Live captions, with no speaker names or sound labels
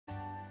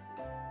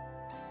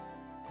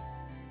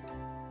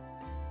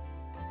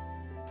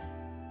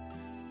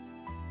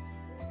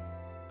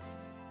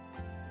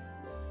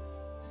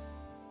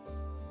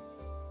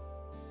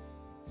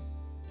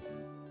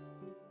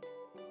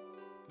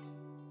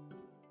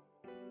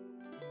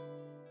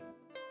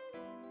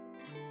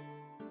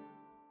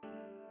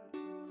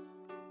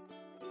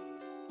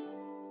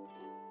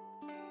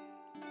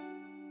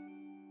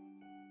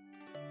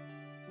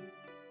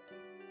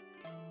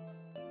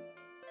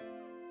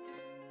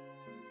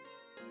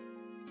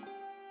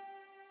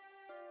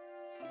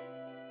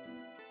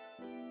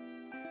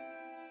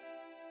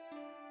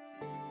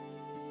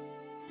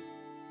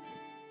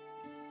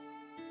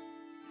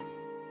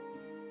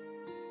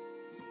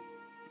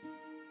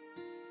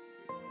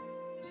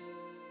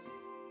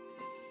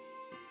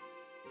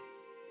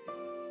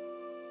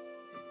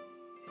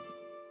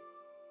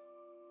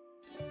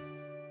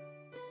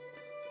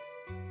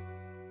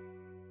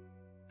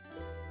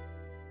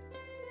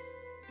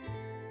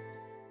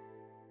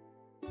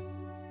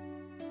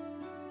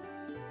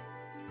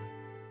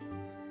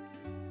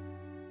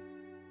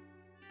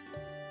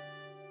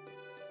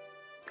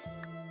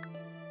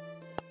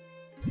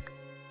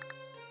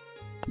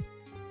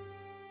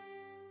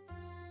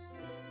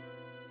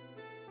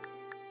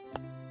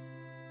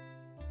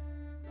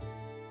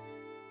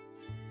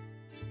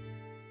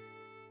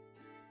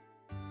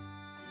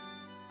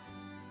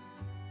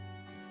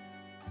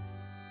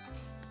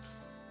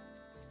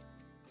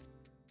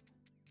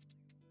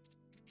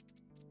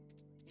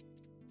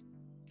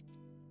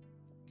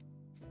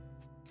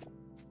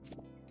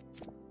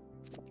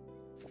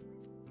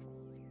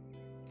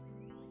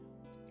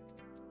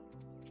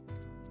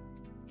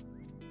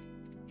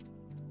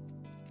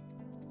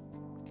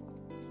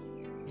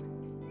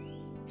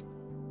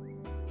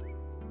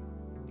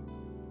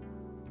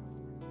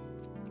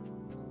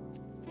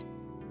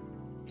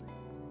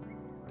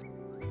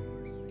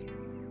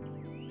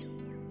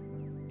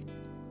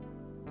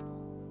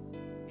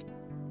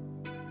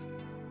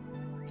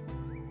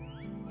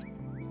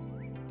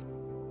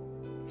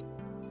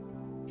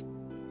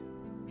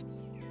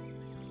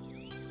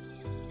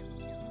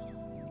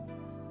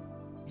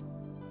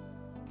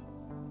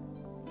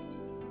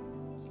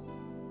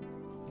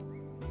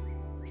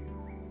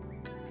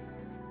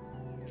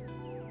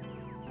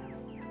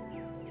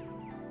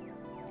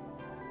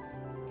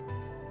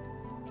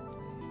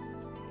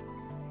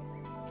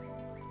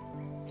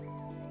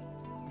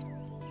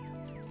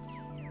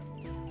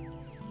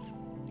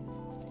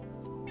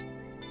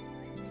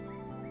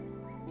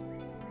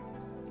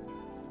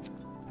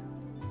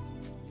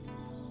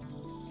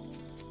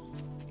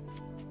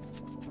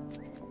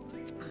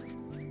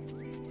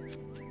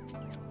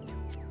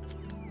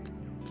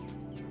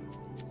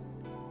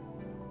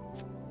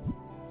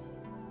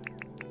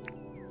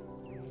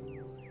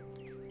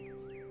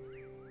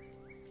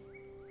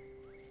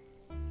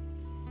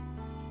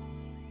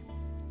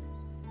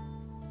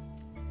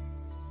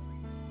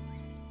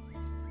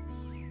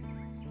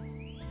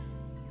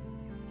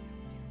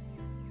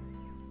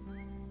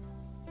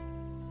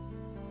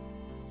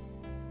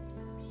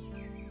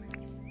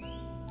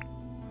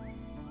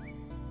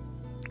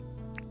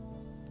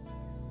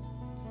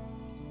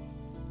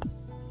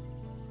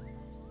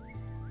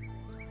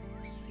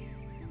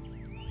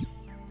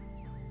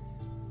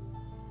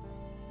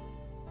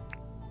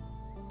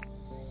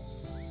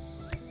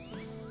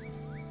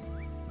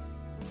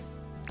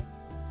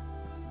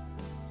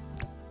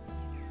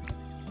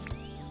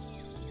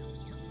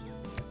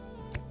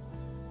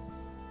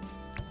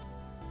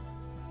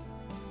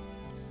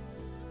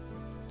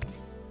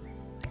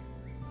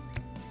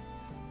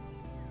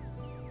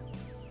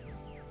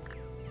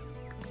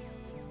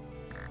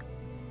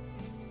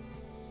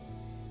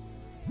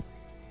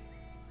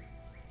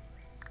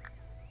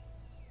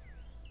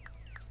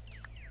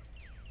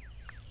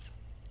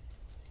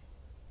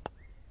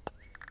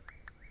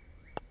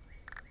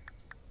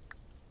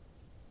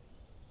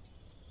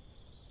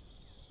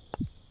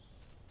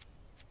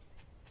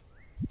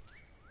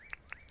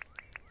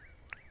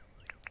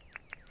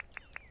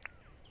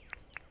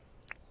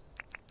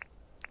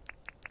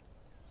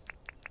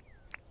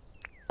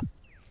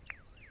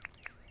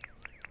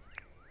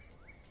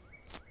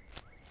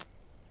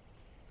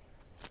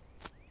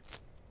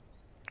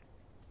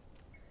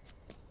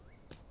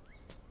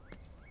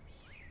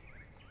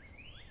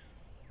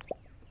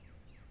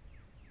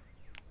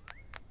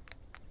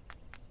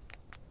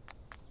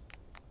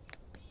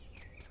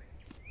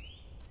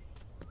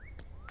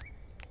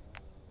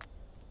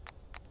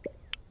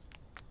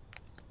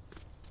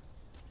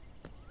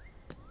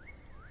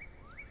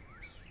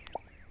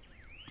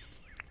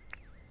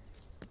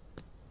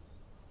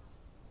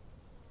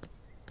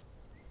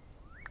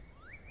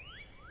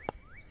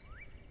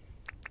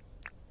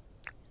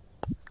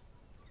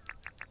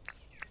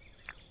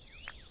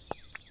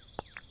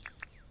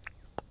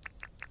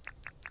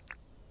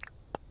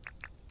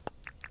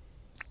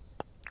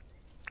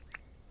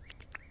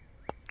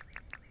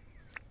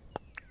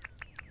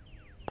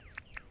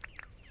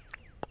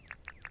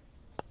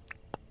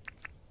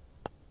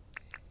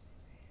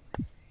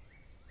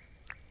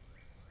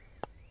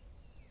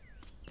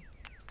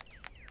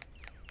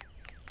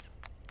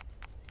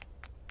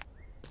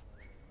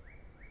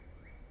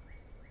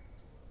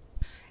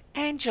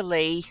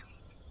Angelie,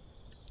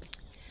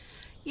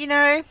 you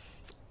know,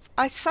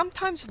 I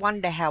sometimes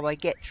wonder how I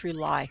get through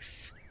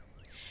life.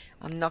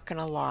 I'm not going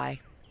to lie,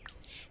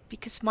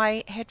 because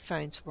my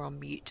headphones were on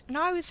mute. And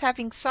I was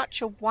having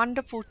such a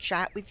wonderful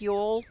chat with you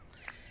all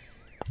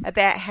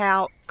about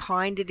how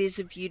kind it is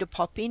of you to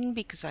pop in,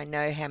 because I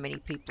know how many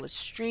people are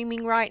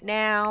streaming right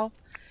now.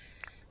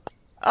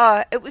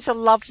 It was a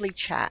lovely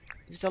chat.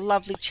 It was a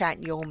lovely chat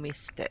and you all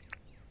missed it.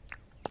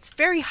 It was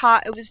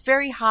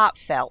very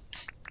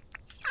heartfelt.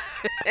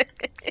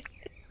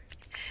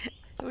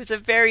 It was a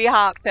very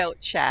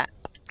heartfelt chat.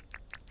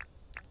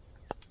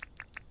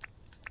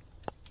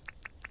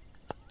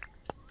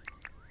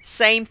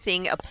 Same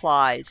thing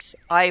applies.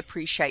 I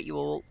appreciate you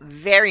all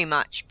very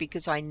much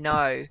because I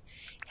know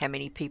how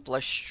many people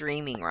are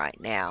streaming right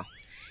now.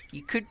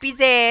 You could be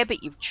there,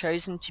 but you've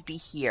chosen to be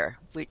here,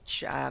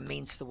 which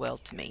means the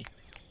world to me.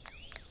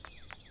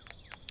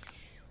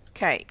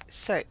 Okay,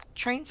 so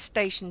train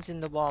stations in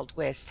the Wild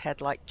West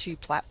had like 2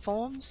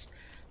 platforms,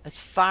 as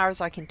far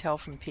as I can tell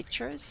from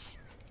pictures.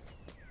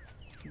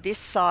 This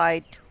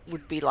side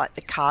would be like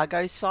the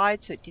cargo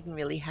side, so it didn't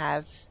really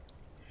have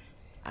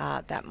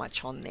that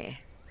much on there.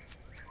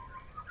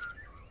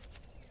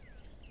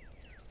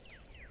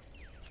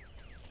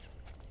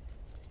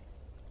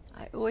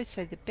 I always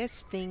say the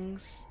best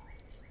things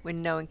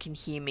when no one can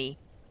hear me.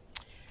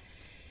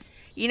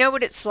 You know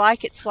what it's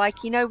like? It's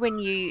like, you know, when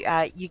you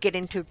get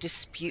into a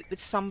dispute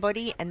with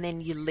somebody and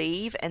then you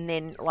leave and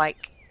then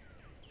like,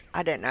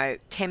 I don't know,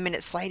 10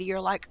 minutes later you're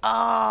like, oh,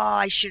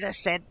 I should have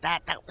said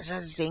that. That was a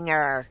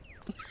zinger.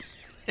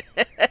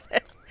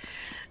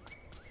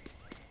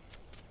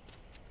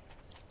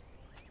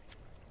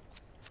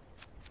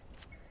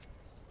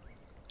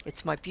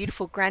 It's my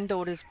beautiful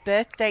granddaughter's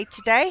birthday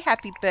today.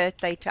 Happy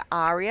birthday to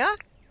Aria.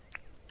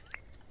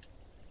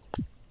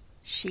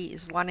 She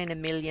is 1 in a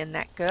million,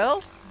 that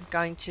girl.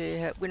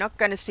 We're not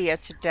going to see her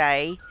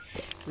today.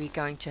 We're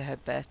going to her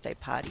birthday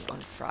party on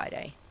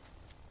Friday.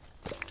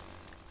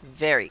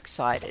 Very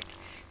excited.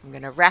 I'm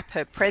going to wrap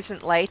her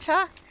present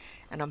later,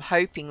 and I'm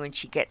hoping when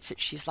she gets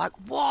it, she's like,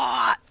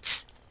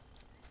 what?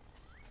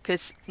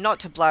 Because, not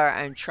to blow our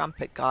own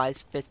trumpet,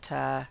 guys,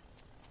 but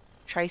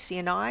Tracy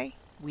and I,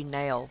 we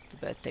nail the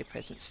birthday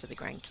presents for the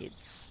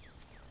grandkids.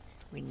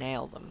 We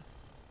nail them.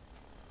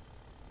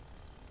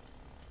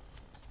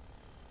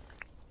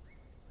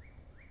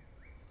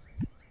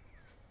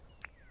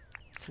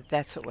 So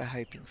that's what we're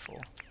hoping for.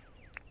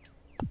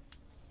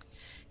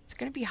 It's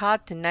going to be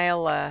hard to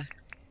nail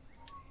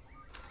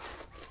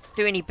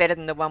do any better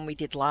than the one we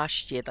did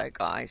last year, though,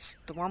 guys.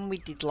 The one we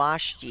did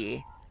last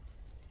year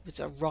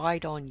was a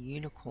ride-on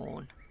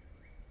unicorn.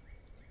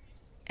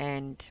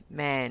 And,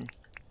 man,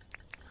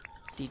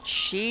 did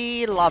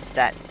she love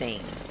that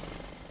thing.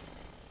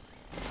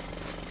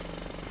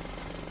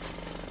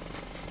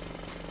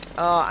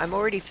 Oh, I'm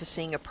already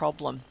foreseeing a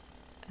problem.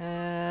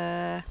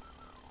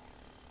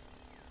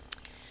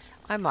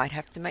 I might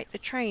have to make the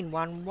train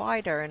one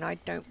wider, and I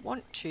don't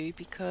want to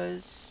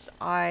because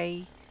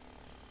I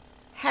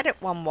had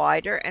it one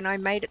wider and I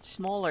made it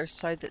smaller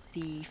so that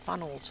the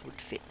funnels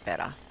would fit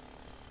better.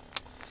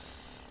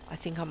 I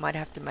think I might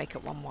have to make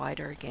it one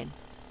wider again.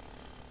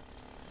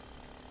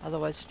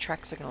 Otherwise the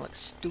tracks are going to look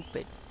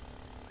stupid.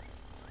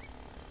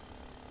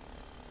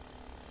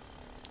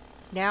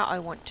 Now I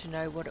want to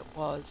know what it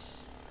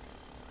was.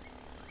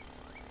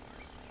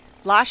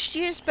 Last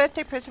year's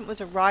birthday present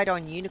was a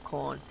ride-on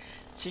unicorn.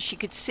 So she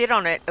could sit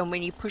on it, and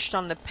when you pushed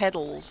on the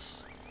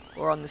pedals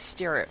or on the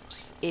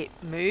stirrups, it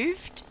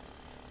moved.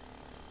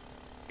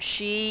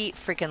 She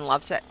freaking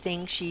loves that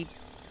thing.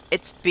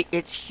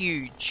 It's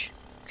huge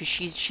because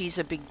she's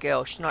a big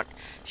girl. She's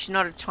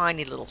not a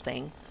tiny little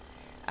thing.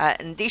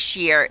 And this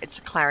year it's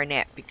a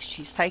clarinet because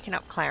she's taken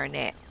up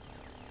clarinet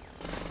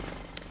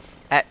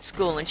at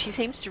school, and she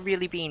seems to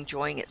really be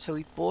enjoying it. So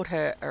we bought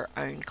her her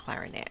own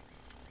clarinet.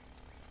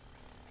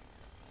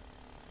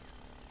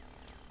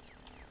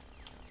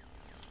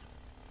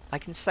 I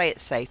can say it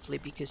safely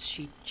because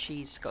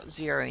she's got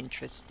zero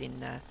interest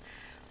in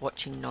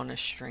watching Nonna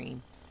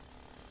stream.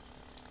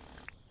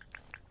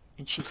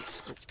 And she's at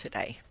school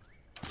today.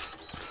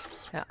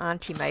 Her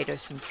auntie made her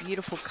some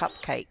beautiful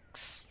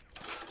cupcakes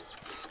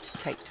to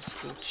take to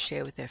school to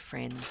share with her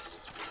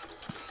friends.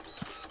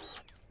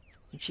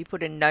 And she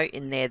put a note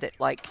in there that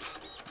like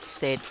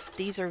said,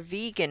 these are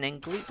vegan and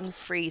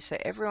gluten-free so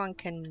everyone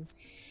can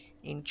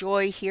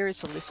enjoy. Here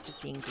is a list of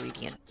the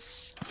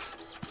ingredients.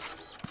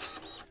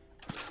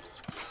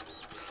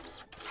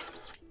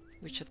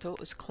 Which I thought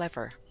was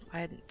clever. I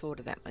hadn't thought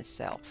of that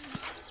myself.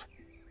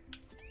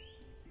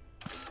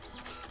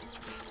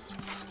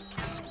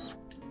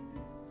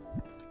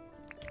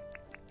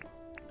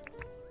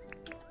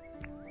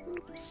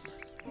 Oops.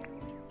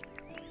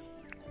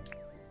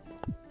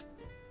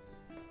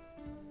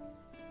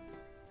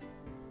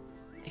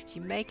 If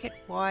you make it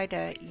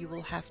wider, you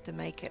will have to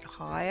make it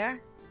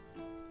higher.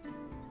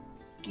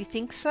 Do you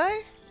think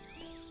so?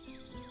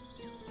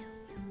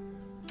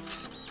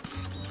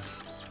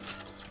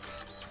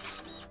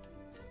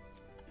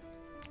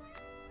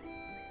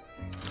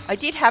 I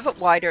did have it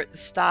wider at the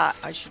start,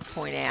 I should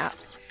point out.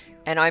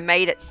 And I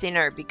made it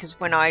thinner because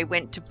when I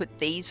went to put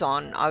these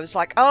on, I was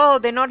like, oh,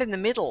 they're not in the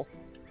middle.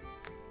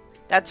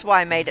 That's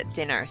why I made it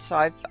thinner.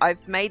 So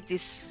I've made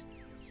this...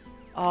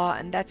 Oh,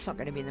 and that's not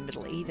going to be in the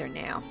middle either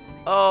now.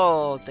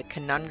 Oh, the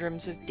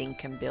conundrums of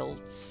Dinkum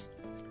builds.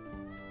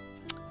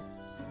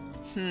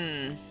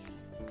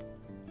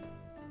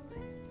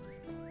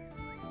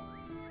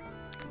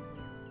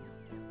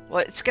 Well,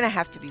 it's going to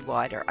have to be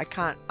wider. I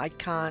can't...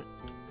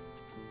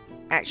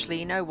 Actually,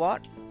 you know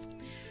what?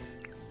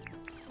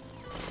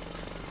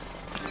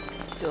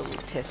 Let's do a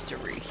little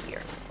testaroo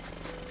here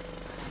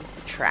with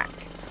the track.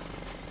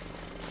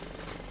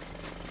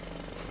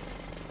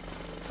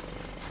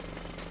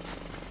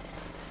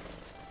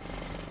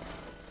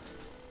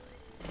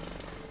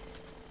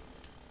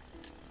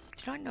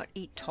 Did I not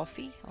eat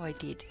toffee? Oh, I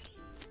did.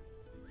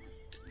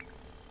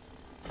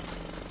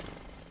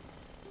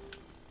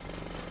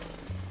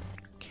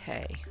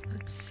 Okay,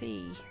 let's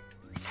see.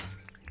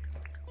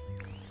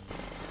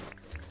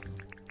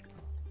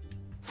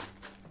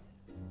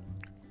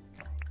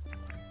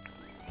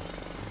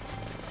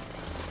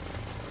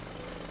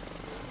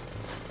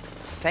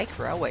 Fake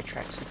railway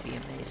tracks would be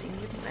amazing,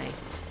 wouldn't they?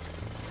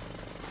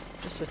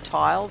 Just a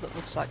tile that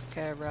looks like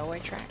railway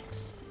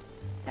tracks.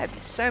 That'd be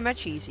so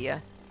much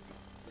easier.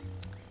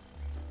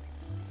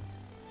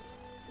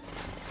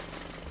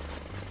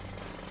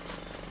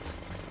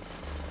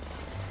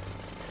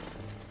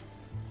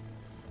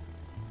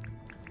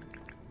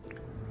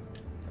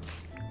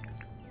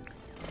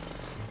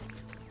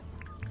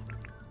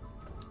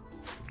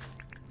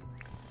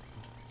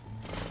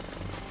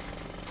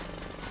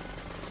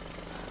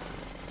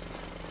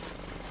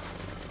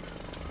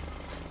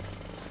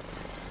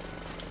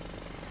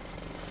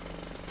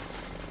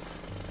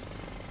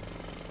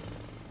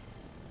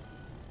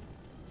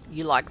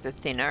 You like the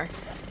thinner.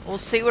 We'll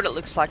see what it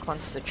looks like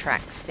once the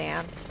track's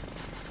down.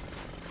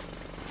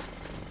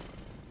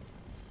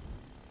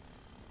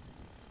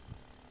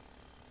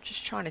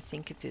 Just trying to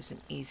think if there's an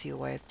easier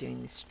way of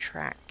doing this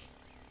track.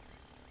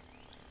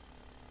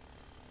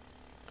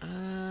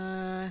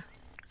 I've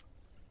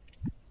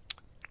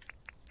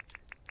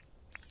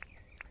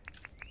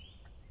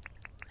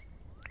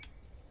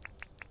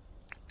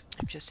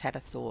just had a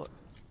thought.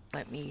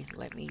 Let me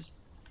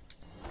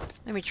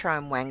try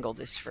and wangle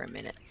this for a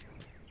minute.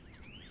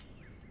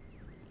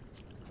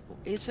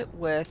 Is it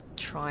worth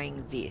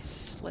trying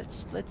this?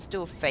 Let's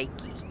do a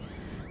fakie.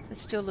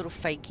 Let's do a little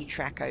fakie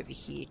track over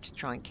here to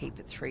try and keep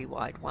it 3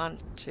 wide. 1,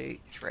 2,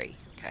 3.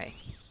 Okay.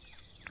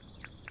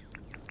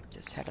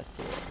 Just had a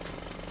thought.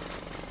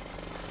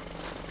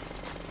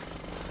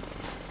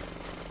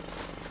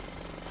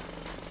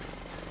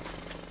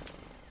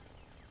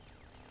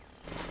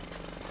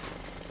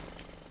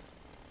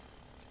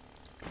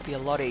 It'd be a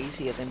lot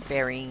easier than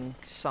burying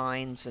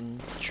signs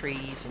and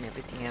trees and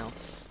everything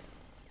else.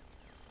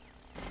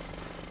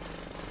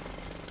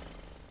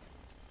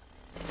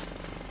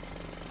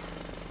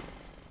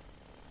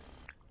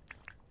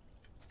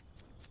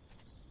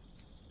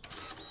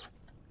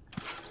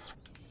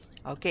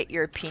 I'll get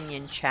your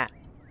opinion, chat.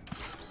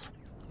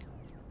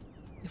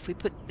 If we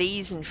put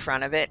these in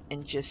front of it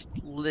and just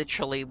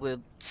literally we're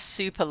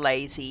super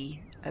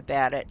lazy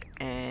about it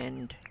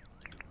and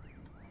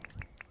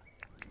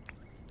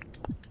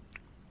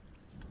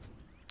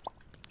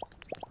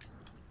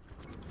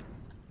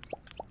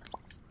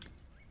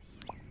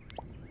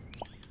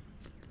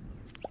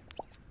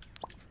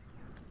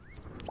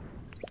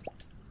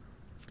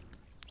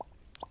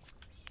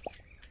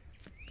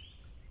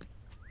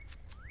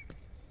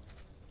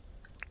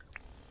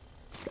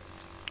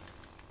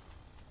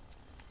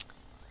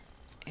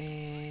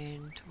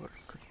what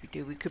could we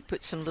do? We could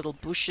put some little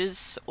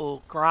bushes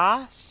or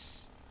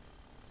grass.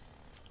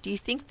 Do you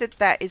think that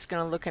that is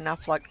going to look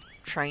enough like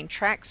train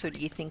tracks, or do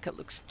you think it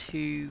looks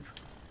too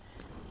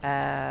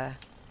high?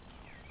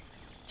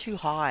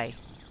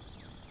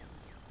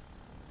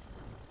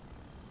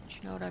 Do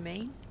you know what I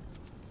mean?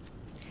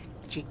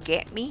 Do you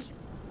get me?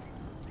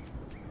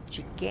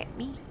 Do you get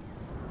me?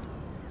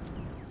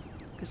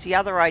 Because the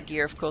other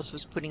idea, of course,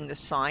 was putting the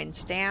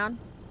signs down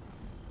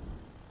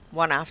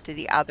one after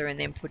the other and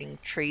then putting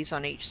trees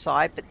on each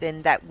side, but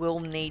then that will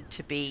need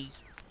to be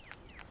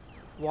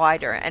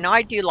wider. And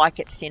I do like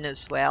it thin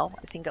as well.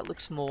 I think it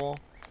looks more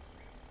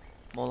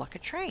like a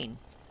train.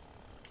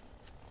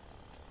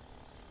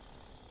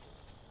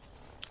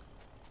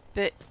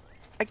 But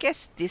I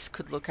guess this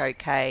could look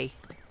okay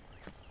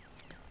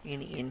in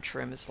the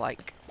interim as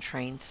like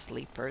train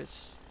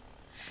sleepers.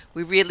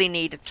 We really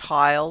need a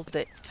tile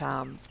that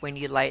when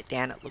you lay it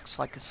down it looks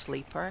like a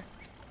sleeper.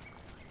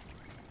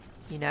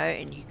 You know,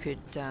 and you could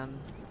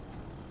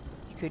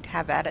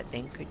have at it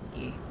then, couldn't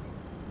you?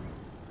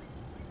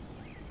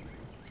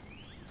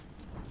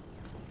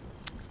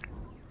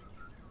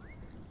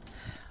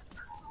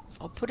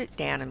 I'll put it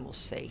down and we'll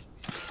see.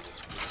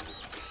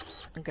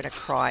 I'm going to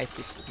cry if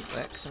this doesn't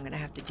work, so I'm going to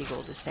have to dig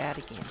all this out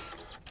again.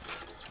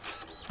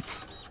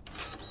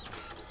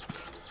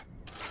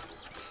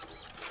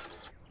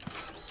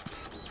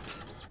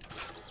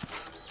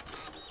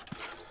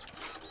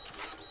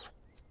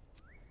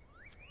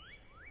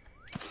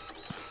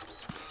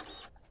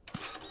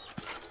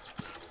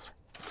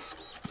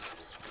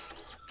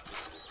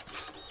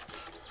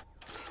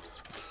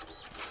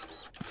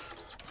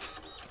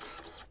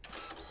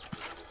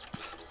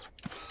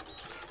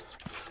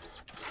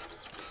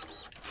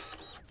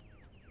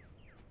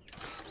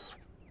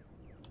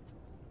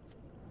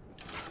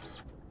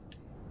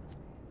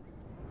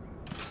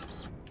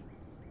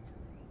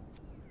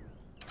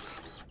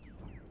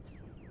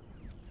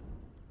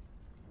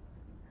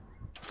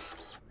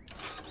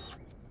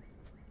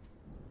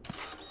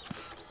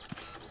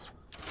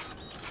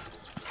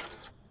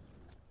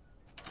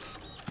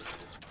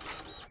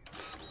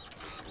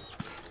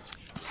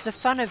 It's the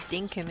fun of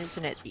Dinkum,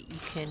 isn't it? That you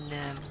can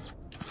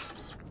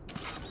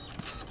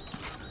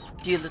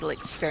do little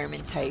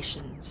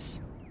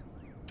experimentations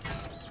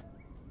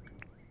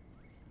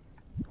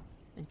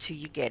until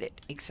you get it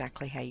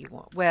exactly how you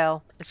want.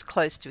 Well, as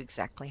close to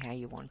exactly how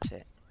you want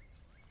it.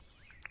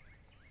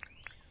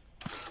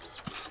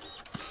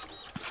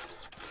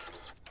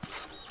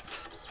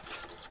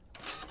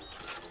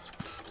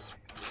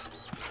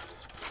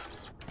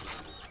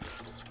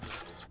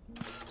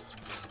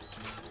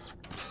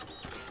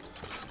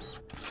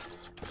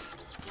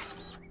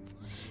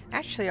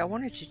 Actually, I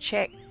wanted to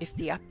check if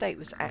the update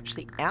was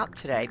actually out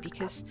today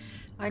because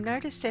I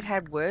noticed it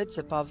had words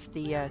above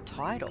the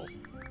title.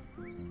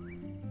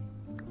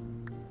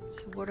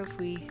 So what if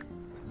we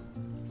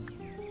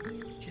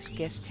just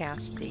guest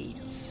house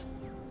deeds?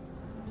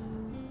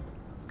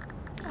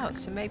 Oh,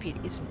 so maybe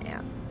it isn't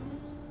out.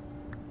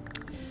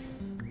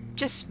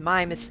 Just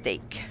my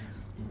mistake.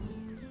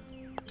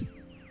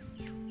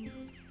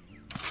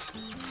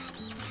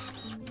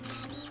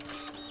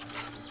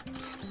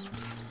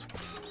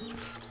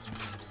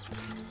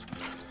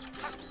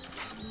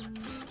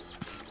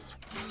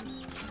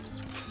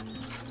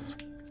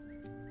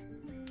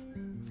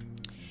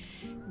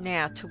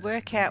 Now, to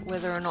work out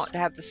whether or not to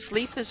have the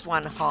sleepers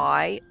one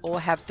high or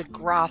have the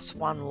grass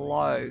one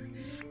low,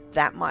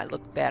 that might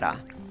look better.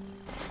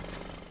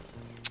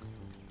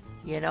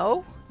 You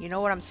know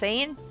what I'm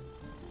saying?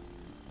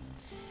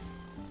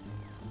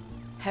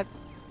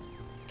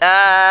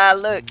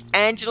 Look,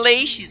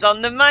 Angeli, she's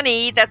on the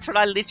money. That's what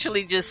I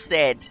literally just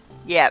said.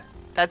 Yep,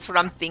 that's what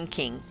I'm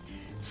thinking.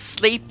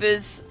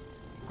 Sleepers,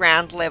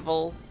 ground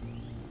level,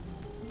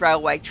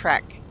 railway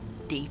track,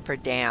 deeper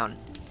down.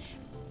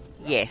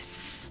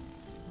 Yes.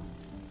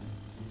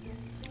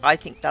 I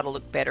think that'll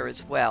look better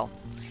as well.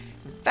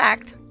 In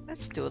fact,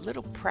 let's do a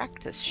little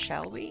practice,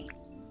 shall we?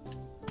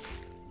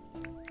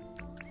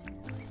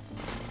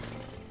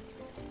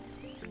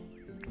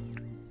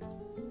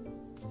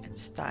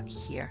 Let's start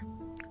here.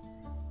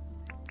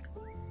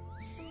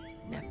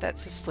 Now, if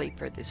that's a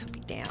sleeper, this will be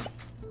down.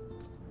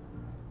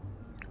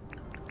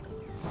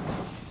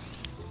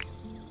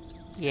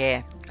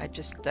 Yeah, I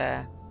just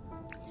had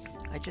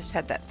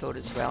that thought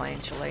as well,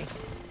 Angeli.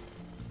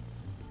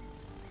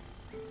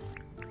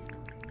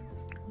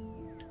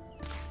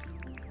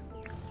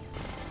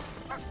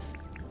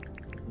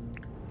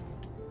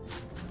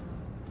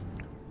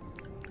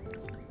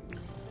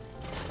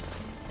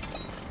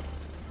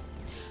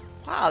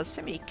 Wow, there's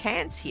so many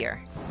cans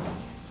here.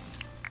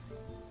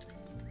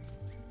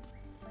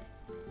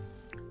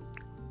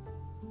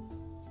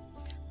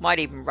 Might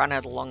even run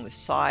out along the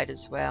side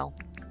as well.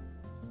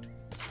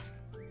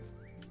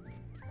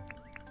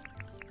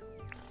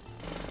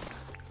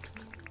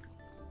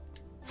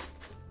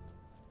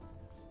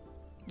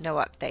 No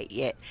update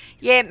yet.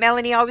 Yeah,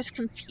 Melanie, I was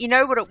you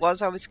know what it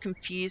was? I was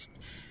confused.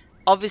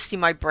 Obviously,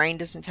 my brain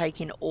doesn't take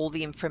in all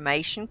the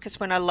information because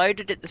when I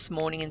loaded it this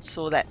morning and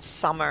saw that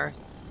summer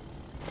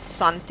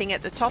sun thing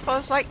at the top, I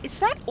was like, is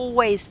that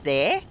always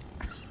there?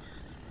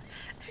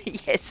 Yeah,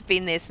 it's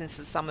been there since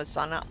the summer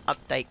sun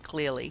update,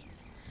 clearly.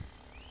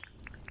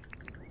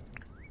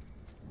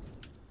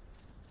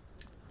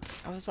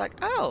 I was like,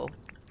 oh.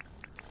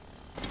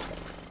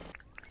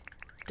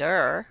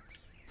 Duh.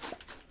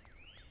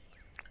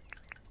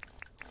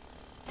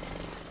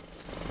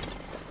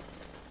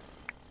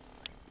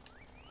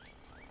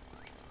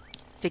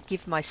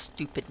 Forgive my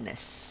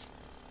stupidness.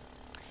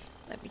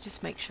 Let me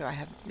just make sure I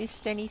haven't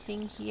missed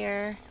anything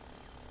here.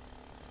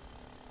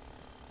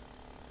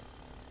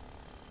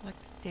 Like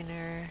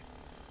dinner.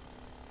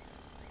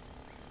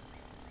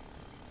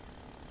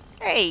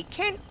 Hey,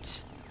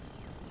 Kent.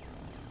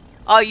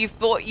 Oh, you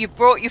brought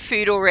your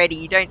food already.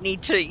 You don't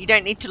need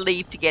to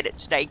leave to get it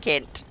today,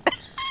 Kent.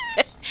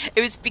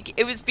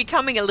 It was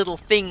becoming a little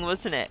thing,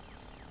 wasn't it?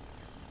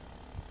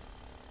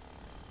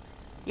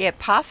 Yeah,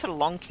 pass it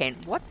along,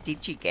 Kent. What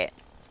did you get?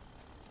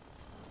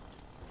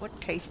 What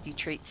tasty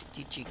treats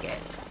did you get?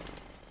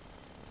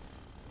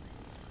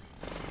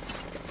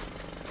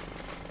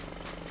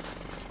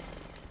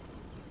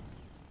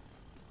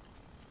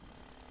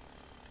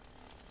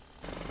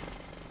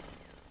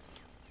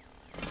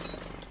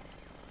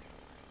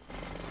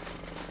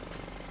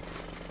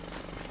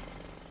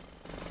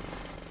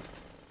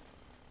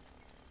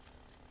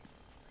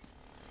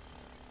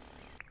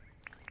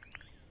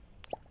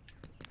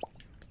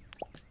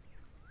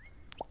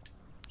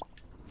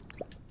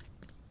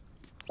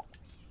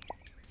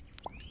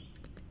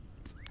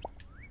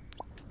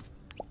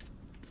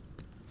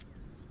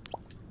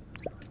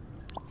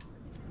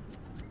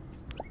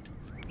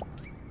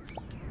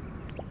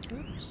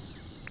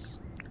 Oops.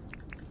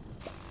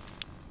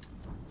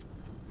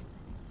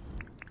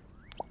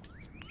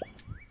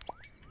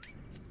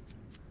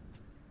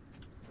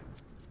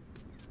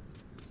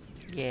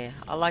 Yeah,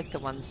 I like the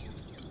ones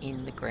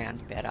in the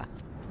ground better.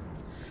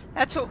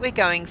 That's what we're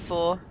going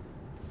for.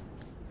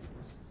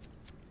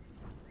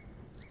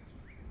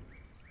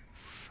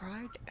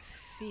 Fried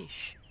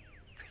fish.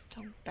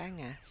 Brittle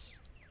bangas.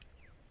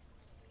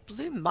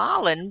 Blue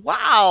marlin.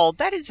 Wow,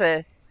 that is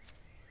a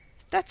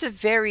That's a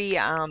very,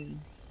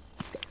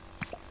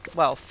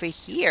 well, for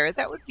here,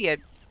 that would be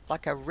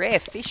like a rare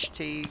fish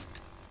to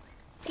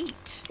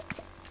eat.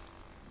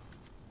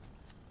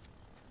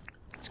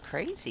 It's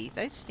crazy.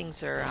 Those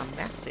things are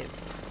massive.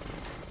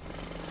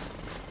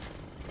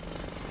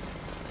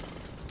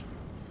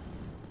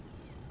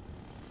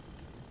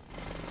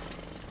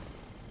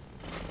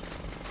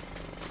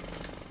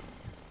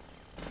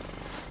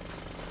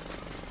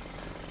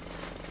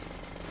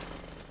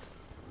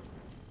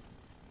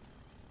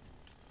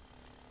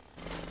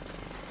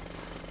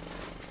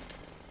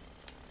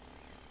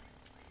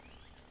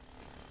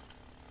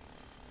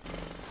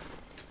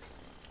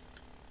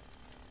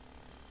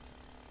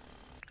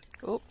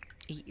 Oh,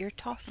 eat your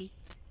toffee.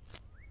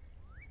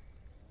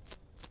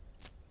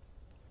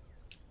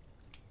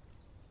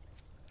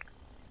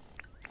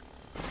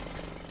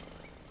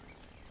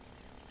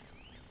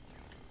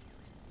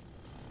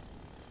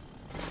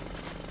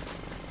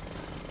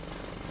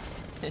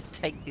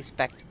 Take this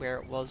back to where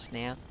it was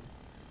now.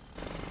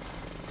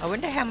 I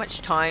wonder how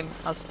much time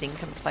us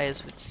Dinkum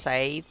players would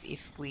save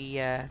if we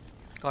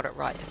got it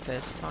right the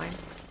first time.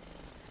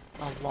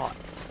 A lot.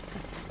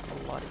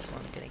 A lot is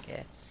what I'm going to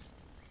guess.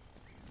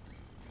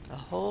 A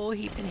whole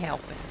heap and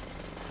helping.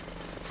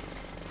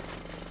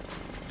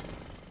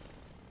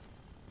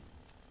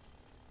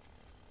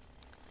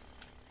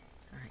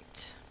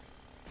 Right.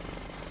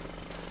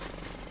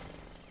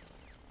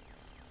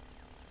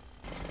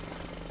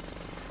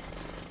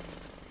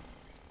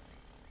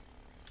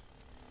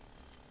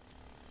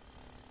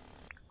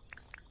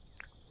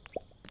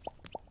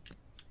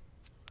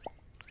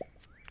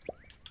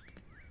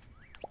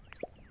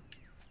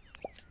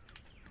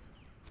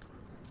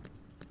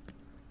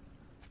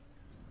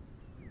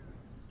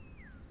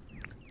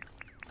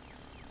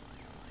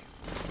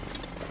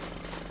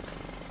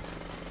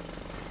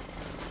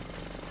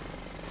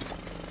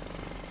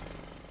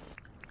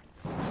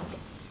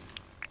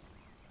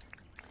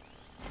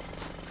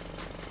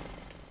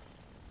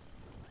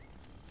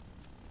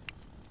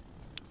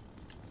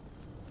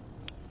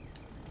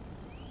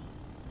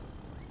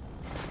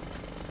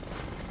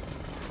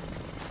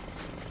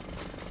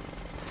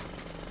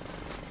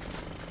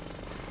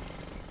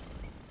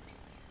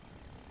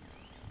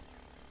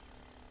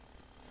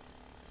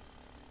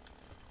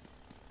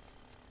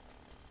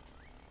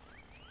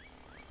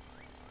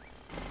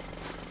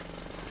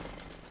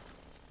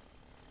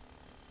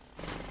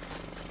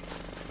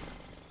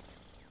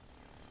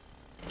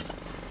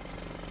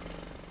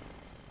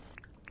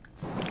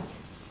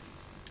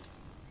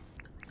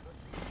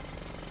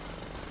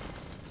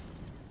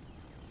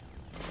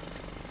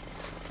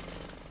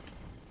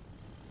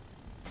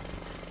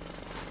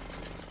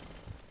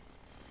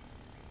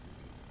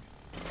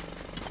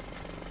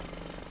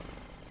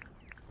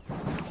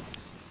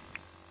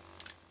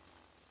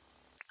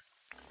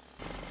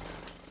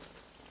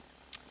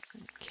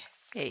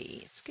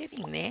 Okay, it's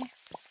getting there.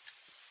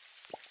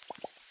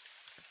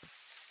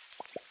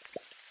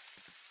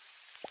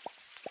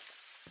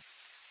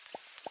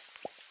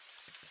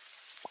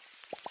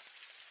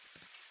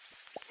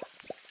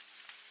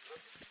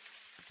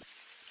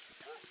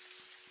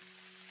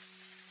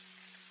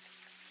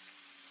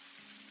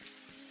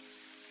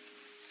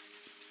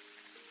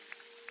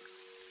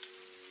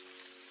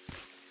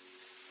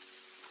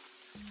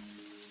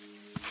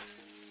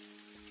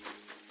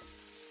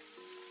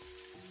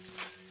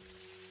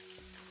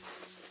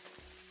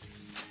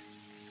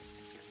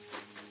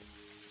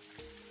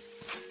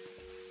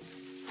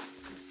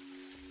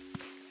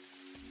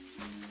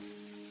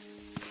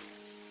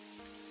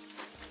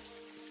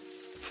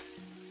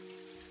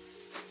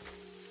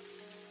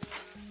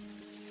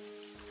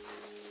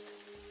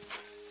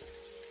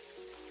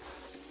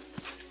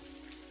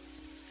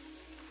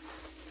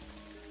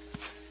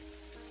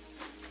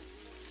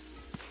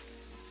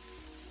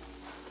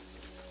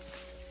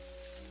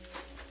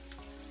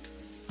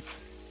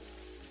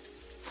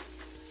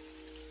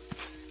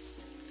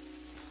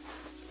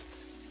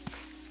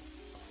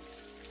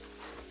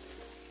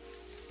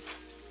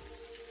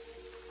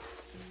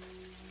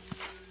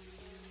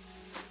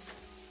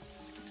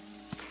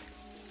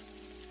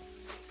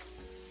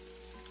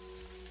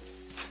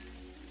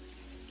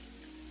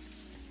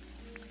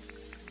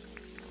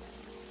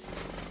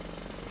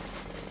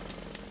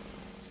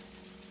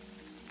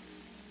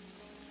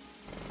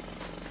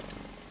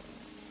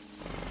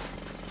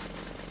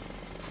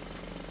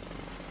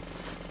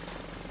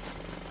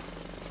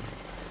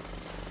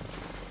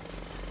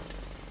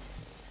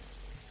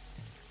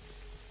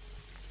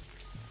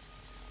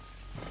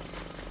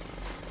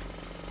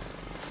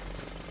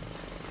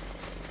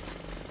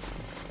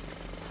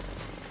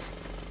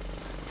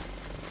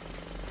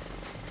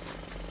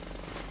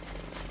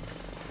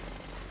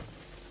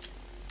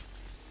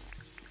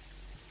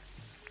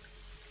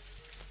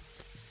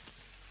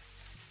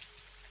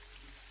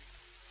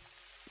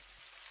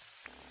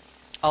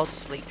 I'll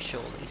sleep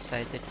shortly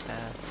so that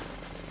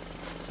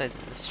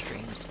the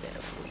stream's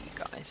better for you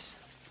guys.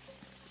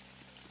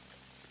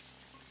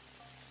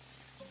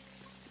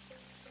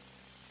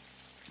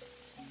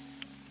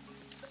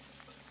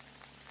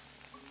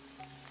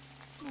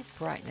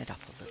 Brighten it up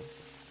a little.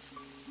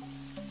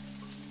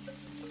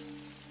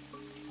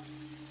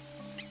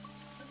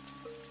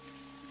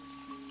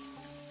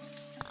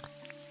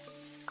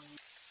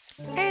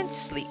 And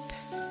sleep.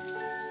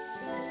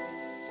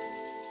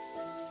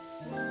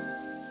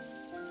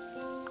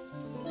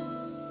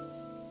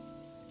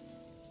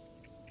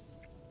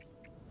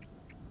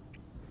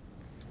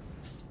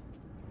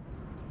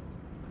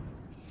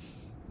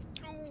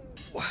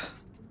 Ooh.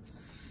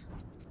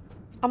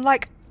 I'm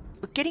like,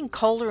 we're getting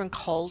colder and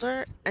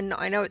colder, and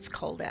I know it's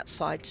cold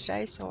outside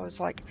today, so I was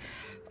like,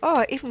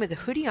 oh, even with a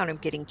hoodie on, I'm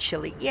getting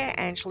chilly. Yeah,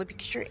 Angela,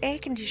 because your air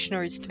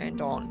conditioner is turned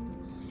on.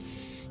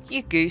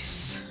 You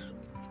goose.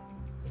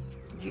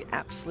 You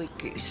absolute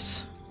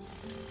goose.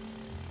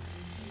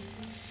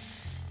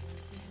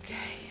 Okay.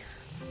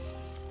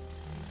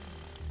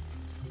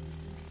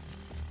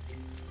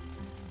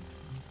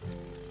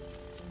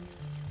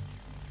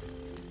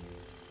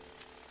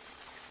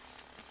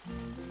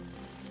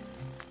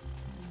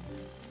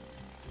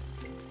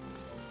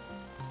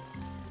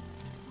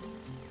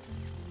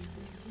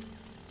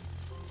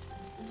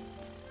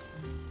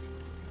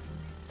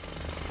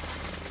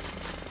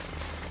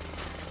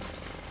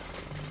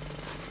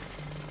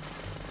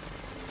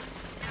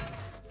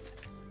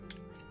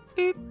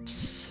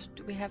 Oops.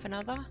 Do we have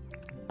another?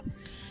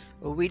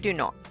 Well, we do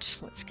not.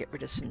 Let's get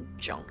rid of some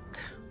junk.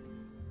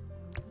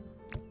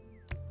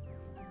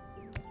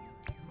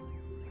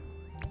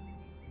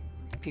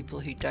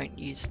 People who don't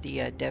use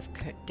the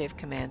dev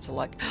commands are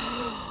like,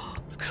 oh,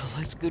 look at all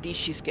those goodies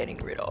she's getting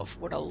rid of.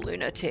 What a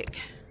lunatic.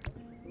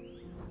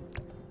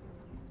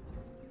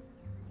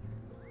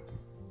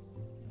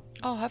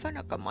 Oh, have I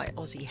not got my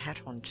Aussie hat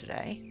on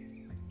today?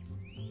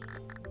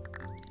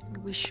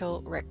 We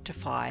shall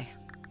rectify.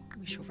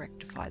 We shall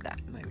rectify that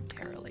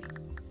momentarily.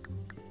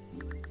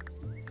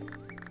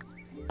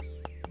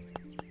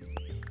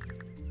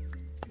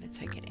 Let's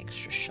take an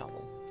extra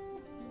shovel.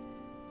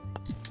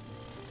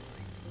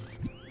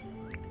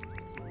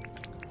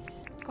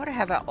 Gotta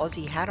have our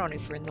Aussie hat on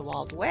if we're in the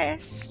Wild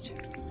West.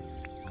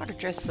 Gotta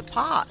dress the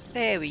part.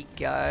 There we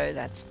go.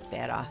 That's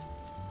better.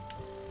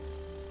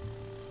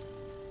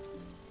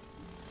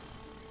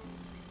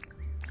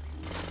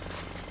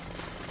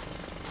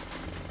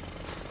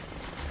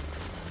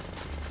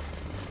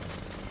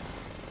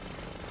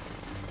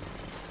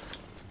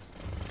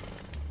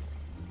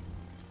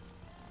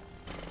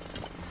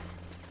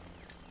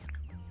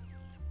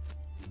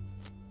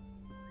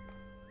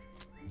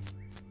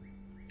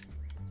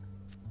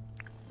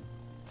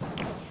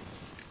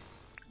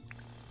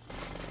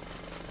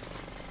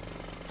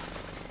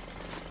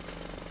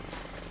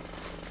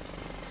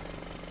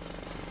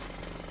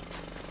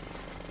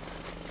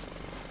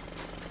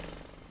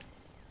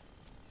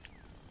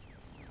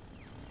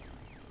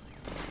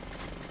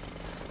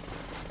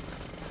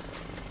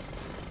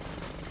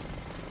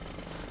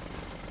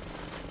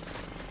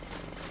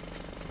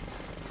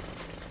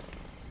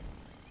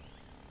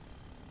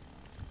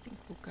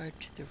 Go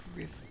to the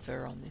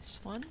river on this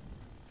one.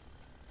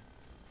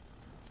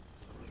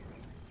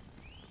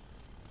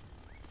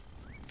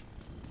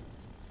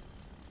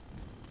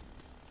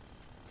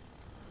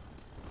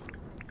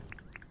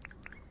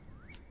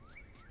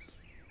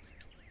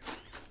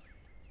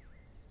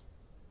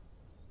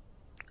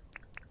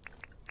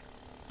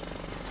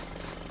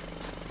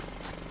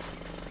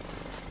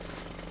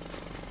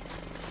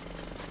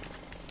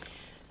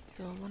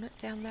 Do I want it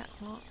down that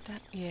lot?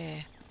 That,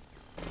 yeah.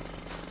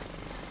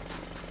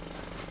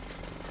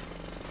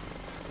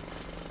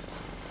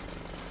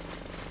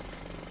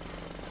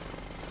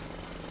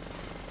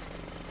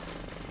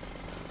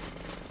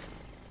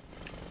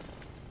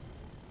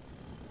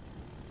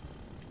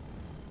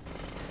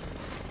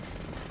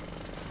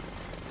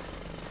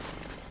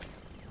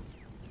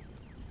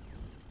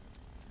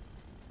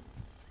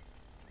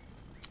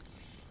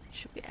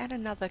 Should we add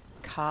another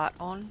cart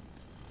on?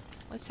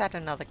 Let's add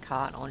another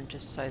cart on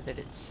just so that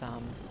it's how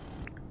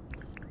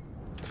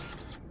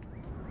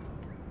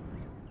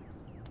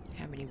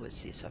many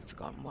was this? I've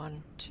forgotten.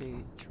 1,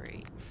 2,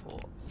 3, 4,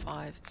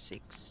 5,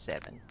 6,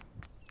 7.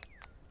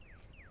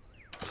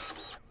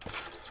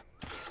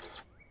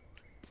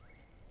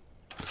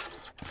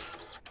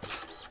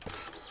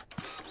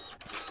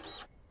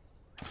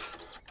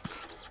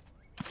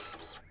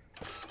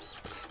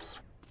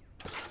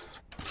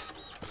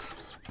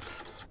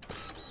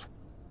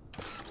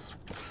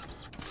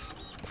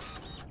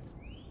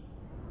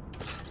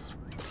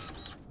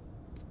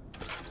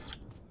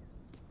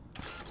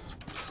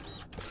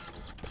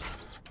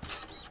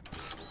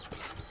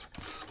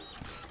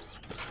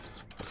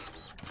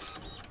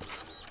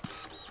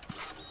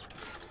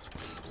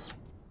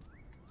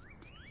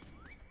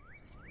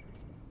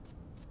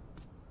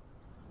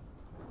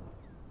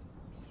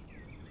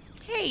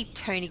 Hey,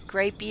 Tony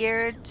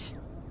Greybeard.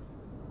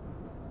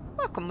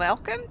 Welcome,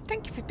 welcome.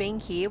 Thank you for being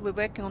here. We're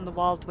working on the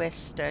Wild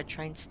West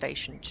train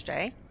station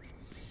today,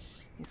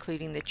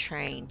 including the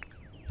train.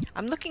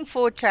 I'm looking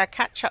forward to our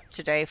catch-up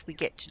today if we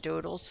get to do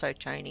it also,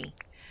 Tony.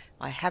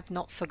 I have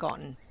not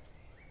forgotten.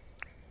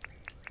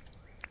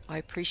 I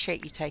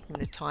appreciate you taking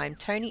the time.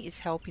 Tony is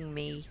helping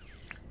me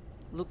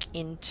look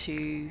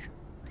into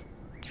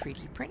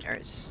 3D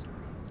printers.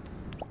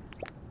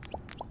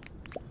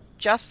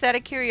 Just out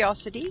of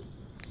curiosity,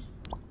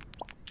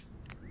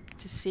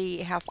 to see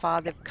how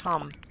far they've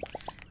come.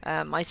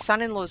 My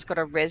son-in-law's got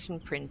a resin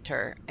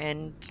printer,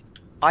 and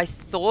I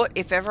thought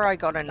if ever I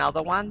got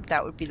another one,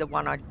 that would be the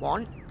one I'd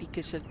want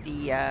because of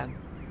the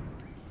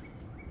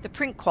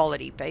print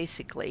quality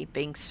basically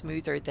being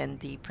smoother than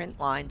the print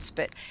lines.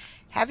 But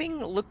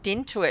having looked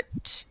into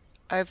it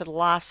over the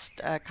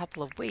last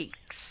couple of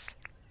weeks,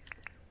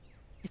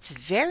 it's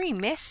very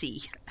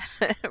messy.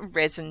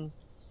 Resin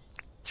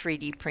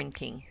 3D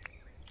printing.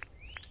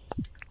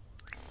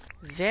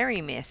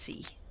 Very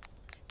messy.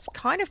 It's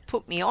kind of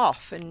put me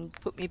off and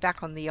put me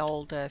back on the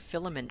old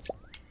filament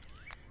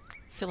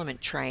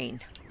train.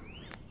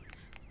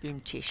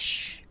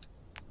 Boomtish.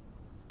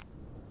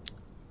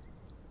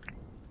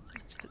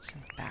 Let's put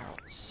some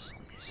barrels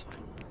on this one.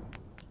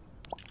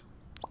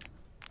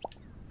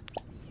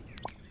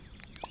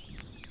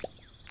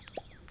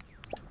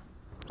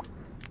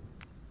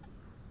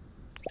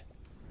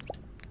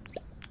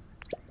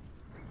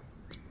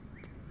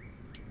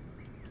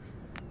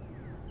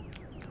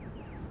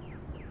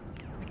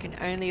 I can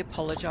only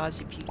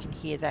apologise if you can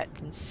hear that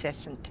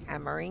incessant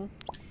hammering.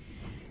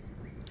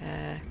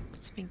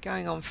 It's been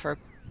going on for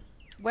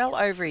well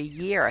over a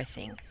year, I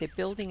think. They're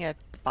building a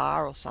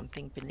bar or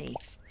something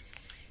beneath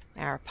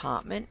our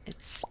apartment.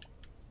 It's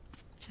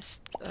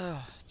just,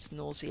 oh, it's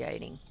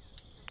nauseating.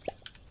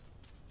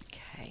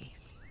 Okay.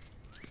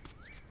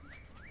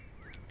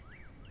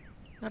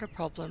 Not a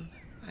problem.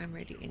 I'm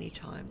ready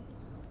anytime.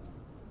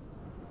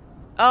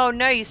 Oh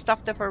no, you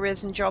stuffed up a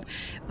resin job.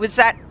 Was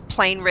that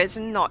plain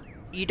resin? Not,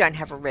 you don't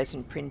have a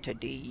resin printer,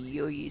 do you?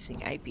 You're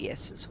using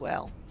ABS as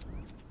well.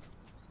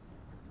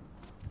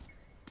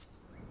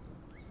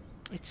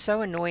 It's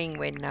so annoying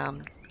when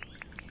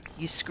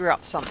you screw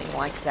up something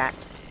like that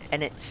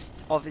and it's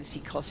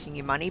obviously costing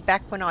you money.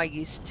 Back when I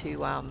used to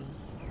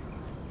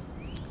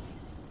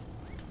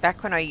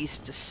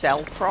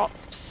sell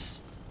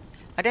props,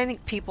 I don't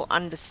think people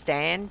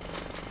understand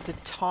the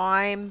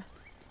time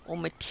or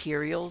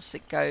materials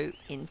that go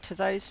into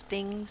those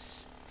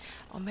things.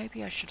 Or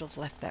maybe I should have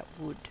left that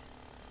wood.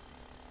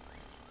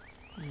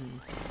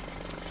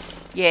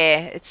 Yeah,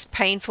 it's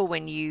painful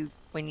when you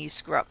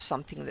screw up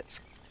something that's,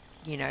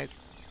 you know,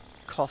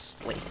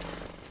 costly.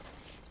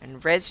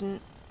 And resin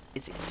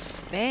is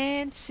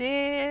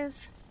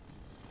expensive.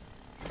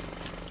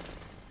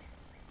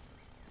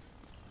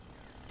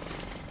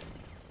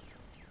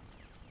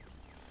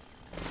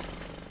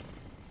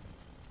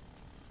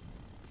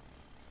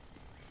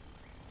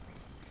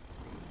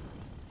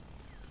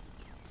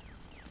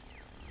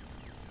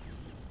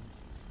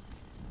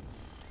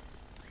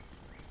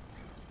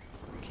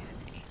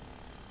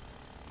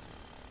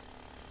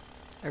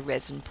 A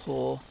resin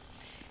pour.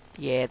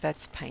 Yeah,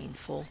 that's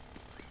painful.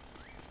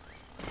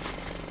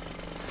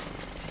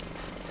 That's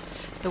painful.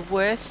 The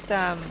worst,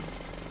 or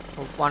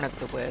one of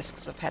the worst,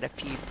 because I've had a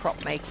few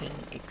prop making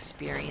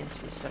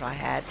experiences that I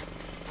had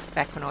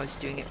back when I was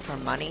doing it for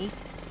money.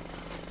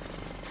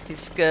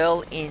 This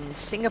girl in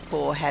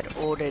Singapore had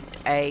ordered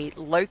a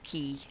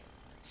Loki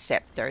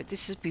scepter.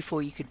 This is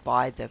before you could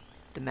buy the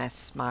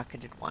mass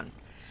marketed one.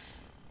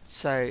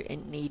 So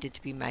it needed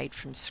to be made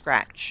from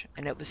scratch.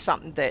 And it was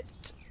something that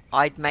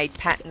I'd made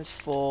patterns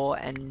for,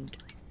 and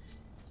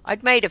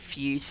I'd made a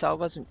few, so I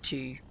wasn't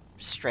too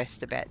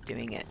stressed about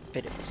doing it,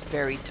 but it was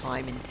very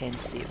time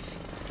intensive,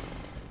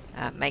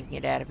 making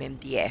it out of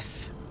MDF,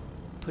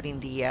 putting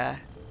the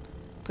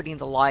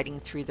lighting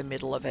through the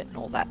middle of it and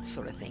all that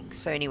sort of thing.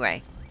 So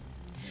anyway,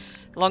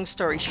 long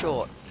story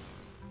short,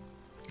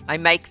 I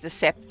make the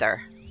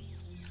scepter.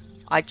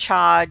 I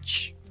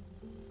charge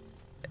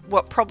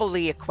what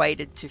probably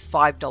equated to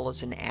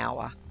 $5 an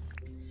hour.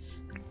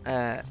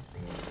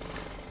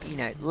 You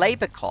know,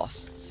 labor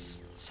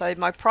costs. So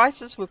my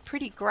prices were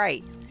pretty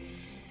great.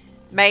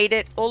 Made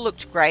it, all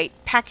looked great,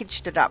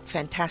 packaged it up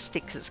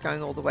fantastic because it's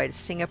going all the way to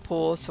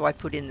Singapore, so I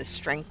put in the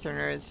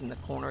strengtheners in the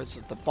corners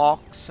of the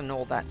box and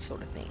all that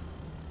sort of thing.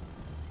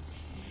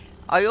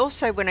 I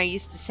also, when I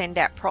used to send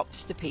out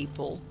props to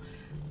people,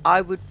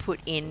 I would put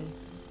in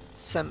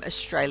some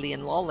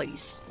Australian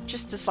lollies,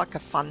 just as like a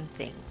fun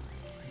thing.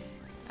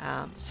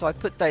 So I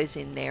put those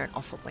in there and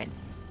off it went.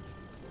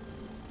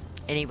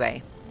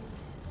 Anyway,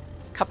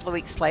 a couple of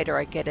weeks later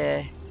I get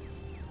an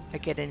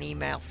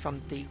email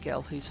from the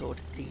girl who's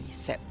ordered the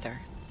scepter.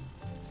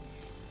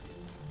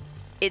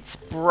 It's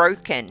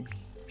broken,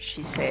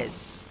 she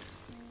says.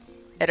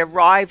 It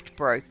arrived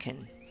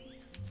broken.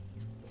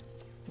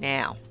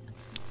 Now,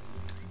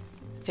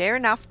 fair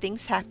enough,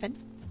 things happen.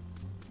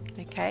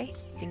 Okay,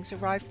 things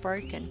arrive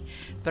broken.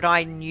 But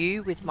I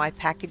knew with my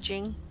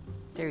packaging,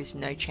 there is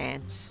no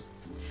chance.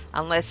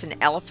 Unless an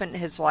elephant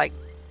has like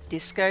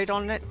discoed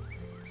on it,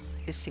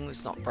 this thing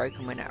was not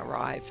broken when it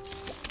arrived.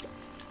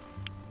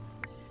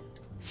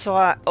 So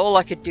all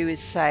I could do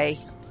is say,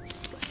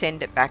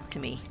 send it back to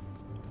me.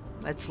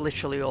 That's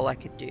literally all I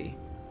could do.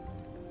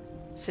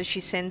 So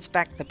she sends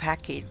back the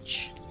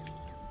package.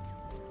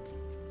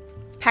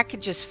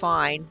 Package is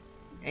fine.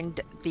 and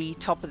the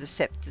top of the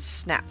scepter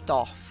snapped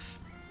off,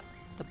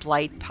 the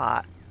blade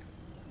part.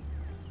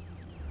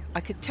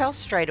 I could tell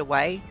straight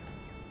away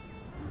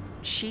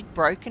she'd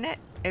broken it.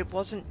 It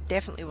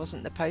definitely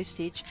wasn't the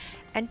postage.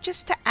 And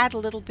just to add a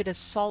little bit of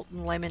salt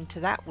and lemon to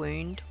that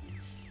wound,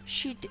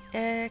 she'd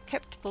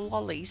kept the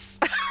lollies.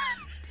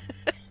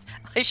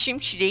 I assume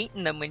she'd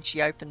eaten them when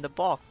she opened the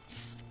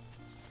box.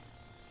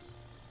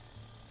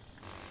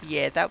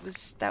 Yeah, that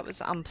was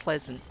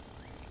unpleasant,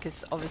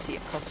 because obviously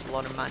it costs a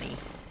lot of money.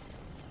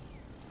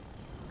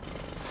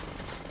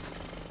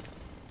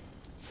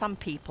 Some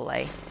people,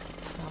 eh?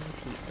 Some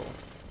people.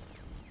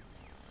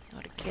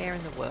 Not a care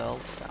in the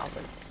world for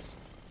others.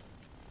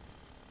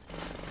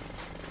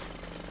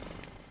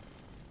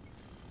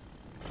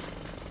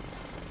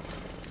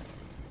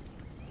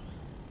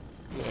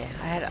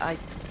 Yeah, I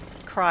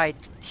cried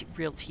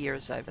real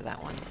tears over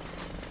that one.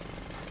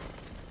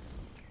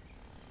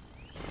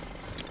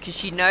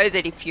 Because you know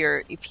that if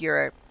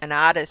you're an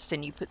artist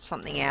and you put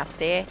something out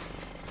there,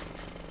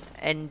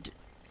 and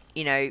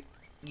you know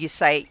you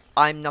say,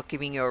 I'm not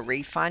giving you a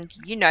refund,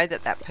 you know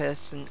that that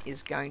person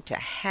is going to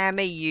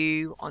hammer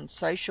you on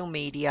social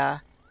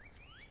media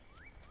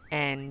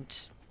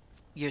and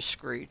you're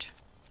screwed.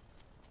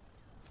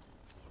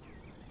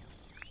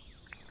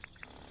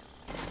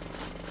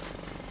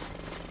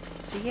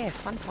 So yeah,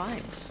 fun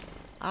times.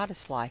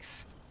 Artist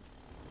life.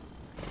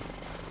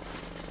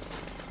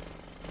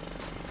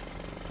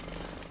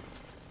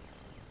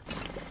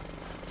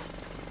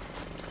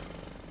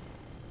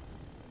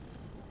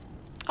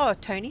 Oh,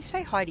 Tony,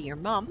 say hi to your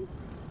mum.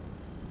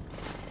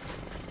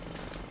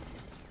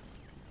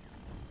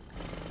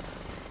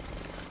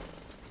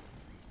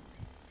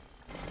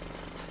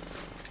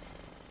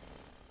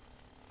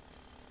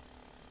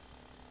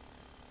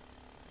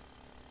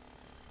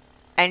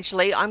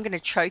 Angeli, I'm going to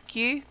choke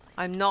you.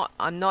 I'm not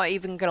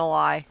even going to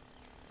lie.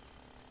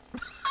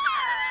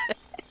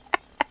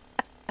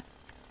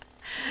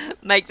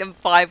 Make them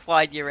 5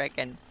 wide, you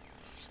reckon?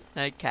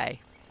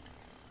 Okay.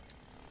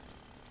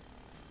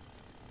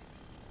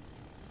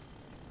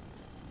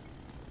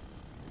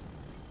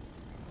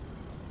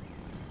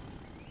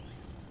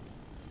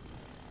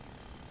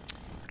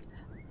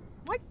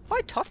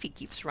 My toffee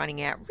keeps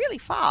running out really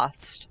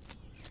fast.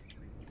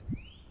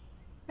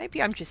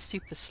 Maybe I'm just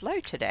super slow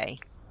today.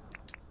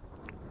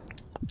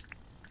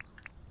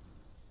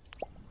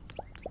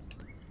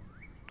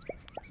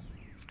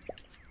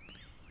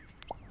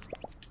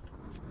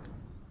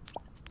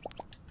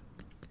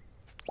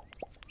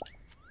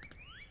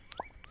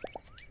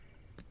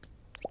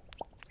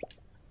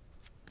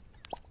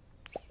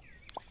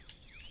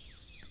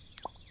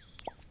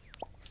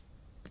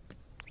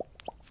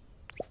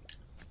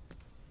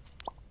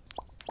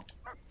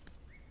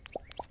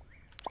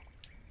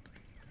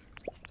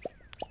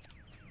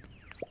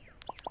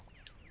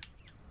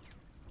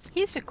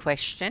 Here's a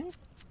question,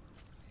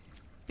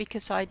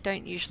 because I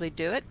don't usually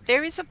do it.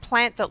 There is a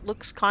plant that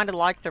looks kind of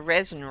like the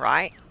resin,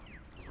 right?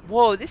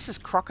 Whoa, this is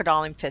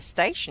crocodile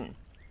infestation.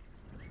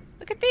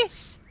 Look at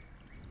this.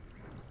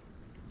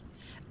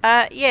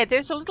 Yeah,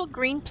 there's a little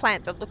green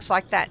plant that looks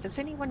like that. Does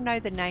anyone know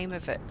the name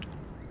of it?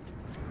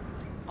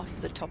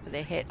 Off the top of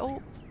their head.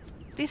 Oh,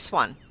 this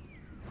one.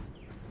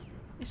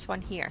 This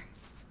one here.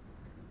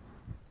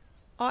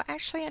 Oh,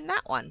 actually, and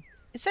that one.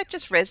 Is that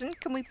just resin?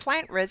 Can we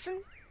plant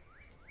resin?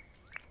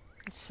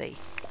 Let's see.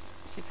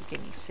 See if we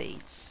get any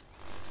seeds.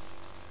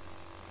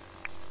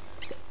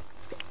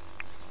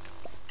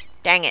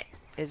 Dang it.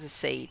 There's a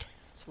seed.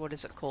 So what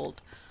is it called?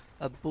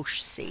 A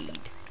bush seed.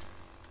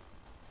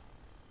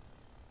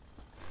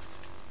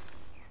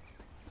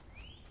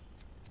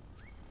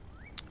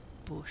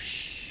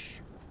 Bush.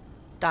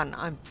 Done.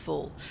 I'm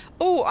full.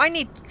 Oh, I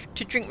need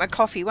to drink my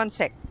coffee. One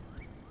sec.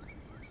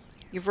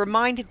 You've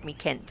reminded me,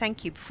 Kent.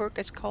 Thank you. Before it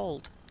gets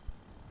cold.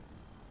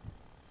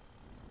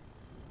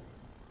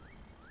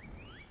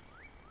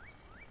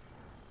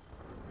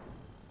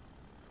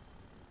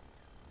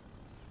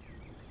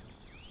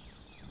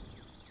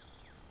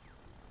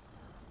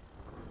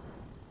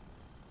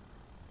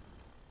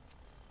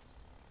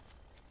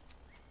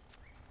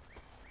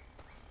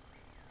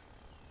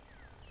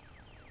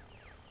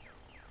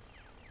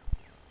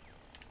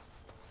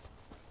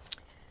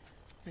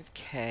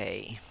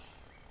 Okay.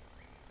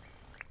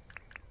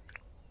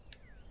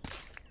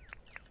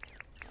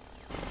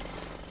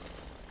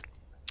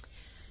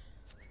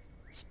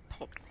 Let's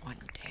pop one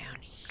down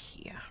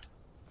here.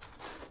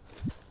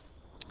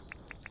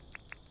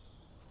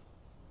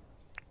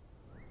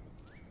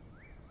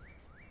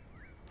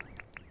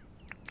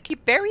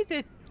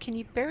 Can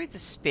you bury the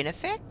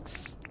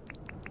spinifex?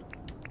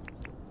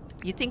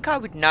 You think I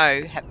would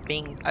know,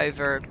 being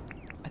over,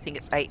 I think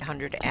it's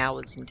 800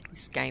 hours into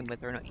this game,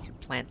 whether or not you can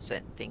plant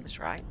certain things,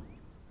 right?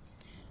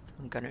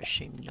 I'm going to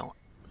assume not.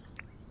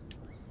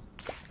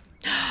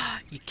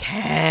 You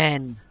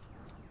can!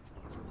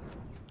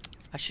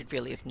 I should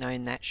really have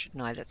known that,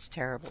 shouldn't I? That's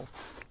terrible.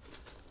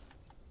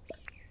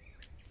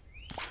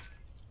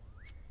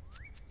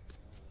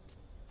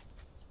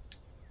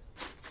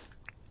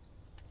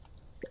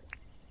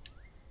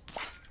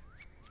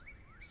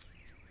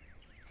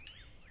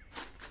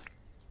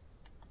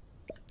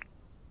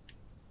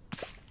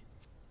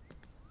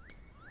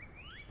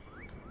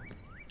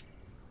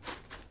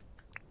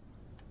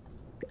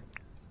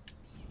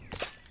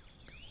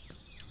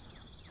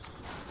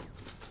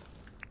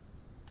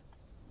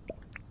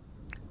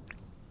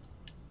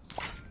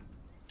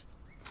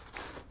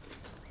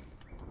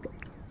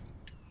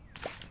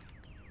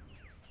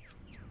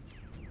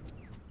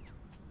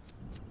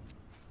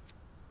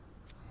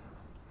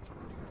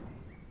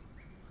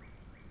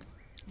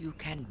 You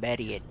can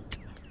bury it.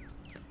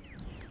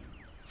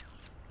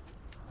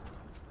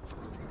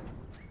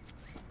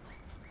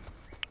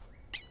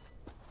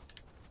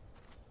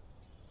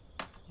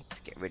 Let's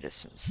get rid of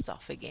some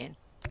stuff again.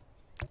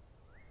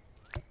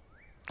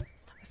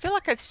 I feel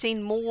like I've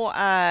seen more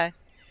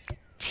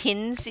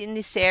tins in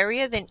this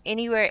area than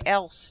anywhere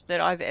else that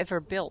I've ever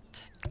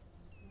built.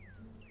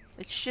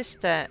 It's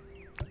just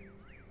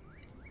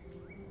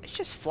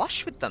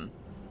flush with them.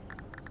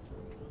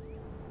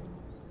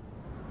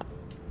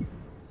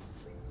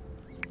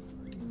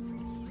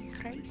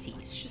 Crazy,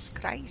 it's just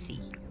crazy.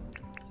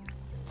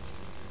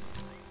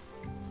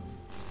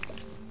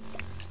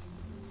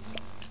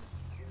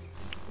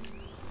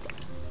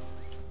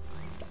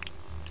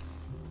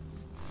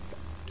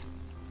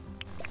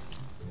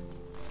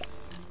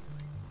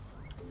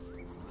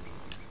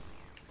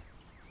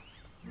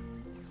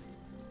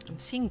 I'm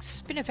seeing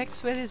spin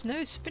effects where there's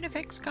no spin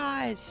effects,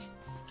 guys.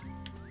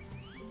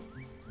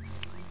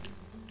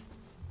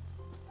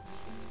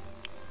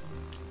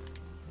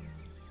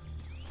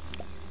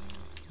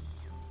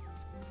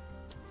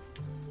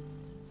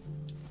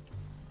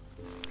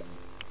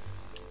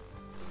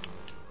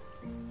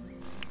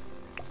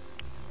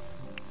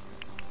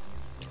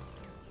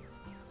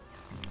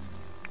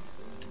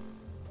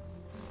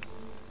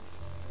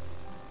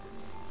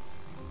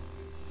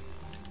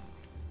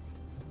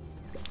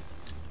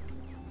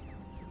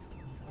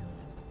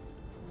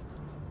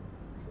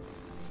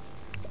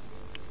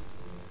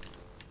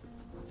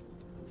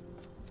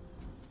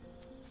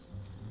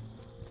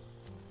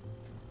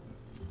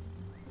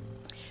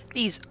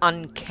 These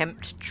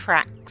unkempt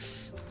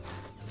tracks.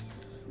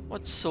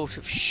 What sort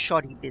of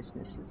shoddy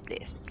business is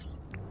this?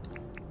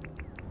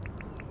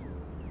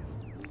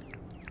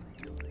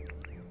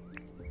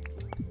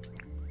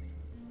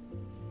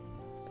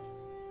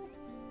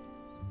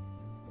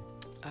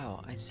 Oh,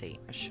 I see.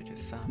 I should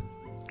have,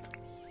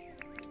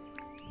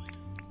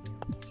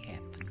 yeah,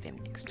 put them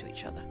next to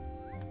each other.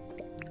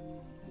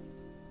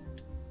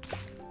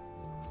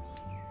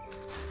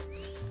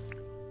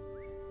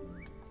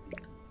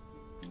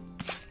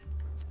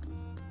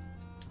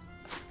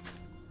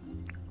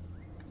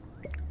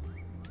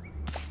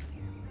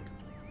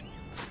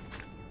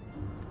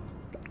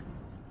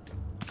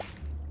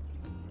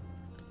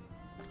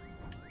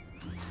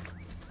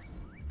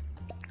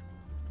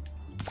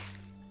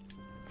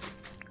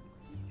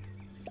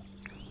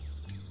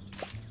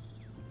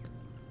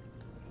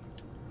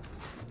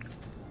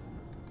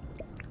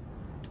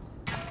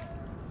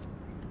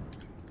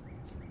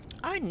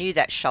 I knew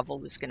that shovel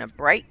was going to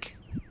break.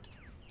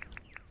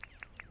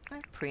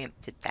 I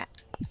preempted that.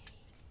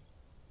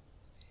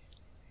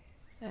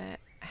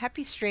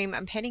 Happy stream.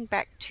 I'm heading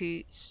back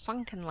to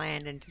Sunken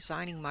Land and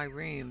designing my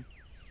room.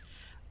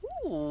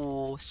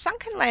 Ooh,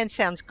 Sunken Land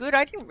sounds good.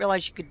 I didn't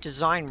realize you could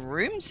design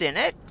rooms in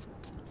it.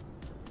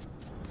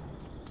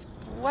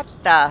 What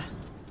the?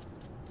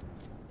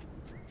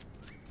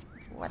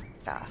 What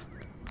the?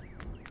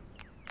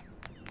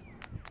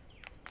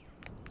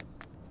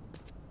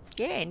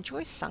 Yeah,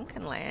 enjoy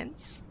Sunken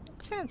Lands.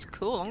 Sounds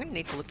cool. I'm going to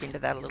need to look into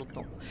that a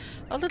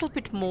little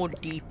bit more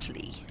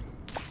deeply.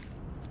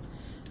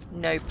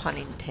 No pun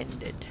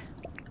intended.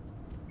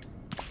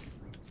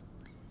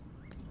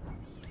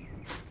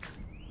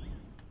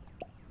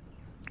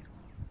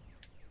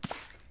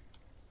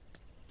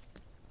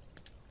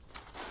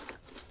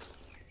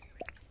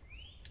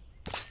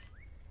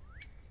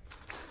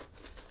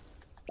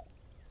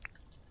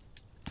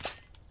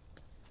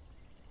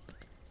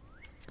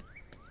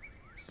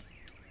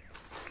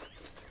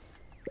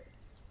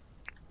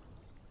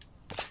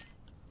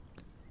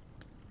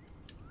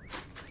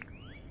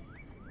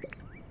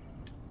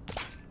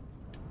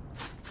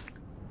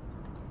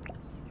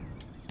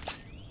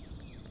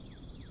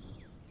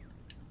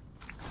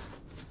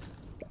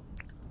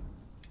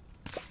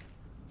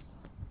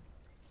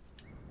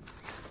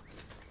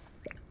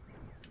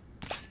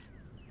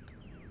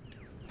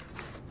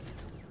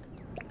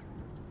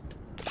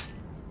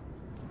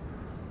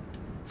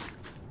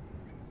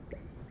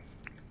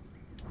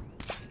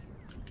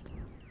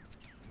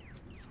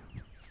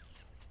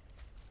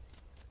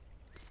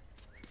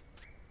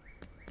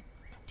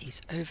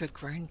 These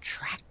overgrown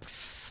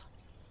tracks.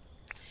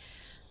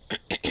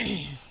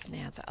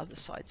 Now the other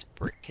side's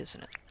brick,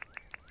 isn't it?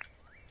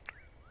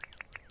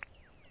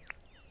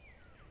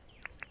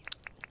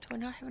 Do I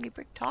not have any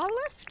brick tile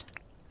left?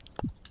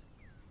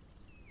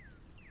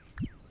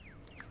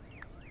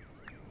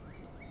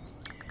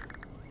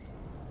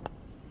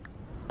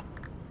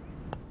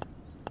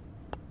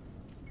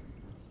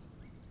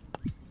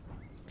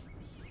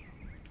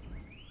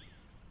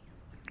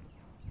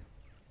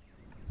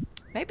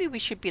 Maybe we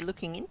should be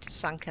looking into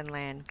Sunken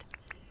Land,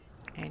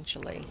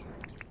 Angeli.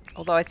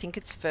 Although I think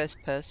it's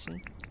first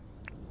person.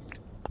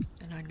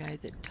 And I know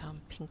that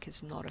Pink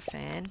is not a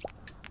fan.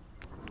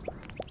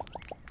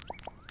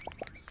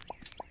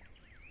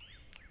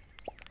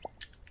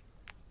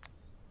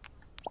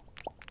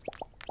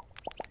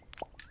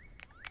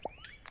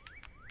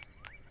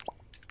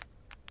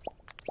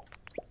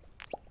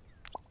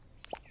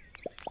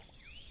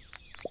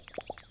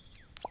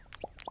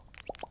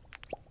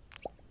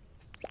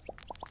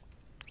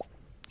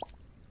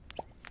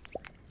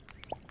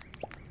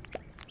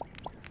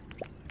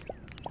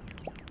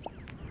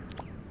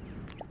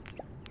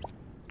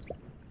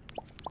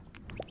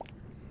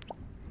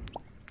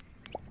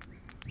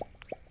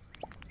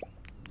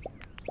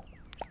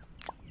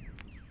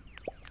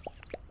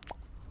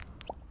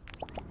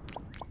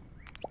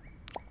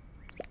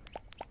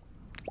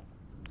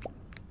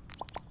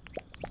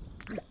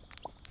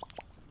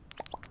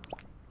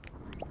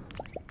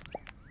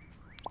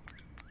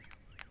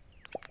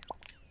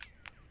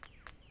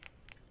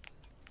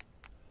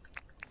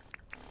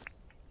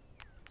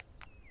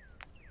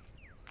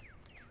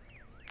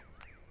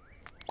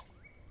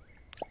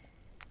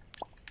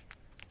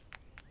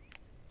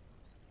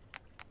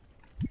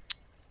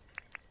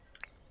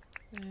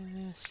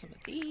 Some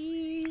of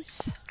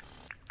these.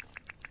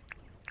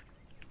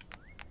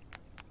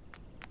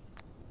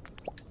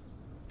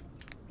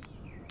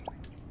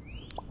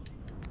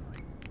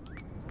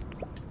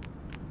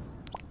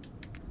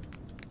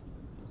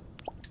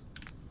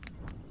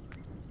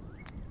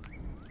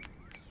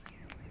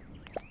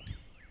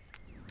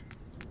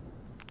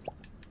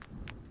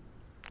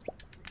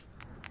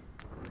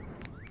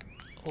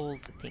 All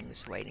the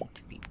things waiting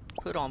to be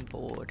put on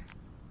board.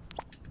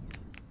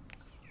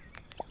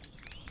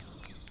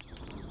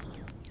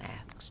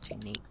 Ah, looks too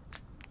neat.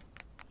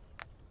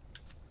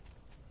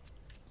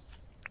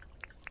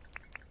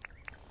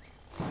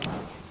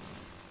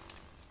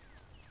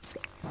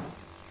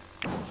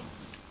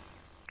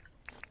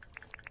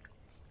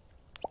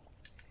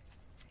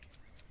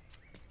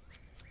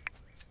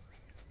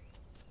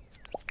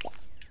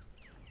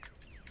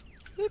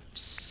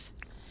 Oops.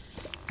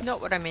 Not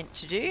what I meant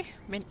to do.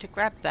 Meant to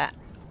grab that.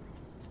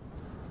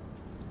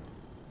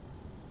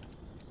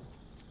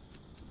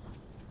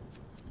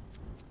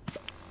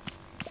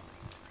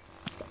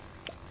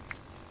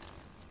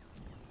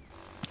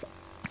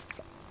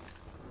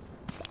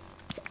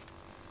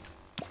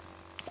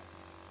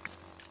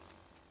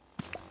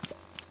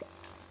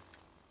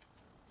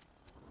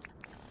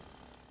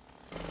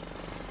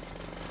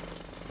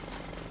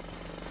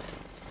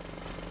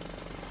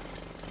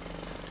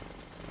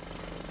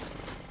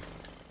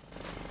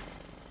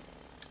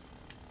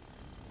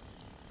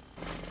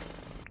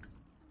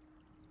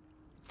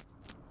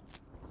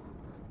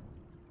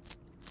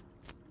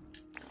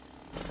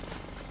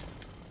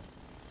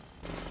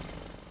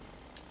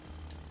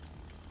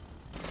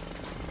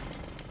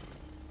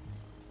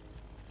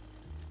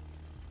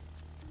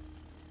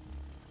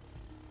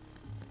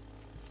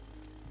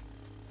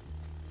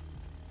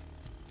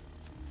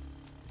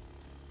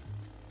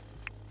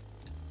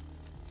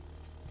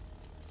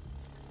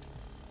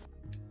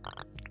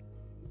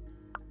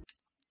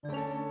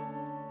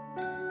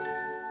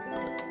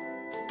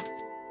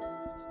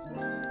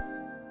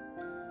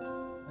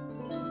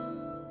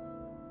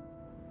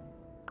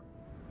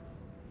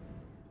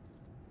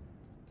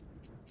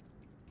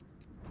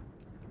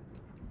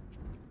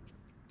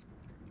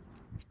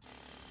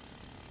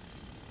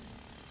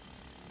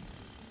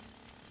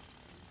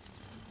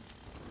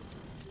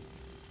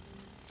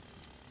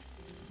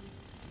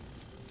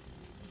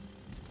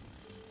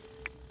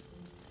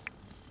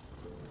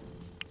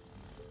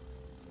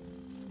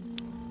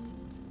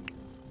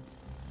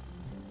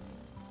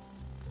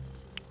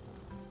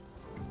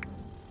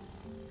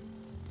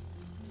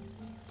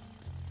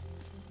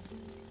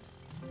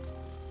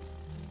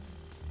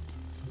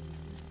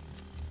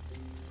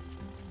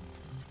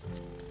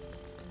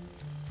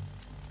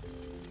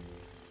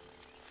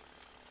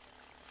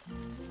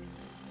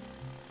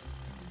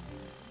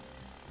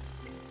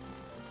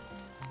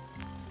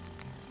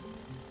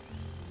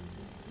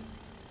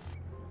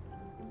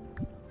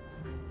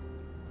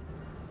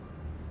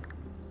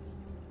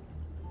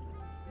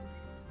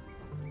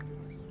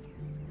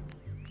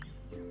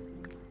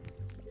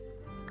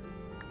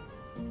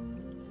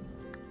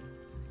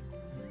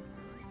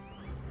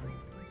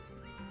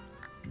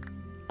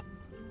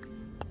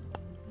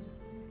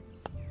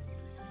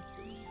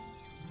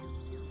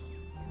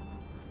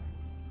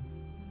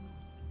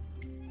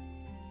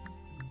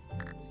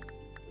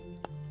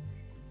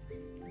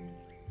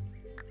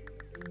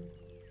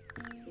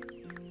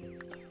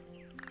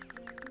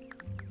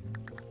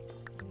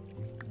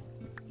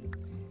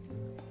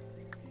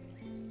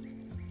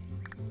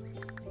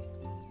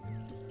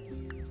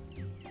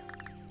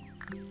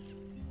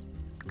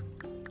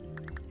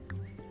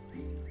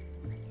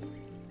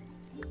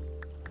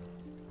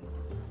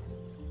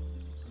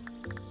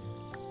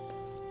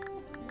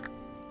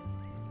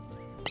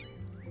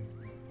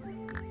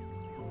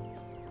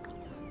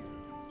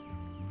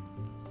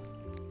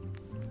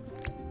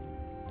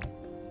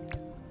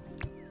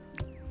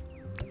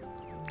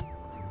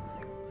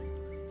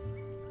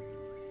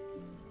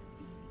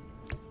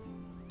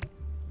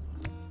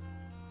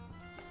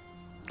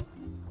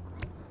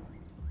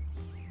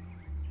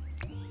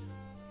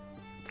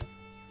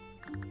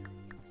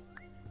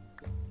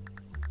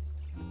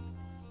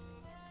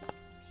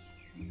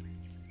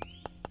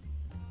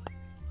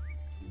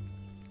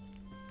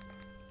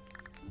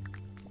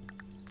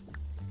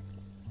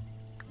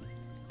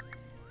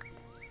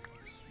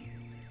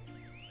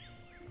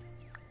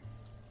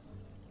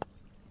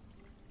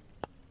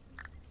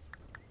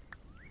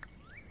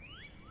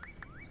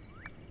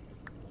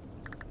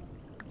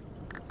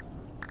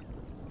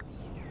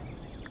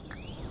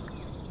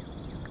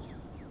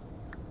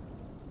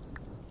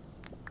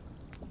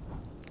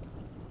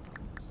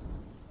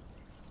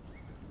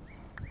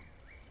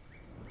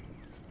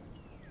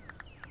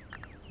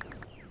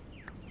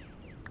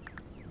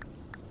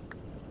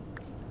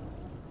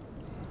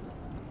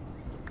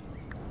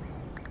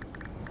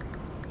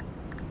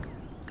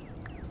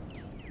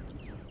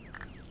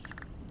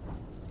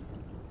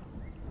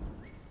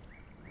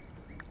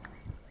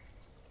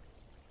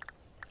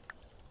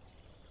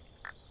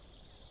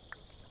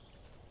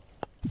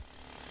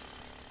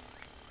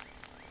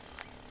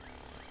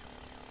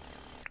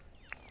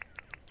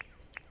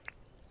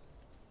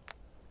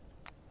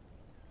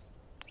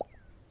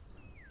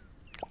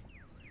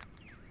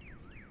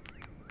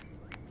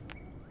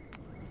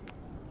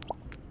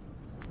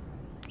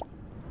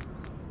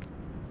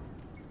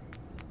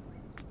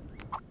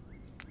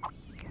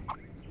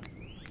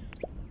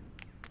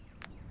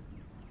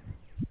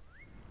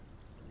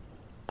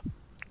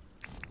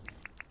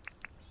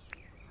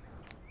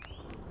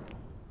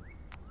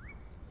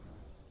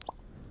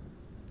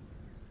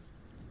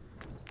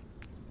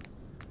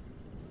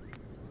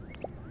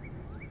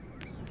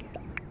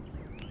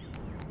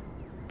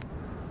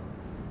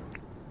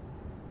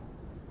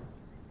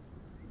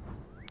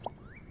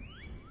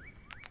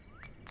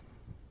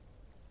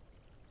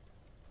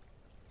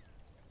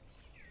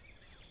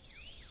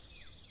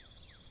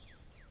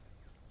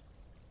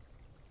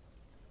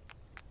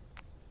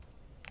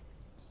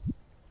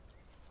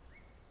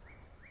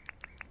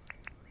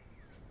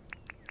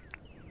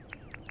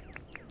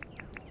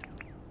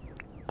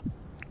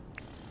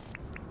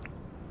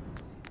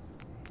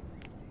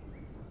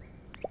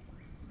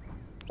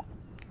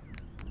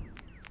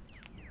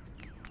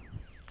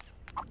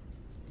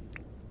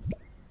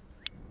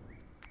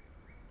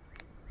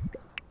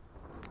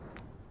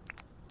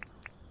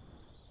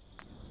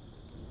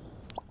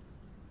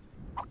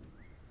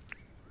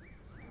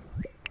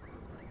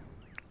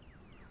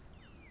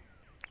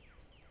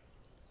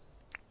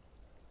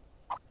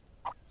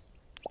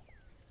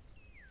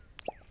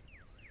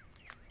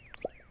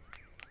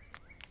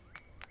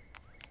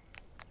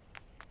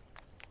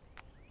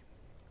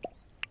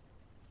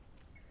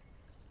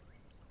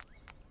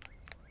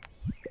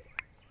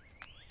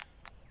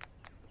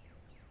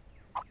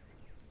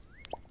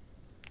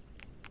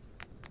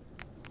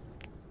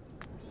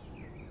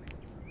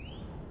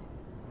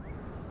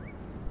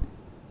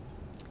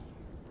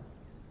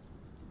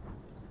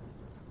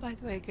 By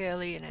the way,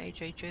 Girly and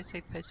AJ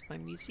Jose posted my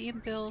museum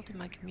build in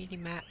my community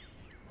map.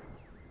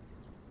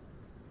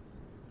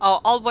 Oh,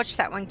 I'll watch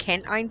that one,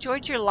 Ken. I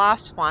enjoyed your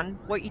last one.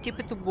 What you did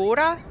with the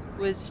water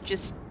was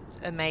just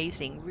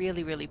amazing.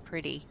 Really, really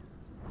pretty.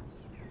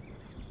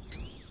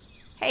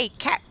 Hey,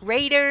 cat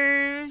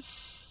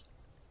raiders!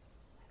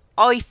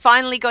 Oh, he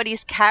finally got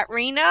his cat,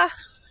 Rena.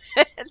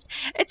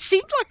 It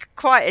seemed like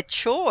quite a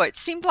chore. It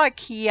seemed like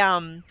he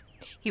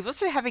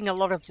wasn't having a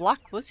lot of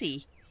luck, was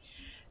he?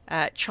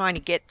 Trying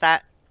to get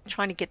that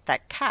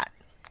cat.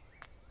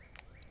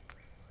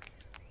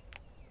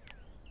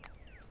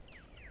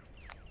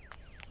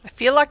 I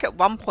feel like at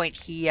one point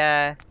he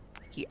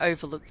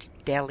overlooked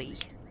Deli.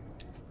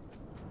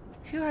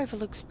 Who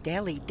overlooks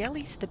Deli?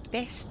 Deli's the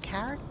best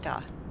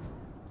character.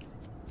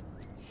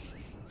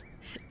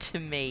 To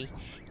me,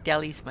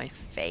 Deli's my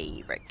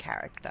favorite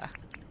character.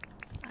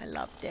 I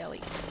love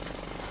Deli.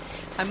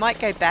 I might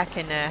go back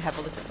and have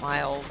a look at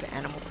my old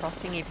Animal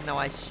Crossing, even though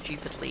I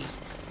stupidly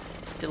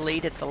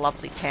deleted the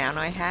lovely town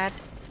I had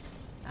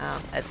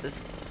at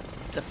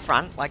the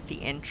front, like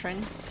the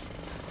entrance.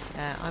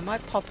 I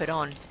might pop it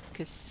on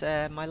because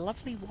my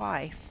lovely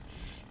wife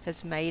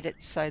has made it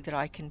so that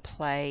I can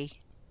play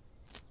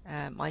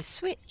my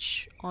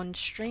Switch on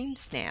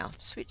streams now.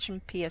 Switch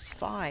and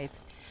PS5.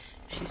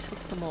 She's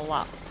hooked them all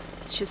up.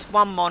 It's just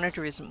one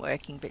monitor isn't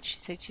working, but she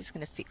said she's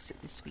going to fix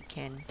it this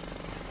weekend.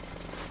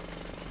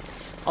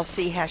 I'll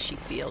see how she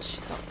feels.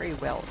 She's not very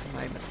well at the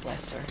moment,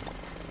 bless her.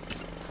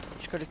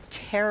 She's got a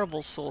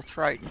terrible sore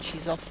throat and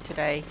she's off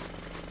today.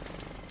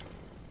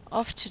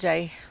 Off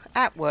today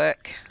at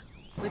work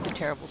with a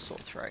terrible sore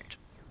throat.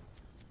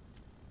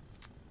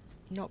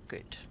 Not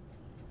good.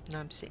 And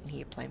I'm sitting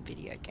here playing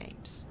video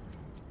games.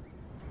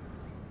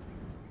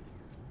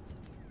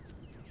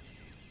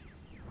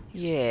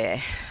 Yeah.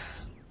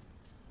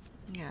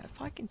 Now, if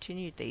I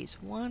continued these,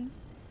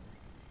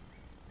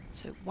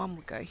 so one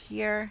will go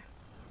here,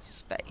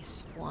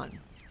 space, one,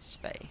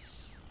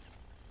 space,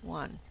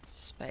 one,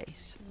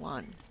 space,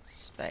 one,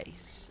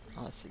 space.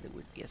 Oh, so there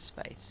would be a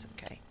space,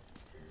 okay.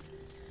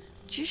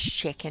 Just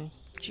checking,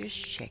 just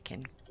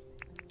checking.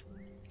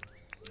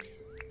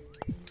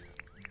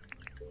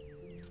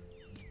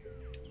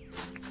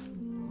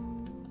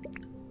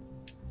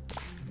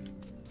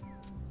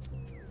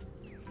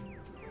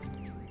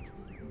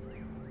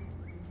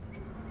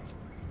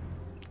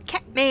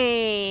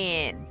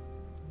 Man,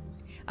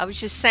 I was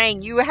just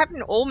saying, you were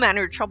having all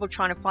manner of trouble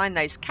trying to find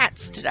those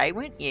cats today,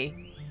 weren't you?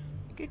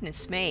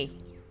 Goodness me.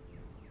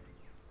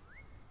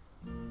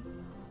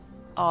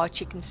 Oh,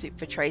 chicken soup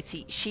for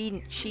Tracy.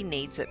 She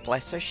needs it,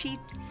 bless her. She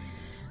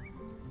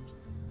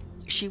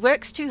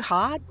works too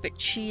hard, but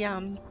she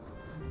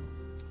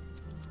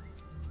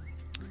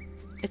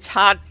it's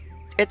hard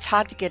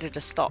to get her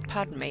to stop.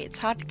 Pardon me. It's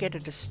hard to get her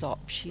to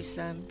stop. She's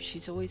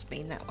always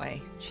been that way.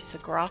 She's a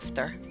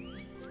grafter.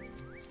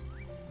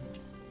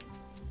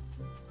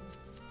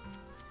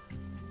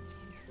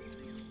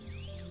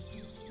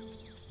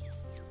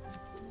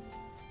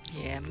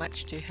 Yeah,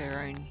 much to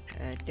her own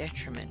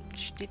detriment.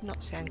 She did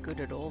not sound good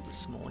at all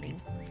this morning.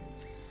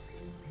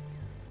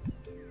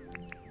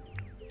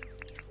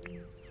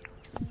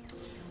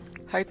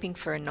 Hoping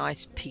for a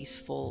nice,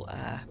 peaceful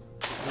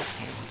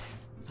weekend.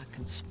 I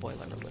can spoil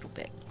her a little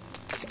bit.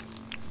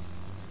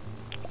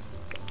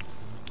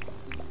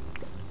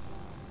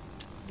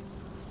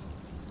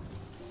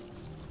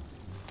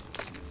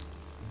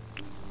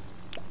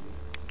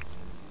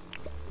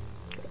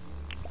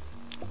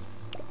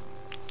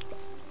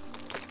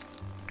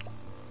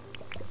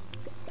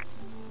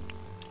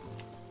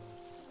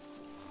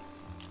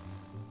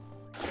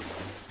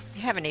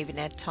 Haven't even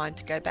had time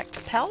to go back to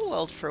Pal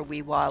World for a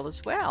wee while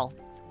as well.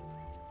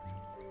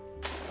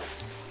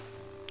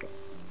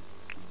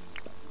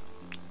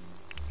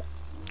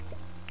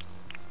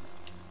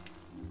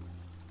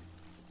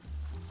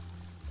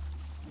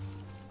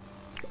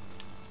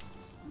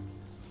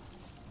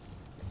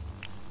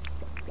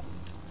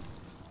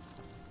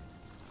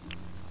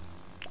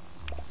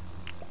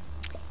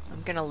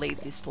 I'm going to leave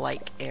this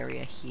lake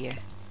area here.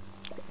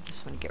 I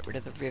just want to get rid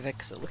of the river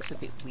because it looks a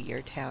bit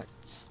weird how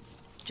it's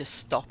just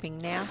stopping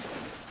now.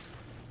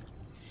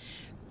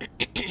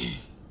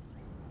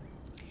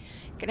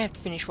 Gonna have to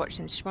finish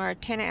watching this tomorrow.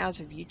 10 hours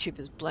of YouTube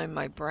has blown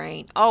my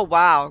brain. Oh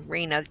wow,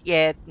 Rena.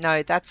 Yeah,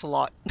 no, that's a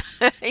lot.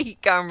 You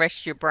go and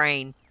rest your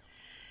brain.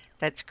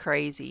 That's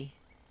crazy.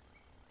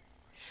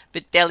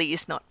 But Deli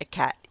is not a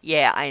cat.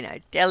 Yeah, I know.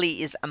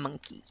 Deli is a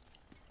monkey.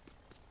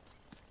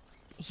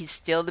 He's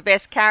still the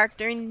best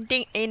character in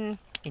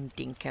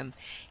Dinkum.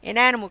 In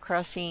Animal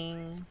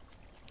Crossing.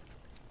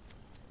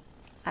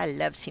 I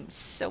loves him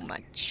so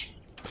much.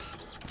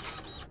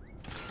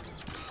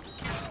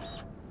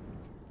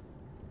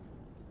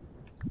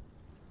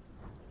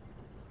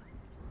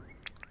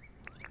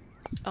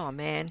 Oh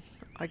man,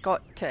 I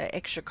got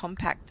extra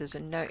compactors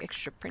and no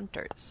extra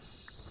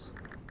printers.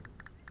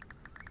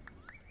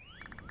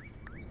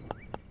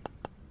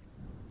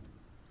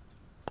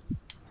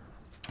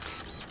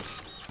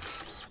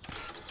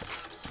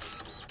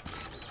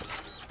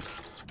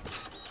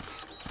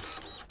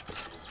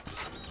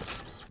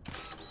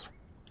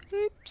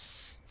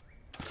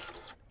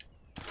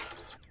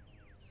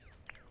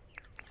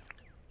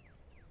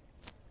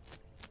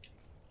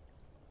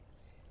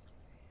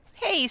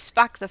 Hey,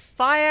 Spark the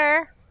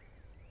Fire!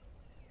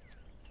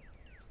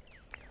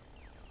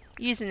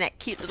 Using that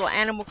cute little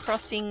Animal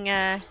Crossing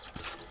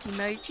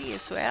emoji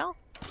as well.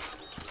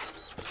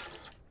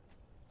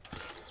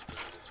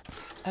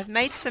 I've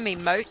made some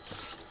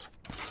emotes.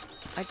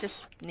 I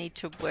just need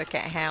to work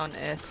out how on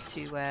earth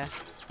to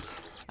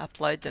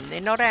upload them. They're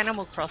not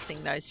Animal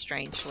Crossing though,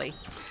 strangely.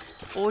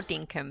 Or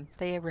Dinkum.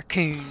 They're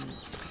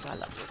raccoons, because I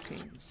love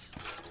raccoons.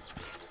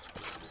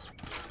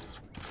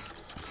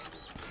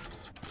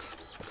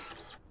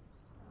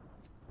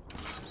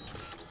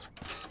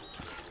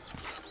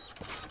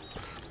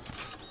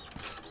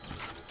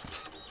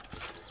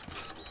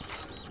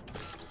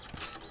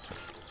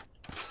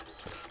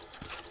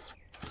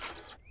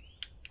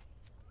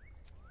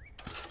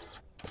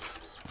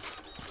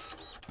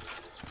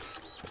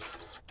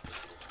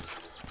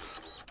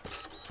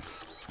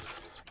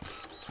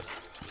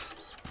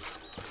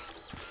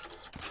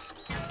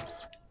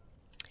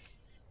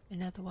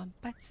 Another one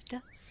bites the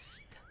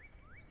dust.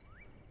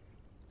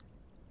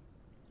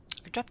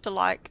 I dropped a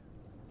like,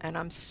 and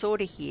I'm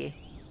sort of here.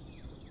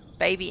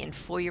 Baby and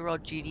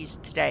 4-year-old duties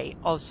today.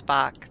 Oh,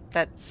 Spark.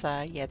 That's,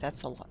 yeah,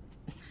 that's a lot.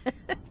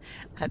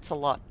 That's a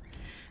lot.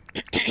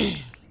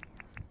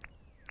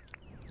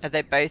 Are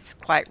they both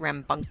quite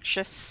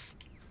rambunctious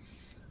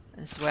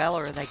as well,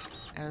 or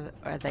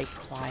are they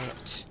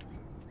quiet?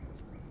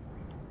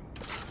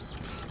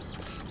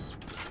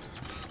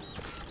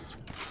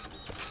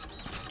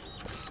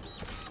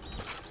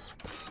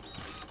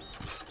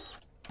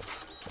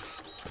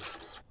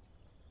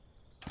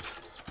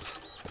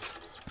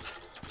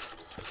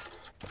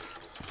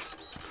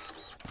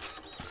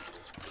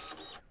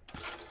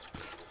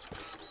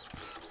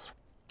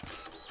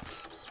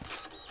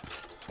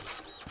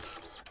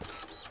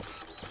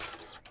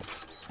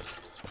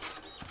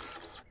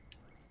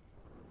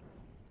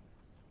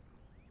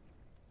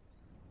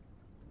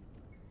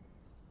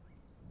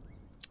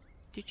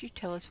 Did you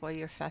tell us why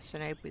you're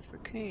fascinated with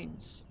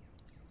raccoons?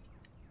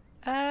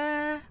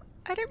 I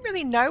don't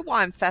really know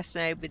why I'm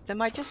fascinated with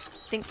them. I just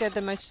think they're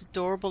the most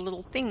adorable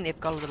little thing. They've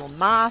got a little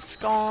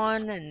mask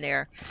on, and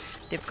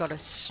they've got a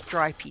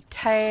stripy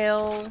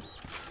tail,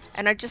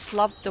 and I just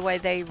love the way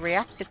they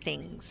react to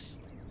things.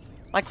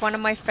 Like one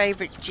of my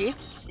favorite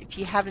GIFs, if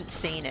you haven't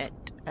seen it,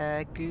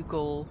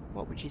 Google,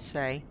 what would you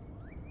say?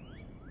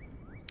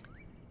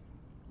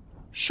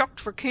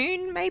 Shocked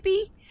raccoon,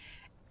 maybe?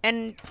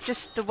 And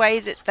just the way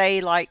that they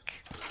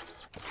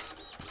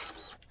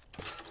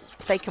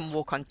can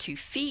walk on 2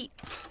 feet.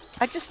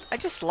 I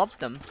just love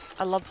them.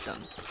 I love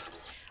them.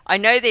 I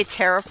know they're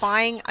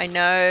terrifying. I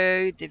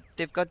know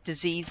they've got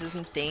diseases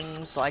and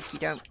things. Like you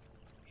don't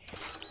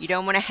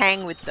want to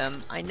hang with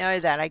them. I know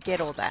that. I get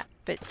all that.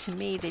 But to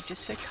me, they're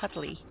just so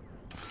cuddly.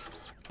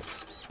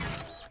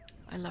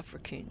 I love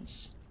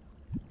raccoons.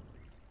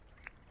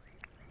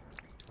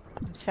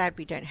 I'm sad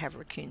we don't have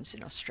raccoons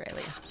in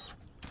Australia.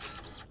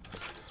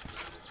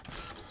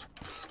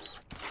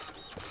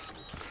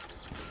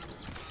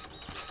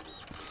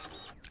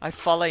 I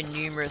follow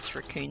numerous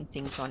raccoon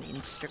things on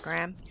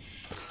Instagram,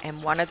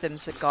 and one of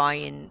them's a guy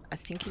in, I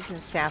think he's in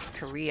South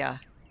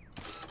Korea,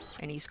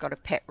 and he's got a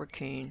pet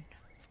raccoon.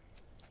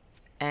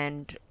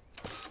 And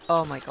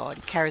oh my god,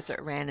 he carries it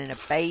around in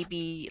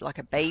like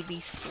a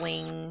baby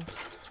sling.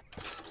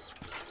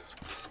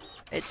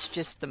 It's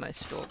just the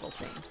most adorable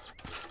thing.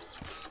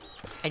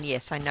 And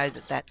yes, I know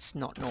that that's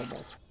not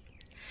normal.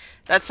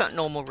 That's not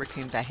normal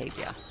raccoon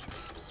behavior.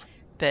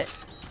 But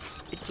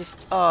it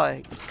just, oh,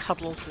 it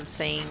cuddles the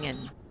thing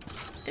and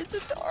it's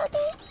adorable.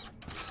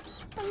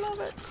 I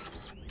love it.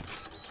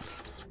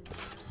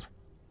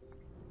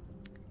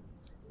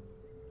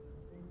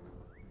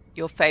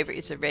 Your favorite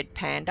is a red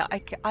panda.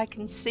 I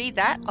can see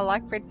that. I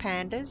like red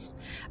pandas.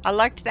 I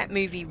liked that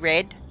movie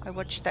Red. I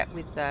watched that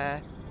with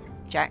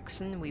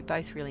Jackson. We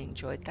both really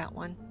enjoyed that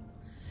one.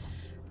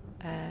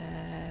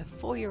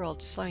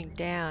 4-year-old slowing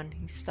down.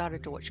 He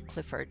started to watch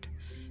Clifford.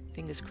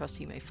 Fingers crossed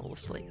he may fall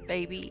asleep.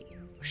 Baby,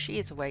 she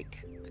is awake.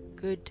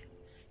 Good.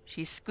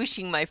 She's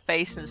squishing my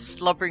face and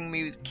slobbering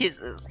me with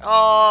kisses.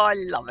 Oh, I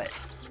love it.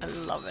 I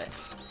love it.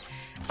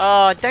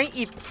 Oh, don't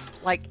you,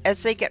 like,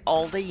 as they get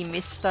older, you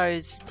miss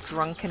those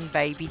drunken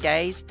baby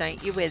days,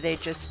 don't you? Where they're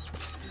just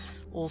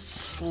all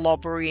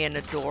slobbery and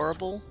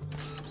adorable.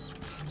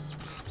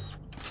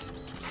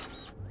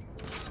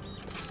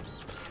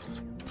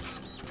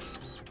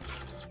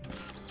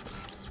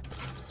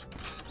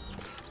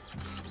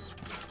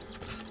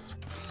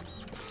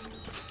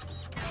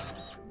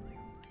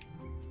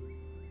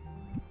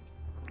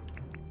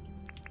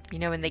 You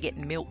know, when they get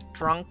milk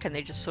drunk and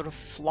they're just sort of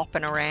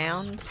flopping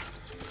around.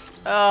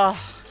 Oh,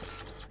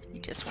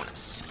 you just want to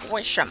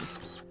squish them.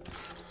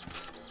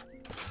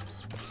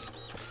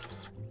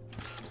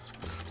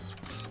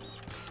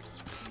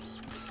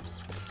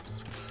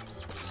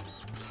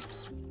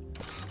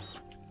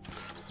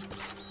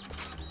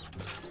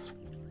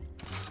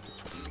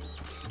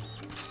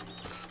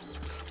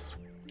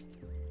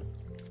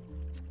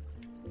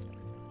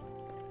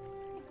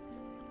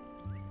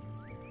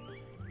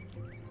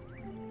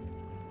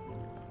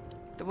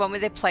 The one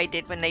where they play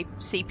dead when they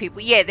see people.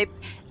 Yeah,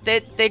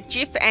 the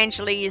GIF,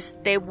 Angeli, is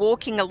they're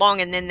walking along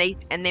and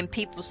then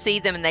people see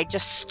them and they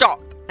just stop.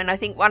 And I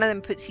think one of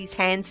them puts his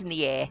hands in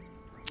the air.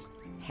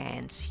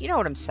 Hands. You know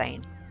what I'm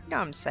saying. You know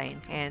what I'm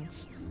saying.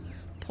 Hands.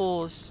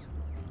 Paws.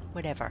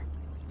 Whatever.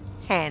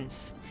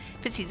 Hands.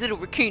 Puts his little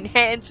raccoon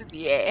hands in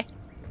the air.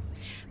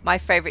 My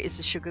favourite is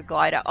the sugar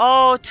glider.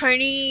 Oh,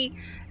 Tony.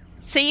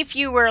 See, if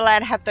you were allowed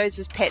to have those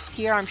as pets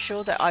here, I'm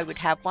sure that I would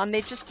have one. They're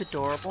just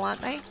adorable,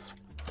 aren't they?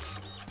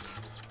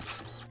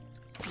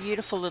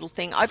 Beautiful little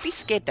thing. I'd be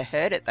scared to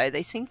hurt it, though.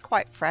 They seem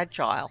quite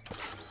fragile.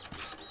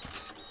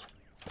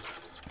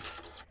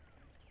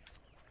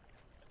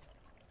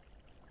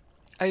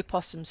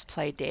 Opossums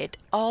play dead.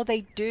 Oh,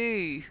 they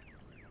do.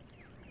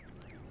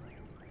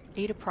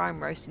 Eat a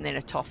prime roast and then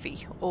a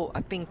toffee. Oh,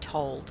 I'm being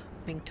told.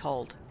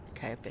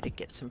 Okay, I better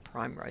get some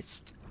prime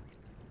roast.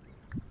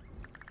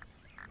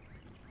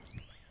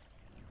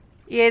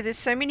 Yeah, there's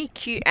so many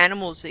cute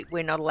animals that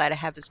we're not allowed to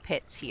have as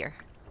pets here.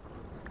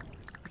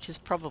 Which is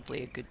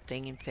probably a good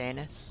thing, in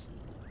fairness.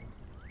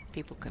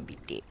 People can be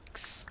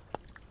dicks.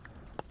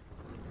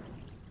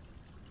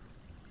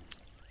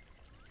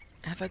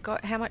 Have I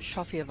got... How much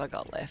toffee have I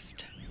got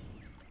left?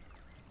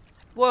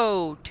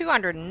 Whoa,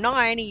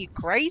 209? Are you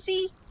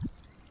crazy?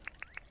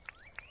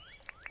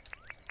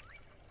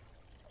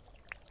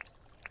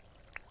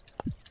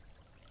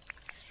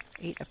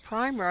 Eat a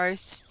prime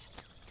roast.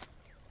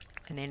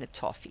 And then a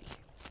toffee.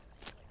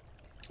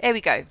 There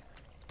we go.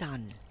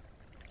 Done.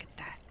 Look at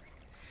that.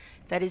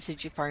 That is a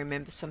GIF I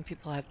remember. Some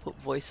people have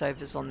put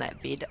voiceovers on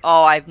that vid.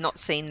 Oh, I've not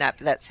seen that,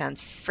 but that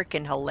sounds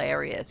freaking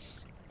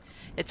hilarious.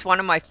 It's one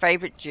of my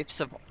favorite GIFs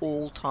of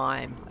all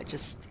time.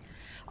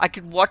 I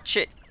could watch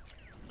it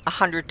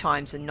 100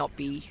 times and not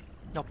be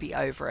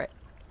over it.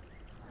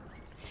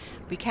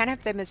 We can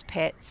have them as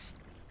pets,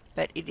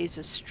 but it is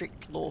a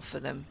strict law for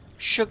them.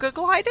 Sugar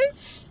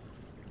gliders?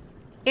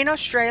 In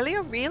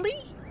Australia,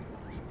 really?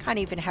 Can't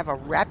even have a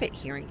rabbit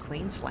here in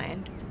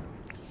Queensland.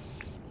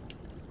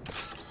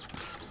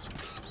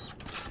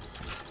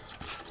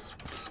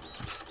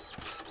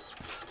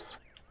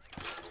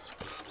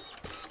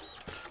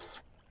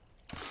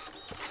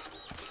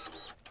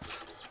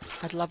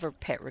 I'd love a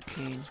pet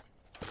raccoon.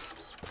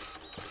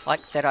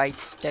 Like that I'd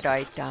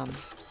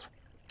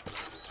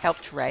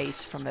helped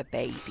raise from a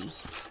baby.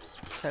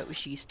 So it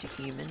was used to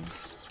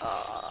humans.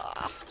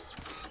 Oh.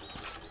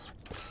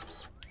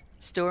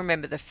 Still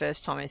remember the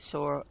first time I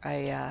saw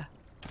a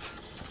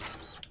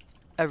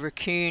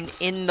raccoon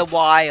in the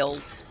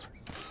wild.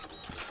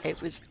 It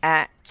was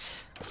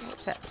at,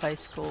 what's that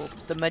place called?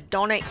 The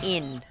Madonna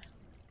Inn.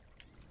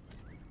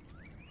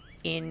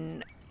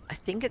 I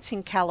think it's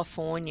in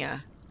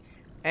California.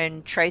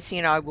 And Tracy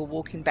and I were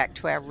walking back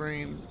to our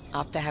room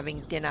after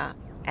having dinner,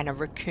 and a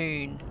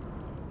raccoon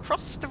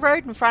crossed the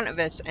road in front of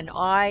us, and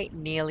I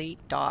nearly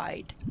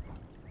died.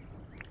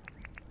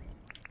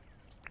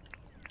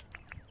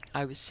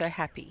 I was so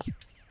happy.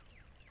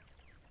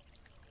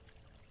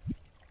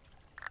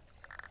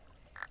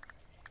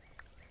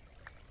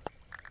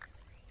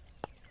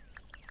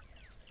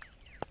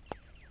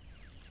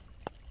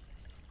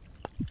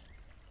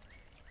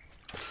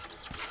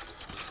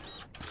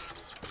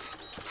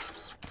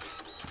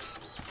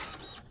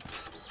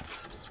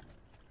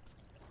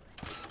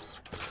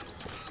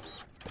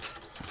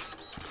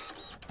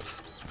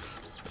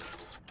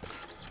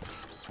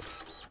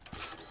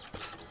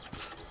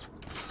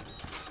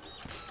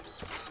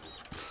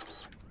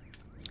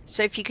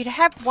 So if you could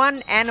have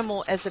one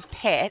animal as a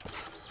pet,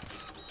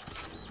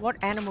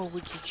 what animal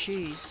would you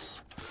choose?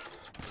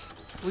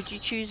 Would you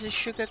choose a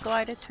sugar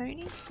glider,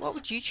 Tony? What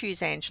would you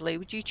choose, Angeli?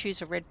 Would you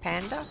choose a red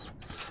panda?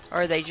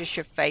 Or are they just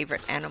your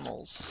favourite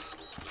animals?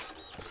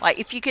 Like,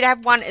 if you could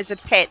have one as a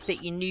pet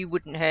that you knew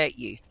wouldn't hurt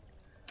you,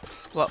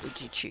 what would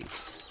you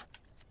choose?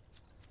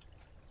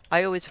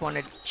 I always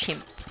wanted a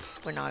chimp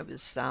when I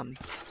was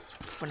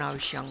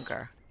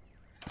younger.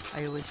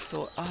 I always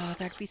thought, oh,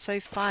 that'd be so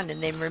fun.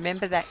 And then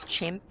remember that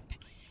chimp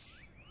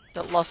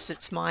that lost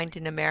its mind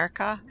in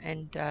America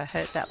and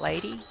hurt that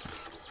lady?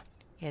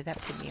 Yeah, that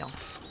put me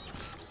off.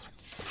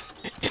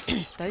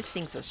 Those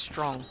things are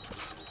strong.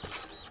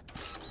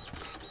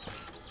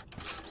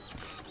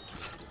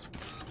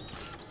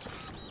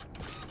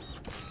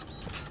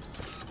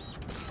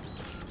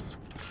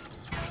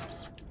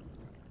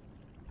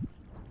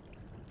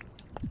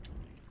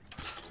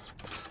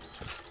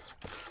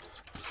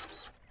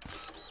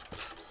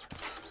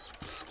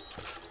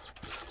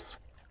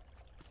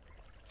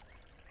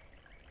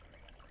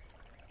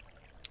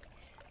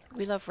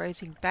 We love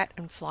raising bat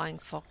and flying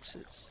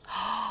foxes.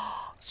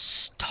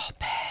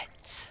 Stop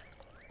it!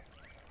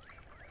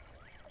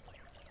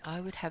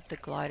 I would have the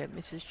glider.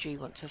 Mrs. G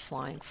wants a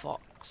flying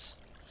fox.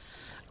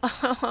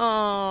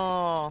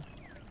 Oh,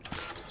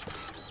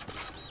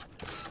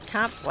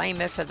 can't blame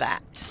her for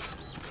that.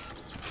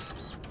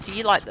 So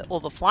you like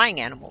all the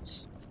flying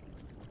animals?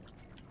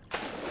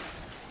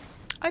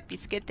 I'd be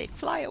scared they'd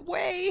fly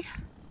away.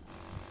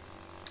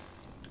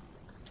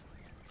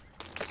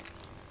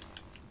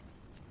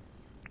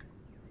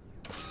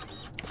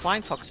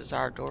 Flying foxes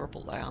are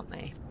adorable though, aren't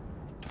they?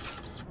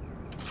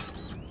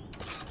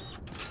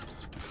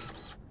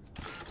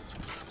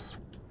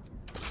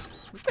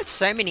 got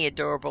so many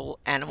adorable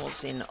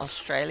animals in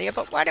Australia,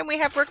 but why don't we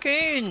have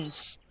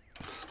raccoons?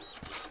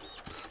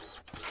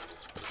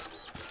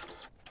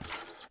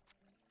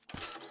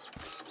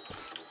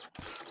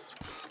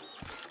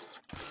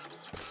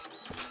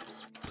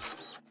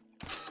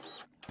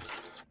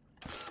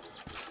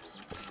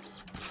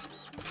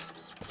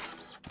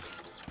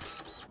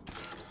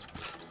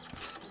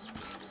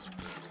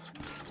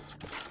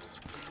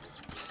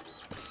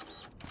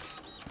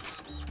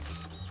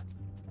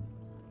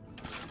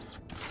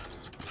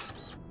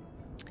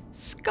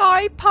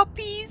 Sky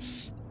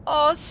puppies?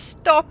 Oh,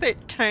 stop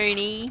it,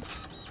 Tony.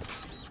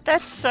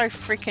 That's so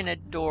freaking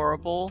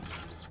adorable.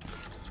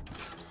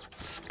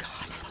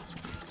 Sky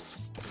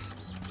puppies.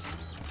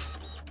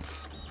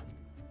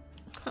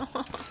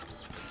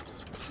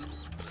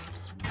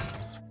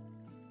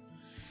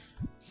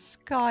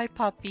 Sky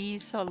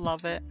puppies, I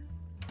love it.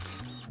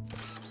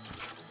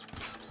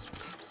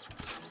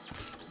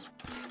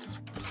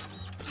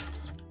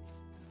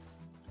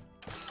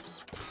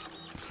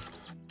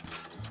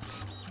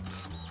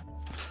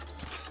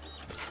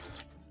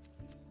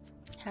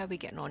 How are we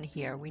getting on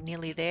here? Are we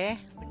nearly there?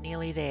 We're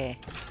nearly there.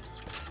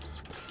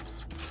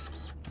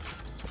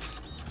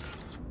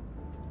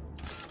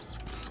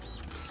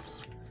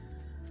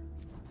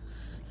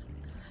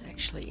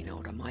 Actually, you know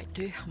what I might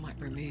do? I might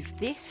remove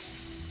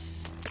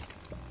this.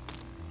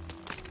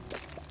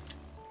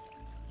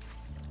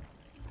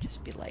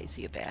 Just be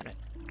lazy about it.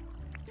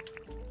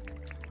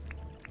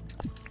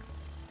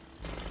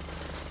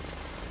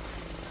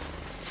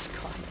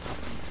 Sky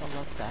puppies, I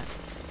love that.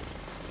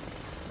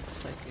 It's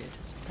so good,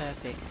 it's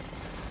perfect.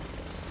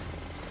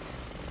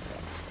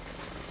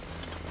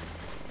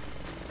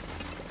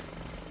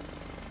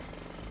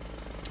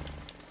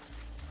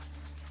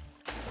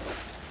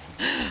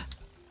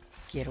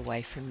 Get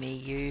away from me,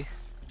 you.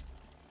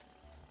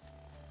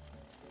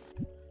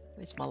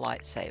 Where's my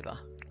lightsaber?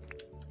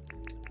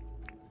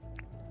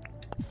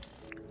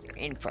 You're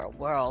in for a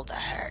world of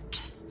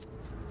hurt.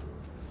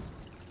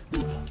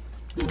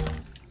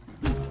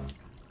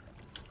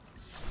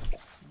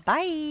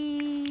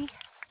 Bye!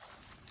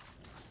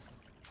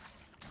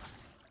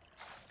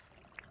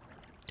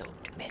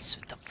 Don't mess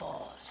with the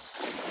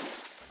Force.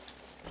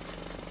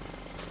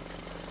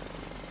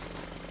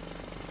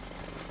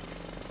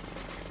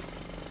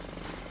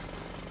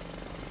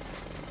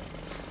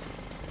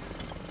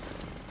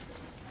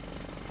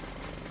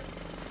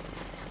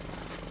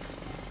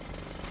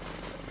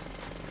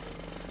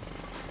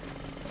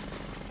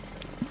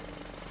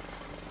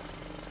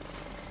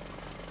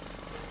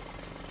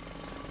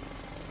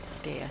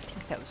 There, I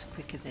think that was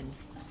quicker than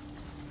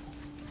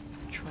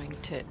trying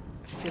to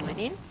fill it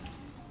in.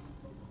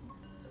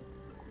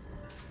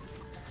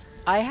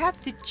 I have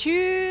to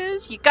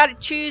choose. You gotta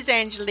choose,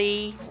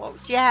 Angeli. What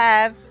would you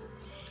have?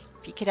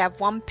 If you could have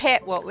one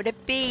pet, what would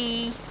it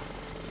be?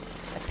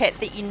 A pet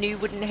that you knew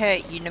wouldn't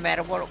hurt you no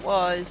matter what it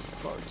was.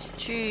 What would you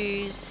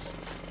choose?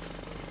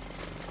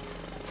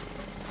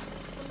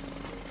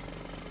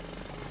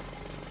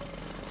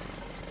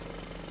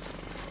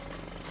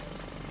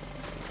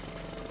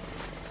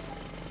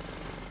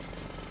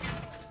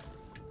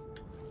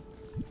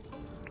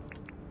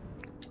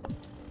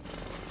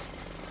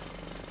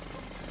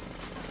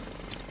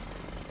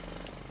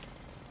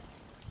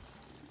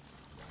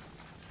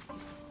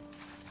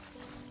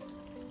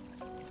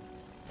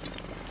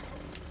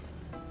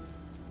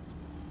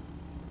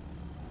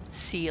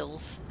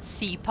 Seals,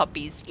 sea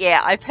puppies.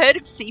 Yeah, I've heard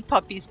of sea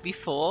puppies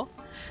before,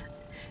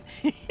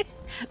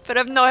 but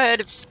I've not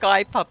heard of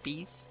sky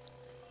puppies.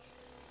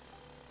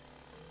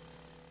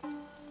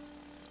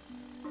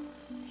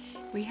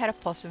 We had a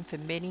possum for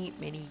many,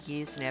 many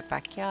years in our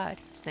backyard.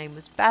 His name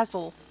was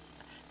Basil,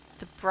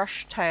 the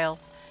brush tail,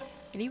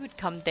 and he would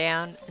come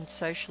down and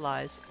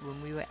socialise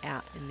when we were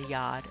out in the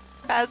yard.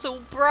 Basil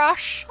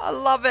Brush! I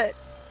love it!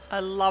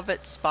 I love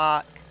it,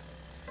 Spark.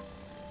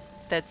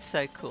 That's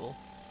so cool.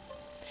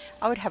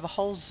 I would have a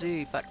whole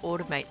zoo, but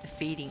automate the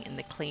feeding and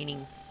the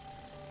cleaning.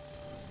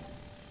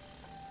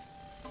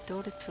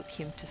 Daughter took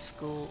him to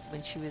school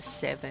when she was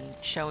 7.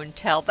 Show and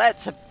tell.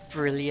 That's a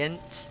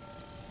brilliant.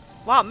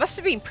 Wow, it must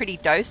have been pretty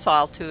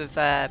docile to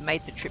have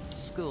made the trip to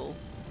school.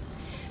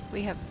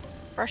 We have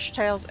brush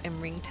tails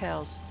and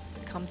ringtails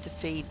come to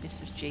feed.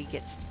 Mrs. G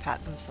gets to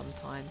pat them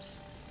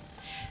sometimes.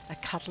 A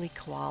cuddly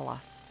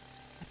koala.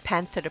 A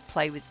panther to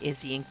play with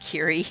Ezzy and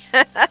Kiri.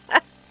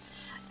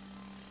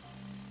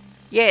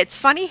 Yeah, it's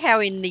funny how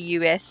in the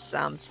US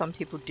some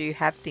people do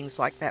have things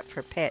like that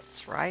for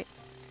pets, right?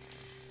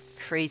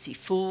 Crazy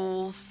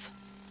fools.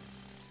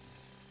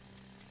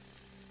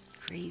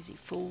 Crazy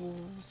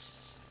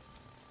fools.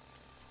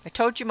 I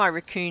told you my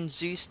raccoon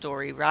zoo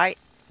story, right?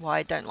 Why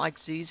I don't like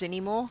zoos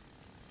anymore.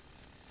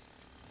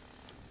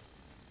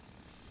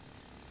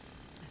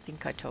 I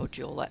think I told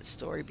you all that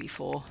story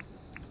before.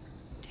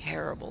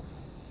 Terrible.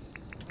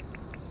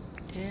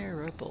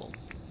 Terrible.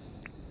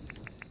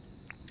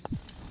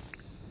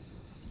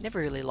 Never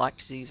really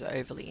liked zoos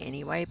overly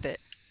anyway, but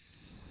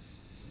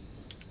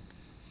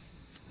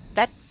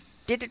that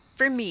did it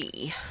for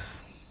me.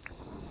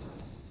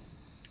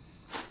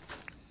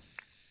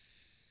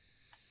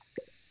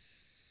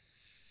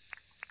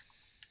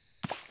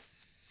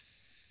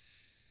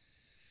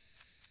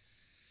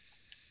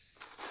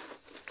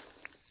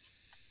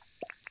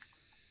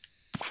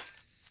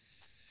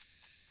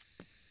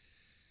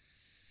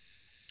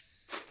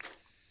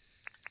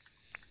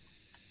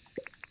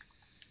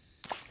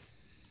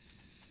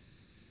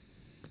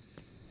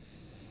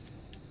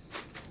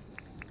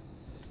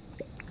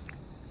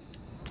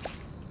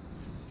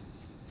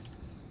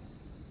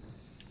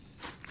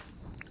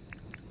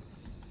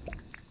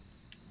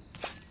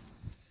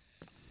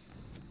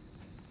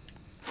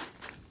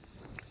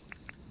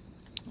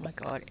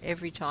 god,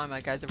 every time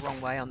I go the wrong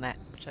way on that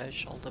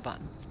shoulder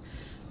button.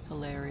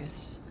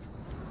 Hilarious.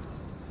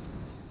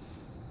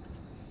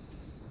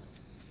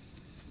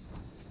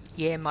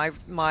 Yeah,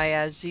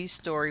 my zoo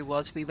story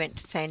was we went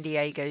to San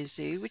Diego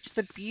Zoo, which is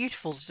a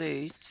beautiful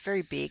zoo. It's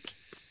very big.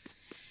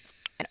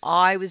 And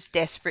I was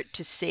desperate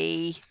to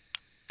see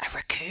a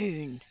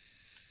raccoon.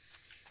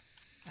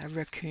 A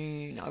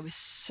raccoon. I was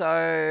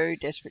so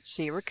desperate to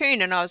see a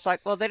raccoon. And I was like,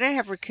 well, they don't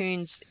have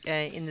raccoons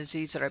in the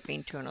zoos that I've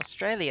been to in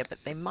Australia,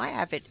 but they might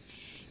have it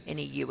in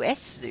a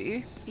US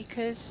zoo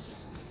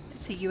because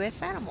it's a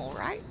US animal,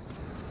 right?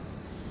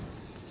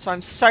 So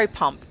I'm so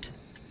pumped.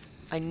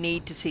 I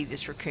need to see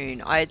this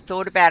raccoon. I had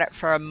thought about it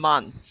for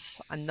months.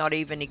 I'm not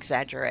even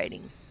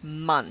exaggerating.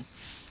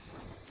 Months.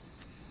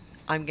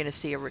 I'm going to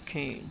see a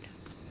raccoon.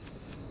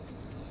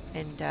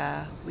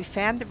 And we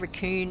found the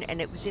raccoon,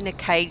 and it was in a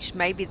cage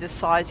maybe the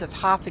size of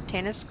half a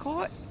tennis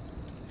court.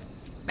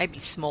 Maybe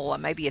smaller,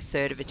 maybe a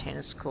third of a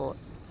tennis court.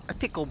 A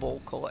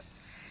pickleball court.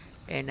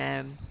 And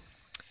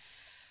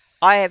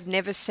I have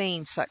never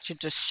seen such a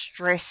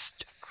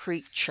distressed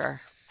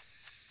creature.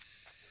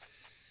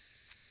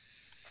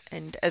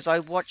 And as I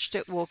watched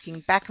it walking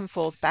back and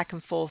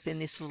forth in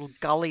this little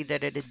gully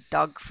that it had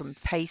dug from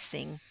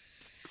pacing,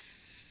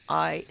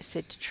 I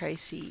said to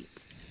Tracy,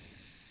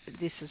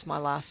 this is my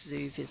last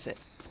zoo visit.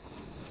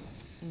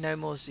 No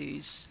more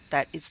zoos.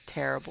 That is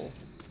terrible.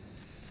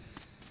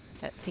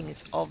 That thing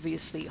is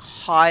obviously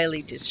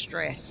highly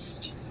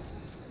distressed.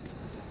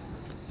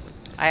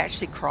 I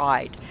actually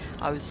cried.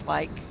 I was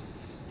like,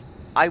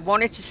 I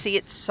wanted to see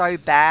it so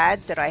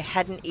bad that I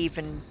hadn't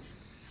even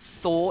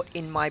thought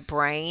in my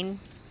brain,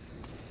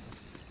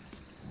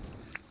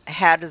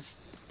 how does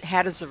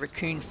a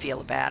raccoon feel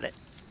about it?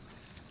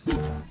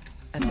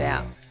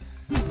 About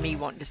me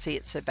wanting to see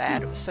it so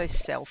bad. It was so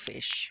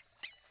selfish.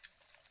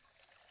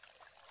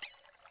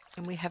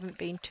 And we haven't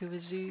been to a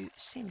zoo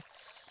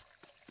since.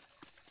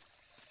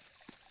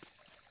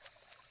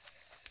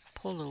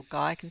 Poor little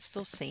guy, I can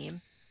still see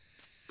him.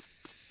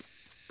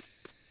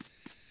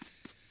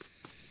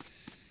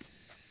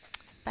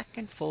 Back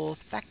and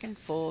forth, back and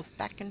forth,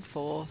 back and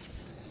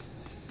forth.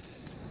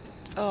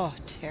 Oh,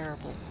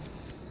 terrible.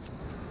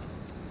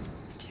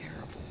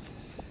 Terrible.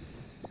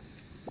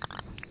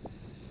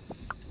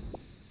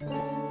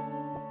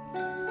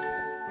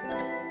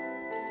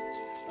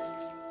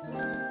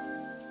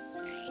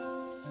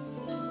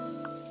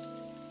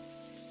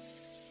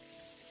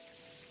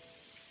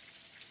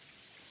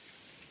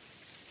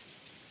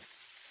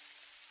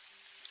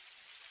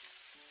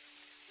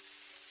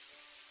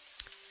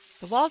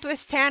 The Wild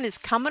West town is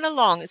coming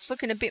along. It's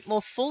looking a bit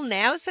more full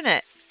now, isn't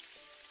it?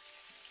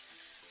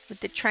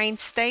 With the train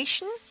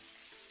station.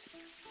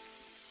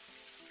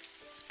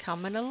 It's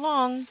coming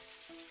along.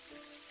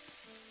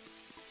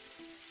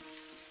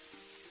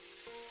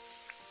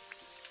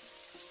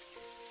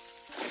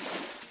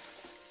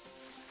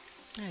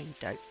 Oh, you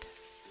dope.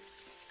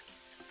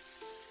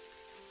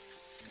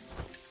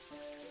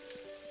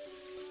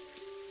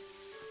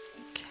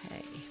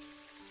 Okay.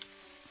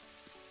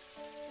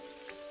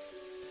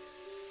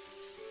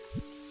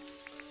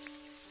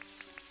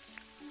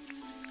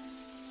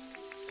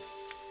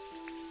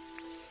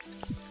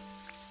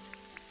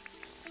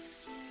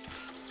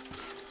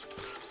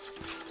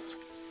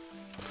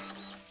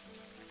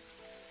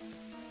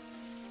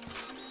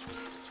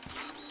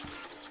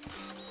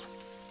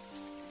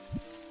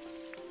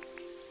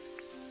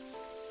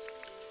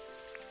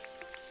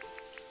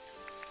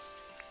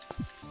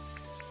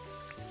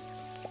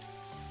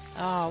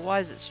 Oh, why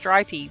is it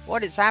stripy?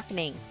 What is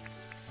happening?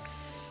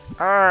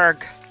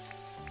 Arg.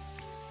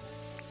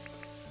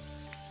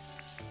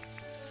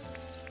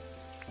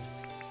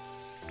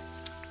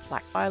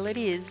 Black violet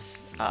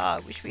is. I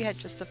wish we had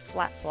just a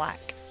flat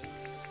black.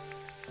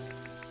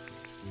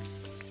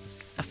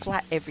 A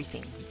flat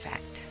everything, in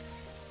fact.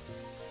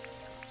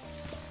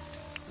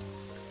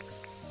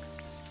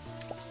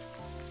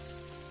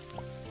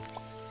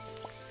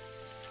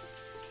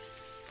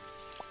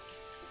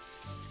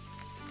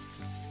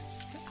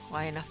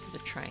 High enough for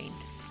the train.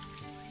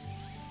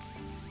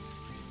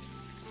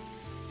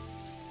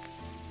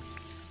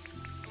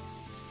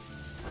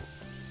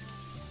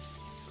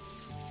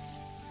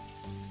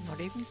 Not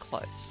even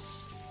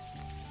close.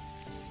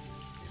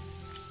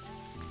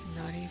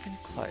 Not even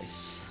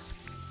close.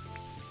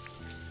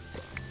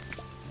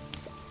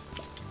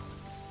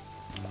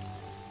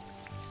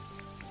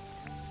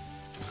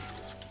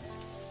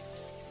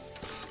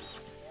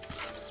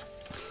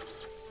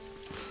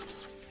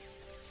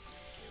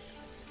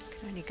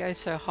 Can only go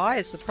so high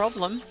is the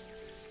problem.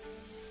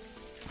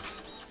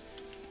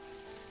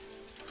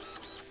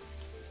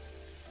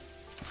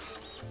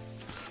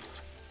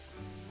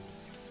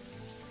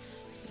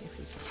 This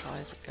is as high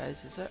as it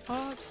goes, is it?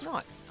 Oh, it's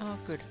not. Oh,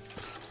 good.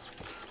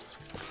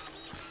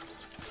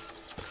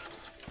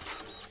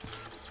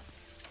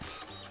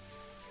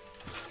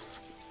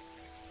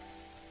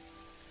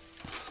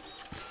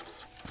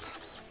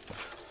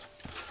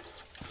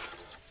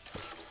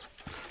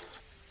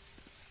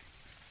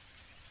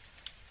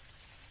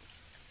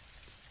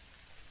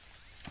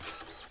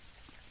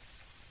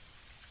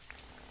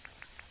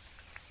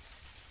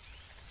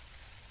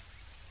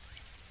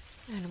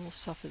 Animals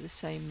suffer the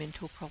same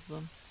mental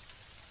problem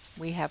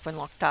we have when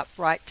locked up,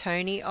 right,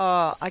 Tony?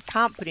 Oh, I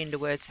can't put into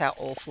words how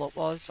awful it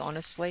was,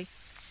 honestly.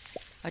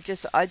 I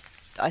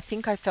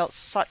think I felt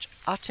such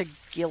utter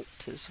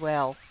guilt as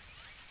well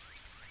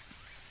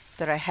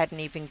that I hadn't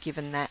even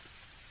given that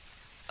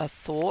a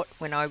thought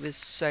when I was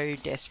so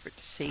desperate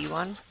to see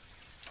one.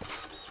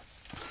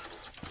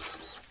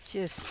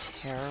 Just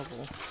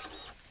terrible.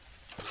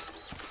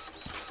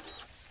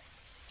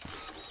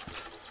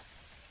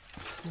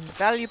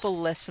 Valuable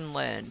lesson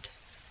learned.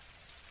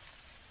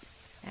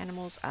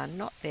 Animals are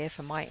not there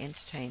for my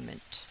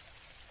entertainment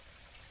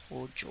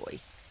or joy.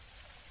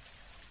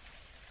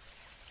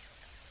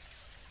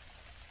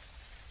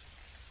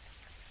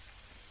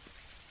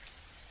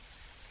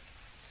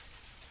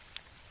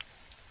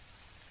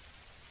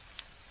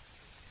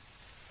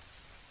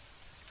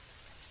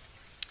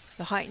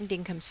 The height in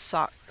Dinkum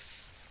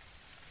sucks.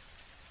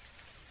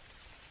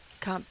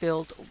 Can't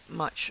build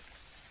much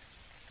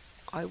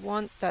I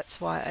want, that's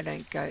why I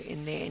don't go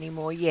in there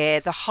anymore. Yeah,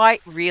 the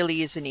height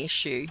really is an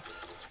issue.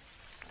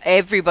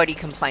 Everybody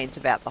complains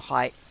about the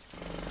height.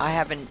 I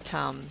haven't,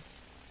 I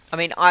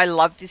mean, I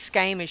love this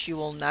game, as you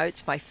all know.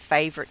 It's my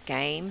favorite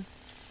game.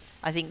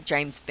 I think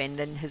James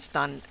Bendon has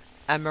done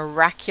a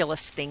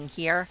miraculous thing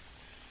here.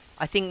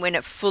 I think when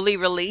it fully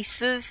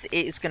releases,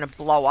 it is going to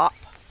blow up.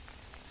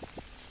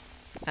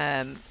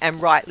 And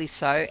rightly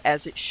so,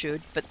 as it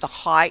should. But the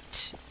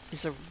height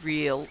is a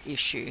real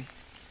issue.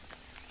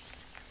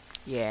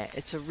 Yeah,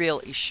 it's a real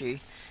issue.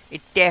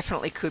 It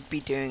definitely could be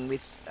doing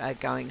with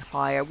going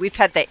higher. We've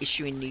had that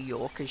issue in New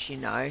York, as you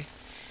know.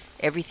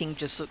 Everything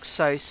just looks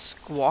so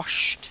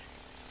squashed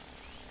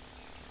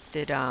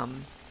that,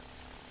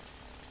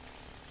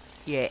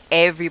 yeah,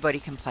 everybody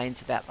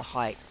complains about the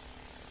height.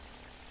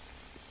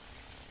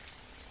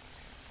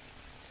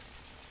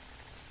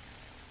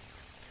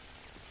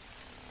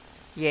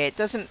 Yeah, it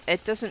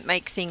doesn't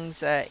make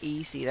things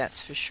easy, that's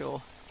for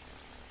sure.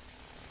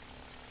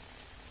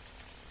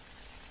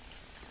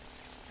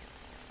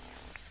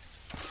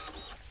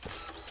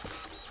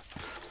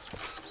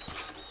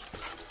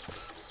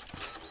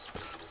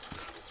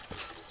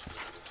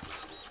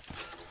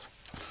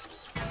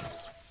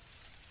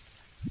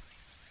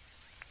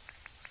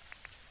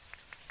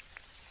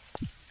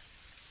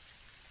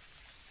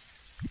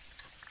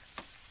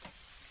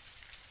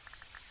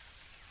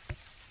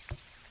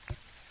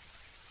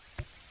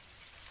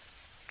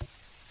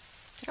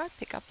 Did I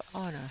pick up...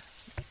 Oh, no.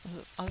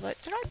 I was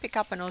like, did I pick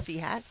up an Aussie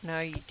hat?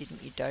 No, you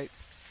didn't, you dope.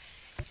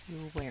 You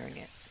were wearing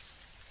it.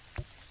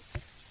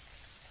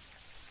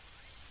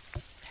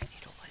 Don't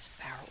need all those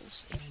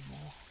barrels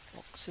anymore.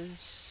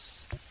 Boxes.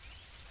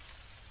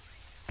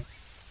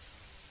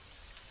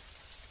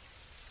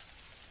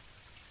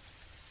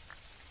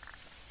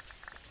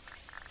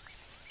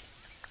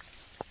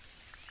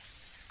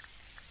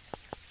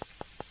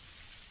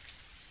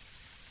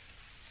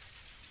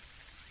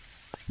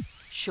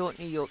 Short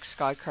New York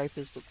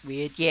skyscrapers look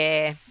weird.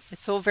 Yeah,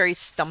 it's all very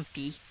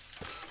stumpy.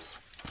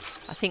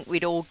 I think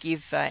we'd all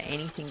give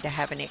anything to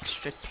have an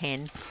extra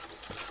 10.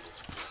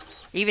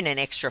 Even an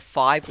extra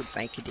 5 would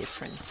make a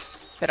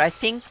difference. But I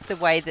think the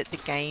way that the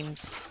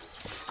game's...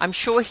 I'm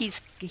sure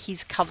he's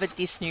covered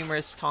this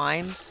numerous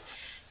times,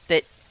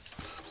 that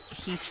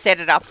he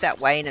set it up that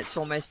way and it's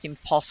almost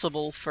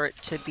impossible for it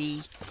to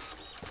be...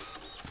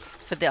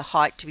 for the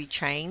height to be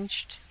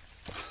changed.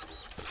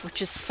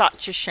 Which is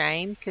such a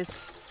shame,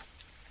 because...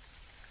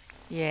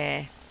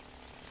 yeah.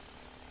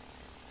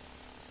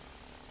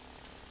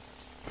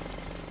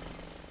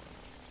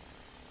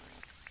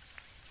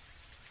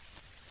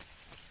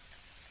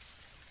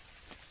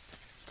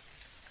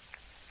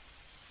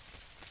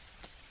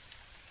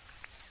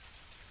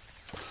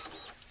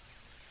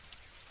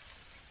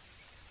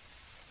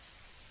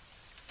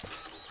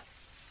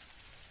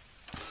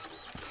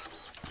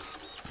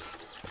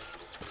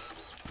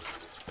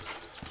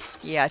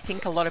 Yeah, I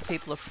think a lot of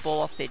people would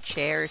fall off their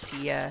chair if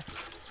he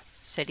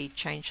said he'd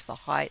change the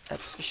height,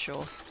 that's for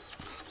sure.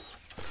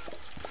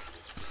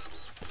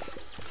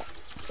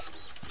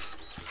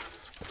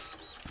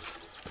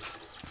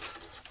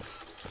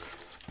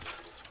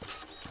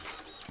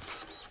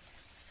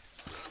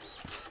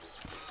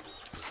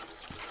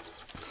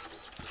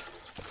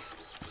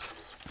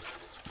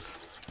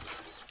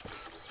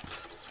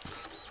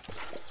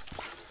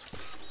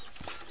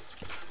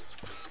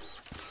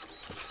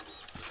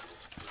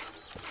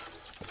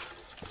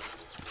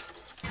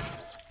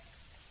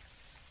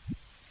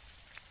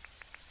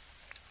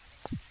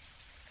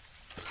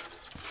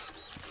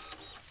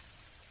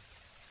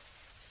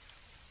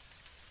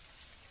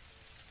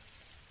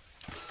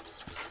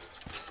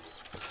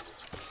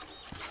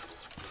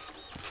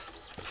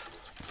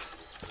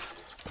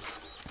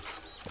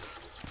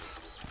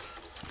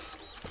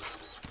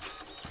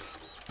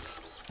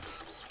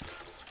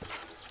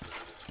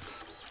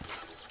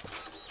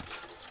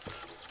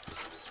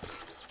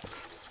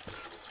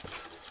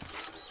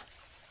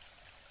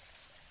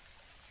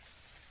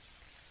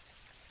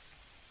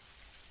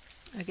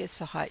 I guess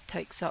the height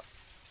takes up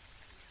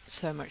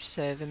so much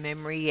server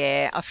memory.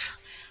 Yeah, I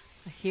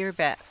hear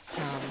about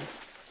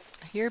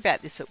hear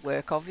about this at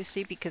work,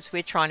 obviously, because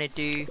we're trying to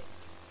do,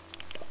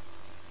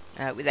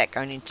 without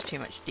going into too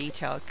much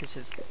detail because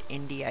of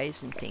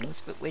NDAs and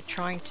things, but we're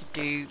trying to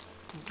do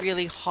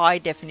really high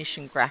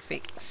definition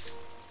graphics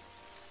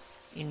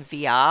in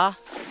VR,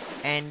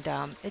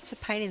 and it's a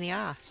pain in the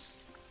ass.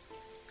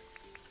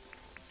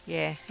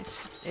 Yeah,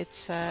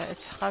 it's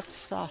hard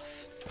stuff.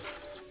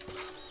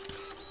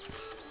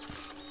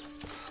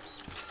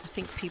 I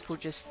think people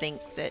just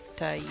think that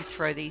you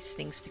throw these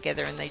things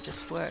together and they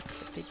just work,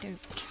 but they don't.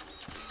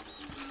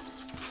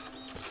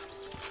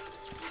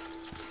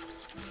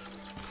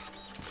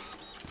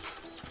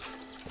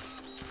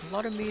 A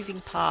lot of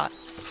moving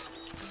parts.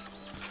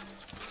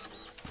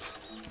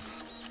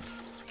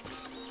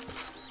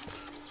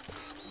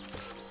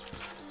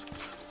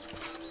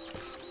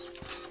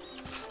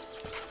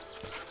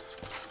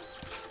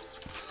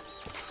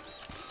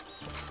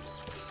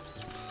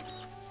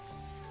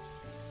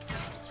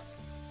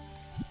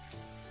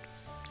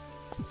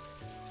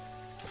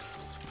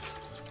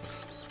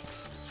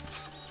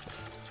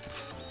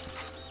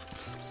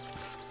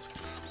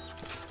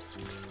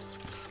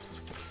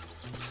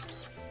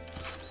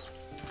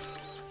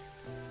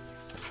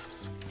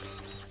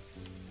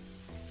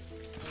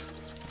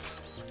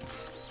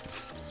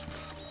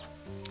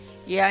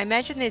 Yeah, I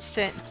imagine there's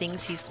certain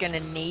things he's going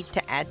to need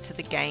to add to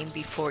the game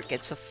before it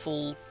gets a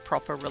full,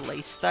 proper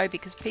release, though,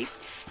 because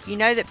you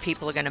know that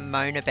people are going to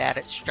moan about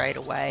it straight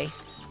away.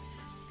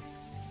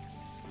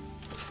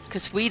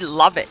 Because we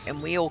love it,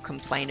 and we all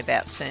complain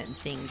about certain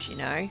things, you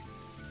know?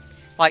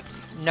 Like,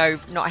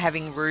 not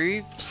having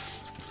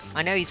roofs.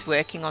 I know he's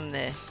working on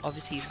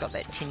obviously he's got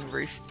that tin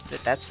roof,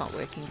 but that's not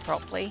working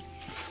properly.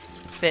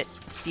 But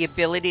the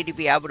ability to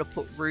be able to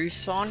put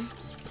roofs on.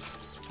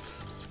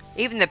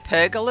 Even the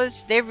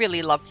pergolas, they're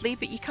really lovely,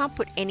 but you can't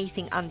put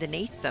anything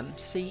underneath them.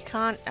 So you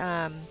can't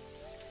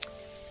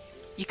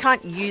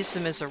use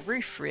them as a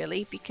roof,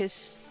 really,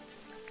 because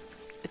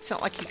it's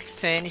not like you could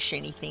furnish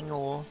anything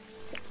or...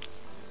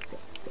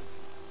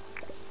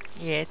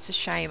 Yeah, it's a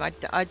shame.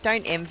 I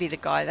don't envy the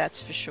guy,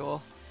 that's for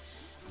sure.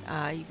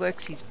 He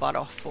works his butt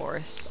off for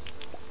us,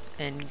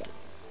 and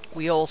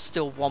we all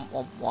still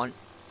want.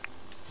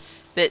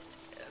 But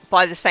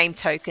by the same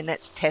token,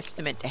 that's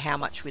testament to how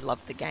much we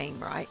love the game,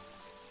 right?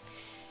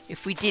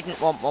 If we didn't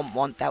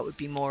want, that would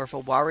be more of a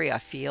worry, I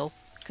feel,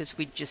 because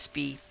we'd just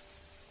be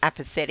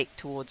apathetic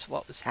towards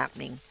what was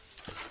happening.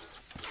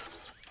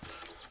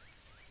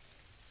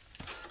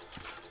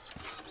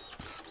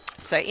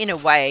 So in a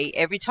way,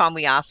 every time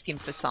we ask him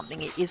for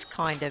something, it is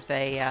kind of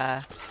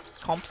a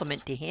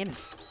compliment to him.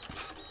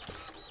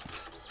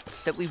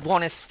 That we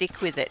want to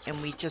stick with it,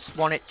 and we just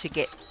want it to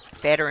get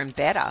better and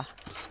better.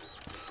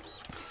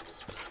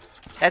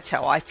 That's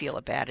how I feel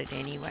about it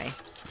anyway.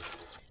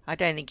 I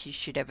don't think you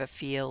should ever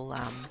feel,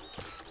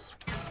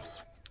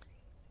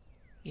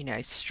 you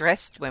know,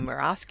 stressed when we're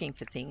asking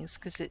for things,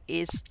 because it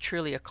is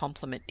truly a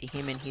compliment to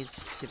him and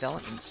his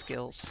development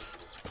skills.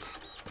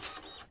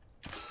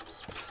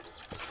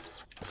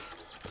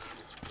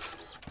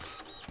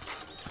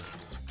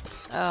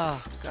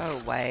 Oh, go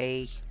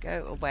away.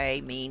 Go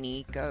away,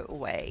 meanie. Go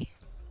away.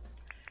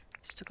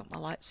 Still got my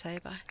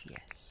lightsaber?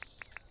 Yes.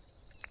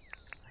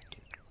 I do.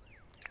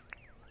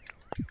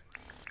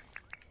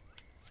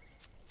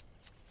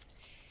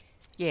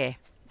 Yeah,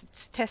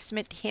 it's a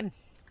testament to him.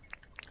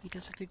 He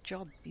does a good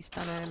job. He's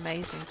done an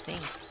amazing thing.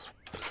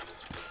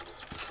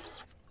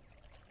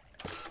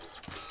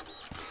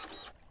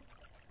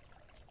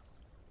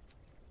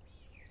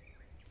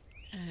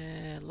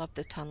 Love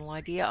the tunnel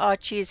idea. Oh,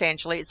 cheers,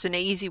 Angela. It's an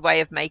easy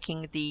way of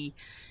making the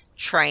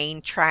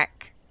train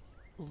track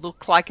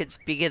look like it's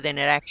bigger than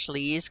it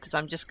actually is, because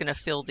I'm just going to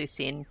fill this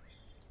in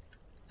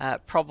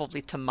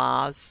probably to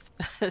Mars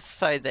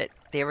so that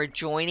they're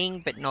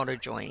adjoining but not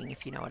adjoining,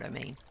 if you know what I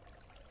mean.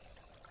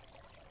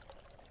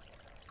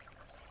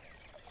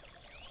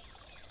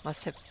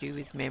 Must have to do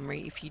with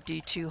memory. If you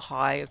do too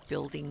high of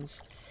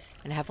buildings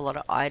and have a lot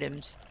of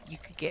items, you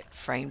could get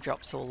frame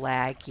drops or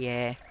lag.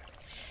 Yeah.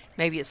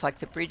 Maybe it's like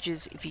the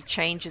bridges. If he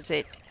changes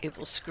it, it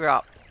will screw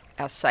up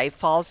our save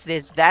files.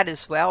 There's that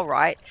as well,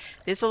 right?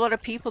 There's a lot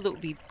of people that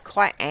would be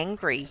quite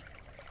angry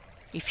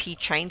if he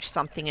changed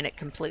something and it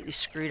completely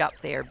screwed up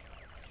their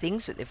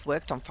things that they've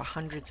worked on for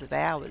hundreds of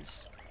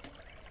hours.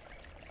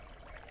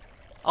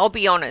 I'll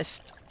be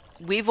honest,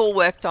 we've all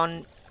worked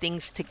on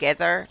things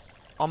together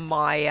on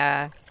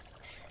my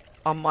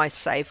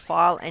save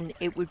file, and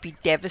it would be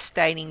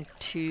devastating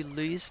to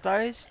lose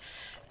those.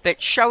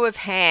 But show of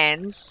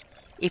hands,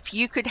 if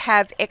you could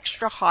have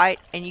extra height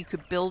and you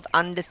could build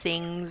under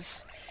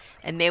things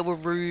and there were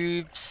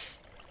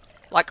roofs,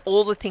 like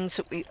all the things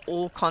that we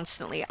all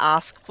constantly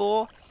ask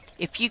for,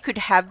 if you could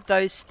have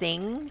those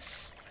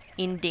things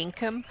in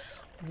Dinkum,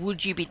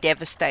 would you be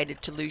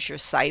devastated to lose your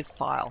save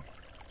file?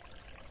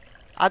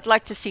 I'd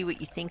like to see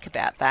what you think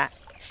about that,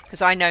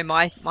 because I know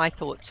my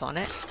thoughts on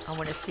it. I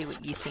want to see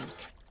what you think.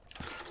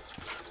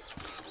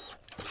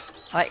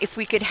 If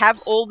we could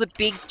have all the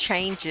big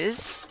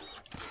changes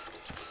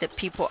that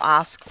people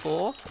ask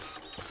for,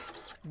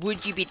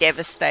 Would you be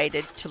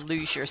devastated to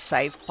lose your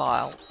save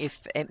file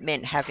if it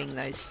meant having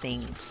those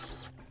things?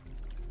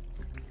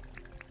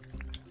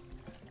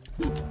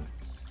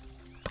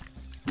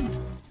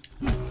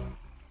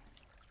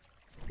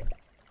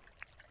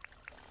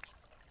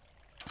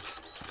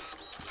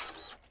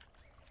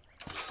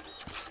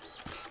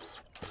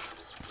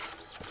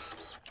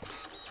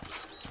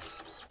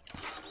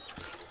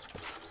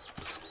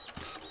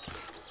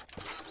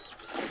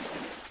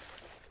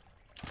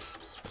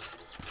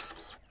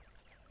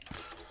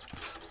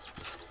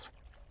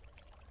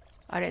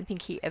 I don't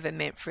think he ever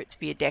meant for it to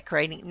be a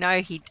decorating.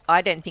 No,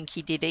 I don't think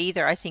he did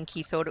either. I think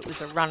he thought it was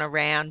a run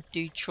around,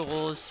 do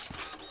chores,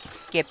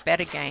 get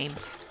better game.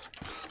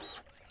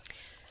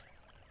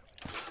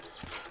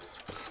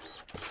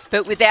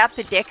 But without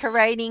the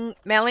decorating,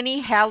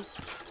 Melanie,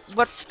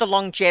 what's the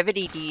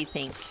longevity, do you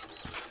think?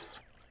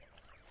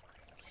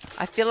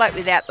 I feel like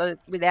without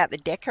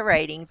the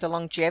decorating, the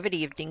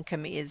longevity of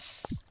Dinkum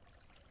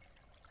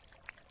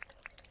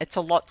it's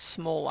a lot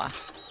smaller.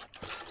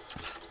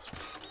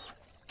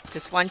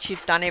 Because once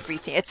you've done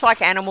everything, it's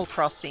like Animal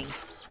Crossing.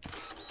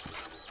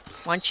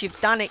 Once you've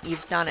done it,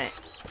 you've done it.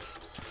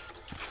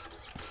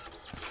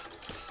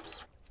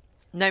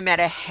 No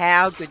matter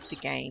how good the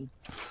game.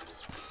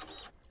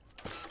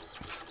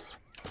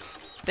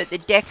 But the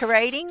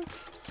decorating,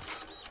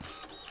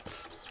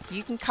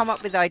 you can come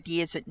up with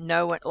ideas that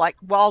no one, like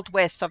Wild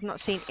West, I've not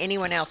seen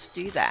anyone else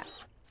do that.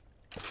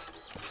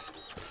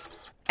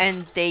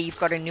 And there you've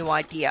got a new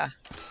idea.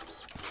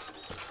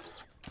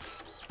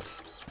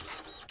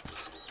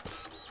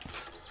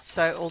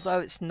 So although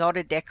it's not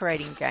a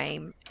decorating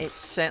game,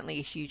 it's certainly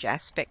a huge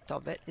aspect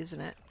of it, isn't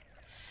it?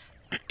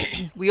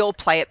 We all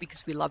play it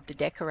because we love the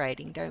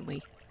decorating, don't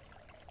we?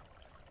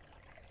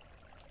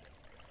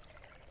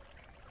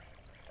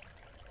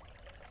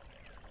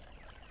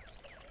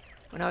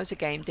 When I was a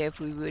game dev,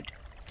 we would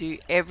do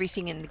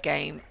everything in the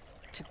game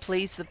to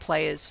please the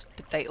players,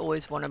 but they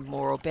always wanted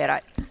more or better.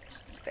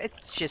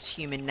 It's just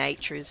human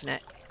nature, isn't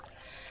it?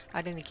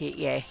 I don't think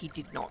he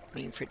did not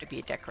mean for it to be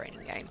a decorating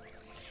game.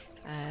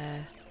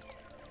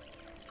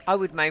 I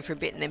would moan for a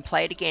bit and then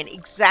play it again.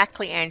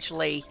 Exactly,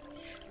 Angeli.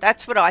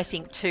 That's what I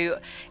think too.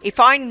 If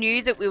I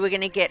knew that we were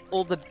going to get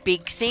all the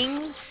big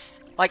things,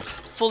 like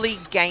fully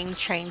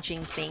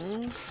game-changing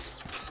things,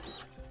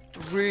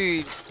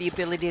 roofs, the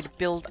ability to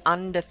build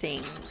under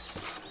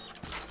things,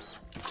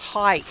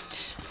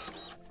 height,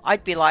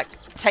 I'd be like,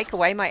 take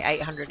away my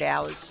 800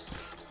 hours.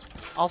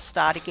 I'll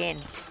start again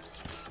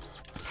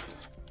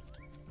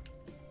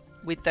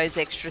with those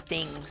extra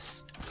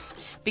things.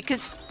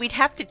 Because we'd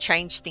have to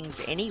change things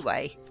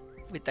anyway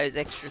with those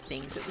extra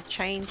things. It would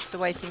change the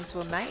way things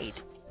were made.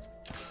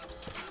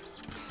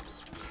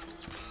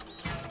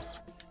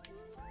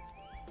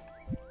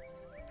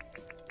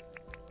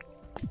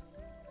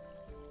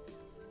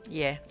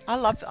 Yeah, I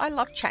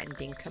love chatting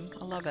Dinkum.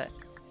 I love it.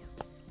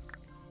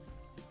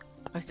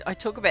 I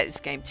talk about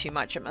this game too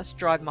much. It must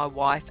drive my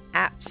wife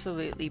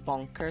absolutely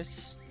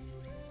bonkers.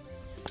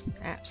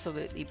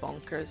 Absolutely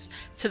bonkers.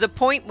 To the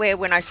point where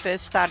when I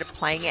first started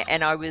playing it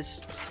and I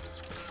was,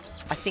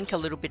 I think, a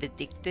little bit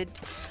addicted,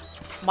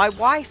 my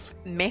wife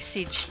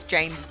messaged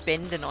James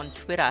Bendon on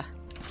Twitter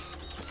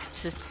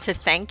to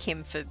thank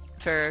him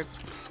for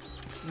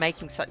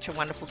making such a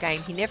wonderful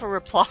game. He never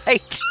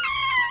replied.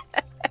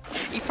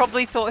 He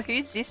probably thought,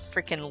 who's this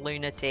freaking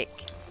lunatic?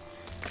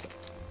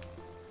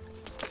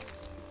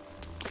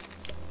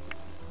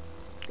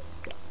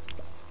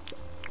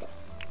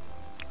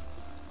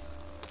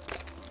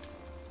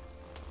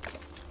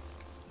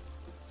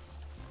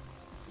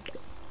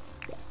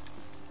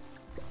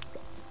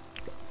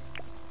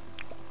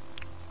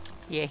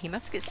 Yeah, he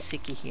must get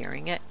sick of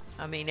hearing it.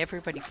 I mean,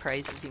 everybody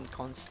praises him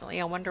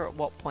constantly. I wonder at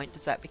what point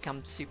does that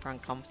become super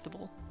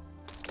uncomfortable?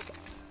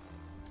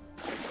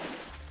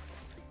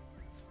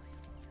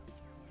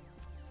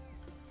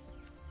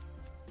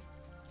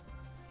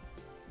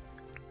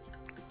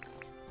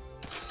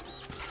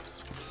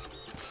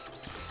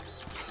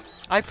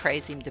 I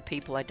praise him to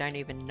people I don't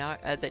even know,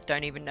 that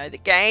don't even know the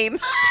game.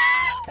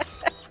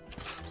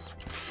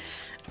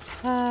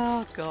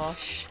 Oh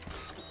gosh.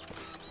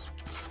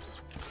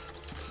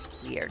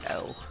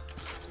 Weirdo.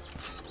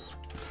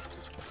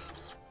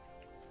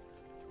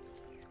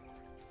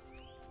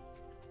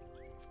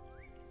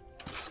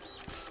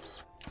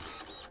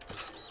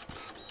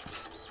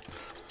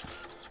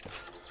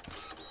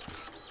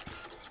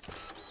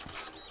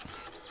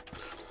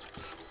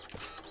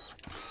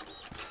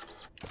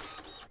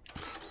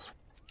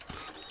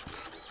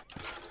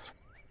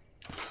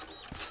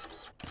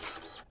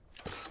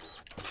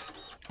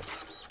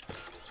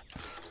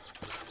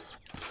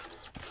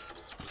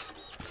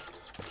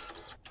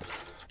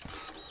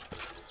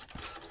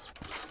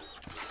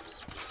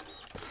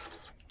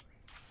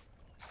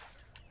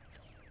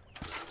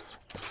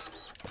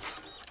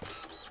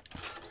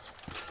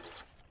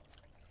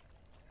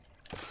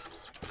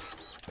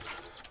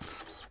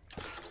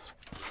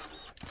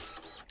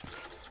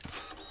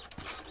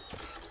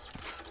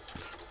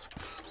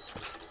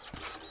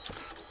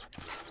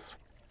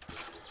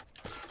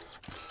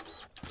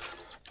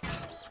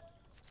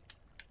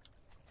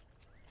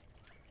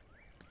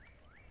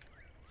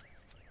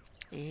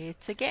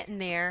 It's a getting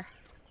there.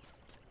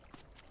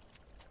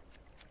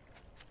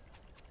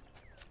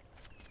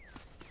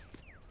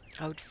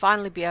 I would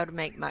finally be able to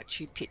make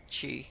Machu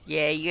Picchu.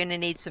 Yeah, you're going to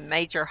need some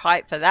major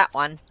height for that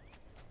one.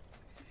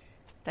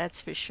 That's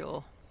for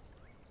sure.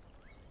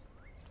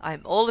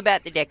 I'm all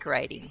about the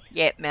decorating.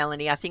 Yep,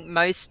 Melanie, I think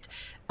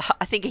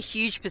a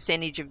huge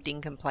percentage of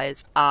Dinkum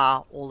players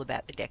are all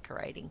about the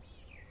decorating.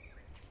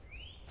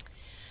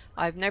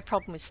 I have no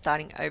problem with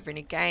starting over in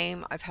a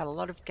game. I've had a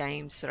lot of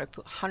games that I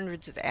put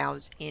hundreds of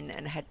hours in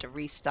and had to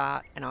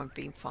restart, and I've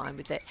been fine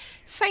with it.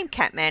 Same,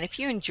 Catman, if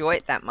you enjoy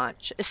it that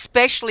much,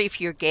 especially if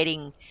you're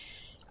getting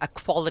a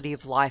quality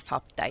of life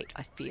update,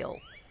 I feel.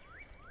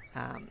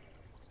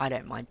 I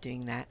don't mind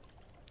doing that.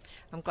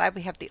 I'm glad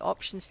we have the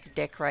options to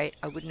decorate.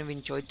 I wouldn't have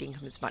enjoyed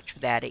Dinkum as much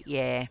without it.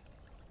 Yeah.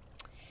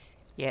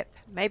 Yep.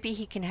 Maybe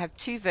he can have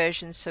 2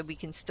 versions so we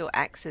can still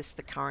access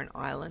the current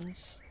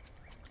islands.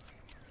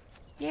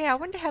 Yeah, I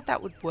wonder how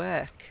that would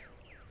work.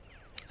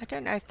 I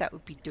don't know if that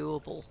would be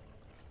doable.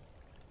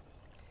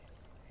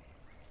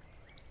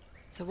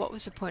 So what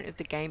was the point of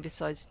the game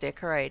besides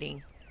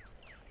decorating?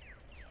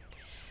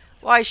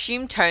 Well, I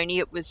assume, Tony,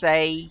 it was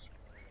a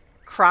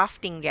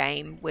crafting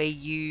game where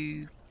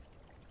you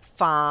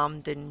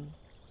farmed and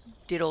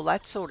did all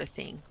that sort of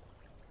thing.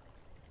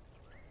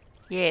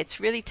 Yeah,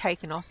 it's really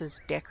taken off as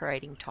a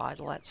decorating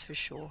title, that's for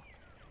sure.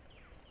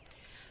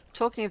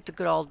 Talking of the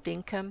good old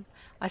Dinkum,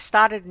 I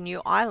started a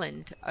new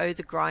island. Oh,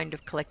 the grind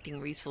of collecting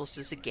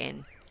resources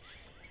again.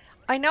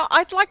 I know,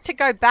 I'd like to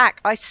go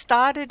back. I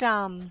started,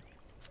 my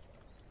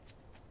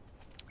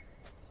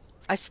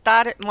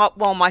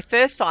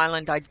first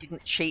island I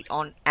didn't cheat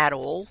on at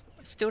all.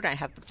 I still don't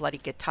have the bloody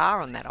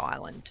guitar on that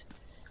island.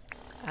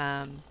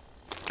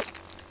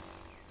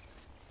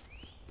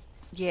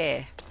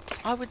 Yeah,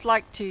 I would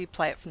like to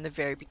play it from the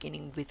very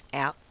beginning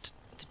without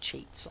the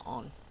cheats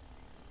on.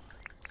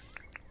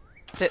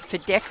 But for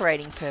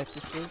decorating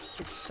purposes,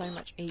 it's so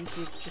much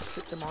easier to just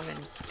put them on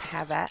and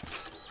have at.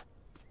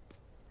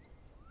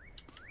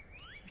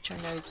 Which I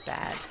know is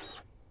bad.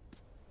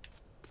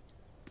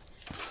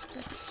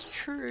 But it's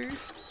true.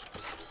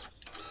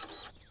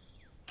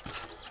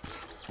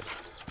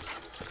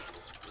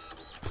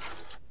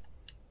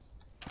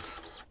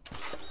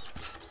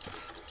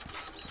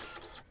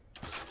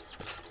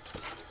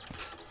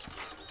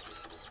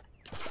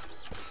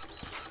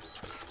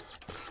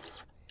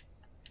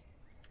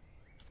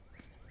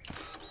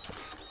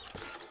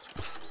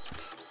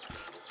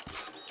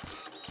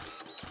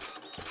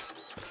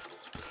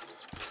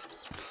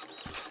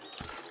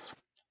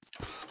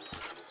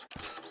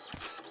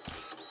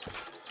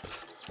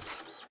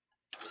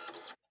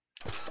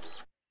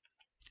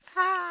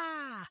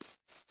 Ah!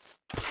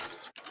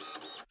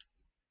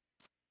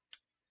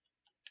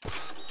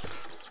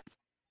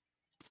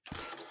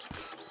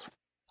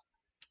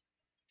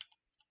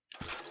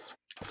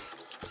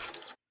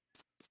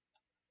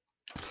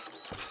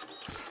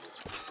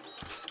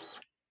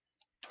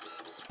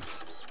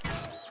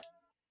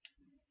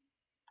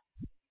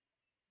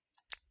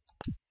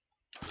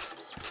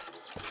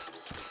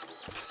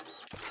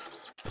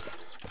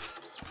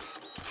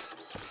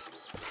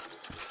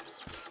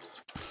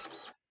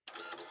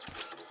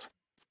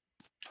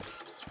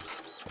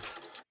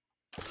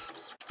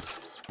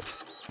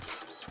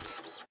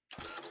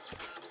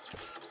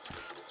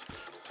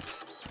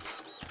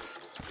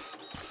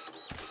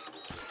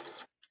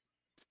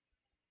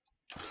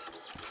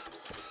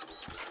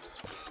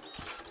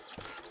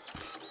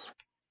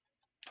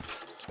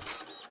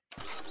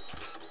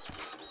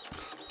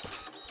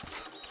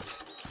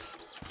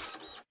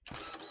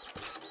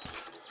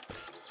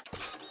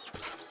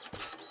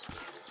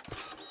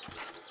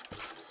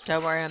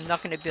 Don't worry, I'm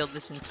not going to build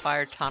this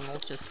entire tunnel,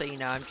 just so you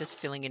know. I'm just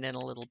filling it in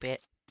a little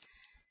bit.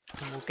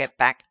 And we'll get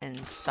back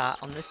and start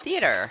on the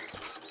theater.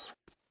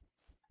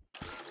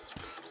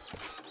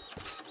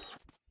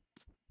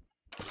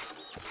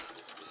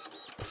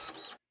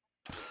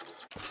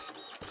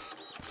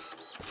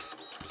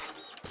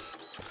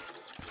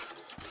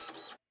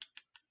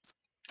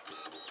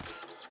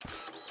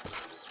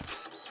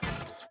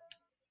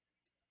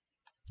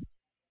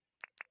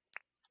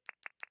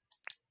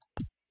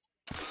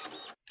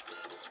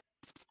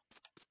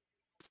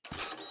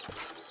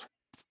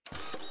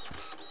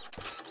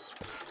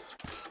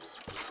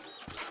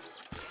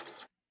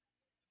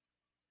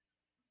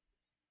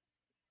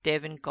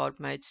 Dev and God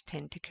modes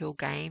tend to kill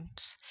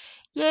games.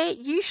 Yeah,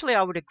 usually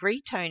I would agree,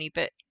 Tony,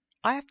 but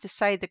I have to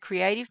say the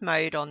creative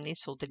mode on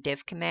this, or the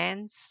dev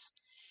commands,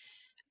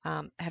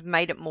 have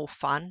made it more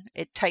fun.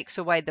 It takes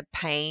away the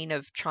pain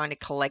of trying to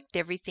collect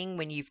everything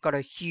when you've got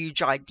a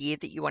huge idea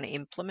that you want to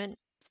implement.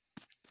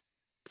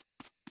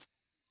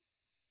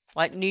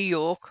 Like New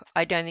York,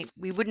 I don't think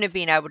we wouldn't have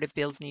been able to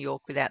build New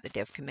York without the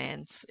dev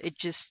commands. It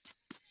just,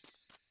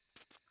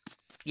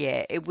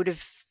 yeah, it would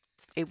have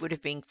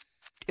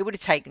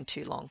taken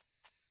too long.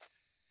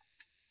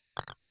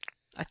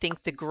 I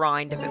think the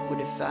grind of it would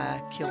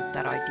have killed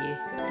that idea.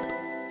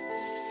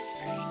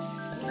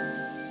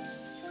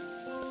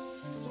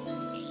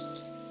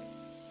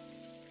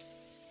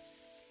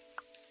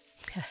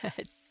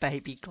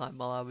 baby climb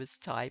while I was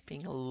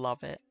typing. I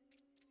love it.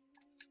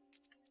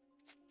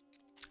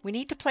 We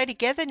need to play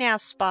together now,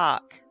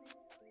 Spark.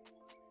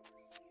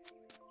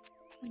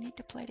 We need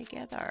to play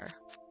together.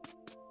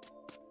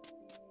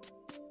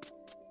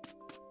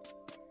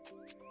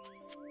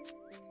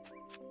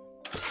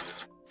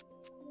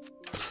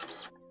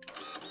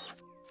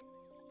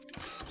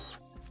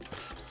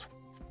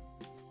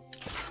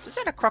 Was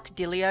that a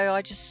crocodilio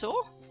I just saw?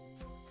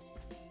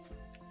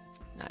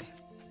 No.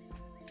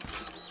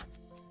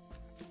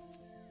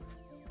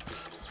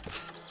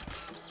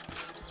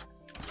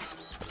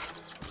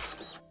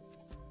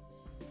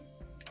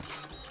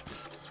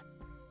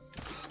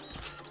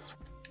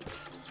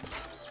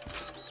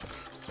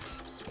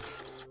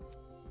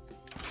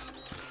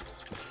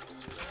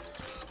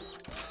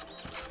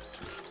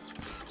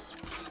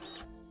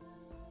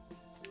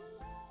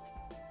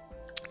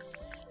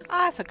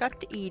 I forgot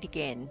to eat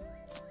again.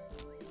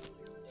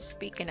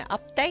 Speaking of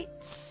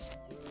updates.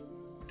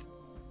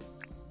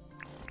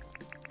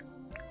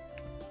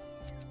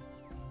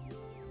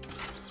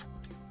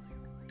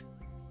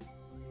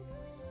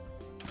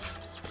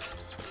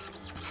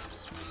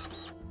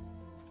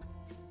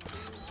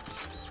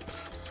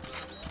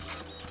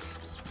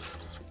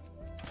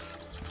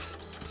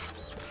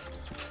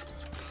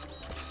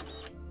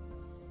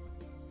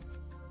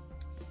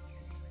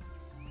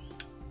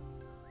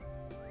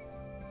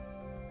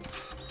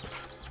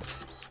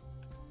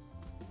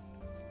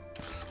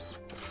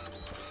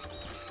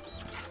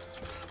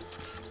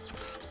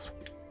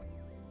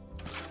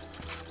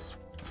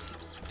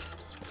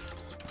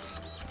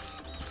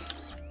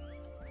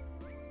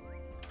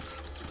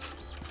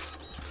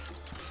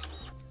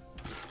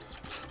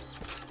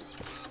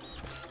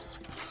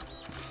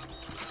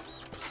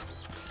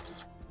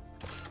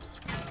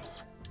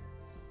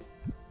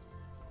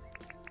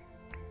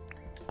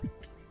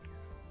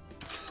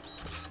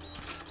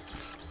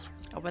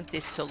 I want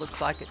this to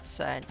look like it's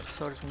a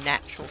sort of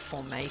natural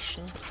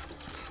formation.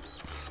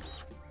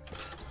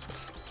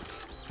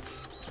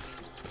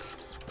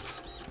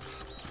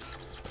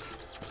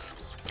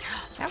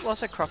 That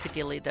was a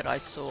crocodile that I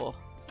saw.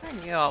 I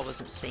knew I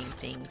wasn't seeing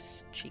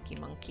things, cheeky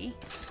monkey.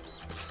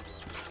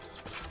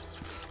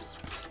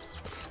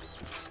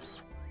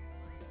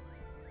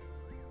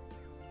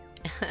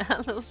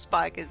 Little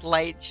Spike is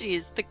late. She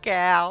is the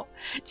cow.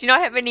 Do you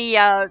not have any?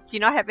 Do you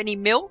not have any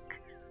milk?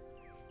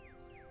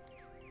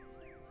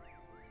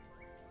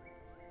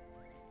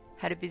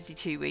 Had a busy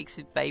 2 weeks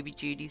with baby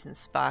duties and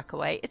Spark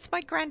away. It's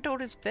my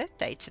granddaughter's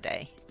birthday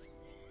today.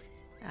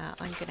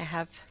 I'm going to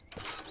have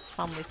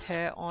fun with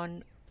her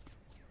on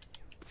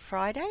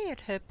Friday at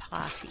her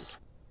party.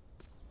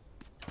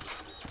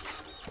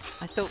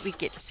 I thought we'd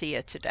get to see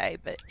her today,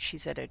 but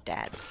she's at her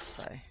dad's,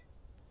 so...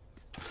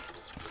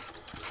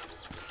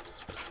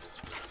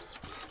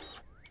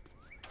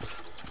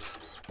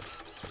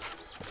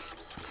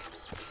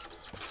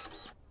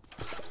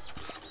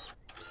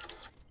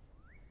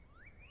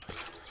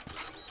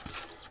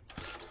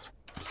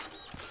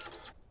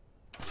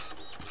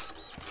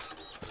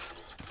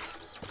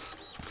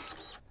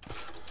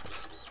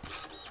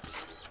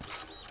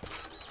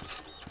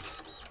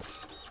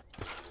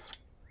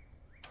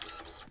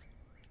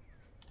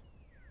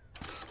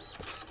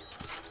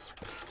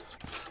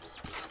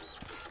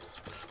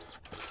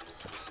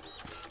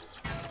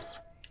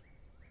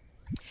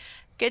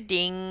 Good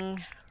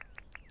ding.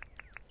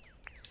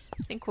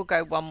 I think we'll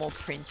go one more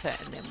printer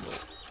and then we'll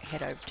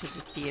head over to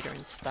the theatre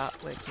and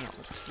start working out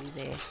what to do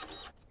there.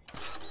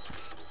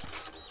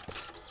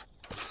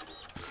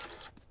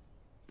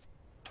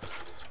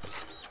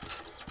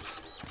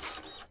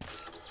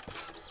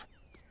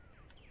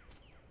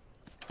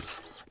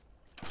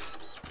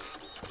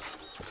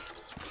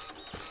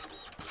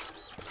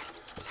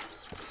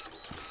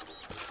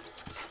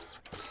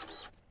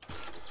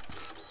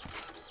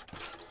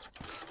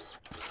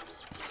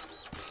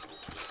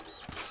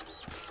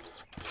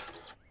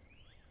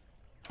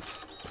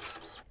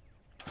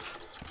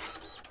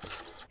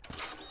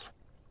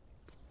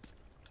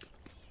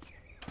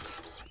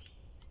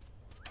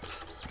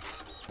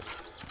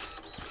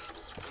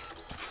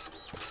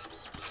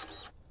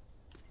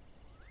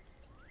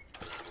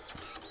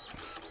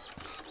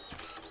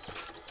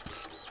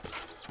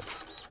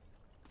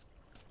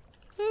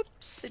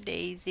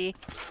 Oops-a-daisy.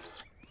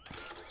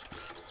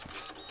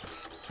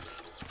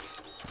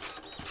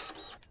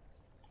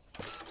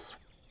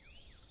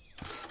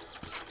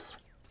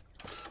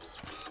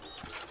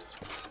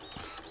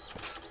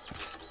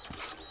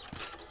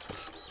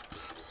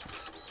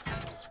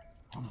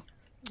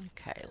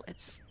 Okay,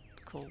 let's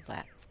call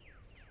that.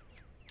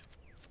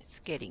 It's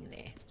getting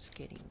there. It's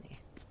getting there.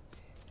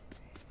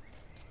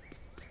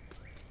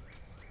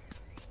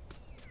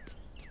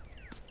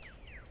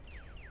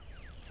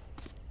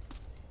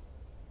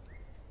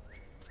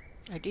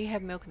 I do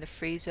have milk in the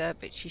freezer,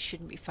 but she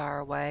shouldn't be far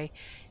away.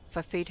 If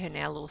I feed her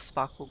now, little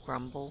Spark will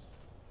grumble.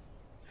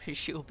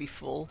 She'll be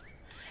full.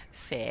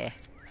 Fair.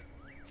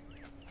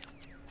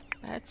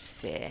 That's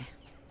fair.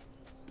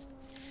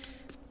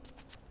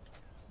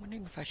 I'm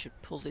wondering if I should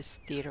pull this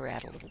theatre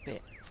out a little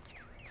bit.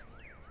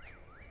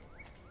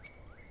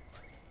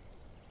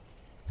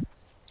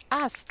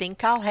 I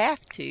think I'll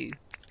have to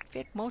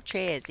fit more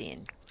chairs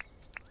in.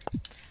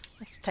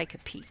 Let's take a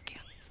peek.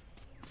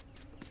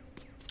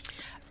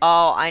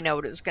 Oh, I know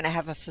what it was going to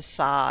have, a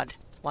facade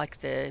like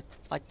the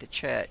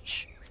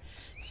church,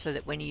 so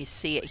that when you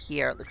see it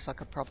here it looks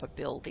like a proper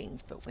building,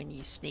 but when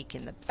you sneak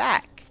in the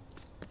back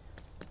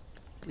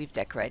we've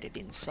decorated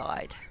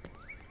inside.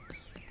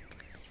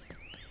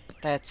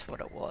 That's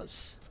what it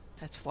was.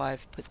 That's why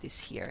I've put this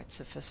here. It's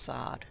a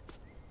facade.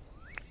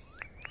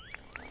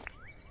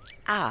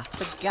 Ah,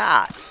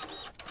 forgot.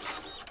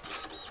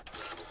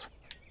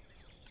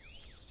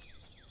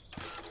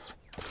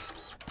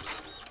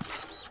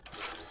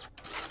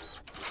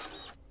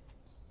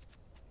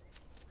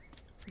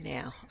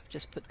 Now, I've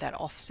just put that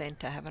off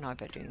center, haven't I,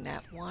 by doing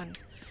that? 1,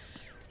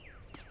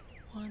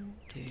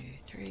 2,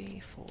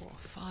 3, 4,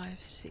 5,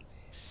 6.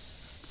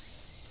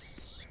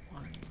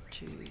 1,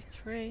 2,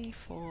 3,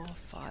 4,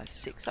 5,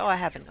 6. Oh, I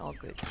haven't. Oh,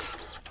 good.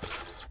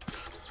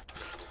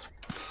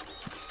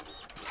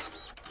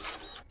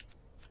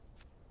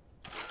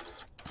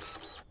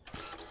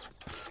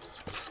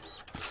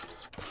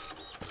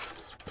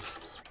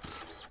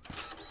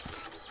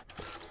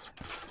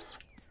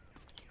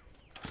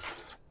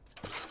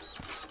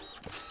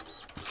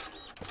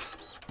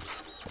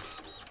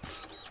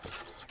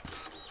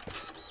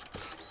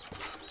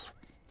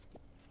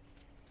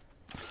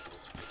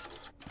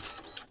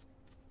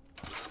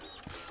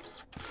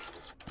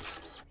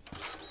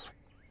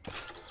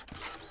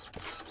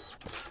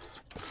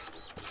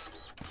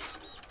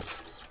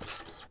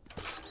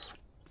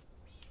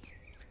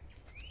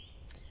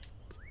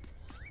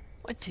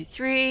 One, two,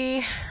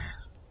 three.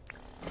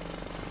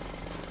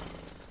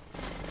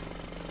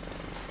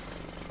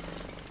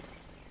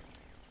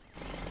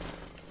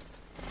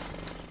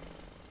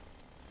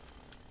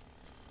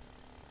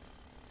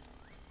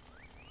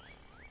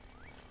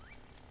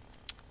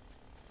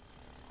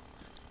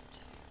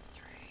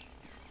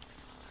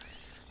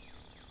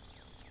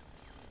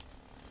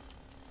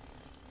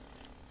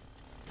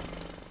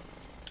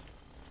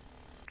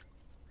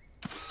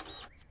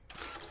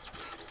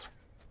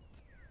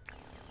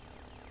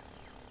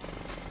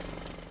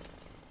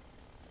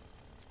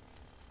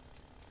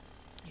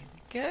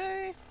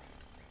 Go.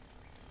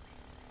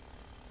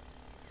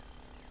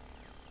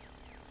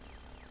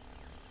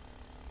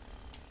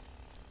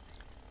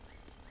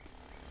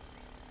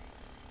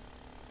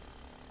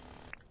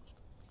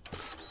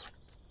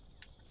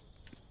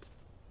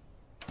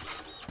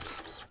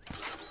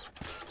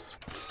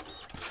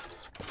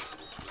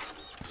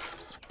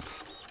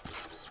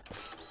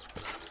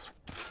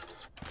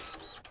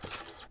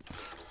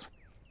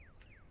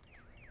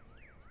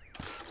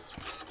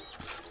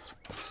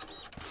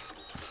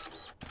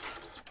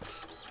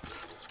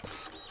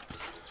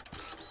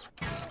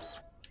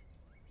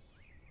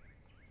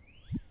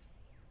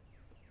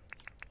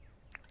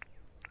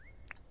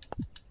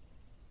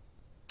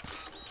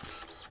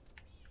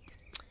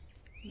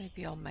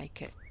 Maybe I'll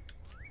make it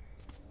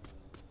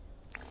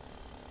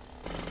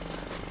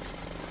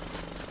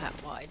that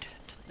wide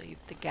to leave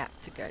the gap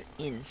to go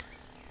in.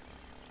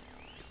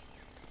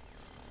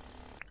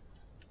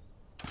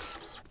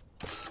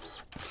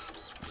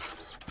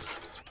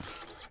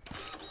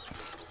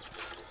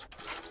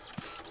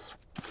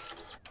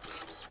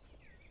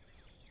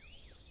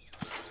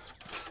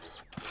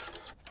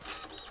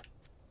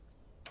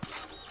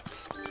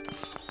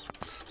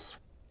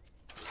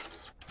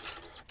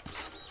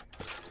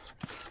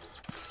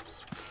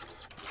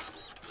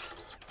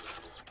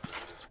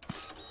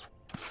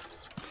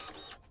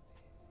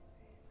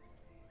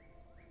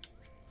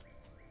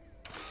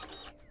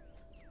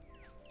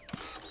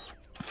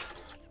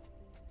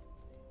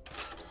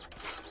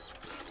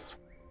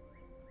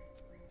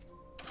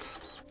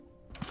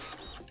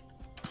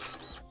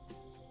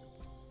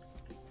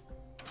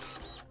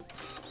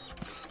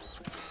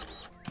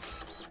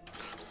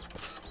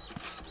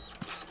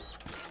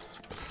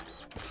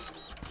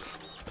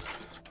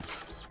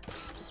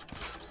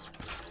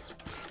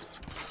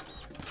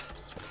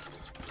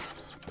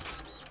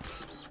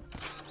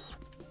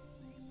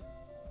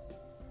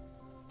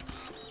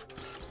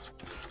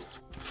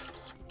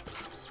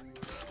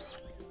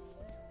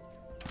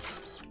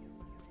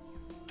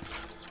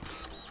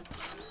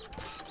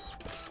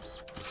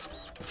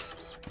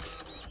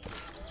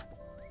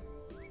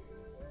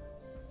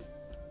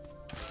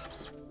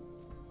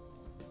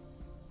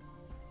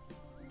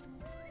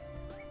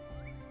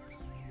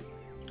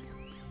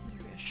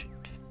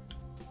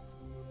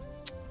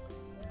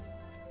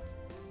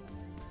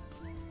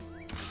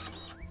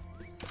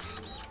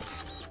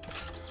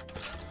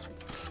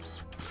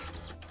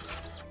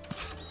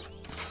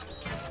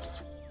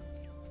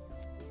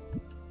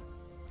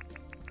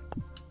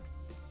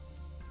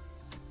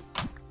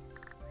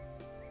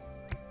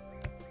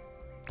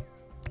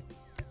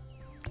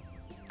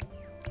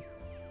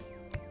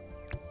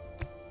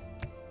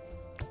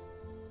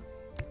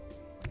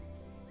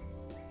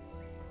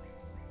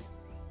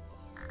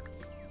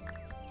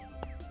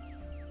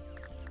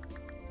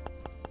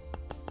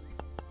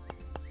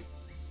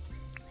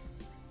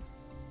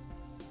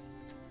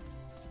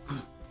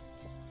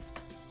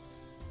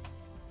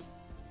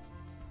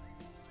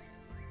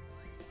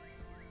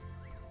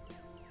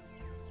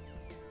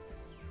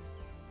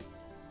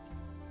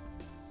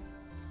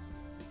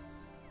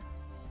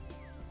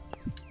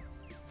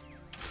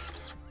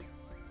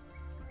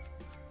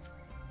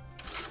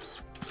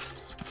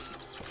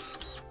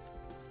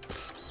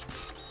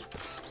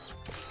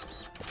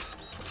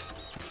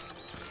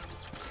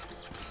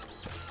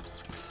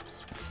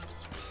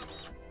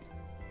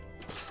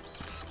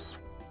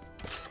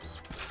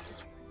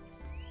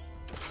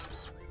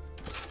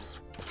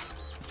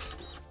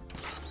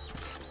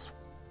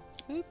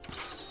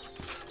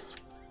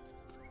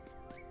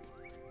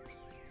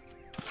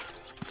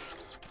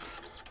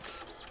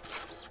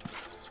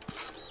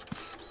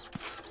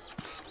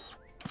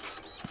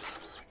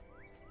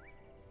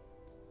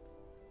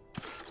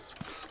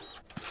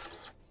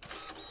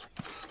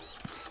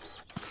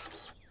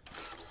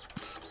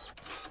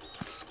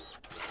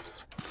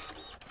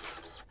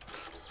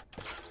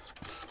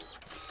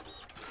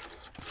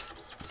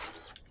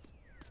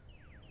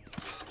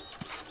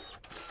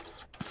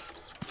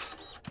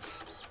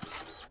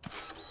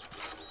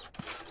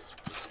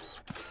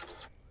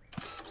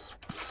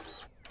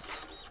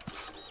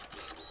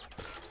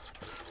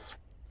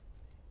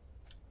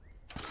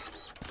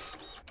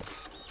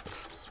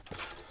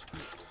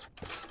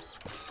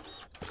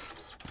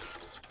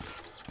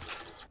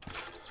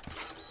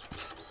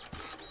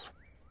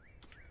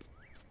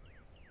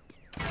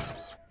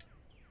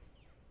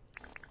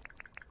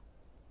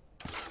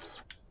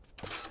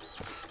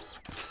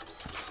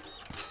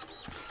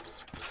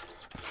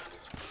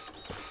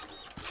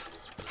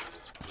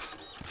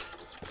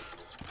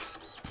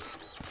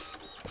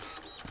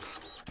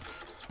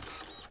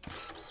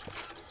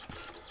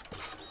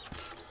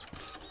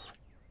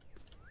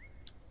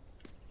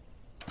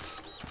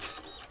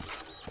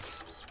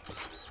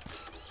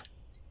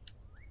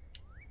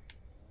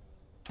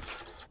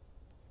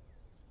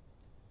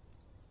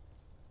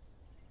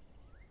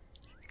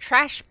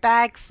 Trash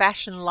bag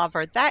fashion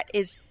lover. That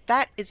is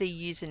a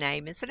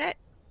username, isn't it?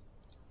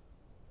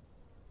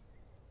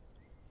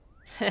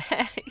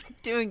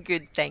 Doing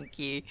good, thank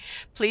you.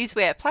 Please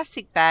wear a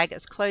plastic bag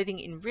as clothing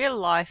in real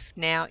life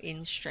now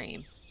in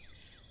stream.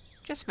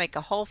 Just make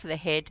a hole for the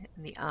head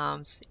and the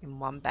arms in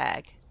one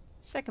bag.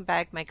 Second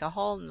bag, make a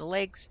hole in the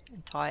legs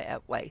and tie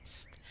at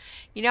waist.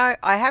 You know,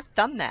 I have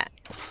done that.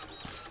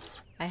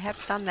 I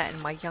have done that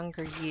in my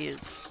younger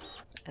years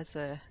as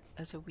a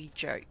wee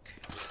joke.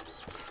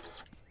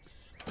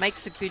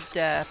 Makes a good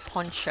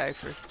poncho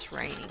for if it's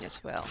raining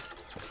as well.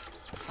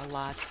 A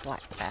large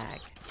black bag.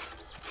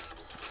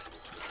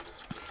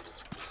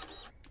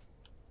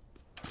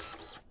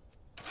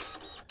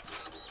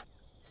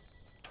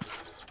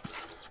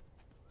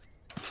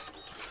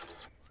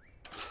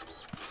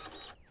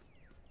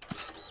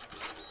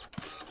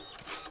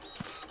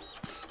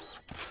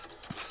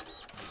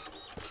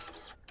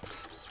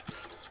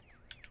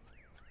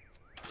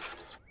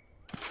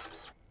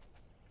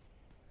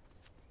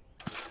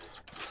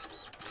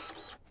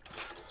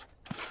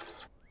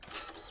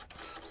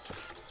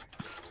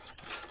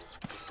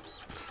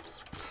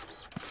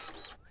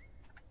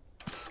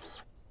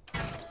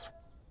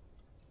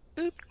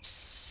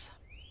 Oops.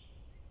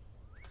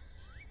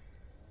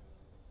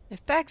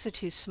 If bags are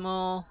too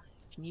small,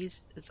 you can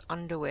use it as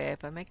underwear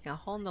by making a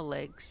hole in the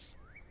legs.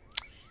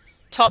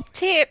 Top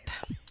tip!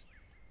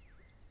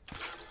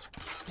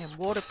 And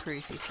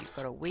waterproof if you've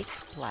got a weak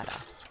bladder.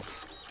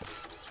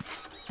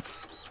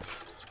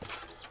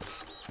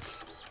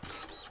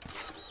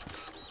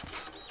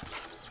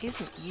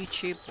 Isn't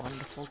YouTube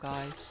wonderful,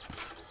 guys?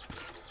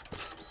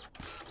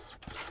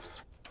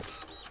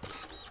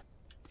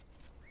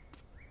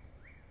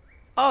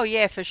 Oh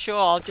yeah, for sure.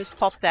 I'll just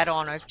pop that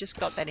on. I've just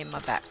got that in my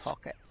back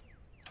pocket.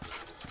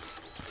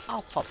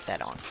 I'll pop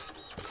that on.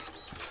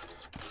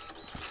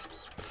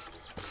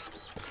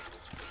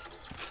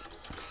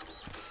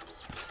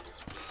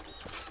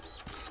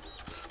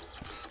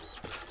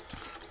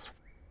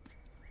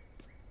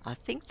 I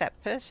think that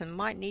person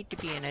might need to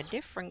be in a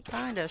different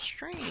kind of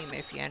stream,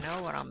 if you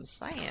know what I'm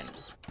saying.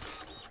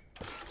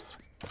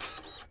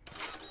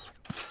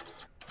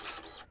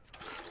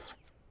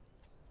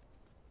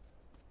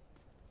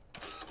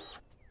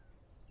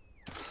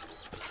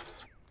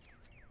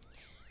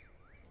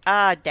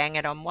 Ah, dang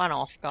it, I'm one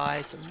off,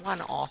 guys. I'm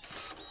one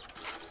off.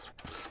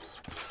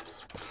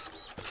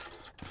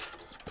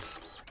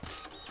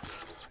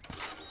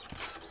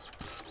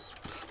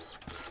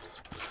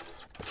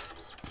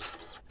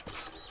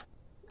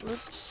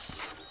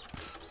 Oops.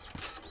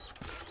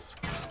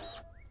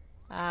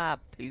 Ah,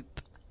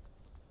 poop.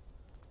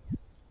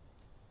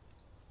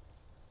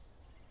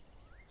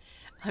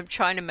 I'm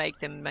trying to make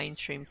them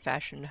mainstream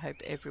fashion.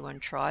 Hope everyone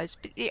tries.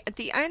 But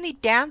the only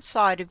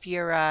downside of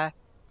your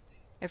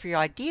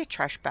idea,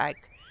 trash bag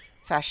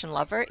fashion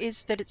lover,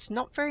 is that it's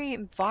not very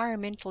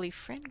environmentally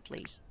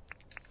friendly.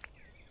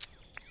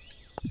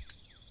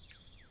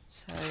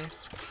 So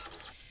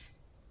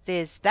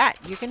there's that.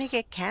 You're going to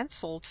get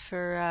cancelled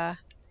for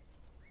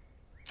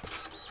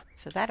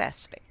that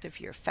aspect of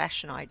your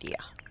fashion idea.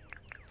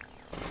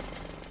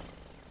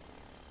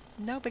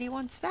 Nobody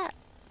wants that.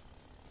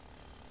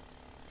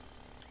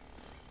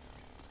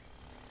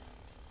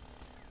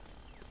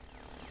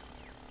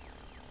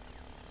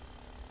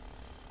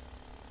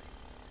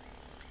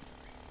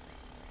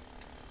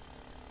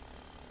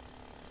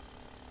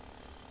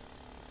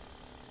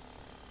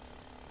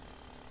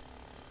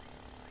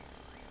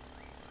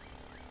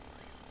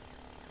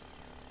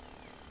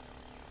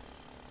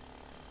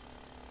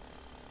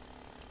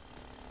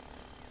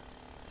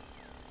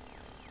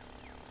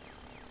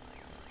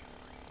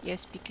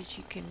 Yes, because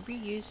you can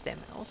reuse them.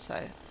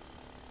 Also,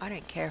 I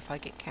don't care if I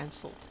get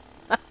cancelled.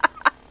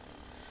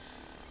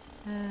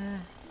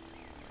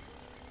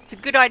 It's a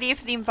good idea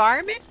for the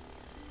environment.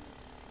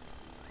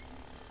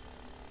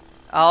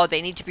 Oh,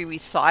 they need to be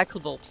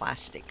recyclable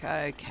plastic.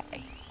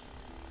 Okay.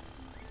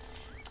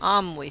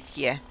 I'm with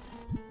you.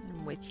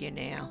 I'm with you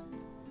now.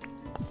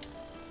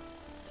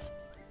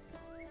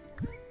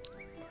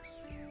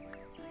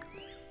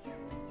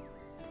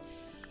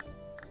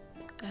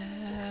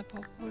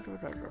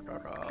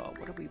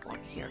 What do we want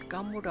here?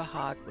 Gumwood or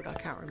hardwood? I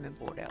can't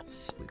remember what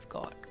else we've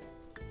got.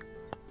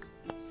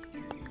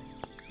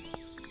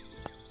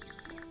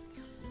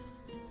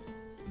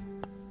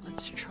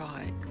 Let's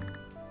try it.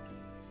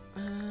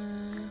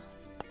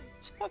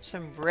 Let's pop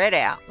some red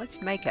out.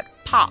 Let's make it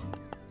pop.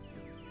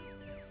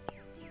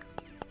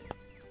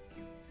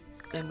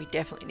 Then we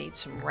definitely need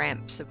some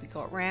ramps. Have we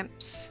got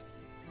ramps?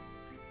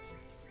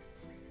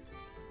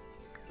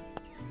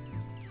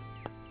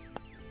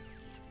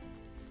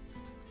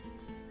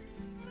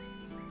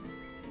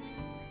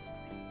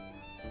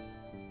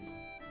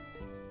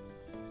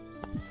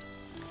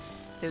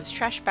 There was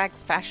trash bag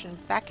fashion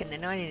back in the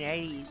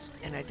 1980s,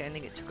 and I don't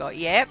think it took off.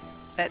 Yep,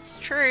 that's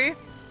true.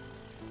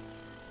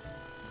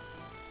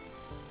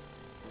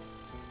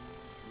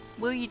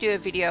 Will you do a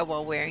video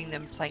while wearing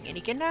them playing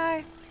any game?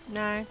 No,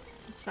 no,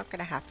 it's not going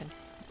to happen.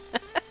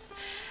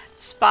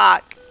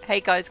 Spark. Hey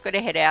guys, got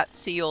to head out.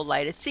 See you all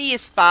later. See you,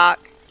 Spark.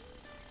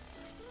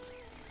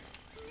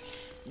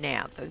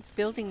 Now, the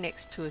building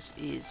next to us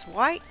is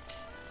white,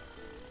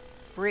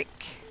 brick,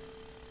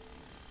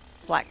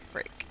 black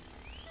brick,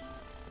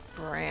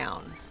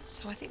 brown.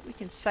 So I think we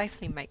can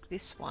safely make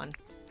this one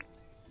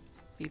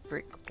be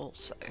brick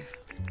also.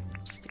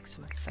 Stick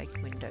some fake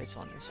windows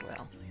on as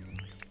well.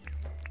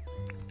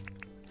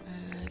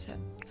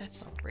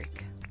 That's not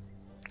brick.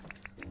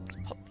 Let's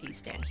pop these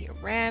down here.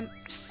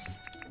 Ramps.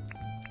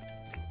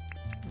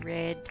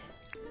 Red.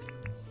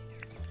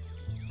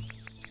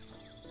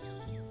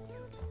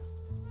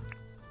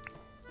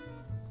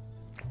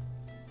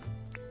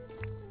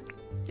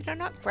 Did I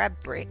not grab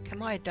brick?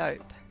 Am I a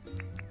dope?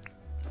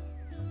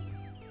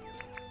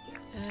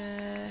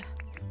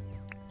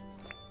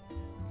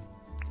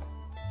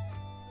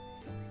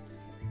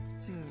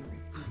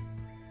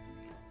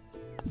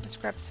 Let's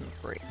grab some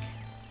brick.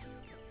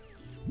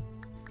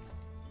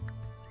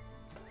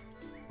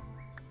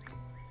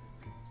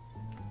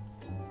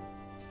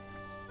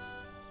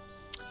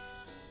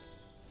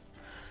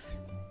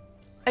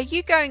 Are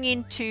you going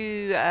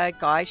into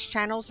guys'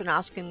 channels and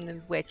asking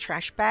them where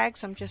trash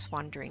bags? I'm just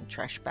wondering,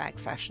 trash bag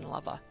fashion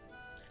lover.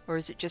 Or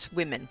is it just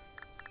women?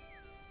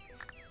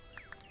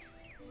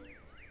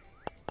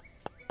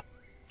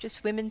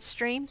 Just women's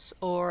streams?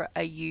 Or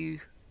are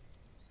you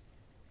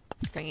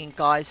going in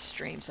guys'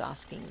 streams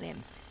asking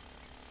them?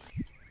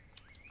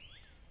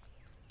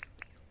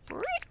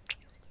 Brick!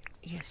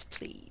 Yes,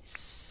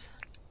 please.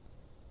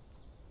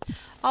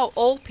 Oh,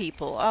 all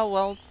people. Oh,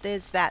 well,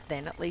 there's that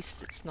then. At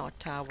least it's not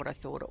what I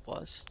thought it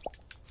was.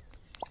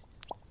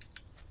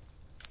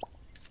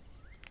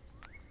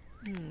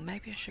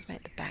 Maybe I should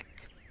make the back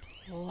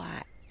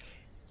black.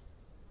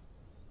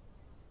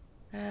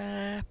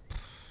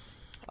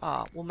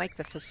 Oh, we'll make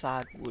the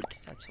facade wood.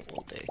 That's what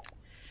we'll do.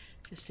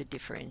 Just to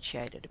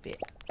differentiate it a bit.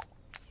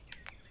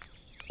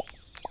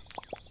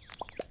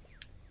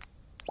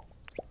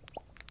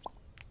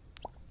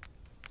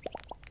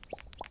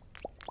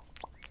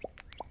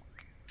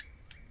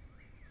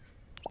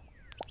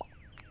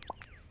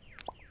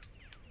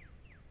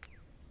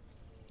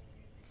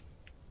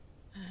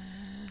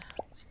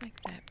 Let's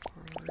make that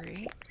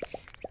brick.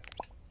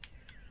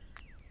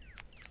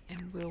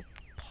 And we'll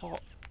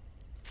pop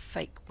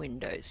fake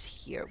windows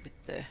here with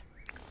the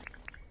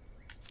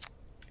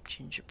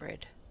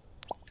gingerbread.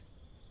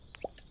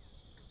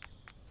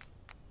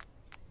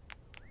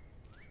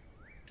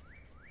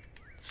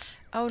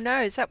 Oh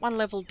no, is that one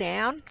level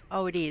down?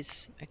 Oh, it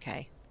is.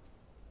 Okay.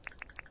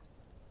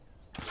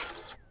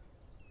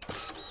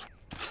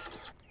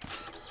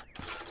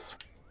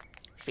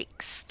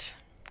 Fixed.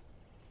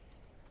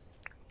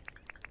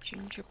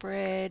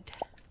 Gingerbread.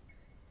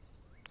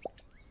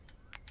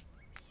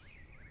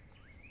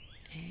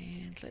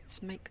 And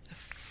let's make the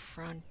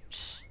front.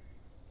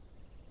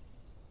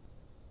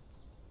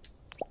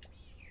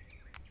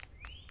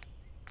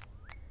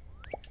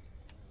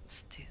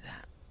 Let's do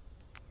that.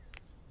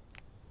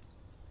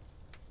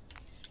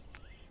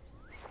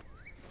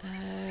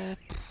 I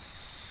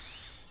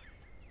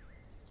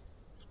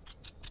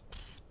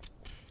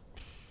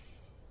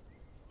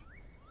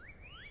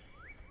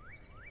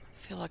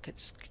feel like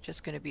it's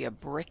just going to be a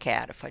brick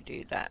out if I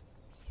do that.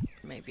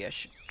 Maybe I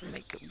should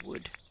make it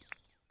wood.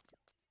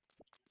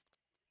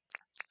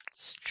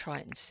 Let's try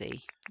it and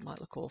see. It might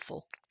look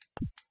awful.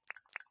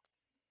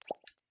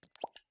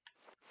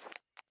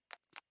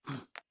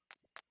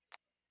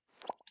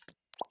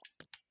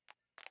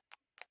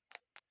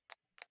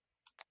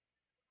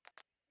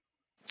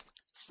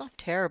 It's not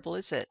terrible,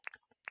 is it?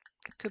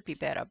 It could be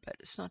better, but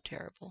it's not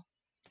terrible.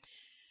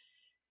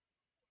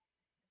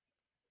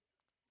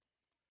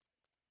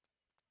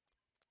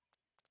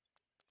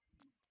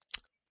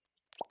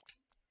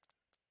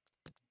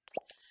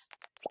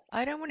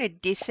 I don't want to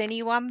diss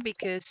anyone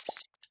because,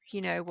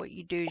 you know, what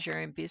you do is your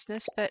own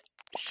business, but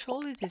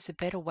surely there's a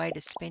better way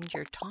to spend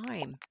your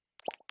time.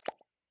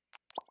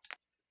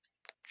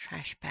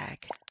 Trash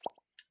bag.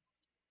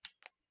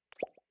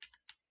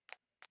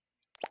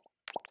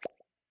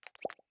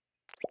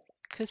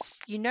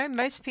 Because, you know,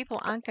 most people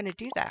aren't going to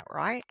do that,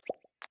 right?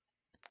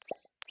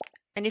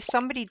 And if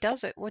somebody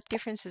does it, what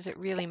difference is it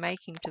really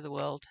making to the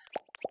world?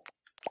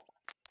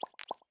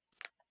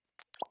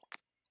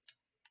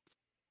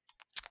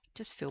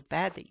 Just feel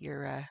bad that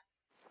you're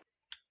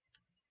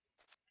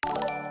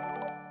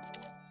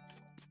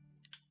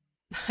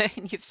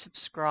and you've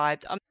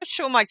subscribed. I'm not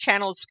sure my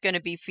channel's going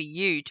to be for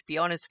you, to be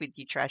honest with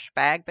you, trash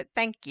bag, but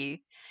thank you.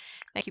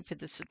 Thank you for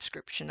the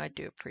subscription. I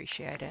do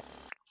appreciate it.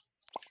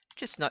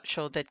 Just not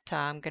sure that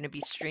I'm going to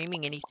be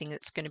streaming anything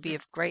that's going to be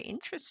of great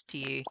interest to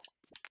you.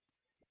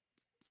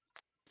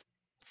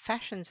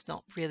 Fashion's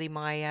not really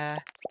my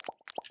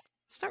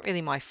it's not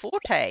really my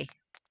forte.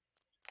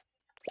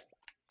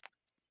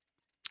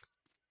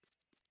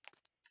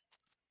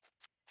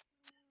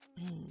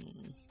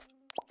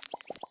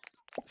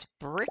 Let's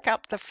brick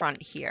up the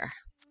front here.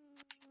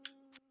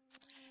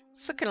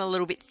 It's looking a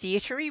little bit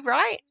theatre-y,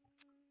 right?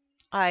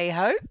 I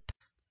hope.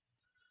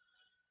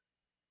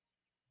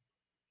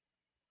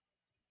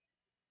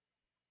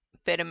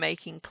 better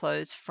making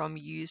clothes from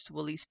used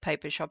Woolies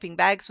paper shopping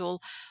bags?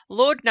 Well,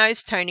 Lord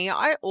knows, Tony,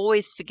 I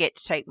always forget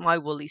to take my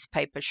Woolies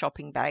paper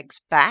shopping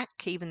bags back,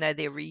 even though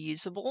they're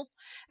reusable,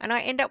 and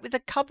I end up with a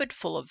cupboard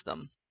full of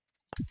them.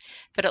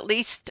 But at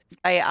least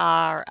they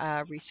are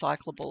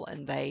recyclable,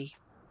 and they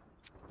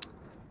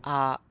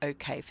are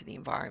okay for the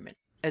environment.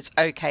 As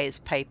okay as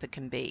paper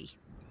can be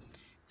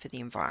for the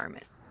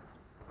environment.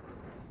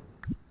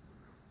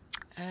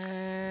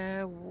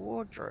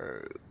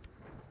 Wardrobe.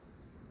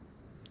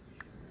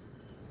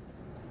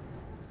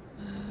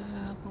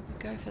 Will we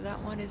go for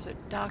that one? Is it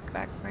dark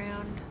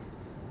background?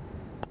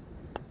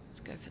 Let's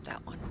go for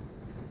that one.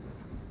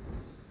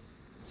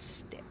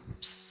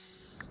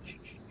 Steps.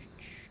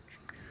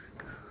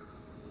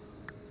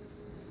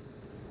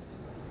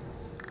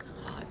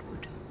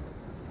 Hardwood.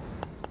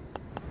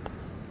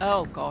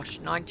 Oh gosh,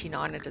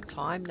 99 at a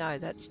time? No,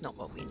 that's not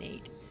what we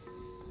need.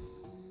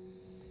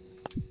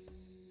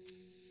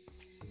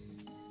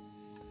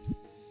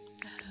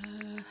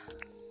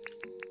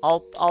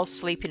 I'll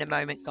sleep in a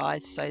moment,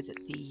 guys, so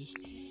that the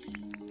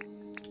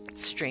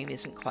stream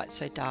isn't quite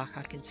so dark.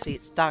 I can see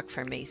it's dark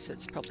for me, so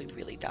it's probably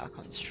really dark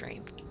on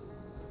stream.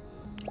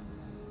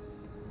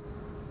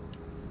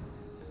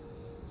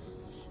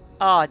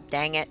 Oh,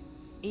 dang it.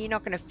 You're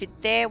not going to fit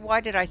there? Why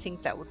did I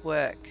think that would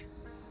work?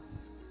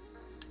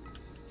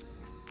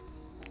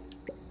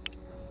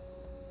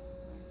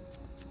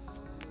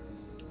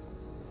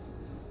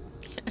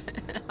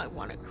 I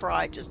want to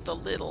cry just a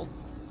little.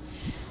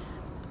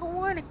 I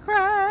want to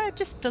cry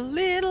just a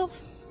little.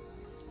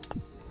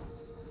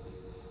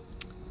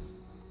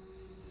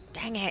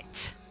 Dang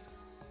it.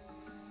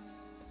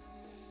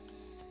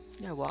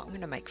 You know what? I'm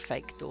going to make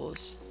fake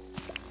doors.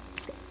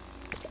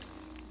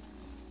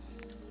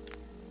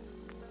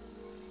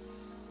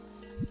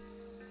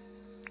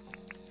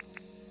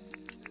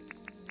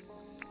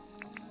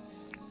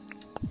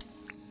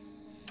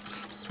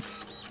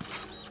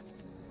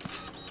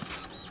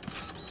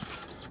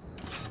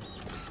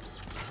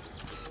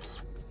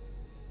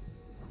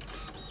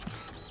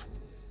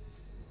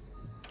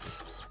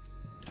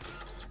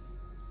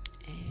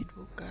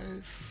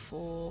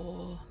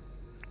 For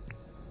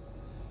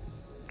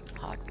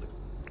hardwood.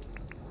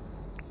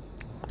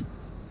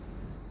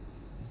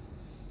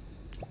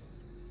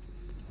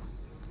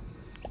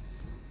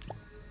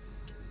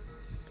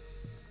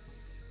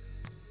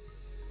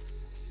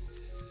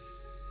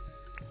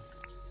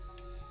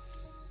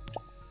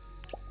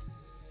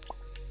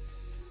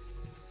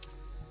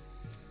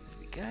 There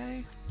we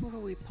go. What do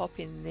we pop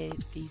in there?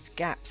 These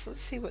gaps. Let's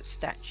see what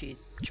statue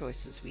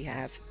choices we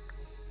have.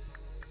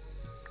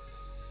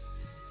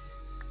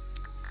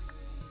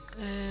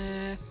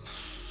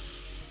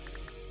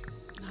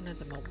 None of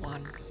them are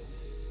one.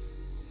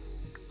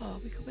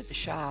 Oh, we could put the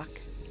shark.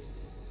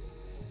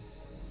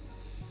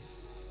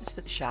 Let's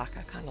put the shark.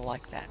 I kind of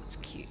like that. It's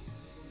cute.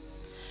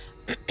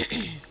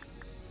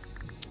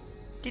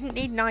 Didn't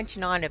need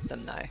 99 of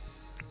them though.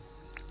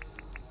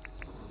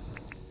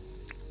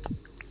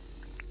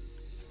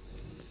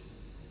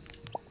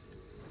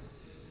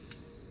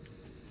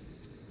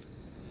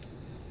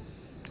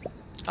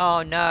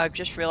 Oh no, I've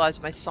just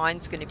realized my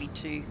sign's going to be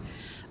too...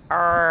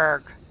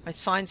 Arrgh. My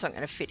sign's not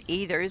going to fit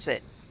either, is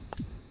it?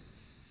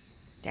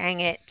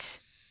 Dang it.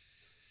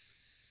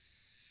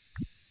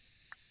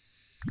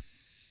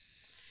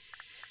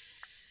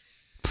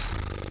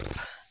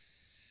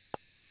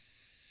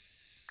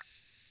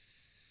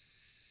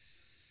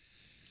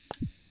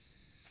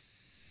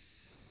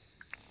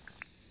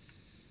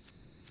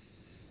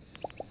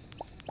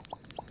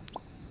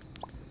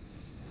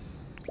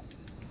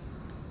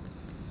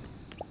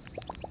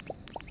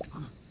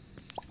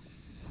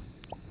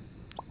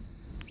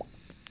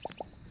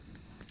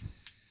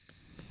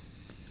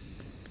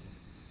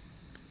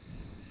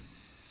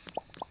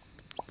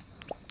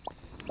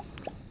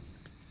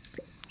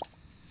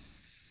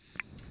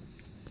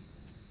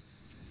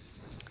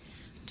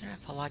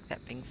 I like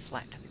that being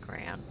flat to the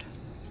ground.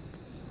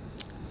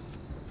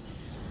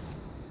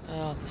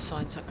 Oh, the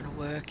sign's not going to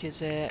work,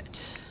 is it?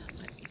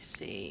 Let me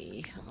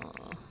see. Oh.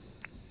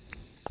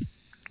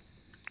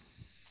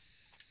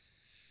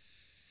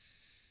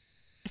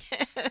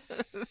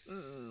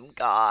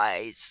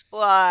 Guys,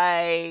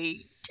 why?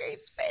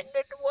 James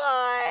Bendon,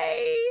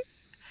 why?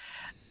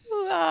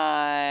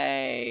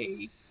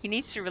 Why? He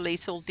needs to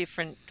release all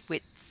different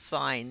width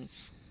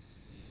signs.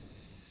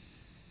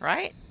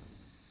 Right?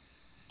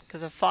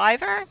 Because a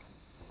fiver?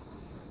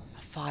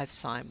 A 5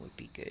 sign would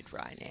be good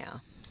right now.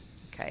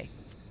 Okay.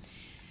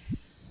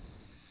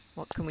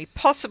 What can we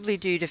possibly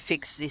do to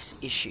fix this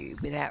issue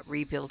without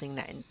rebuilding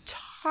that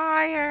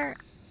entire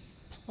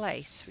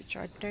place, which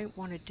I don't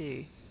want to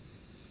do?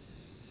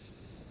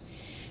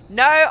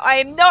 No, I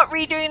am not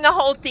redoing the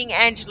whole thing,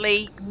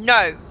 Angeli.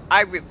 No,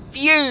 I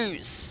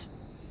refuse.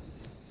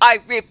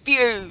 I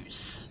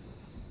refuse.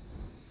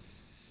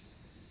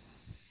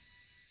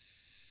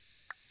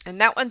 And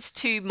that one's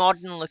too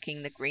modern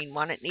looking, the green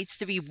one. It needs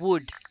to be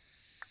wood.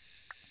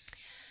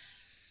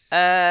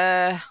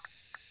 Let's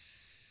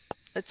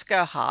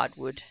go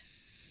hardwood.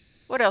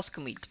 What else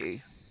can we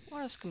do?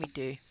 What else can we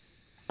do?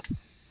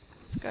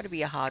 It's got to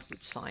be a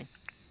hardwood sign.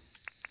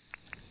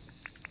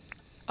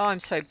 Oh,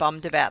 I'm so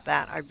bummed about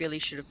that. I really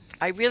should have...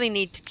 I really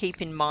need to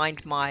keep in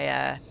mind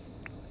my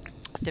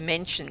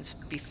dimensions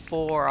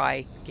before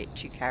I get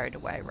too carried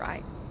away,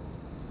 right?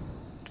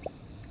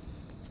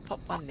 Let's pop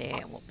one there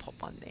and we'll pop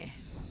one there.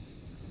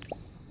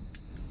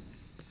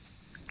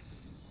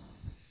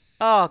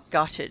 Oh,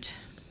 gutted.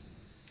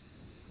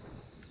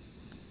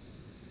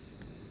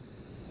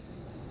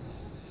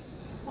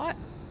 What?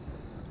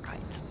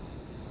 Right.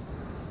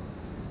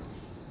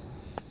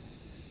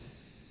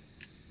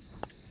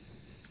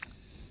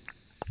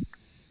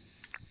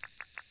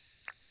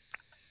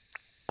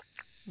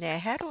 Now,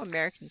 how do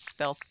Americans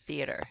spell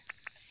theater?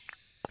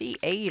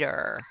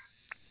 Theater.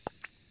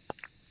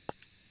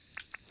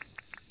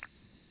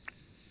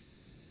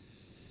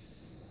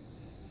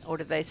 Or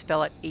do they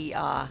spell it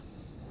E-R?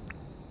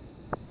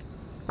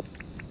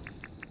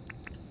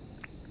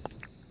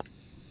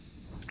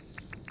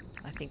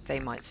 I think they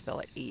might spell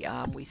it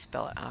E-R and we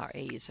spell it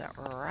R-E. Is that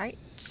right?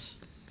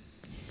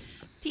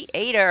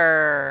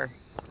 Theater.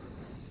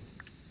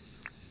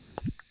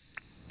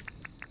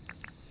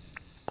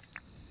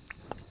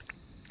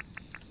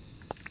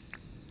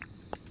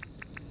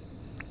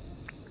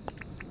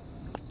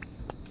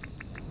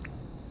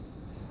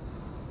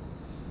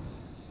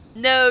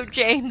 No,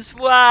 James,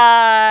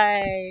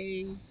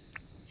 why?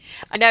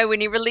 I know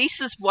when he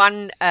releases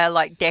one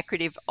like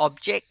decorative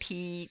object,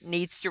 he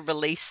needs to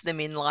release them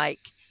in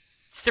like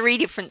 3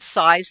 different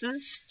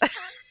sizes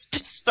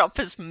to stop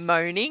us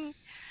moaning.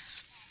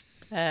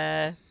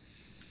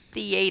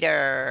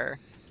 Theater.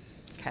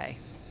 Okay.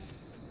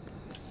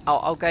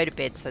 I'll go to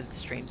bed so the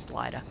stream's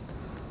lighter.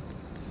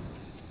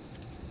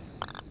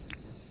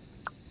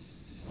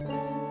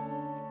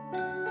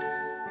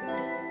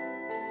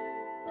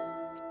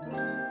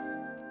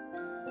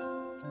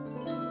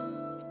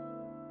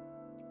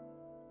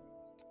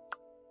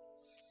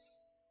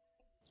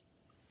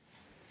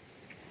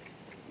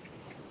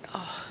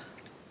 Oh,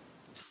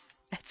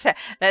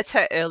 that's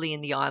how early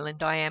in the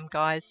island I am,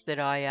 guys. That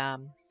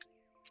I've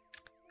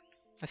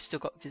still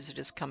got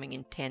visitors coming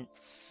in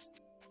tents.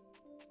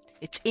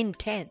 It's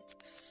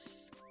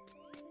intense.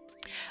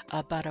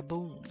 Bada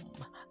boom,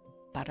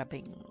 bada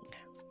bing.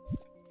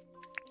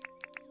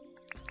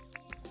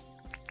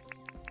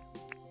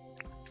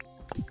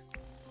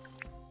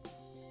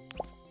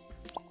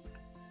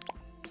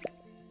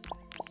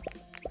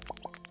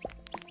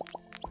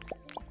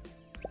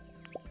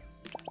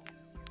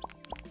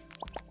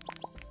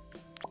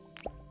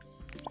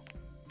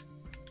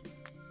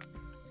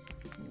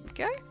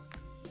 Go.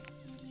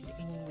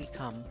 In we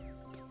come.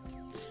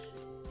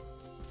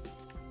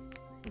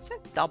 Is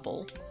that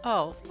double?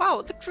 Oh, wow,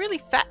 it looked really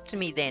fat to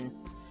me then.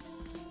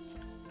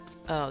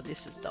 Oh,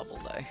 this is double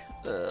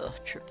though. Ugh,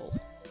 triple.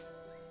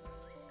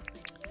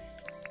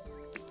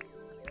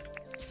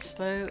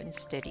 Slow and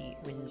steady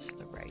wins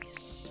the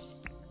race.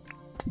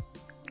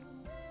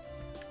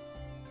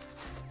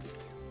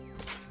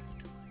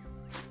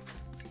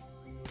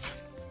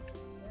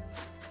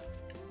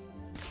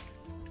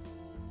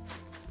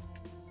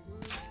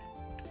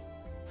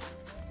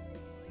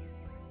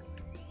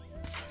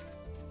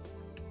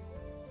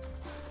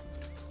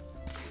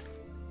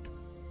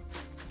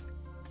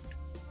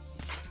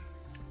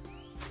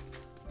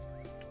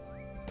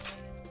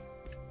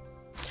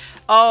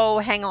 Oh,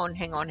 hang on.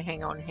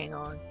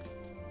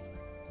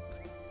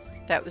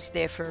 That was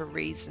there for a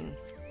reason.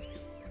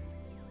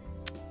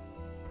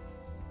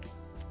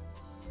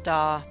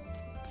 Duh.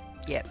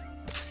 Yep.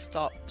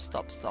 Stop,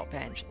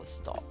 Angela,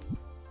 stop.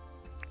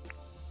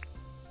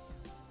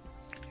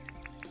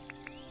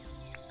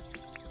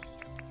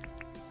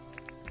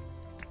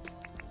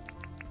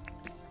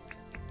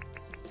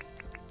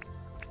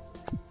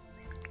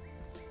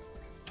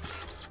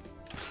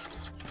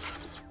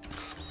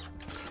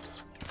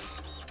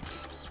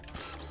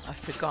 I've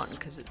forgotten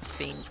because it's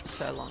been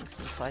so long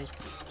since I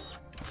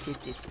did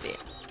this bit.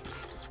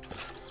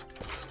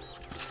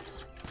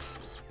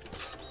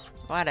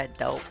 What a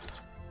dope.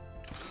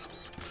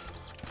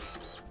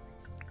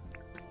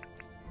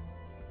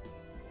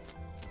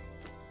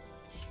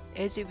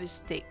 Ezzy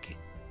was thick.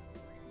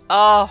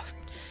 Oh,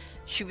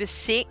 she was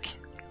sick.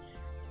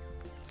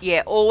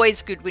 Yeah,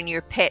 always good when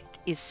your pet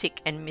is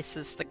sick and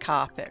misses the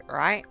carpet,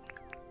 right?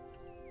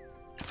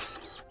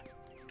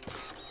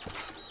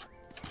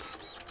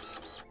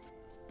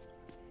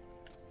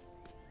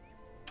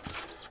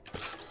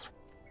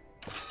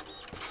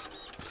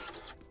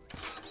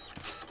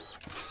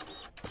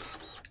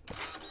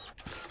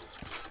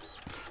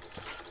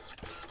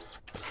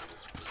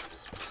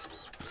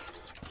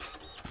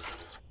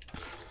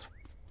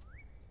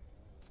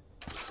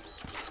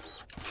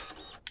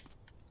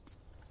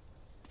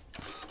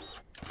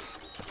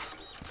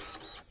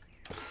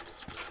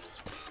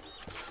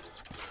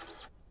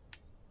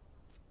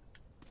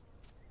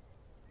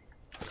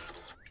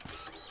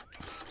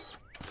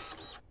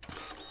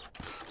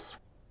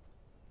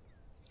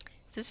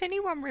 Does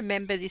anyone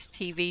remember this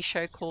TV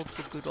show called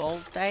The Good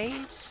Old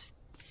Days?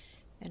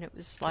 And it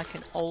was like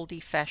an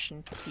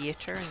oldie-fashioned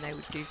theatre, and they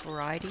would do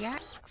variety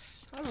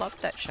acts. I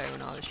loved that show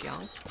when I was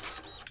young.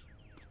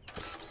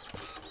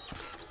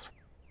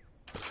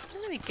 I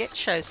don't really get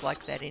shows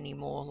like that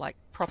anymore, like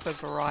proper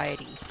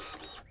variety.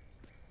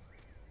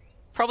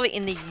 Probably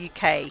in the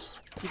UK.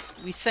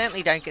 We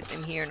certainly don't get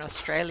them here in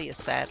Australia,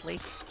 sadly.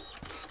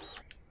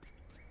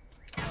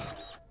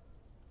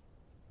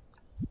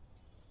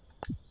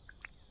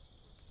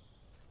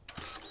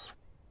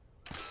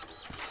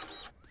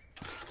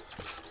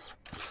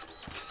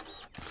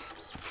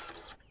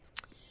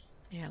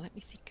 Now let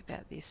me think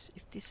about this.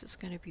 If this is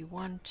going to be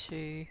 1,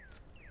 2...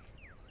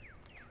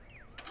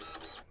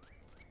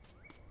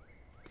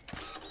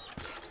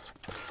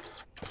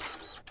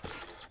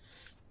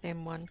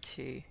 then 1,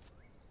 2...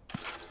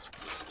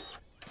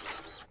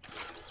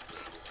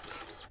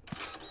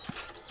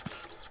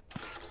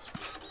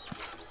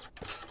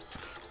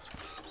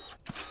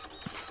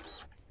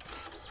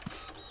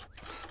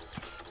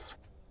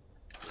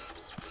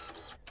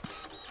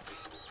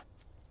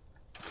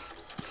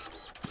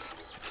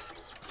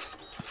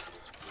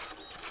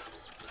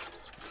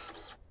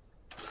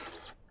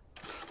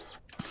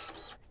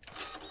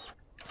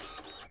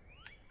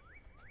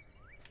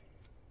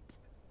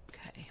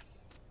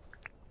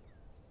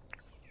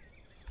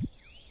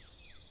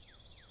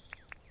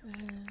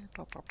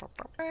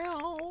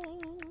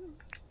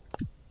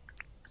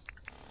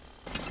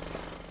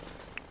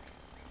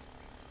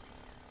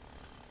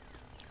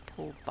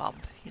 Poor bub,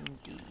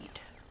 indeed.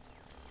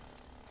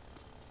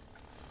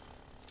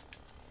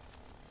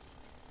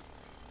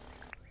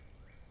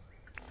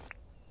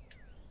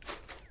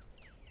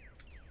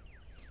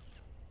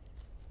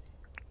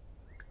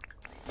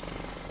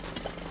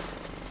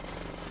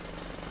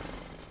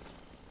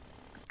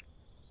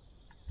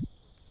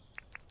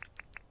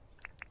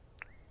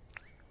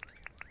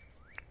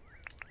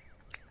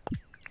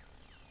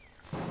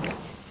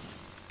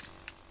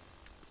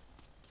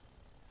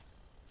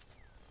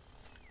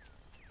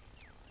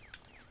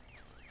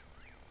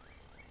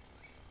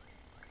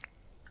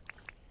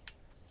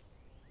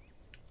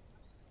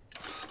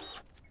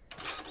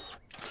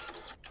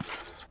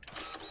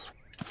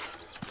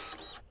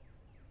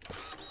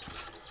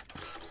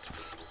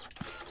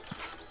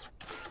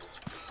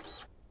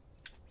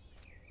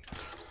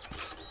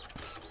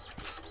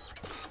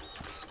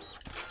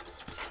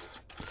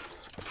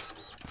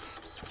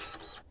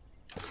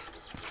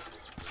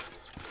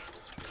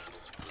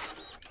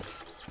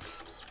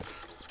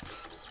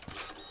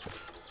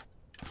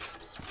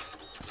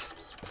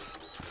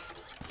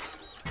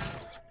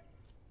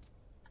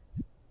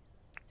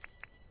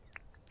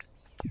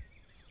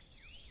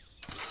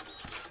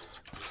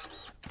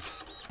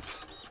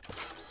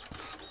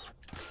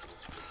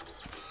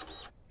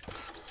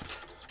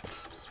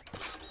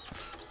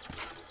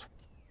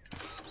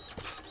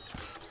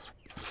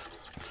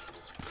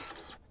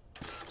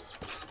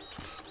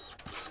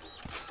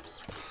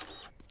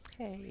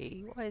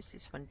 Hey, why is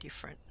this one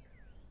different?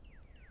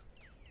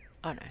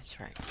 Oh no, it's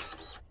right.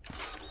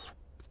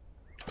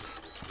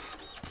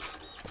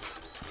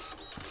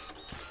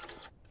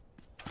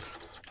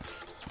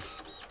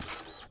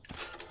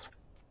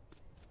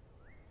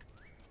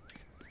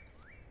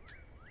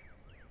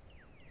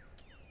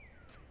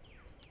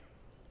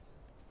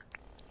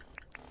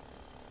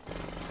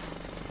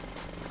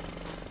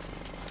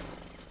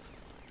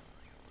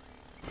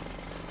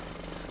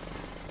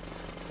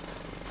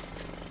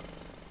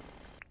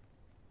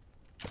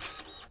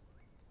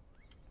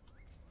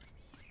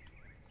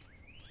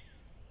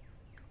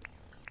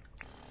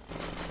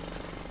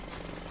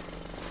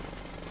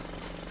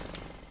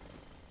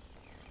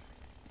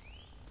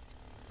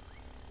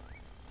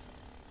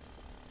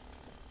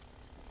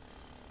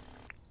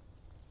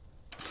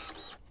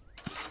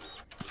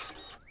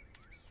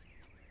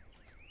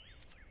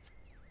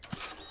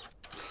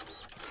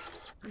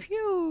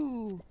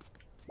 Phew!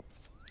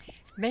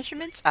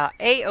 Measurements are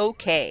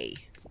A-OK.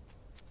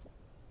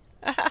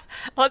 I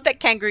love that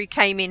kangaroo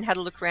came in, had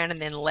a look around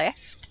and then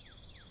left.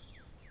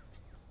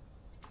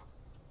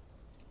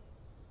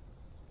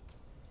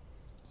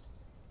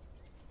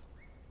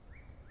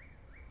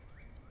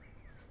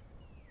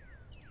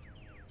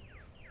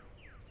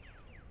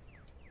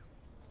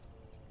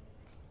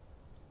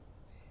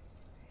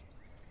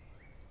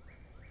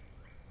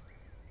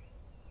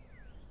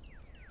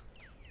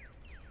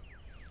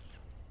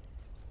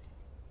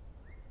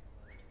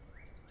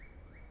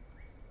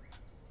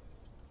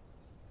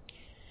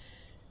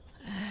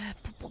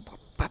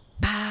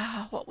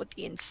 What would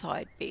the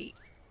inside be?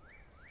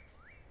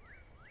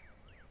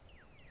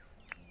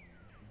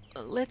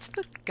 Let's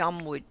put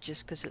gumwood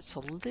just because it's a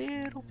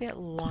little bit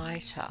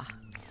lighter.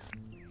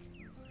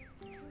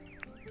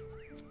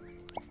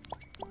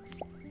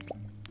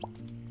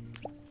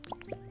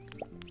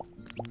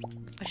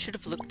 I should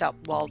have looked up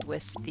Wild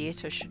West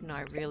Theatre, shouldn't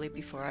I, really,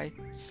 before I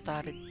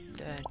started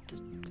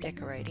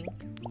decorating.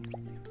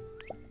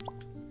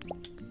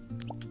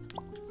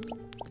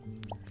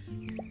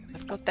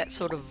 I've got that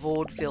sort of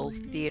vaudeville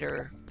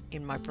theatre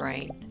in my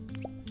brain.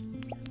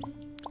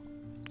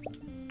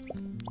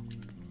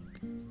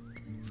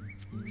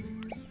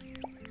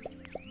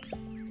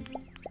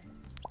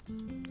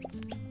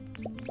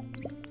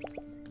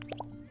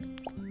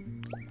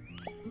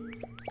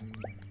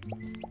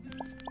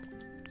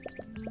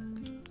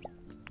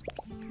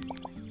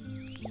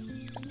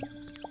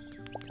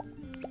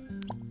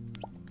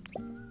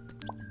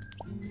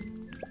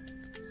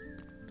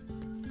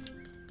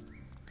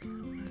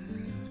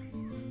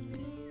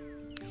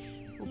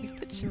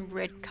 some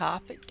red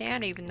carpet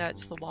down, even though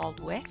it's the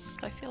Wild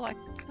West. I feel like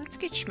let's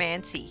get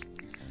schmancy.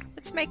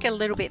 Let's make it a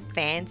little bit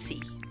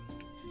fancy.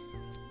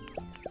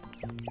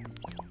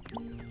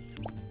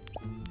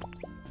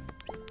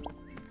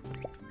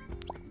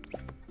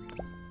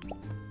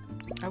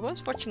 I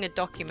was watching a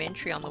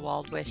documentary on the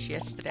Wild West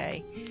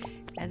yesterday,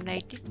 and they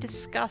did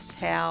discuss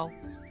how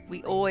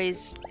we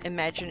always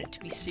imagine it to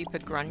be super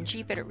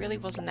grungy, but it really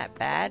wasn't that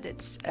bad.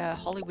 It's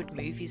Hollywood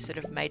movies that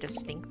have made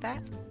us think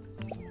that.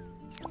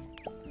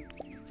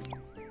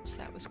 So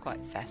that was quite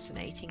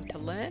fascinating to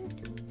learn.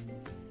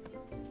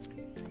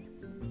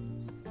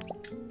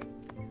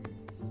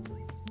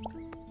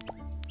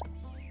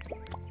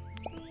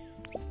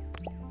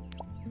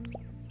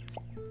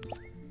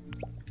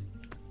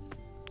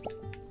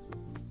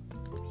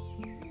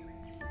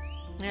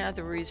 Now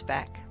the Roo's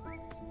back.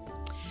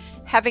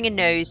 Having a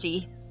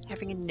nosy.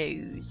 Having a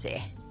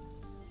nosy.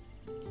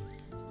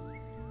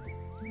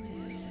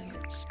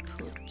 Let's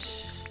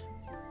put...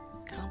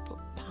 Can't put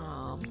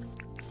palm.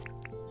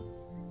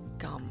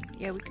 Gum.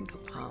 Yeah, we can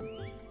put palm.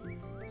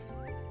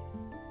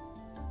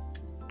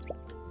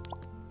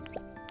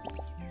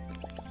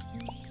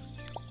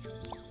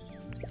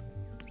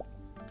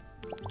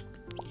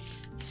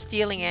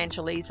 Stealing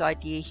Angelie's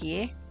idea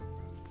here.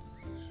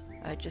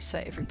 Just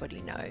so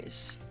everybody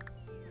knows.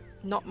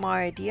 Not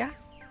my idea.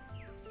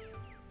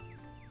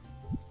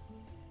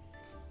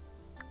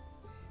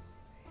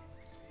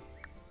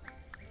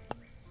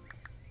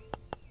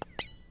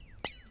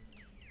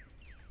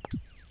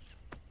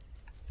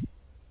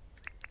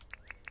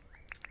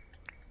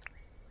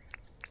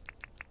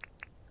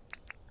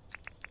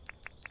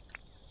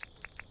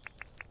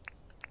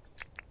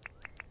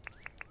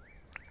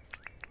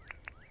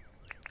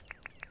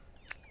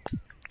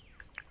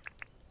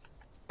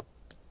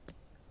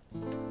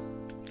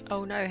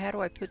 Oh no, how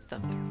do I put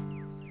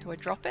them? Do I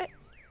drop it?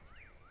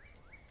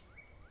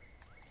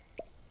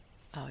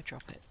 Oh, I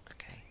drop it.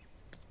 Okay.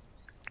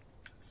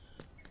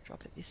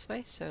 Drop it this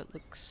way so it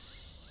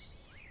looks...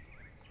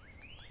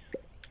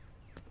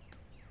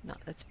 No,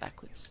 that's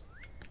backwards.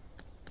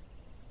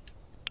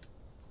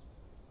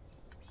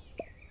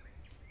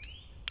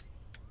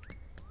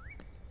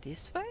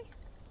 This way?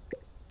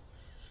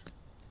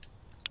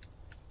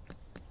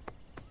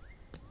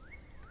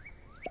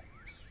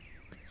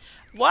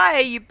 Why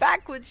are you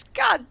backwards?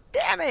 God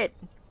damn it!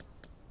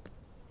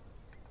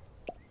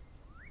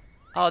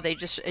 Oh, it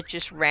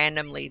just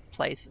randomly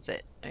places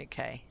it.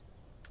 Okay.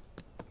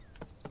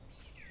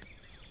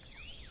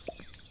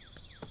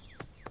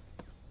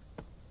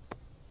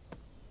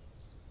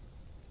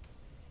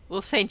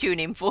 We'll send you an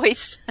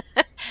invoice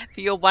for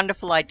your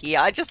wonderful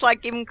idea. I just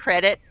like giving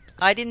credit.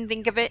 I didn't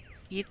think of it.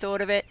 You thought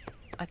of it.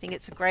 I think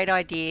it's a great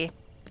idea.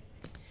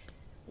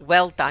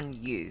 Well done,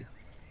 you.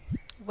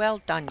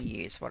 Well done,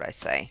 you is what I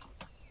say.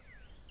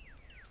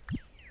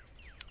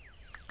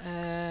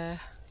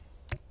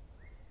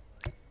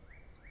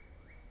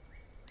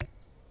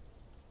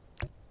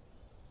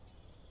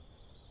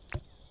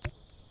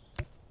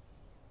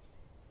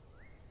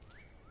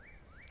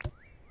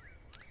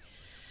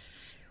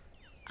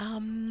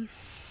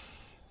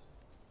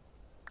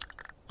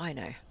 I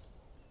know.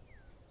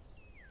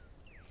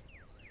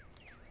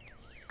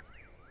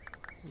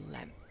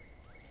 Lamp.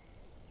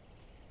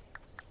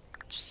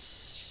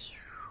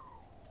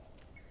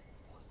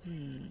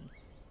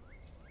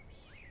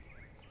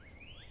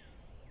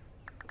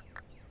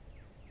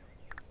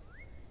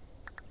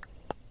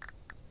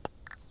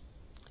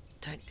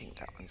 Don't think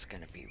that one's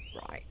going to be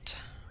right.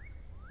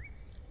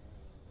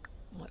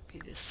 Might be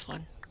this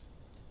one.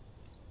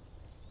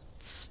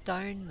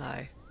 Stone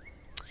though.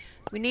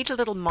 We need a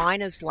little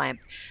miner's lamp.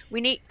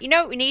 We need, you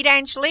know what we need,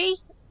 Angelie?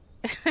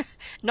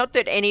 Not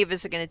that any of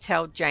us are going to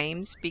tell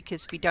James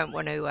because we don't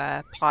want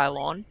to pile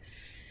on.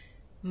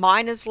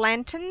 Miner's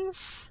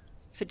lanterns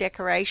for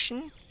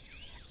decoration.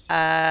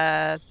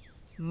 Mine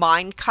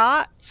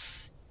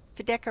carts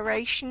for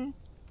decoration.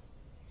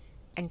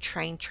 And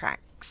train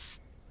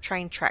tracks.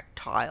 Train track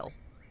tile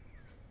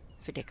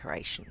for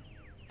decoration.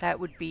 That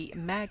would be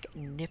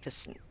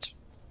magnificent.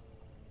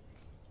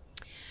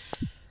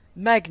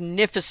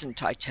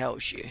 Magnificent, I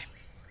tells you.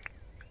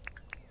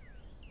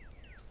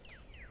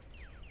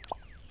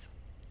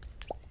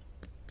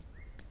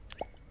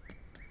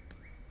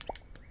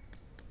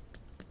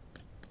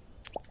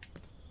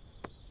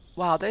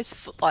 Wow, those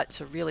footlights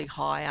are really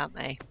high, aren't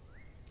they?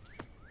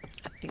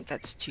 I think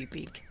that's too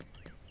big.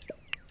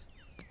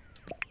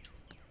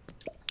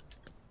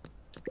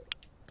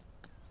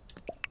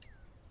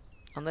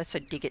 Unless I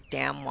dig it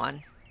down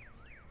one.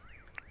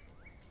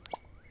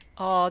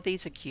 Oh,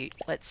 these are cute.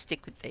 Let's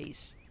stick with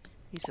these.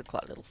 These look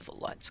like little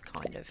footlights,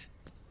 kind of.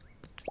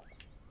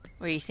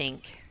 What do you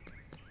think?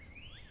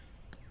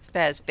 It's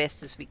about as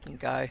best as we can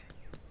go.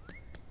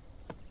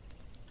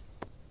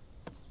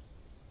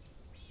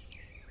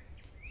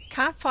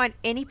 Can't find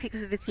any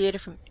pictures of a theatre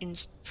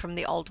from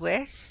the Old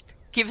West.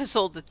 Give us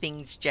all the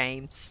things,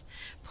 James.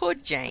 Poor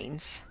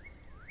James.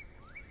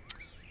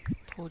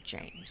 Poor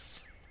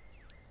James.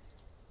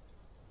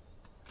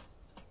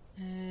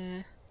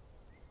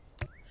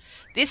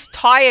 This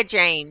tire,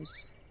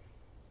 James.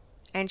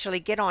 Angela,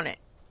 get on it.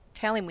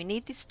 Tell him we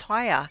need this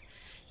tire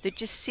that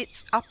just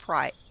sits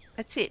upright.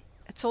 That's it.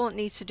 That's all it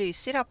needs to do.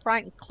 Sit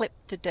upright and clip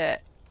to dirt.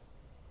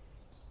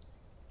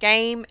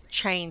 Game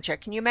changer.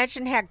 Can you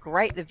imagine how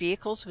great the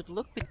vehicles would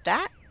look with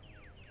that?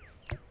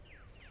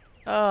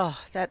 Oh,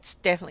 that's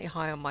definitely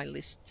high on my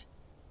list.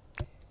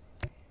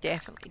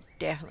 Definitely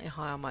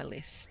high on my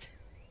list.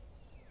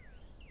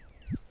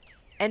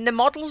 And the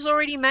model's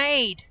already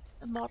made.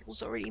 The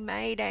model's already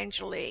made,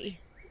 Angeli.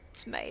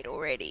 It's made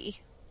already.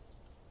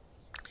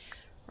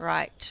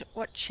 Right,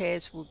 what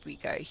chairs would we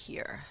go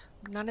here?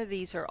 None of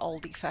these are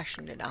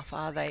oldie-fashioned enough,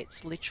 are they?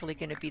 It's literally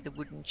going to be the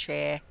wooden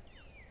chair.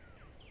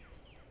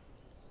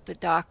 The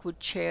dark wood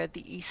chair,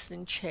 the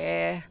eastern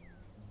chair.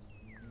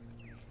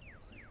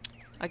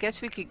 I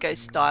guess we could go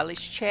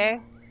stylish chair.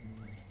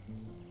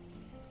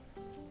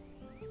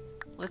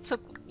 Let's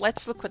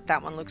look what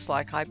that one looks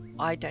like.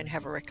 I don't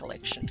have a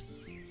recollection.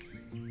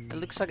 It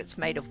looks like it's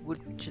made of wood,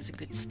 which is a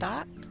good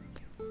start.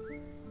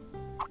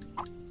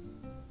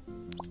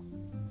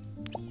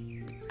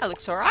 That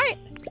looks alright.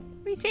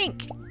 What do you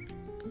think?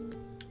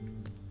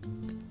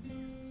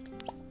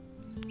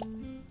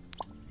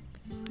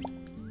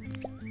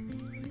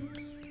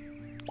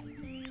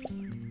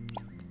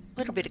 A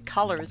little bit of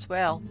colour as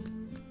well.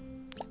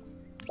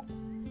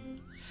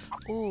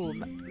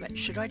 Ooh,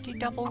 should I do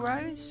double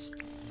rows?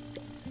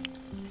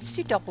 Let's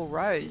do double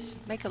rows.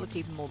 Make it look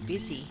even more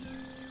busy.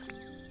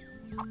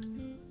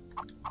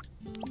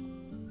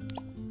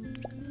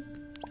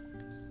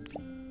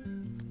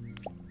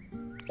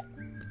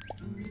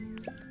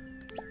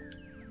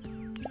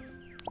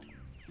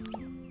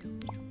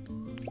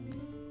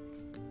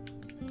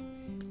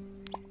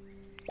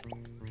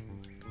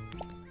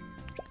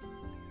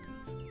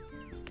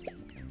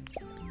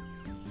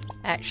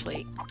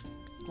 Actually,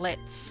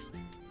 let's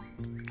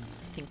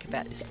think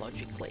about this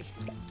logically.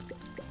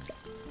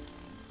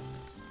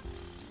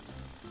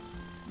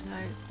 No,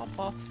 pop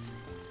off.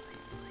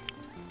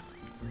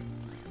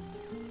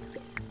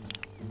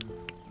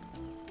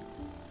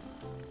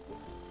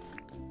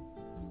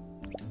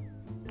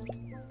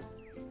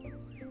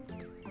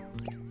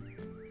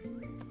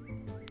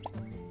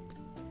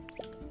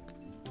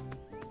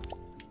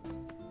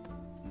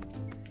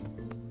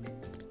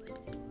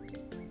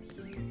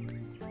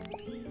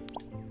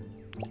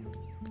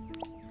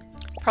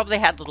 Probably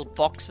had little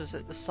boxes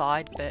at the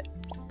side, but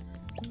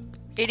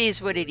it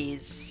is what it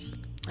is.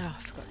 Oh,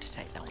 I forgot to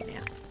take that one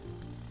out.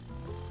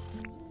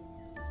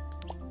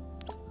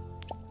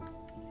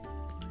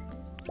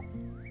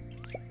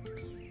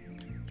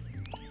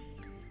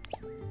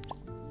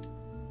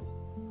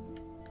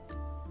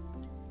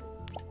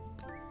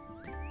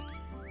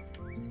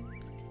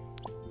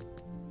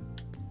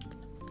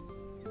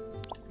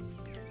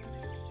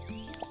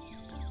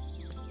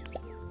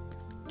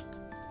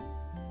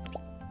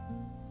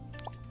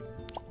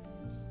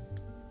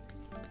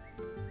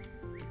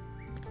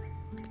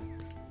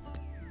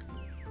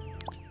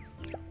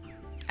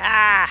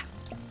 Ah!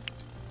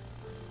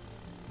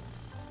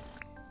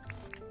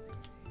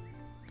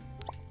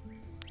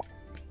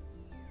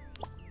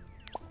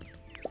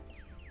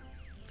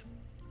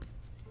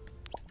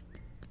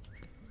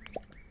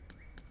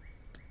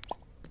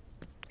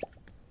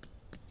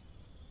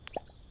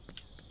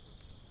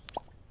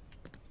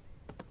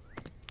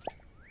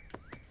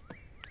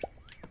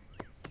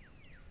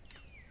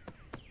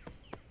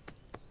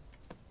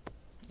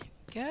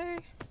 There we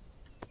go.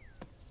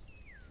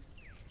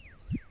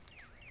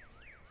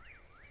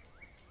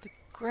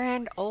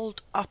 Grand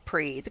Old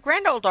Opry. The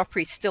Grand Old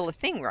Opry is still a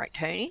thing, right,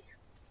 Tony?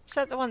 Is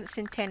that the one that's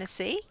in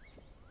Tennessee?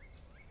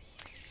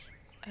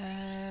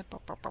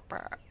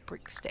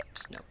 Brick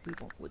steps. No, we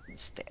want wooden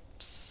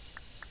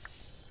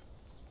steps.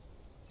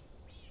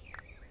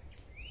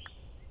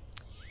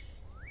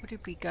 Where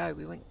did we go?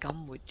 We went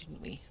gumwood,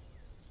 didn't we?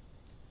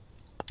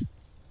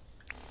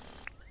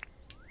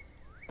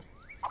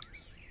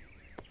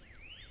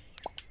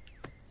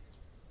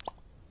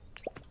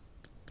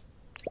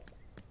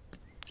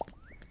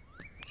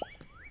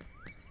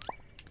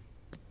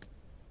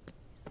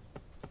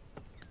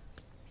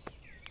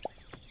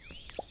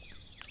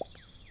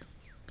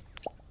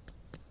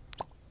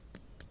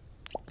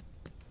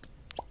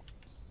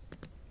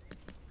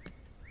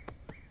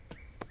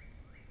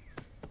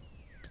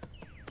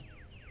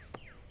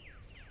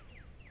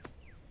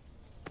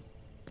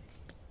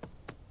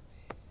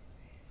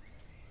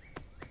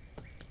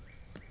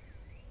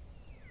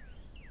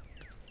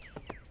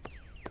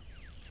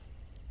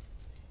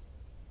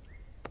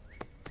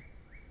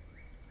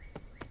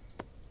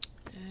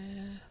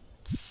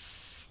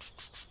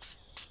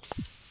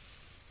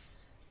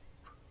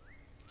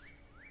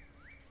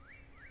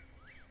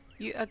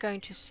 You are going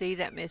to see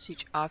that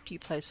message after you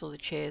place all the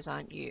chairs,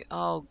 aren't you?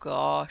 Oh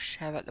gosh,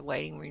 how about the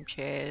waiting room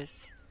chairs?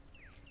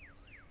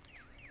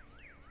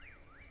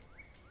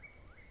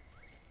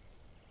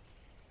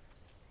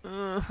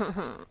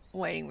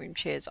 Waiting room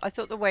chairs. I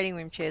thought the waiting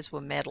room chairs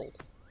were metal.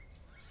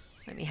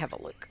 Let me have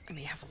a look. Let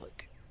me have a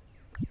look.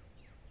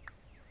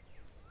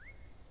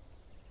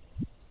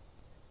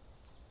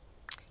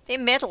 They're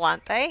metal,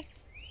 aren't they?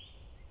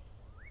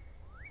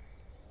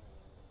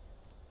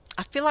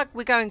 I feel like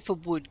we're going for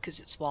wood because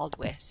it's Wild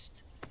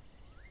West.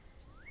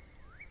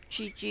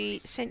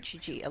 GG, sent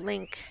GG a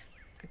link.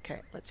 Okay,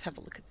 let's have a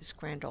look at this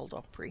Grand Old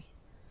Opry.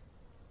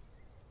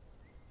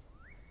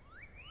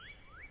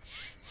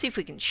 See if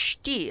we can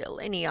steal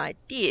any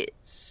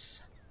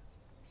ideas.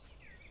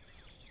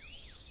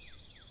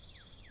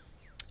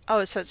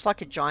 Oh, so it's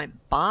like a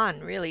giant barn,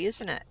 really,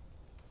 isn't it?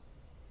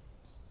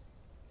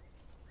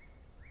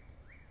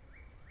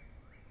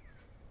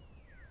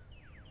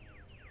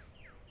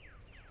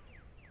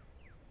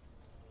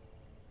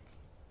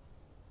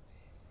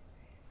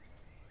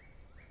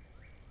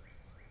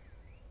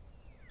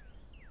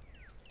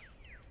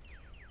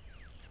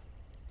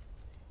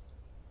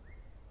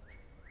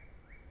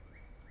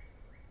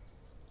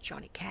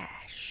 Johnny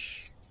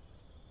Cash.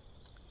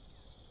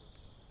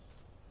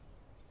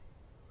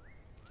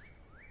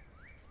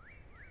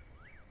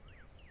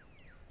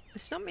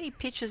 There's not many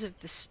pictures of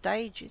the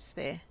stage, is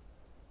there?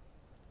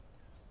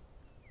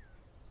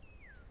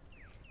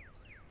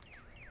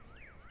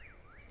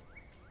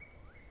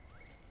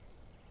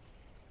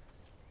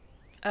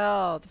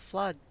 Oh, the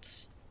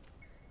floods.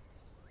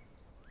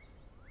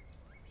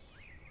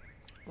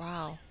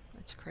 Wow,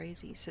 that's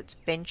crazy. So it's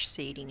bench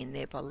seating in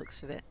there by the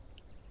looks of it.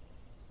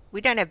 We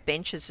don't have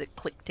benches that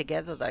click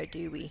together though,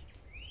 do we?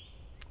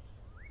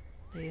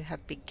 They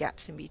have big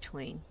gaps in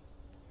between.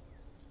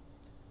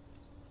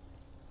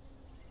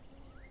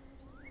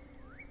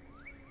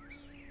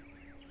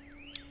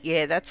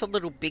 Yeah, that's a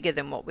little bigger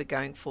than what we're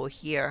going for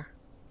here.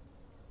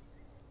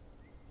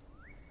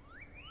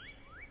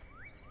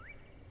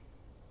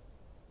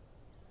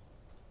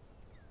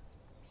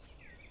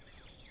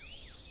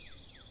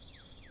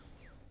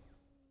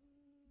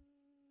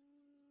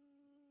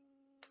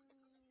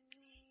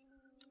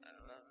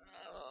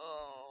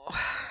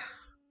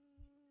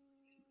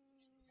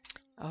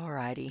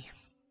 Alrighty,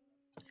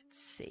 let's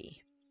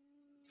see.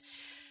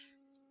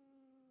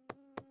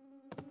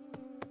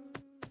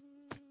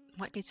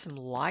 Might need some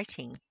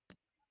lighting.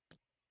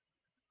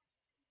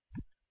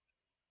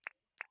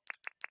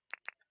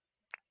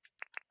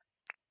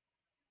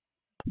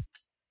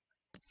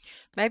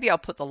 Maybe I'll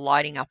put the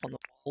lighting up on the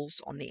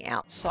walls on the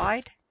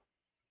outside.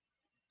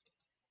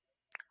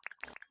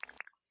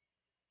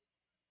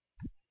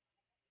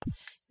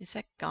 Is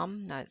that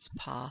gum? No, it's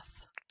path.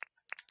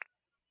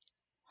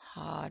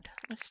 Hard.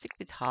 Let's stick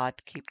with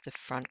hard. Keep the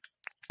front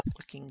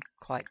looking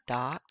quite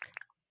dark.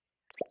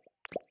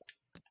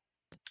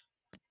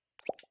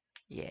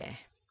 Yeah.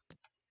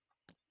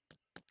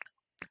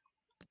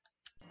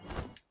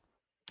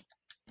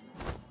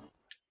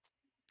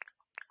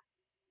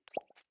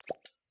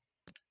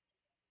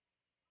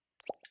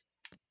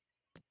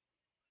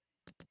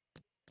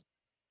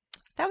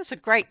 That was a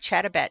great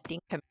chat about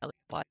Dinkum,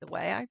 by the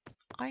way.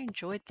 I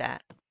enjoyed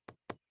that.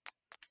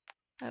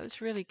 That was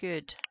really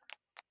good.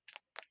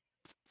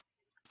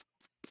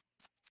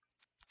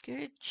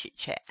 Good chit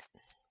chat.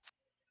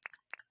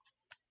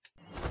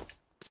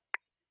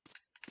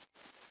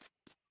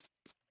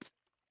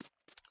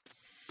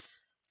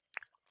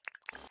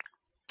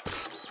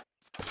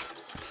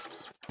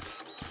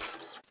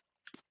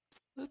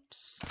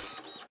 Oops.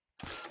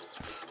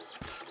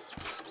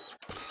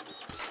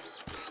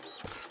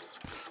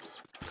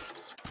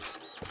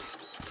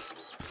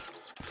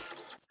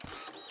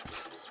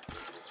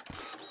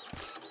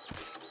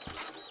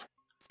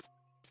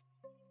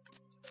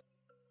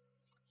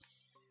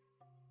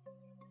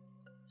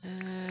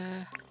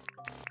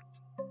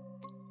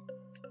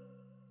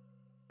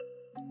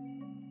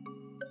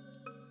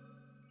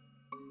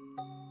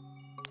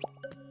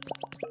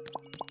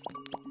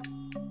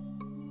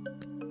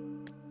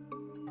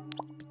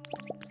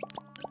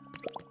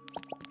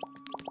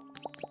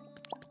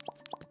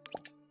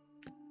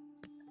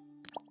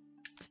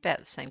 It's about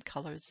the same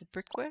color as the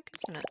brickwork,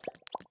 isn't it?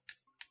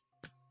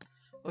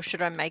 Or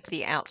should I make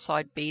the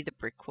outside be the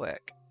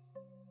brickwork?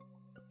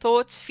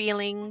 Thoughts,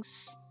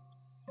 feelings?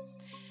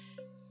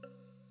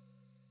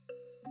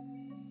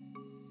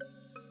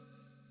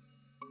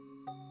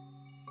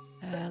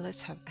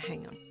 Let's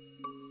hang on.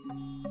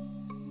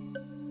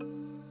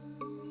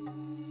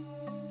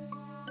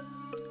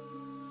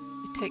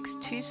 It takes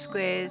 2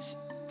 squares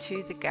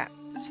to the gap,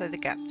 so the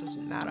gap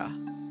doesn't matter.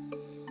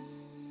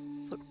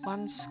 Put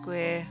 1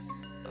 square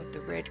of the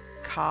red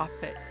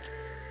carpet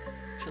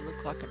to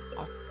look like an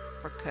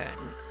opera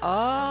curtain. Oh,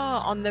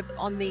 on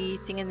the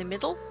thing in the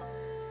middle?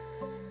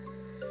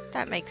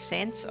 That makes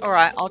sense.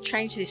 Alright, I'll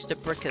change this to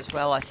brick as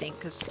well, I think,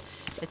 because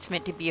it's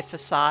meant to be a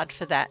facade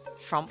for that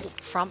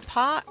front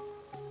part.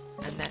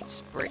 And that's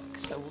brick,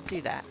 so we'll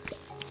do that.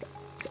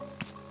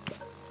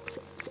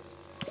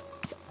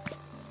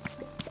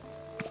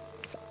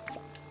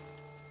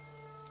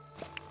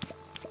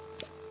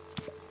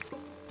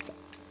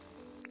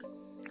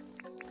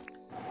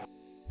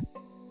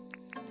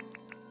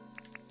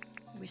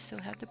 We still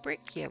have the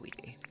brick? Yeah, we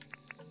do.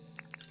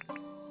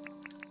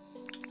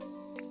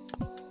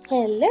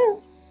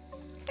 Hello.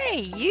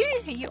 Hey, you?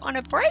 Are you on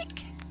a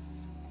break?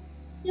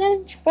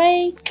 Lunch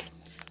break.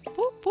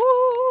 Boop,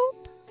 boop.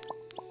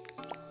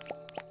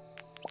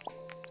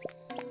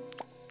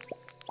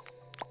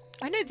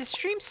 I know the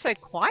stream's so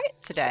quiet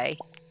today.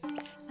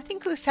 I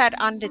think we've had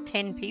under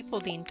 10 people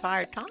the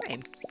entire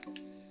time.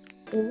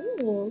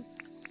 Ooh.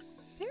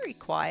 Very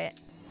quiet.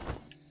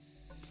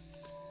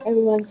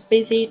 Everyone's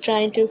busy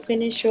trying to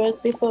finish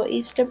work before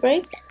Easter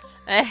break.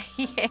 Yeah.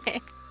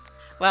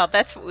 Well,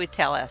 that's what we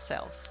tell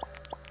ourselves.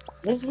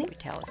 That's what Mhm. we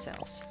tell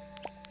ourselves.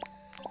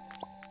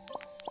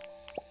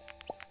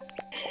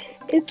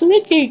 It's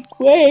looking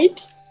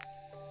great.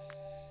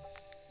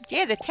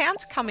 Yeah, the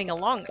town's coming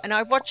along, and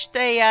I watched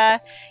a,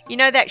 you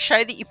know, that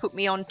show that you put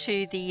me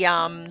onto, the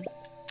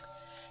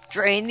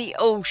Drain the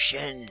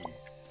Ocean.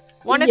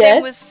 One of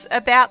them was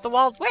about the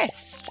Wild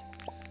West.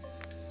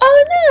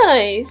 Oh,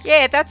 nice.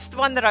 Yeah, that's the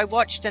one that I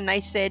watched, and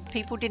they said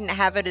people didn't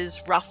have it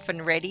as rough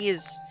and ready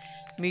as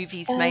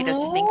movies made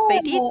us think they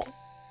did.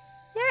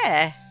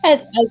 Yeah.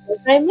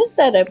 I missed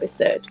that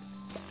episode.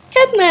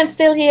 Catman's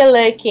still here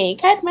lurking.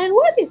 Catman,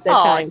 what is the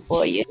time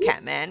for you?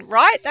 Catman,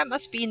 right? That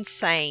must be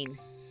insane.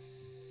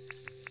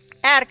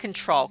 Out of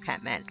control,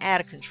 Catman.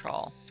 Out of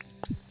control.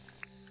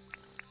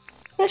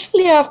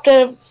 Especially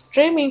after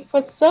streaming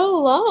for so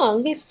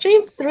long. He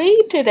streamed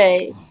 3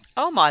 today.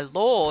 Oh my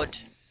lord.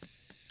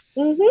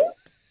 Mm-hmm.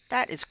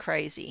 That is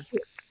crazy.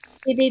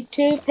 He did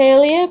 2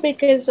 Palia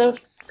because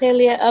of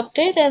Palia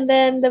update and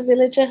then the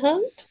villager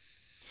hunt.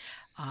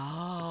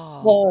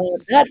 Oh,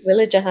 that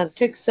villager hunt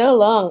took so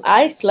long.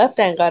 I slept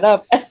and got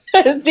up.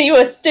 He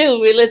was still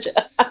villager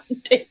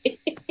hunting.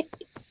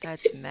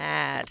 That's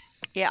mad.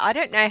 Yeah, I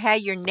don't know how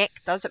your neck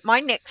does it. My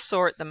neck's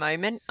sore at the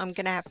moment. I'm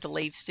going to have to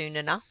leave soon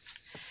enough.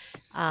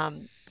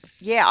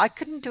 Yeah, I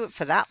couldn't do it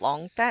for that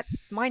long.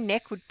 My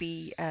neck would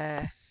be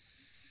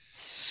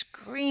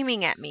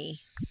screaming at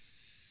me.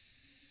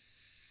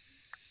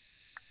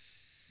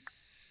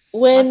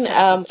 When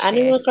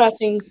Animal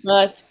Crossing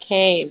first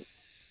came,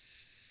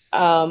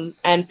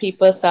 and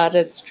people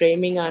started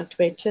streaming on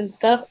Twitch and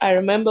stuff, I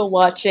remember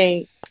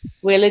watching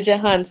villager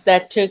hunts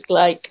that took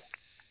like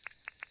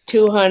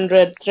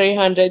 200,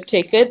 300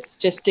 tickets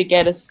just to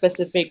get a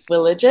specific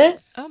villager.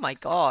 Oh my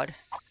god.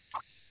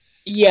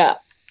 Yeah,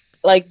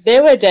 like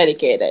they were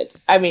dedicated.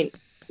 I mean,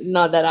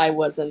 not that I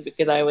wasn't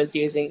because I was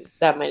using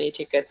that many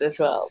tickets as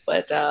well,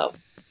 but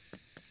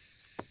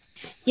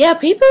yeah,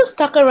 people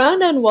stuck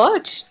around and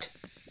watched.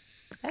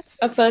 That's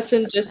a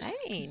person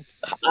insane.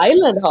 Just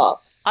island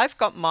hop. I've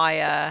got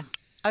my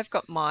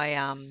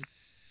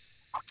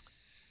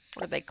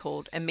what are they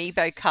called?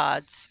 Amiibo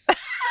cards.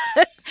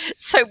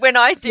 So when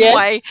I do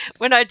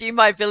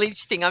my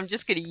village thing, I'm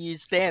just going to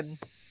use them.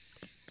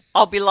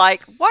 I'll be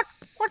like, what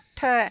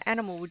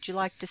animal would you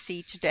like to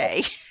see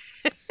today?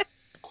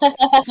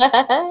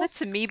 Let's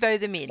amiibo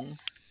them in.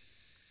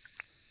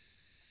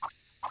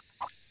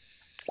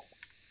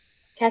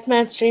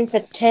 Catman streamed for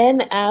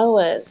 10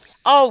 hours.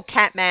 Oh,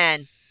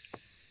 Catman.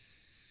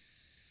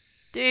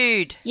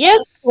 Dude.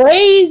 You're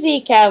crazy,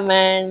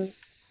 Catman.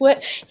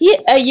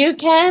 You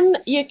can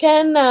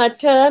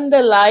turn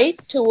the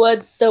light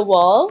towards the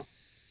wall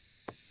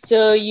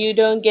so you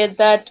don't get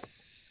that,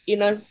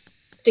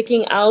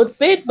 sticking out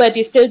bit, but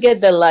you still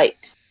get the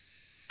light.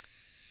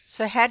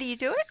 So how do you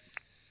do it?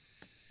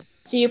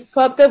 So you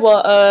pop the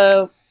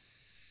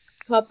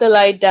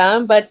light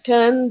down, but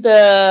turn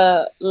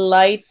the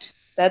light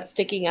that's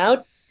sticking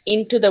out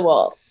into the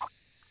wall.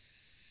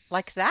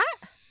 Like that?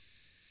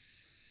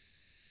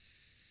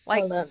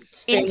 Like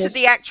into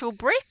the actual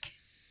brick?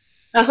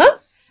 Uh-huh.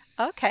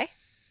 Okay.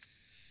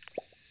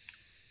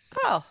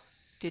 Oh,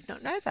 did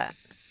not know that.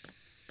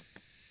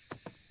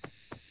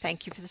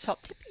 Thank you for the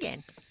top tip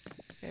again.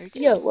 Very good.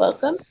 You're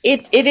welcome.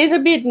 It is a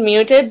bit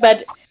muted,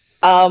 but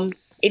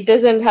it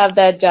doesn't have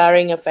that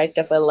jarring effect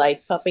of a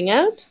light popping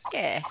out.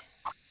 Yeah.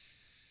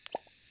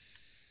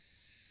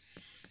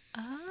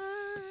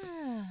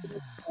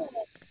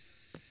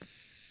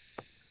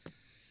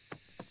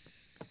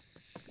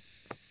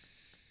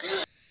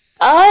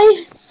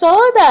 I saw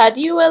that.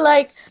 You were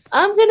like,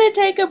 I'm going to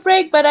take a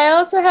break, but I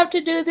also have to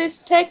do this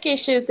tech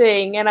issue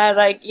thing. And I was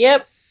like,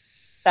 yep,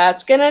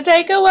 that's going to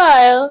take a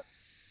while.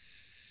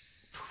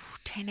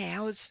 10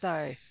 hours,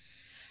 though.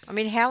 I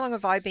mean, how long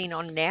have I been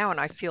on now? And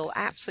I feel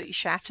absolutely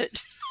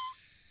shattered.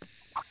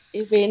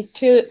 It's been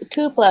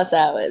 2+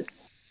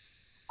 hours.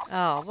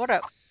 Oh, what a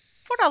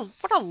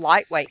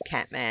lightweight,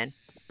 Catman.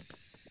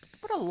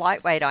 What a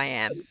lightweight I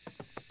am.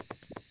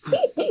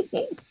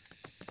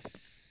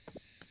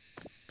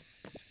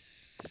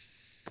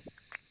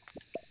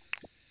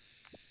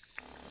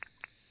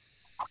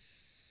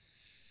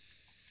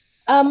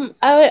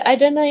 I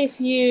don't know if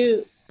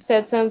you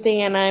said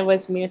something and I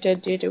was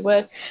muted due to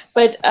work,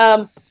 but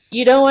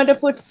you don't want to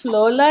put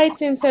floor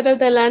lights instead of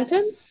the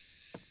lanterns?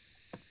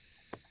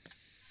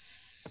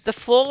 The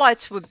floor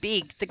lights were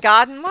big. The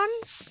garden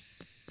ones?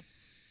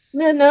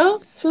 No,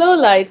 floor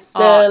lights.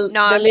 I'm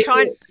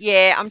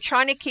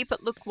trying to keep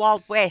it look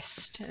Wild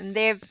West, and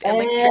they're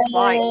electric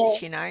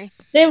lights,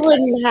 They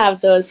wouldn't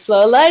have those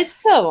floor lights.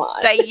 Come on.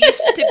 They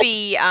used to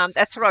be.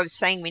 That's what I was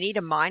saying. We need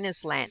a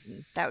miner's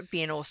lantern. That would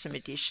be an awesome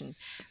addition.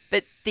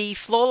 But the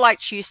floor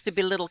lights used to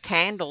be little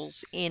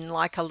candles in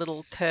like a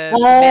little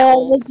curved I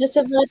metal. was just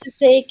about to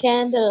say Yeah,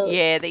 candles.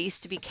 there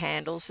used to be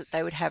candles that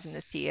they would have in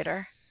the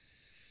theater.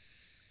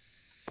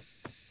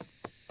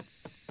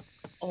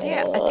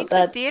 Yeah, I Oh, think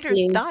the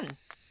theater's done.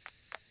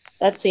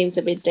 that seems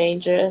a bit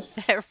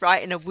dangerous.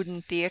 Right, in a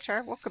wooden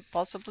theater. What could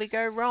possibly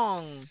go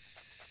wrong?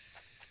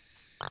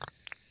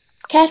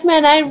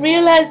 Catman, I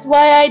realized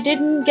why I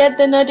didn't get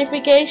the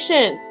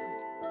notification.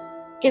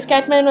 Because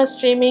Catman was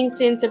streaming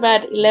since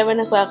about 11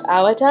 o'clock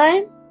our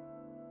time.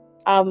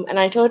 And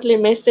I totally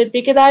missed it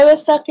because I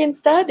was stuck in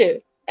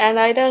Stardew. And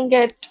I don't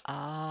get the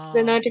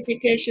Oh,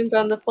 notifications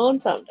on the phone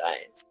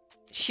sometimes.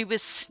 she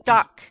was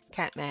stuck,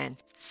 Catman.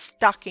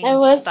 Stuck I in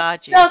was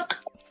Stardew. stuck.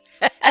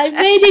 I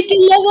made it to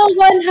level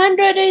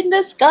 100 in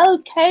the Skull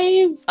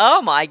Cave.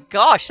 Oh my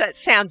gosh, that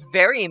sounds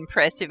very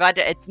impressive.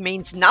 It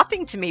means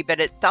nothing to me,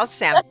 but it does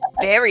sound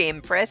very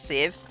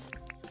impressive.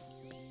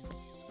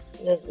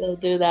 We'll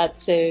do that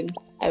soon.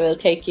 I will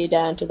take you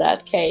down to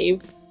that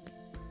cave.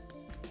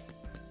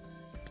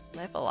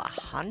 Level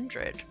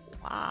 100.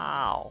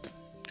 Wow.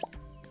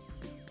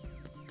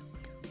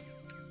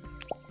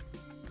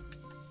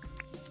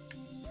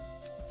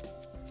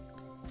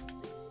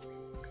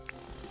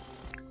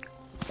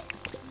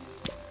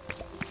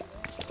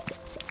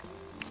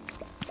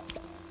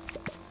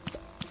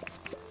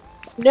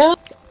 No,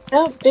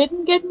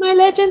 didn't get my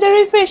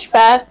legendary fish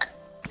back.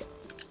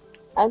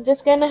 I'm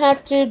just gonna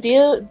have to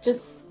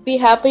just be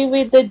happy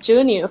with the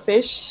junior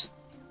fish.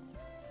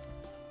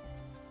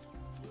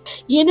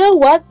 You know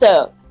what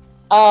though?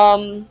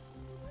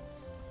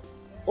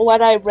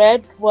 What I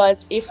read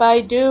was if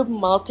I do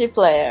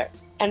multiplayer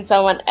and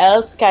someone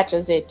else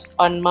catches it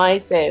on my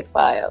save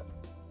file,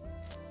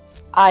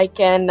 I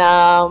can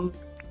then,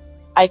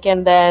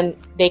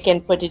 they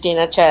can put it in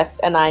a chest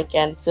and I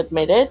can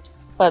submit it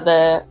for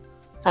the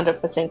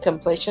 100%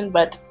 completion,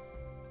 but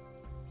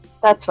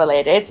that's for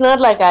later. It's not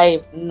like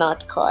I've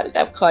not caught it.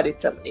 I've caught it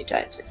so many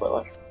times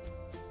before.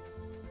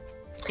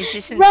 Is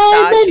this in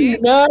Stardew?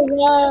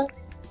 Nora.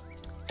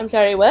 I'm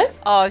sorry, what?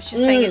 Oh, I was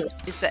just saying,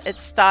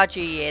 it's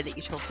Stardew, yeah, that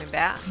you're talking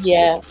about?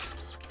 Yeah.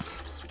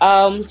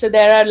 So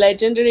there are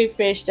legendary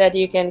fish that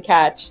you can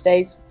catch.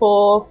 There's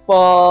 4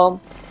 for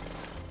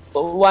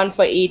one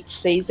for each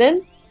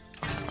season.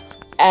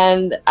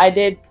 And I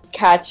did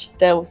catch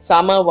the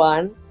summer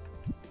one.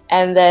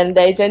 And then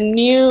there's a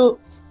new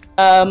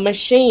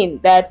machine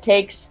that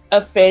takes a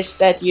fish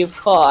that you've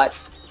caught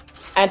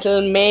and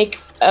it'll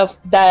make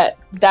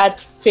that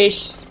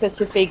fish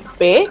specific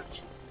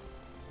bait.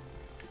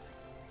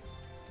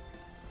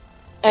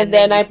 And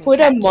then I put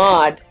a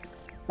mod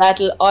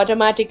that'll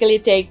automatically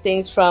take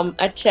things from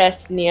a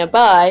chest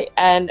nearby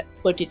and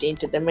put it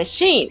into the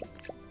machine.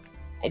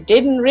 I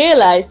didn't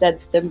realize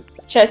that the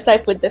chest I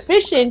put the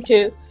fish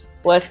into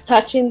was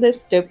touching the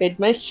stupid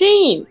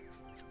machine.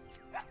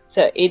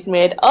 So it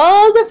made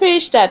all the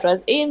fish that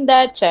was in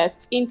that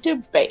chest into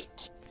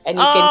bait. And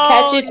you can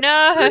catch it.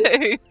 No!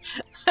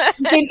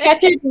 You can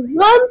catch it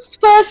once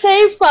per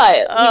save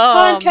file.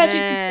 Oh, you can't catch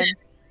man. it.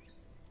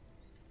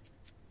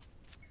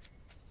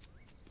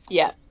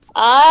 Yeah.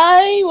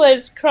 I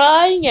was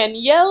crying and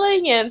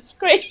yelling and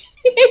screaming.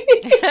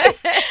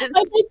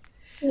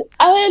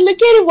 I was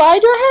looking, why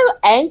do I have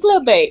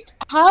angler bait?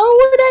 How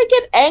would I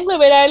get angler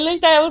bait? I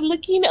was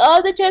looking at all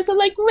the chests. I was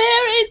like,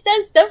 where is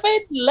that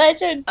stupid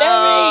legendary?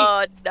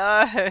 Oh,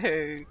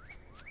 no.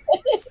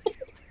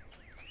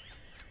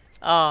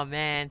 Oh,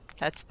 man.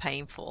 That's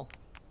painful.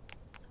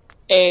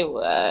 It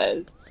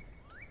was.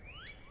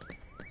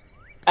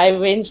 I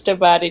whinged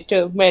about it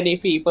to many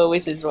people,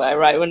 which is why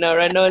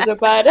Raivanora knows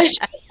about it.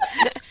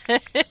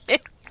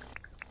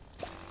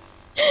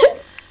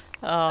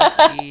 Oh,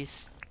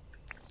 jeez.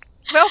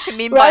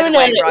 Welcome in, by the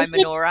way,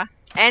 Raivanora.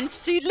 And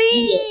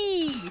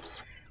Suli!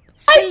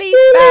 Suli's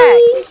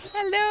back!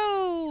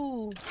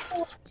 Hello!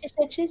 She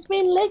said she's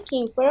been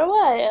looking for a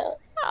while.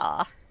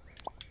 Ah.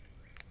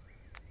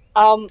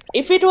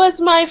 If it was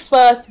my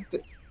first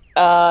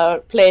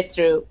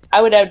playthrough,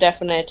 I would have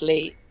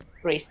definitely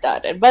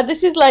restarted. But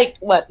this is like,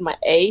 what, my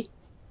 8th?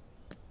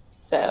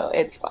 So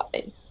it's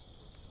fine.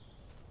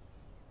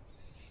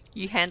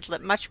 You handle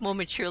it much more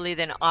maturely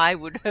than I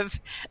would have,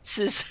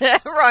 says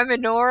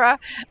Raivanora.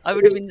 I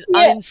would have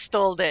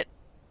uninstalled it.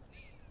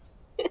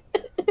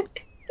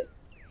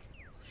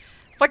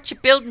 What you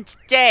building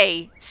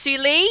today?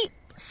 Suli,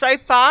 so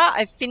far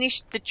I've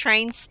finished the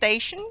train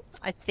station,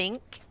 I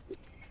think.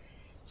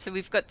 So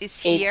we've got this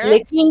here.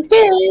 It's looking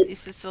good.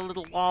 This is the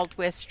little Wild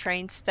West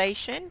train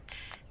station.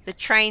 The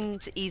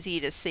train's easy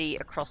to see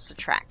across the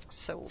tracks,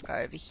 so we'll go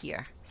over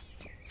here.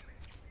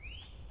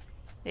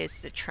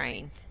 There's the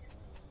train.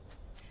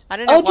 I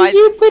don't know why. Did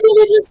you put a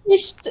little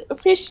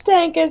fish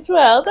tank as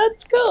well?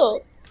 That's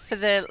cool. For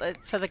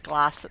the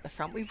glass at the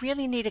front. We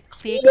really need a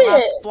clear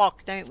glass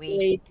block, don't we?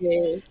 We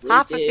do.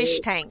 Half a fish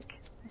tank.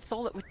 That's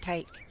all it would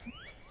take.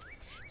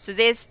 So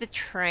there's the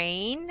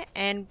train,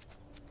 and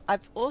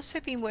I've also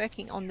been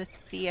working on the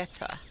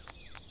theatre.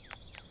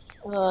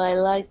 Oh, I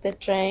like the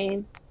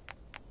train.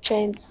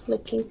 Train's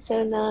looking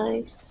so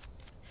nice.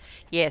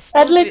 Yeah, That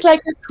still looks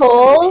like a a bit.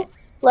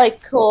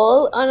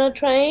 coal on a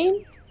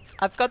train.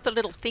 I've got the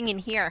little thing in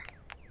here.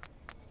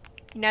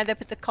 You know they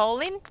put the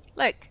coal in?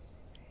 Look,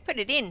 put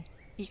it in.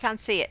 You can't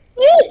see it.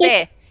 It's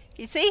there.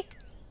 You see?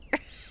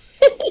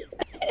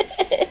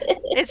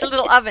 There's a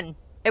little oven.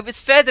 It was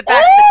further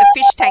back, but the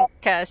fish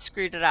tank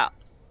screwed it up.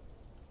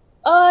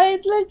 Oh,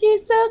 it's looking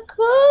so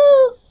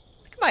cool.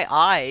 Look at my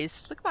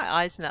eyes. Look at my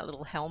eyes in that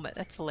little helmet.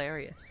 That's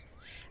hilarious.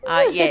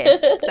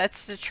 Yeah,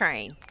 that's the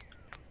train.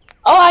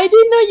 Oh, I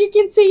didn't know you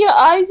can see your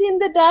eyes in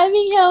the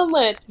diving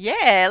helmet.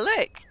 Yeah,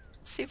 look.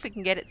 See if we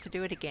can get it to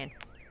do it again.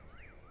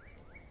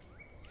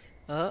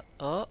 Oh,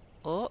 oh,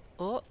 oh,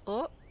 oh,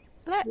 oh.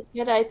 Look.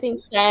 Yet I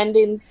think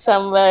standing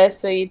somewhere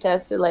so it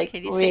has to like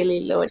Can you see?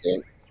 really load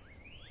in.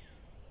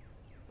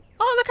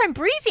 Oh, look, I'm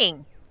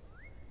breathing.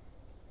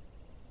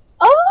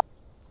 Oh,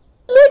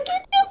 look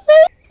at your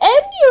face,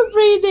 and you're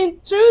breathing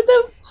through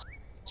the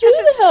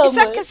helmet. Is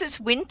that because it's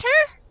winter?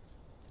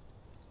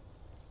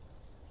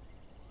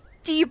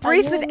 Do you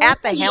breathe without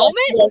the helmet?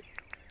 Yes.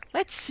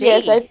 Let's see.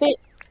 Yes, I think.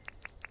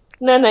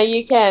 No,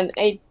 you can.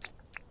 I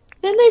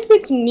don't know if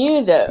it's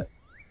new though.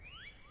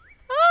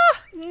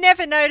 Ah,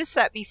 never noticed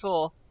that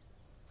before.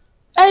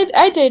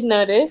 I did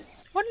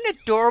notice. What an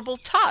adorable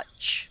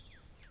touch.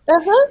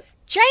 Uh-huh.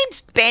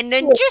 James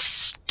Bendon, Yeah. just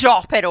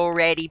stop it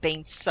already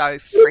being so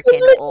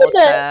freaking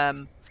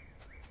awesome.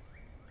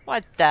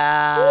 What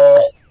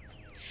the?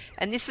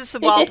 And this is the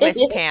Wild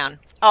West town.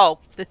 Oh,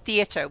 the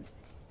theatre.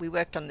 We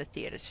worked on the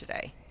theatre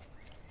today.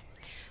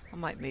 I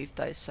might move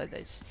those so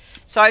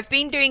I've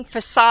been doing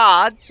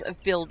facades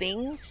of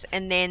buildings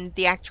and then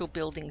the actual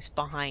buildings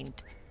behind,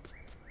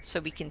 so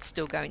we can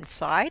still go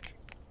inside.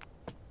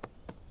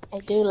 I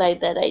do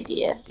like that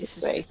idea. This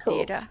is very the cool.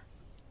 theatre.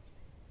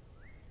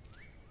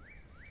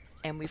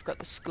 And we've got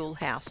the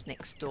schoolhouse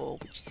next door,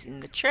 which is in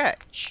the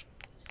church.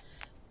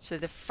 So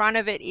the front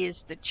of it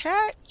is the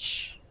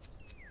church,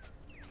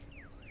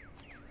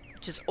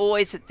 which is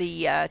always at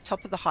the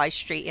top of the high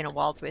street in a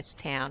Wild West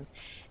town.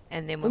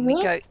 And then when we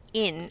go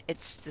in,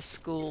 it's the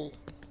school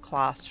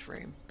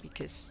classroom,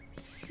 because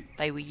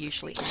they were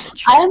usually in the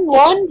church. I'm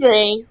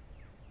wondering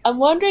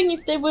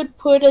if they would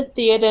put a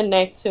theater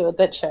next to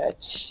the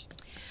church.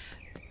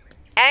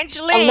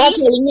 Angelique!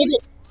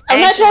 I'm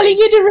not telling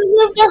you to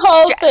remove the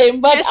whole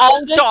thing, but just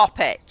stop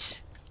it.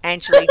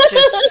 Angelique,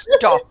 just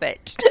stop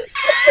it.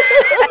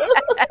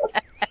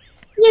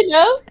 You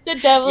know, the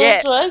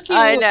devil's working.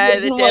 I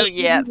know, the devil,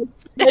 yeah.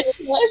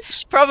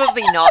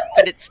 Probably not,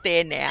 but it's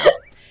there now.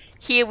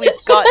 Here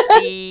we've got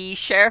the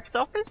sheriff's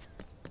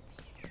office.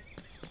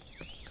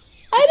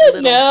 I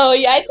don't know.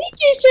 I think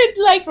you should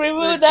like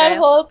remove that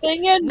whole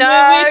thing and move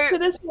it to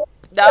the cell.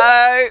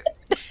 No.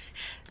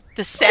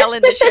 The cell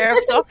in the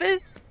sheriff's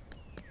office.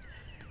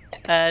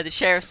 The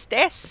sheriff's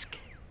desk.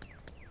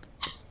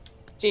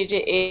 Gigi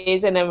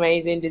is an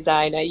amazing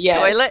designer. Yes.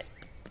 Toilet.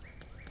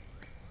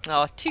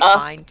 Oh, too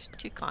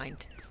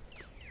kind.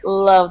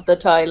 Love the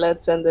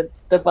toilets and the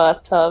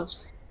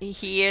bathtubs.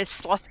 Here,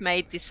 Sloth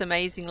made this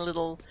amazing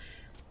little,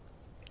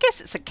 I guess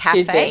it's a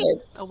cafe,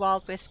 a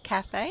Wild West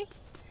cafe.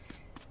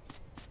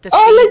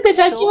 Look, the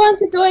ducky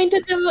wants to go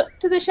into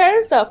the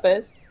sheriff's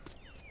office.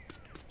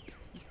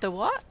 The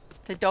what?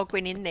 The dog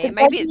went in there.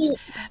 Maybe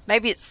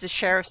it's the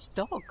sheriff's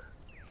dog.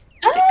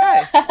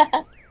 Where'd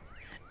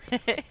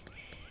it go?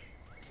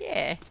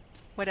 Yeah.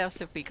 What else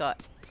have we got?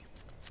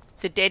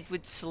 The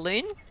Deadwood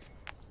Saloon.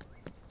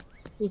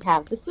 We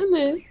have the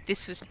saloon.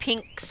 This was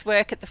Pink's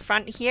work at the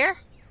front here.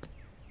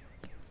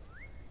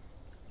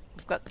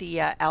 We've got the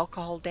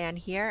alcohol down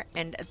here,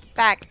 and at the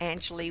back,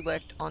 Angeli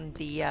worked on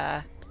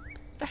the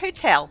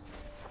hotel.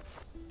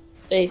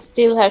 They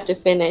still have to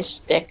finish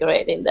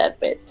decorating that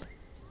bit.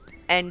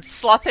 And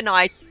Sloth and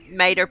I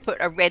made her put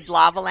a red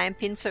lava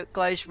lamp in so it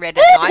glows red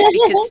at night,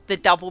 because the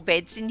double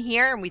bed's in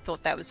here, and we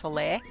thought that was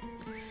hilarious.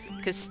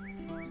 Because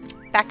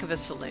back of a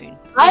saloon,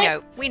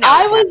 we know.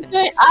 I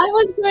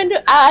was going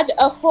to add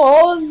a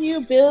whole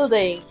new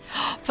building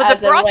for the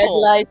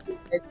brothel.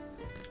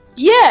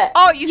 Yeah.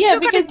 Oh, you still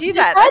got to do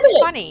that. That's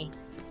funny.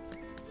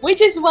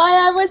 Which is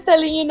why I was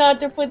telling you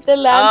not to put the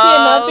lamp here,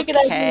 not because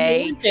I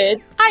didn't want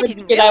it. I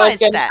didn't realize I was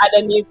going to add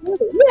a new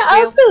building. Yeah,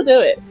 I'll still do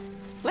it.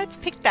 Let's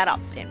pick that up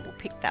then. We'll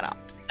pick that up.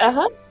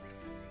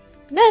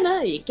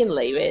 No, you can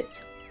leave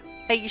it.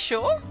 Are you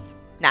sure?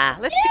 Nah,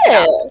 let's pick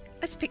it up.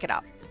 Let's pick it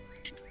up.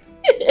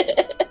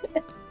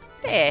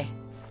 There.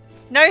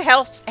 No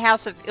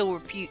house of ill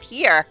repute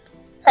here.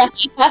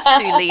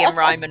 Suli and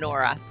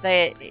Rymanora.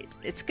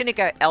 It's going to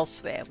go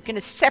elsewhere. We're going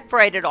to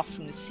separate it off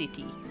from the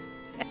city.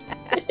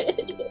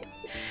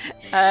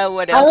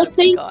 What else? I was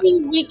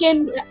thinking we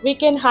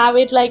can have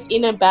it like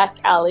in a back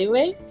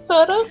alleyway,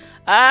 sort of.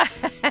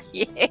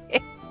 Yeah.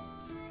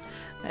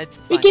 That's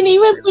funny. We can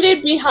even put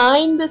it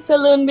behind the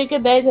saloon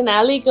because there's an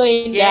alley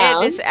going down. Yeah,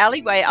 there's an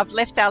alleyway. I've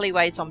left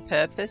alleyways on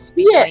purpose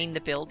between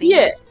the buildings.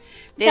 Yeah.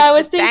 There's so I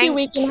was thinking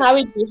we can have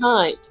it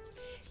behind.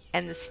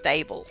 And the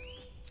stable.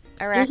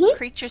 Are our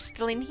creatures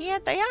still in here?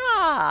 They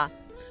are.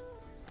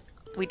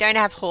 We don't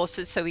have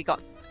horses, so we got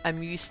a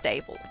moo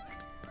stable.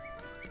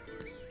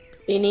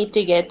 We need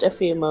to get a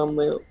few more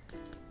moo.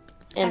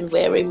 And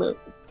very moving.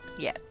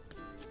 Yeah.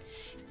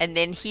 And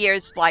then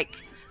here's like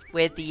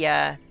where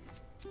the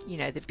you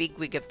know, the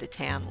bigwig of the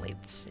town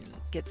lives, and he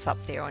gets up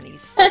there on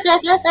his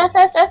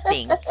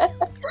thing.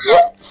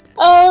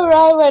 Oh,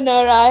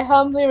 Ravana, I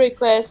humbly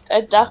request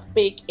a duck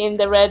beak in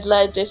the red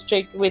light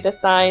district with a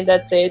sign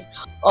that says,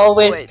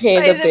 always Always pay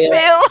the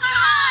bill.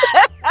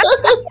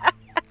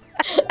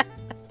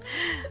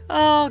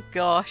 Oh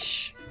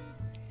gosh.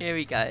 Here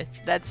we go.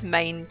 So that's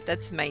Main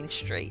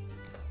Street.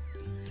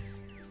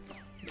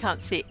 You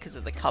can't see it because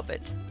of the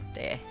cupboard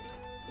there.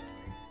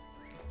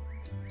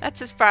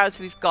 That's as far as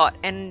we've got.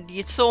 And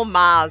you saw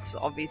Mars,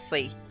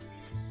 obviously,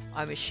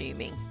 I'm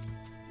assuming.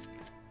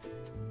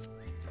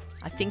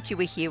 I think you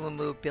were here when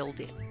we were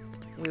building.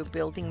 We were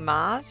building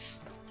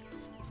Mars.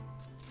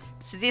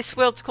 So this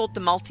world's called the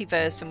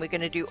multiverse, and we're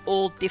going to do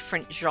all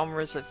different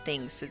genres of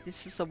things. So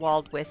this is the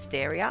Wild West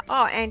area.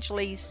 Oh,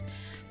 Angeli's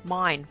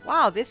mine.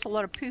 Wow, there's a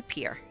lot of poop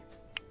here.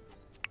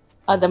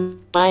 Oh, the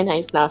mine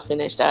is not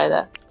finished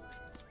either.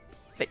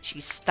 But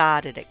she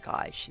started it,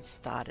 guys. She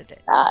started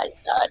it. I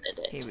started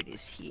it. Here it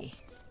is here.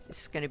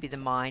 This is going to be the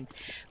mine.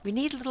 We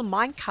need little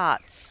mine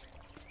carts,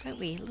 don't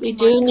we? We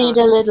do need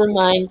a little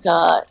mine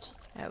cart.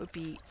 That would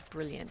be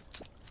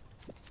brilliant.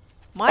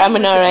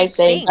 Ramanara, I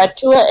say, but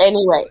tour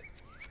anyway.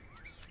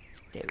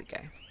 There we go.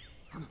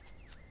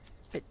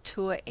 But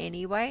tour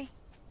anyway.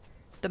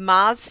 The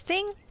Mars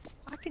thing?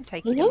 I can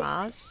take you to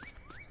Mars.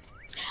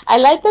 I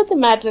like that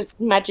the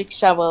magic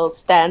shovel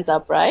stands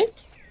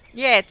upright.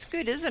 Yeah, it's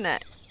good, isn't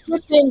it?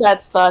 Good thing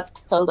that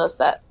Slot told us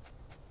that.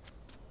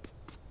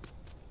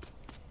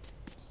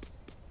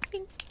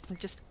 Pink. I'm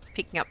just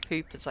picking up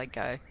poop as I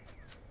go.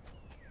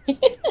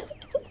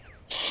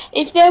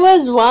 If there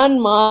was one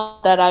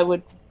mod that I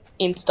would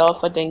install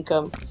for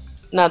Dinkum,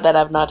 not that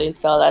I've not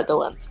installed other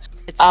ones,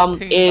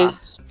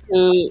 is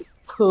to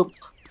poop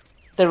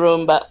the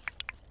Roomba.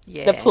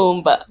 Yeah. The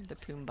Pumbaa. The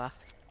Pumbaa.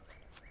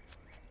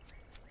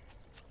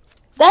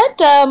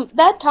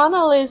 That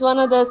tunnel is one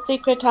of those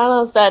secret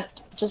tunnels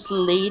that just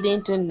lead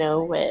into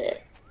nowhere.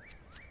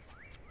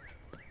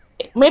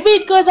 Maybe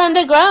it goes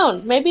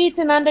underground. Maybe it's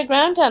an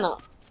underground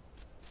tunnel.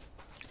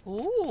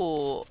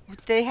 Ooh. Did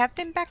they have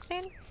them back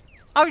then?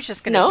 I was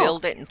just going to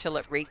build it until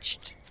it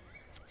reached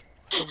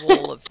the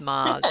wall of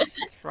Mars.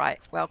 Right,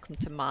 welcome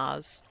to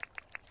Mars.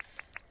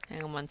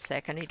 Hang on one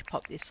sec, I need to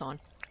pop this on.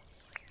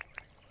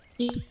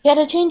 You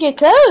gotta change your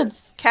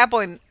clothes.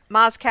 Cowboy,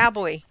 Mars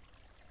Cowboy.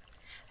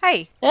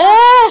 Hey, is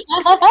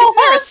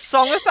there a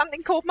song or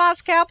something called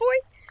Mars Cowboy?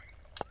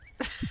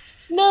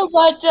 No,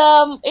 but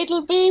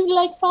it'll be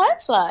like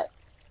Firefly.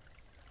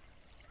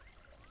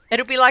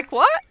 It'll be like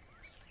what?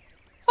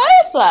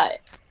 Firefly.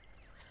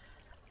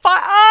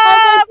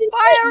 Firefly!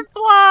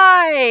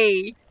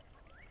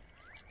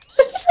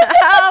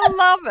 I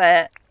love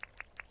it.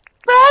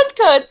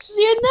 Browncoats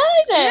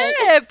United.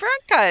 Yeah,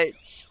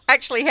 browncoats.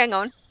 Actually, hang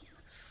on.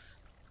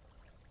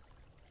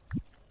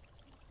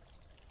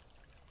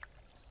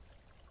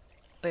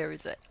 Where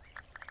is it?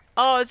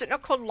 Oh, is it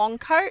not called long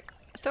coat?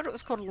 I thought it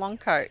was called a long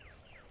coat.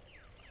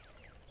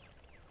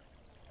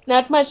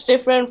 Not much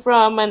different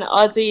from an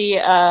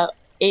Aussie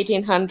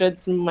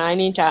 1800s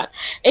mining town.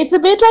 It's a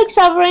bit like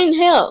Sovereign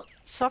Hill.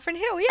 Sovereign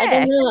Hill, yeah.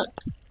 I don't know.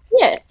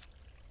 Yeah.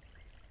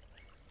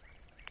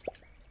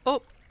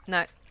 Oh,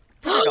 no.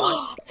 Put it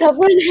on.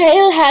 Sovereign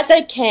Hill has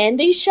a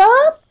candy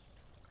shop?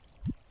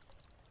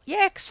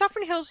 Yeah,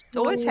 Sovereign Hill's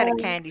always had a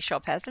candy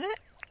shop, hasn't it?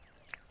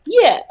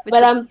 Yeah, With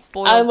but I was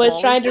balls.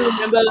 trying to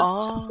remember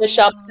the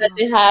shops that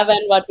they have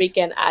and what we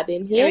can add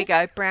in here. Here we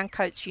go. Brown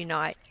coats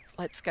unite.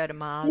 Let's go to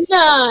Mars.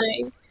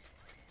 Nice.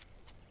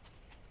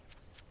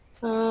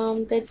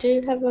 They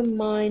do have a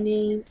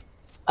mining.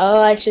 Oh,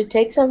 I should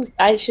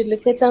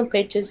look at some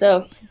pictures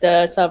of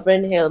the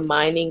Sovereign Hill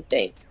mining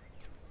thing.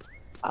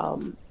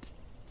 So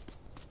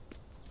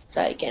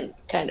I can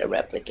kind of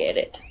replicate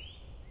it.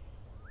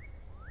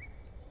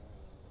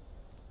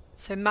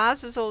 So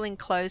Mars is all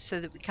enclosed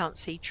so that we can't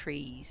see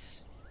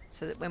trees.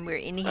 So that when we're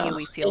in here,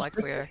 we feel like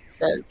we're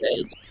so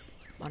good.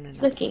 On It's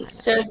another looking planet.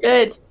 so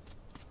good.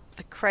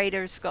 The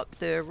crater's got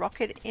the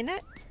rocket in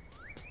it.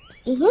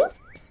 There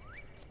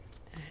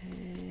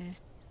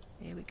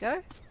we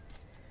go.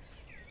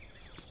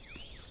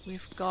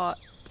 We've got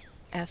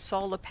our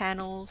solar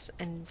panels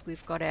and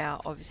we've got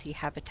our, obviously,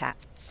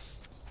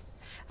 habitats.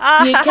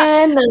 You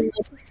can.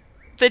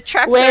 The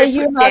traps where that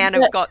I put down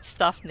have got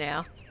stuff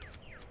now.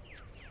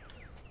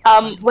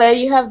 Where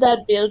you have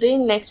that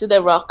building next to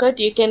the rocket,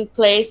 you can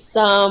place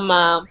some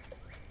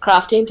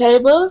crafting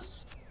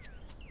tables.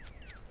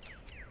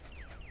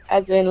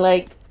 As in,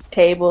 like,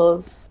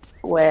 tables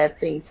where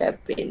things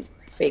have been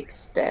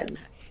fixed and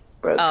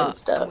broken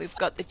stuff. And we've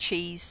got the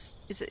cheese.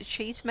 Is it a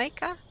cheese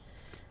maker?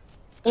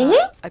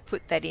 I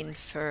put that in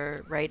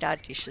for radar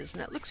dishes,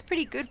 and it looks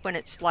pretty good when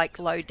it's like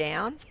low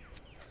down.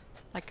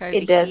 Like over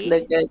here. It does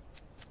look good.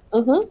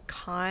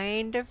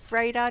 Kind of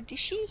radar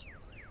dishy.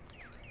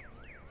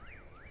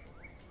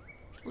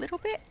 A little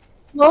bit.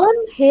 Swan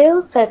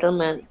Hill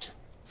Settlement.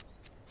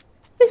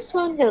 This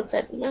Swan Hill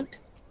Settlement.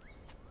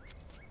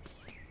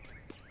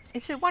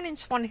 Is there one in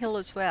Swan Hill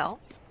as well?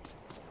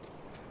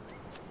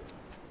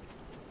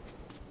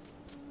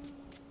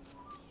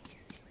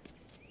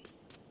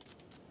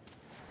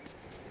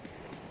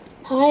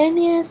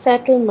 Pioneer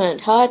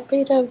settlement,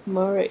 heartbeat of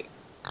Murray.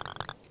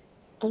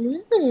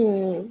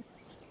 Mm.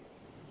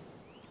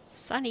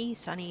 Sunny,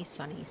 sunny,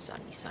 sunny,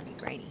 sunny, sunny,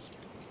 rainy.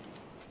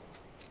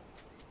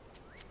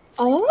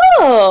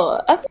 Oh,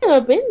 I've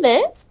never been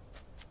there.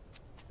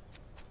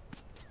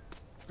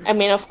 I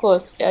mean, of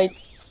course,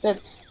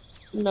 that's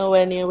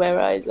nowhere near where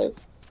I live.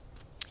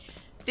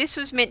 This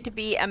was meant to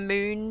be a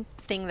moon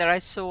thing that I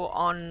saw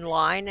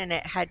online, and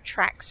it had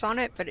tracks on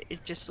it, but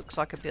it just looks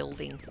like a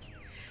building.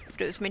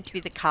 But it was meant to be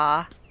the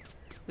car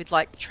with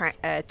like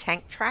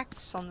tank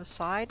tracks on the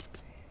side.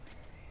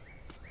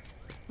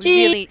 We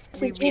Gee, really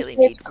it's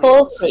need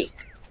Coal wheels. Creek.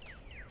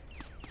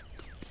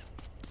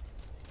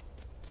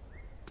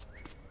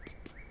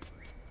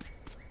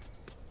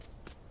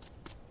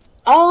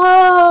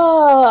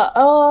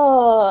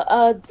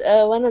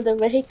 One of the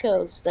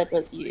vehicles that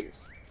was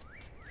used.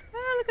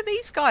 Oh, look at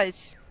these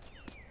guys.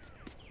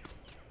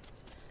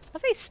 Are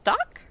they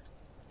stuck?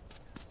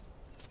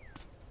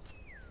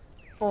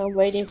 I'm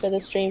waiting for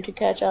the stream to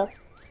catch up.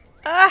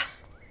 Ah!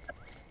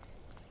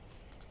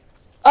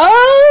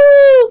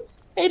 Oh!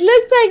 It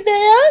looks like they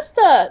are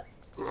stuck.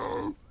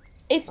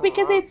 It's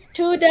because it's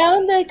two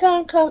down, they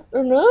can't come.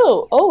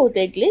 No. Oh,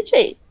 they're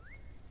glitchy.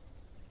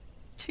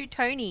 Two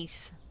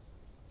Tonys.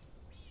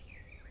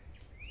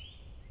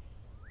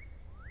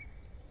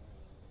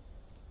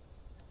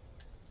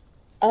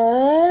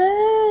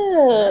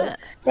 Oh.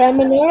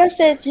 Ramanora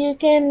says you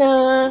can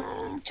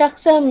chuck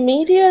some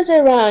meteors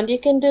around. You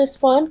can do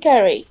spawn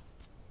carry.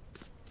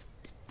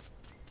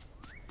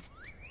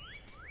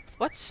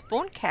 What's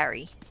spawn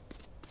carry?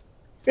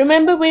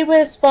 Remember we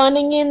were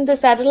spawning in the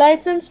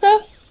satellites and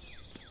stuff?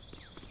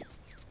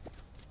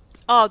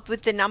 Oh,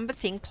 with the number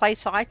thing,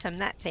 place item,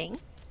 that thing.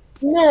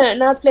 No,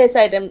 not place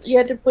item. You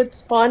had to put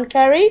spawn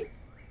carry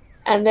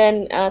and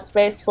then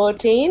space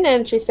 14,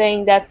 and she's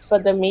saying that's for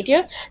the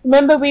meteor.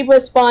 Remember we were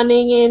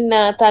spawning in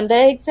thunder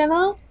eggs and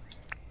all?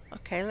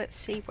 Okay, let's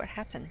see what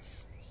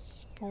happens.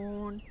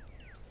 Spawn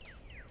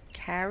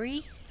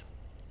carry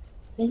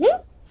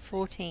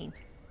 14.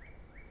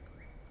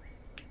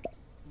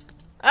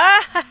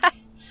 Ah!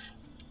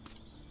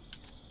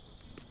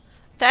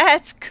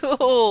 That's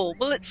cool.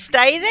 Will it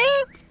stay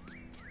there?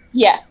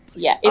 Yeah,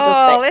 it'll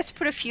stay. Let's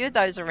put a few of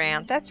those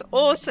around. That's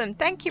awesome.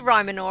 Thank you,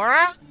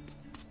 Rymanora.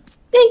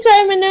 Thanks,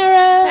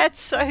 Rymanora. That's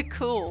so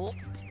cool.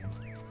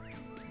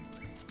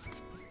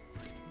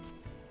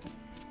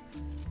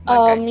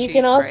 You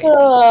can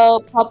also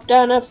pop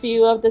down a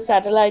few of the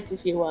satellites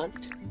if you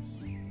want.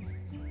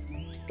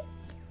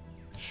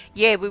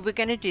 Yeah, we were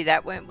going to do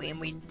that, weren't we? And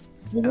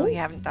we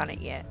haven't done it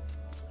yet.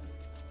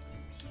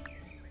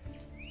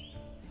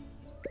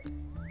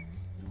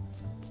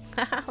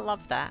 I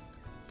love that.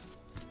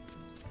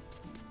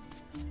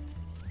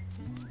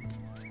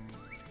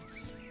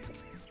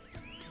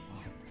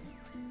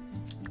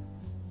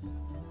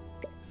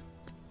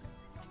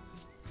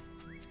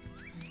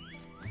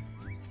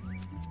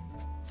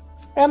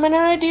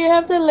 Ramanara, do you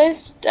have the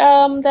list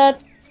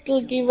that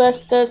will give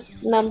us the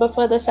number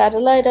for the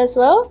satellite as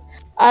well?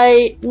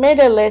 I made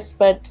a list,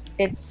 but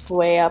it's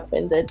way up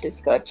in the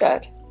Discord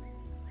chat.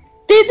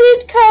 Did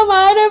it come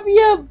out of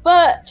your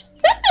butt?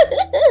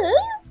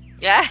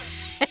 Yeah.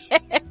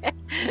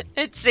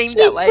 It seemed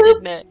that way,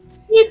 didn't it?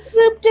 He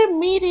pooped a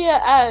meteor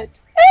out.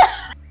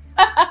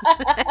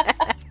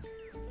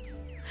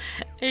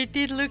 It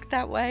did look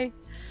that way.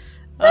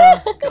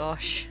 Oh,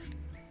 gosh.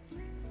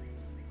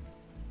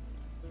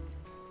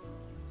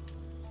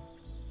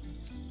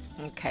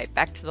 Okay,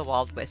 back to the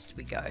Wild West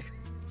we go.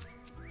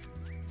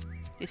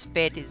 This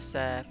bed is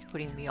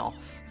putting me off.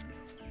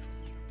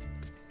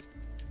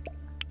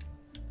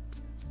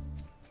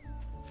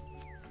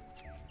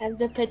 Have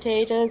the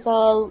potatoes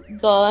all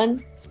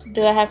gone?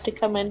 Do I have to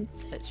come and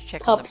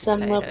pop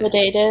some more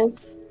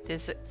potatoes?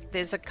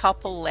 There's a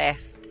couple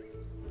left.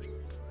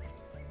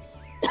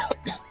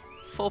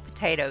 4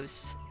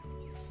 potatoes.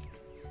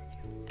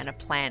 And a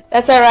plant.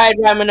 That's alright,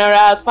 Ramanora.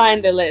 I'll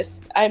find the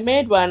list. I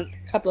made one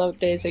a couple of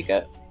days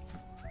ago.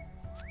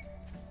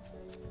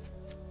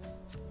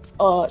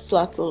 Oh,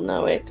 Sloth will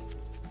know it.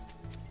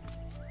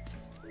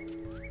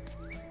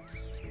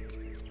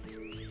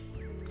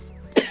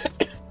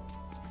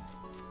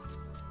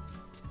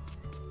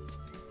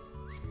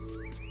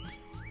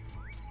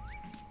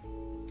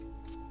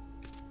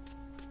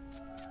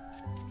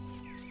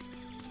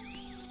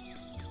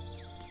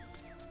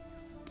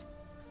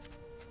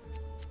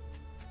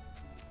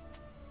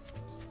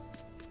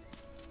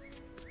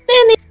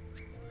 Benny!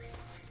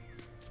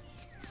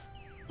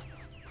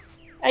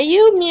 Are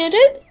you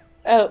muted?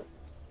 Oh.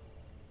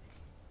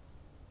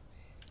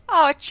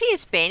 Oh,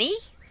 cheers, Benny.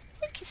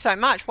 Thank you so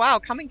much. Wow,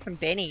 coming from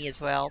Benny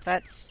as well.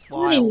 That's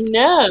wild. I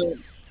know.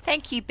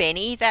 Thank you,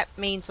 Benny. That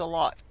means a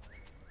lot.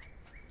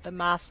 The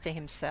master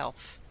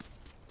himself.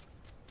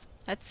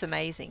 That's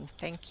amazing.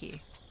 Thank you.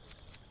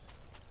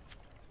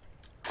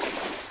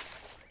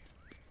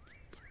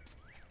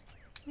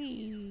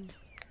 Whee.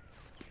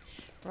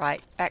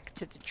 Right, back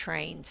to the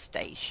train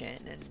station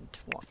and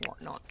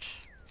whatnot.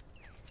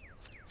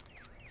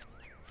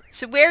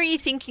 So where are you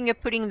thinking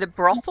of putting the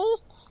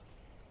brothel?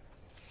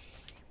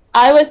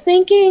 I was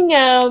thinking,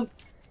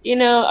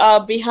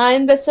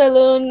 behind the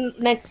saloon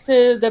next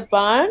to the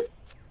barn,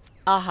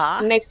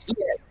 Uh-huh. next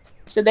year.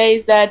 So there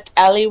is that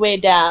alleyway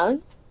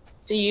down.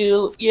 So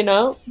you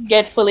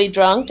get fully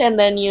drunk and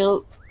then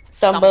you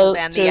Stumble stumble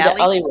down the through the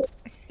alley. alleyway.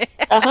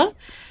 Uh huh.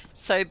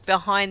 So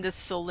behind the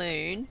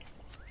saloon.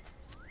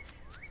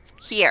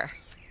 Here.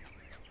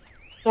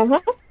 Uh huh.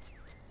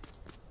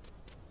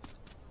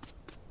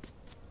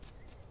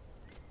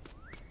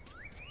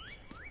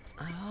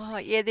 Oh,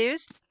 yeah,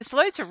 there's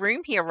loads of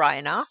room here, right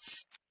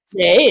enough.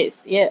 There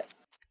is. Yeah.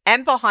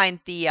 And behind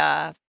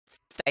the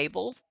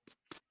stable.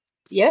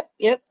 Yep.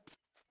 Yep.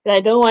 But I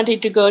don't want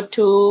it to go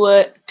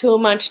too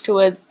much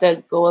towards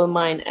the gold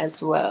mine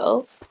as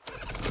well.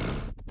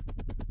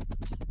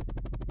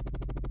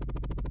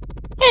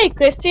 Hey,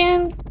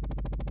 Christian.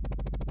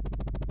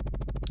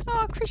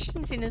 Oh,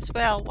 Christian's in as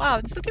well. Wow,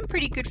 it's looking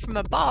pretty good from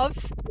above.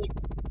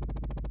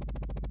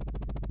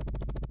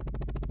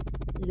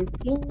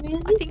 Looking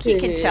really I think you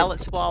can tell good.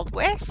 it's Wild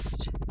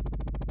West.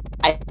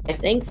 I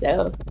think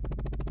so.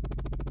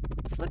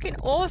 It's looking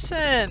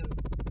awesome.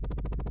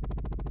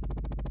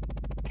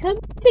 Come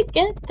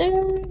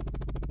together.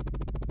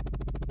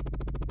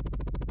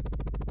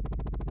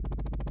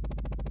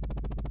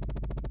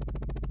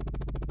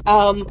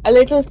 A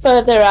little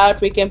further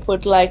out, we can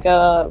put like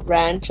a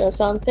ranch or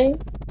something.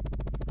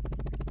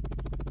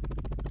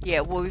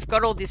 Yeah, well, we've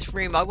got all this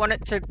room. I want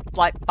it to,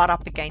 like, butt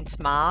up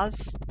against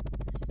Mars.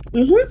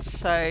 Mm-hmm.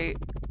 So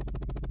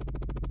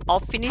I'll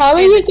finish How are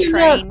doing the you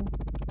gonna? train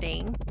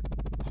thing.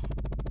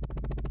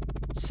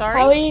 How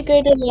Sorry? are you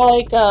going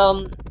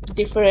to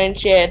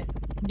differentiate?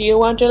 Do you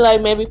want to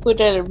like maybe put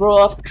a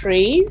row of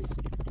trees?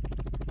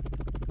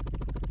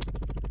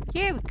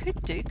 Yeah, we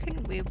could do,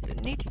 couldn't we? We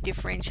need to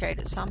differentiate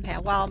it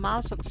somehow. Wow,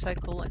 Mars looks so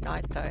cool at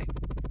night, though.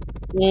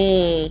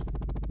 Hmm.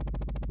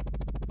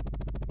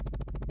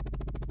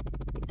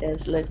 It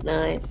does look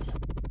nice.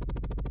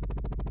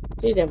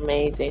 Did an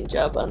amazing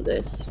job on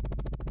this.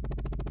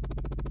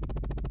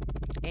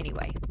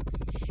 Anyway,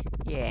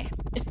 yeah.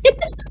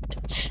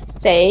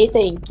 Say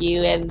thank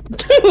you and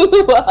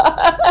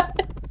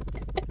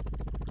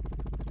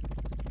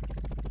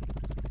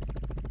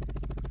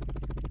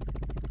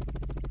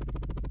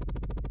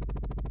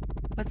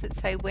What's it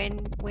say? When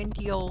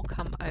do you all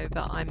come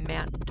over? I'm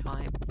mountain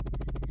time.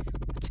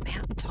 What's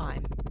mountain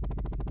time?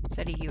 Is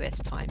that a US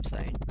time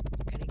zone?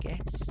 I'm gonna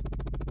guess.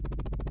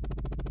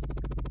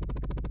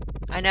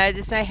 I know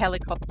there's no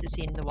helicopters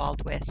in the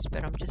Wild West,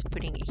 but I'm just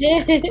putting it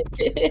here.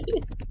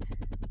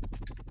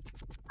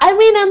 I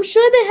mean, I'm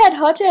sure they had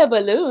hot air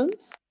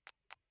balloons.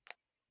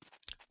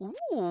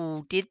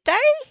 Ooh, did they?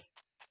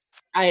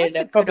 I don't That's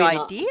know, a good probably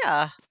not.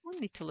 idea. We'll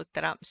need to look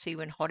that up and see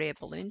when hot air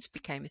balloons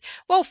became.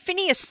 Well,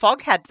 Phineas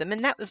Fogg had them,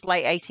 and that was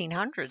late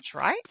 1800s,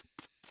 right?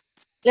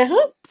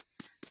 Uh-huh.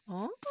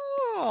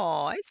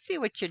 Oh, I see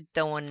what you're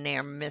doing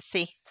there,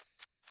 Missy.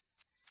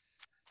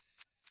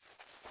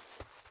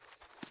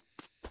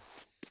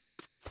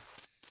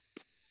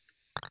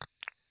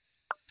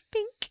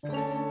 Pink.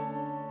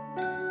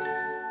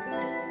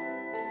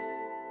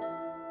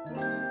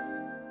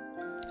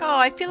 Oh,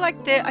 I feel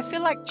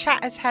like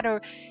chat has had a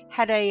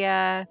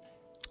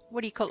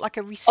what do you call it? Like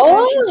a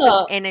resurgence of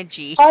Oh,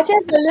 energy. hot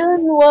air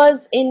balloon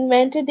was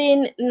invented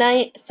in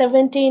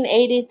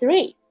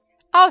 1783.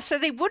 Oh, so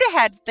they could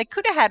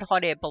have had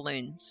hot air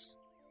balloons.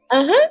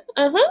 Uh-huh,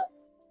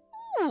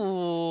 uh-huh.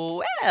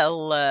 Ooh,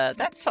 well,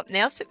 that's something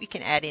else that we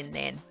can add in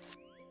then.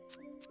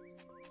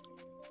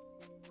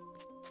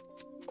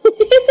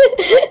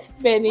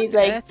 Benny's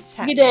What on like, earth is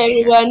good day happening here?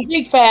 everyone,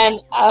 big fan.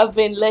 I've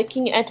been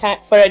lurking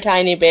for a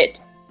tiny bit.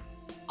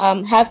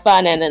 Have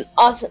fun and an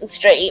awesome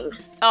stream.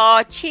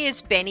 Oh,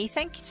 cheers, Benny.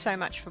 Thank you so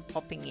much for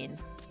popping in.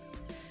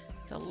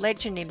 The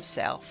legend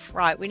himself.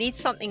 Right, we need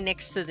something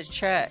next to the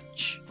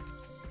church.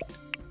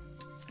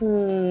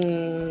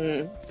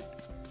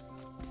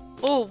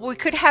 Oh, we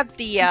could have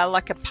the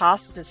like a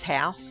pastor's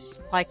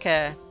house, like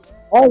a.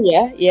 Oh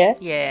yeah, yeah.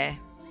 Yeah.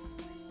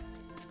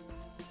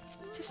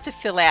 Just to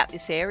fill out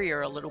this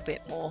area a little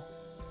bit more.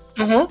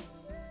 Uh-huh.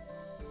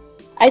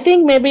 I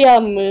think maybe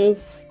I'll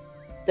move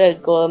the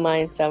gold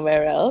mine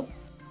somewhere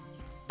else.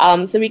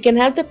 So we can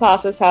have the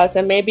pastor's house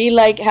and maybe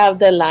like have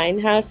the line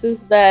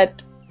houses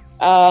that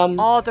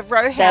Oh, the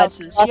row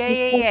houses.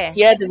 Yeah.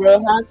 Yeah, the row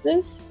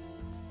houses.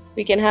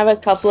 We can have a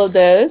couple of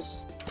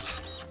those.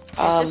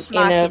 Just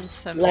mark in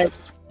some like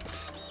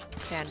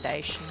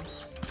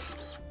foundations.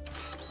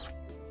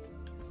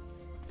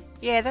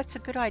 Yeah, that's a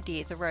good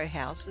idea, the row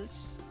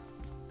houses.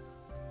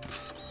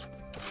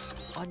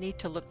 I need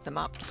to look them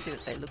up to see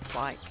what they look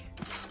like.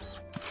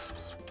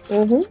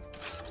 Mm-hmm.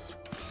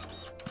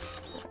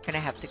 I'm gonna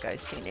have to go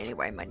soon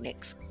anyway, my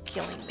neck's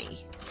killing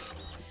me.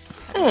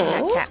 I don't know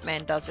how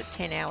Catman does a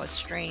 10-hour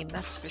stream,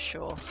 that's for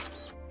sure.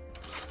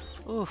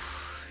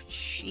 Oof,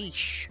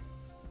 sheesh.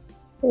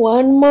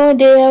 One more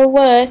day of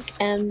work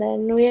and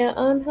then we're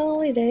on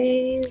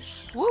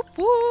holidays. Whoop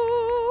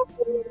whoop!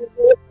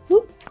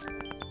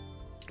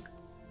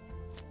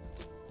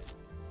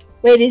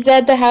 Wait, is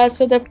that the house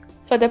for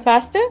the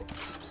pastor?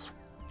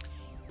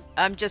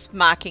 I'm just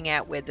marking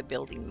out where the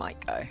building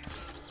might go.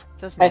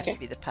 Doesn't have to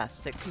be the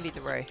pasta, it can be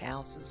the row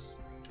houses.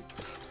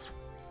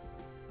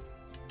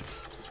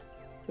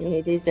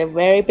 It is a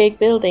very big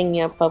building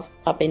you're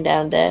popping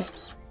down there.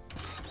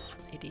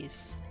 It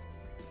is.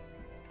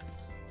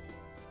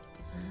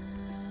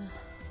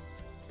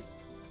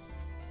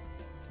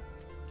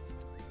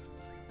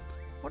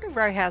 What do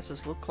row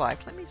houses look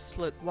like? Let me just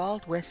look.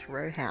 Wild West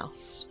row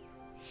house.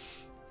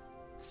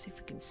 See if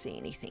we can see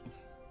anything.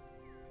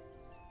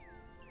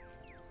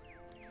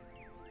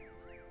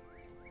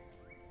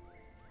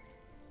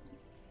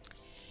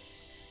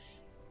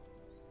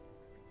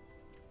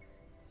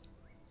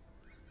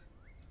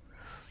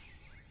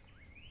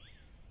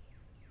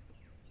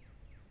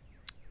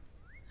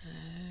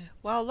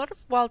 Well, a lot of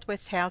Wild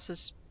West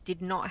houses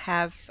did not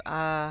have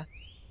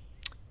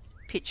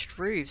pitched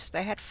roofs.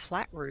 They had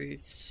flat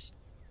roofs.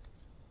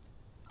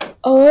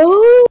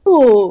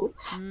 Oh,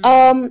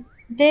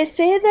 they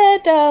say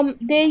that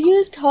they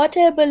used hot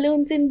air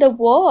balloons in the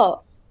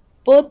war.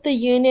 Both the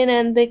Union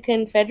and the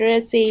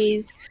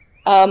Confederacies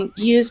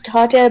used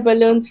hot air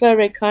balloons for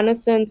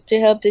reconnaissance to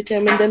help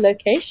determine the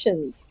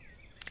locations.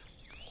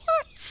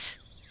 What?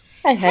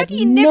 I How had do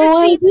you never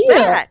no see idea.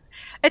 that?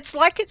 It's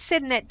like it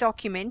said in that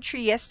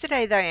documentary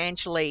yesterday, though,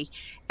 Angeli.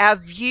 Our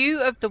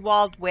view of the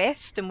Wild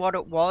West and what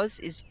it was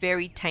is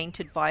very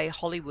tainted by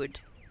Hollywood.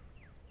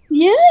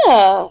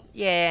 Yeah.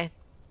 Yeah,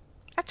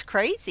 that's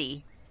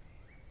crazy.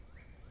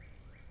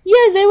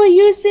 Yeah, they were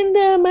used in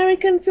the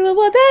American Civil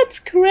War. That's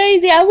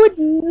crazy. I would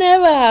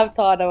never have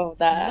thought of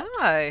that.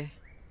 No.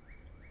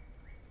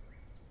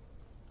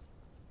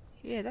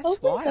 Yeah, that's Oh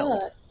my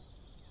wild. God.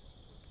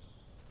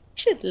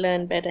 Should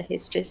learn better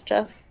history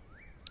stuff.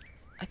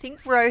 I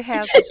think row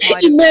houses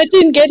might have...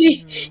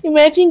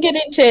 Imagine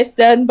getting chased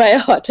down by a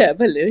hot air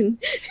balloon.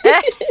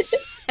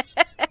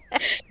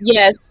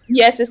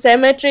 Yes, the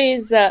cemetery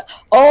is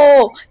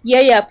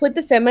yeah, put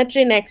the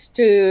cemetery next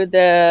to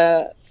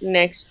the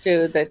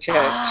church.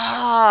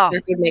 Ah,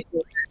 That would make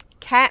me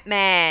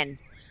Catman.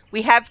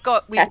 I've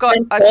got for it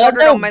on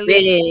the my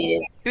list.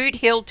 win. Boot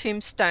Hill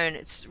Tombstone.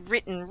 It's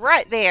written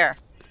right there.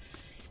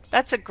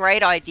 That's a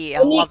great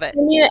idea. Love it.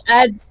 Can you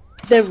add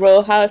the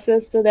row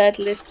houses to that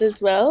list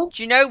as well?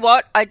 Do you know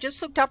what? I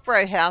just looked up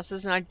row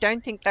houses and I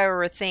don't think they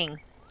were a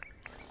thing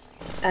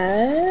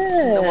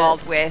in the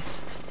Wild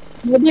West.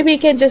 Maybe we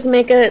can just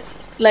make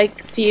it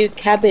like few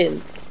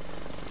cabins.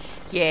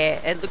 Yeah,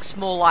 it looks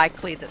more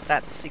likely that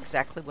that's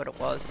exactly what it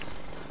was.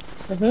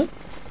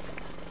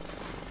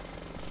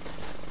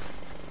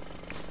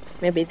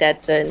 Maybe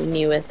that's a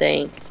newer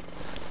thing.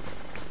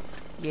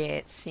 Yeah,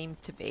 it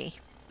seemed to be.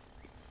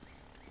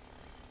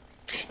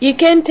 You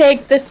can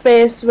take the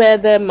space where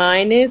the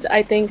mine is.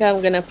 I think I'm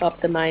gonna pop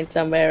the mine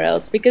somewhere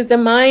else because the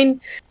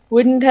mine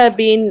wouldn't have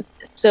been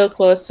so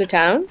close to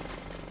town.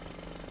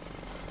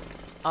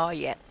 Oh,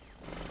 yeah.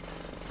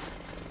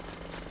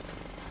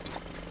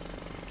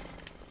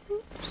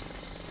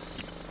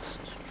 Oops.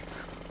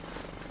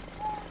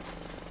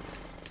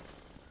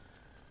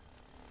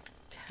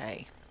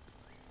 Okay.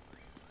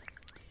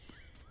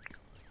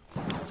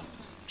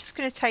 Just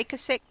going to take a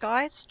sec,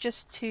 guys,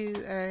 just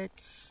to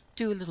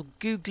do a little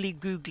googly.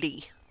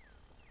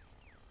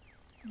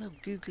 A little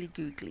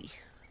googly.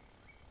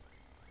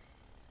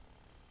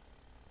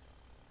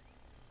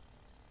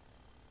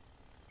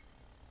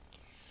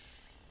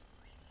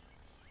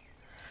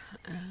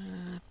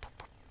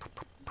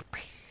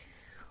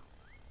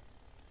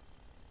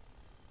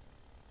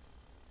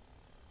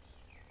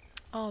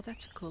 Oh,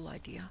 that's a cool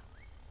idea.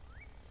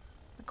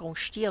 I'm gonna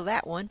steal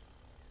that one.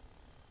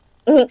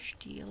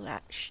 Steal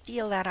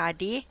that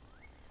idea.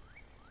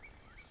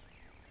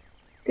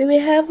 Do we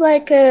have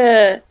like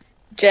a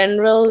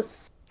general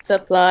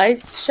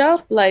supplies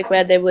shop, like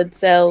where they would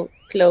sell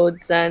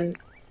clothes and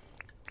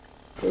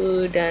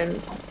food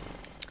and?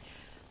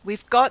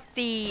 We've got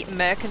the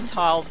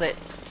mercantile that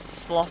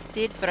Sloth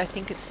did, but I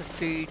think it's a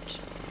food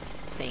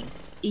thing.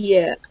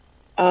 Yeah.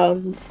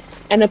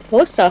 And a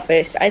post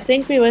office. I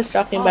think we were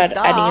talking about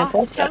adding a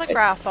post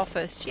telegraph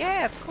office.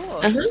 Yeah, of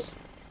course.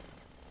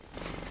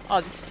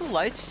 Oh, there's still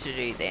loads to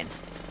do then.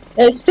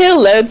 There's still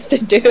loads to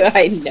do.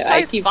 I know. So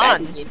I keep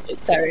fun. adding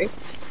it. Sorry.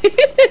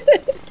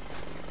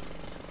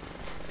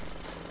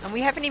 And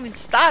we haven't even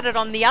started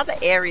on the other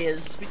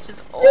areas, which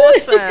is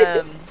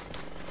awesome.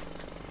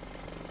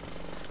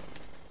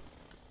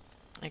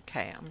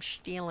 Okay, I'm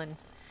stealing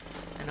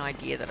an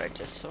idea that I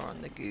just saw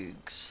on the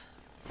Googs.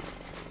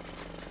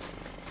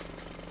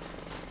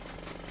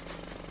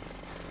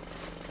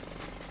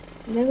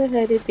 Never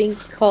heard it being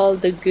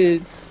called the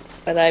Googs,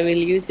 but I will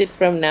use it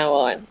from now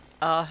on.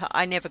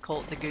 I never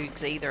call it the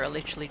Googs either. I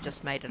literally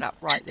just made it up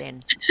right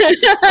then.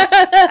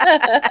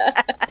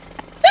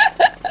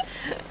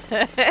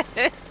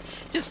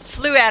 Just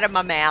flew out of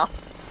my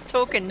mouth.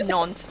 Talking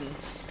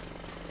nonsense.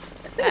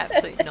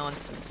 Absolute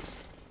nonsense.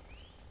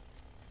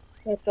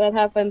 That's what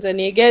happens when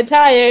you get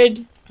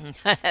tired.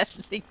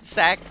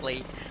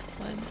 Exactly.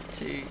 1,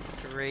 2,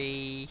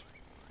 3,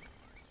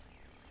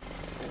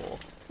 4.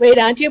 Wait,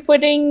 aren't you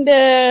putting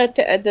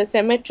the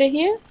cemetery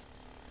here?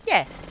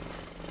 Yeah.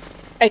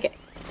 Okay.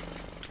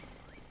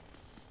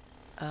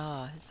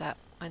 Oh, is that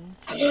 1,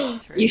 2,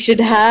 3? You should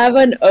have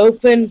an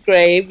open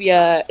grave.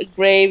 Yeah,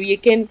 grave. You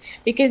can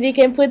because you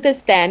can put the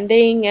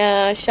standing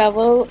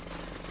shovel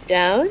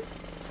down.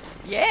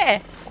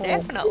 Yeah, Like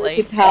definitely.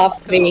 it's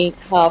That's cool.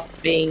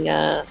 half being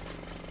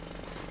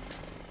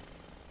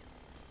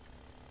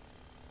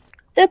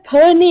the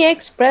Pony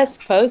Express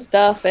post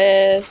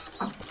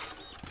office.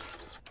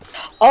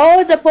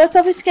 Oh, the post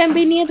office can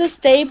be near the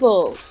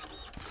stables.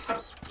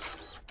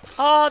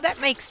 Oh, that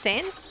makes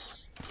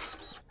sense.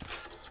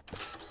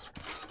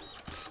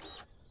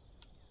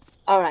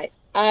 All right,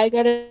 I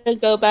gotta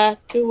go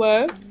back to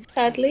work, One, two,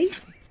 sadly.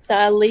 three. So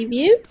I'll leave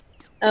you.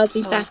 I'll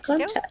be back Okie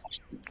on doke. chat.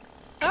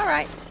 All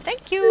right.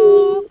 Thank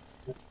you.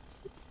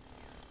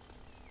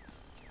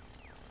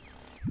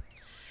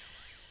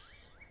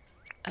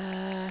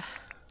 Uh,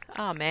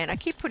 oh man, I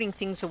keep putting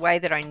things away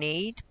that I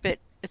need, but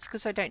it's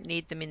because I don't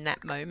need them in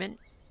that moment.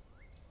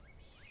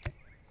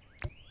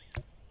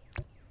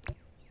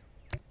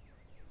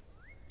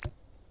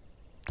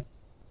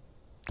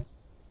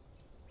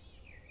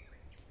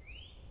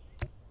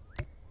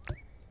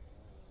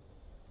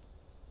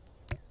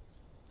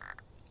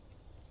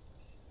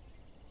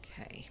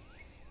 Okay.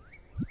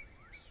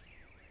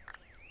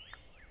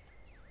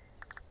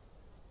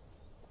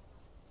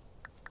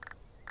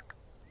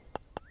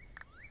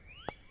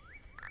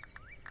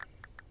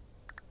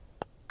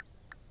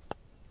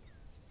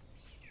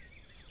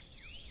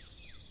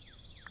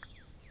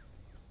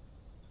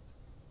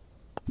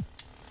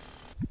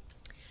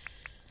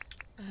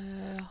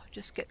 I'll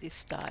just get this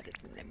started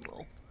and then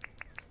we'll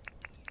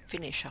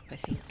finish up, I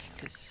think,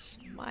 because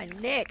my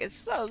neck is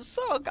so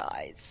sore,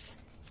 guys.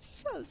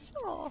 So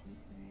sore.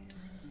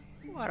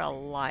 What a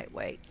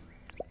lightweight.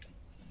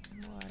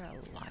 What a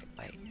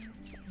lightweight.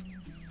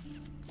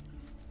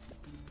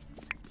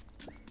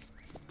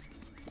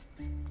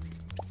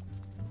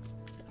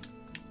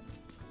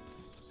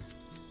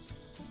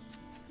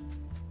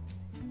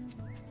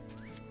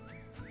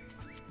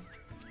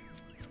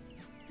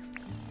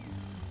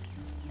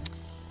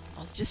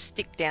 I'll just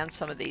stick down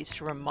some of these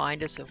to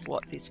remind us of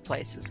what this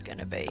place is going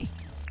to be.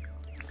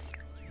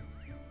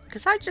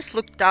 Because I just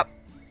looked up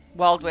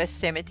Wild West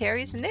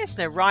cemeteries and there's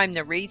no rhyme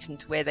nor reason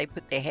to where they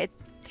put their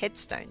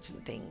headstones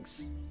and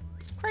things.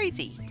 It's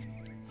crazy.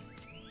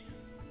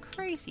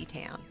 Crazy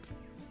town.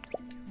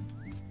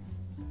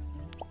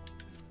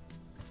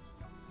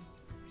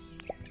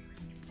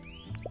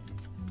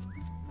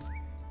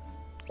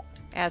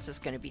 Ours is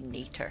going to be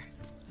neater.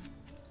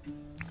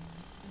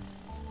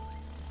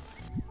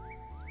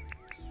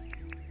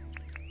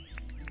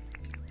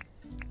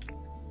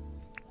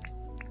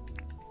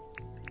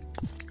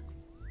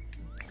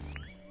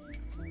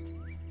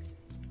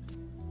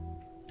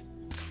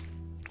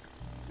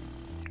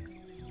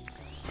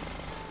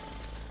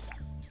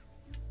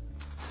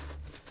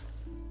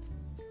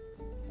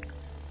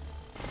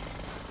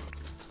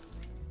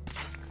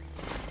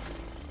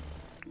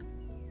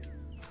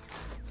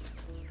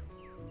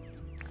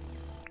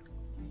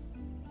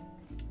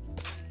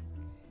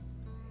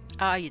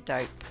 Ah, you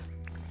dope.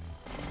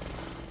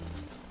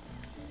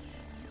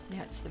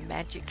 Now it's the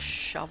magic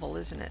shovel,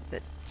 isn't it,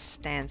 that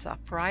stands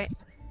upright?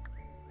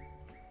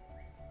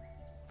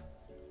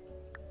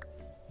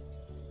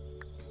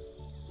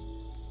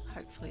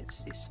 Hopefully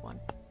it's this one.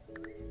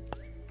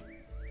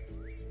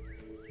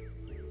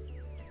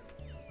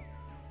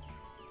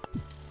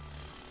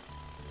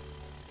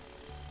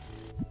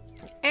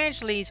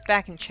 Angelique's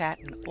back in chat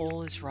and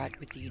all is right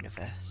with the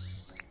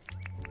universe.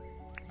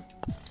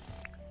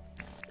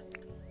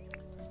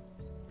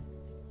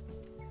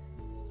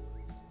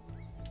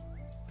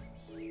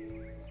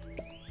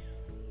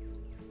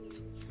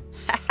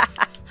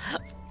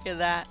 Look at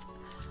that.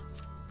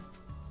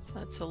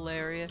 That's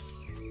hilarious.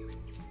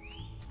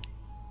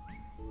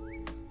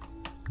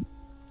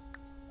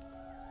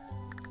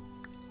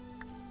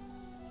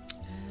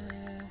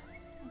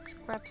 Let's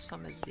grab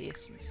some of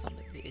this and some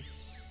of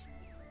this.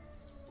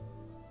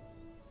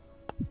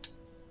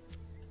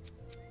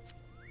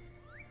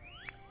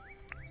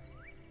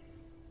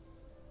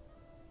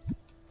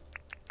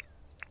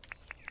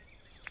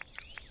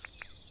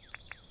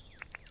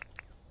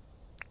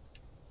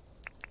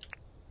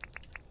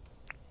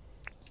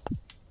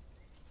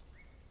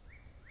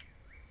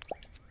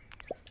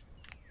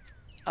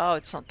 Oh,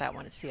 it's not that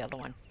one, it's the other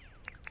one.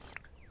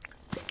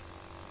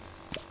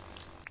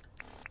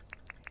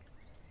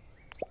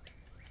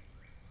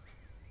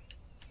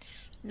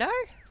 No?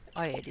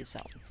 Oh yeah, it is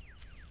that one.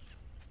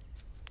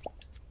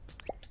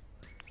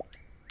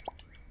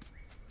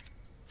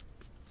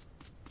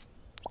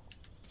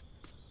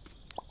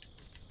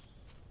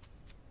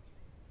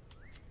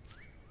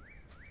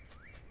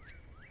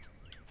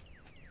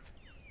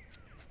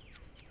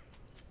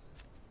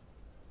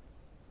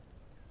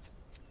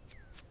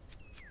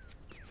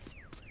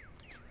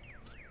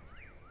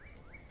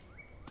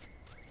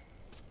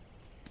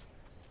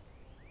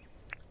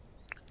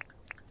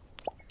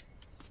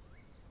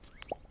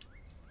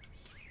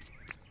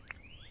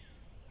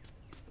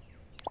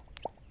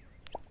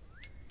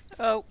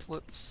 Oh,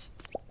 whoops.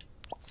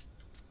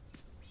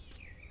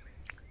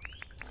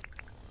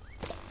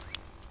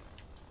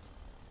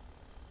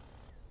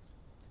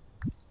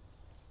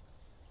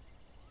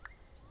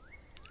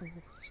 Oh,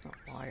 it's not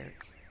wire,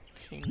 it's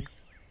tin.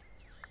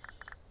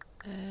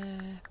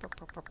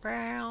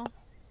 Brow.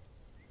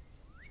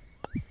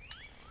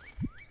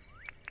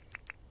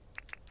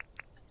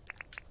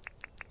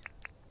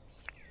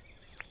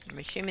 I'm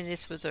assuming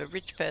this was a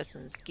rich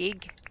person's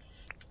gig,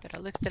 but I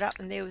looked it up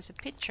and there was a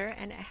picture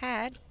and it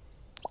had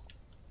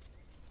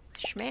a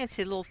schmancy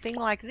little thing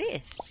like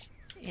this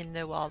in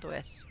the Wild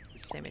West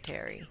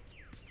cemetery.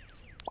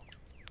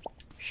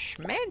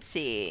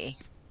 Schmancy!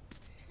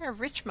 How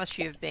rich must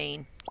you have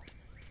been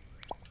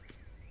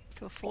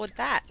to afford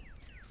that?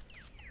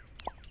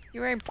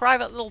 Your own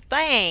private little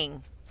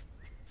thing!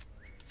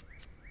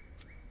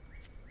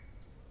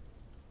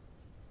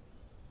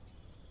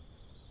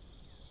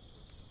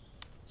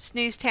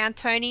 Snoozetown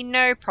Tony,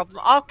 no problem.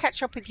 I'll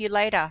catch up with you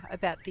later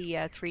about the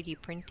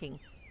 3D printing.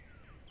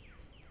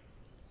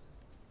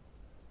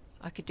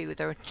 I could do with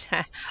a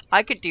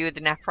I could do with a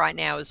nap right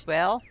now as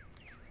well.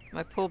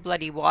 My poor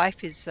bloody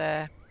wife is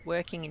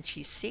working and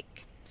she's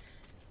sick,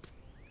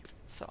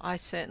 so I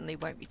certainly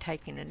won't be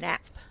taking a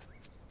nap.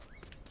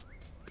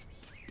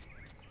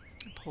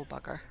 Poor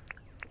bugger.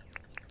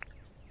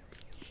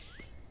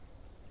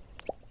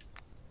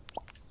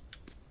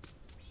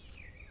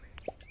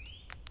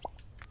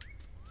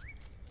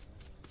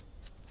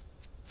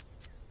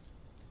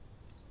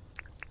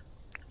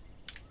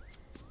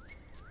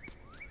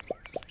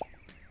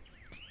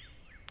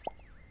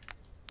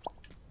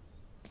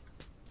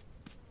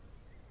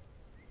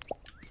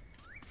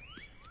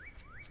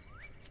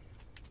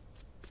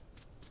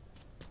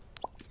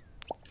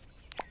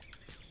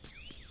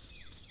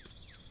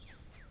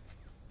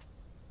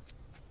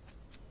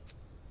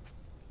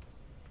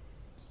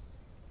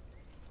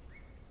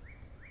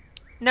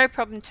 No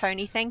problem,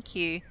 Tony. Thank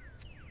you.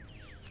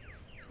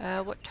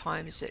 What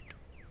time is it?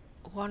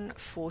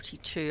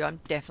 1:42. I'm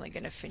definitely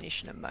going to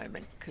finish in a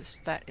moment because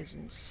that is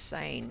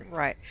insane.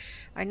 Right.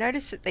 I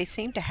noticed that they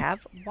seem to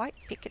have white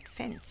picket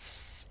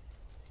fence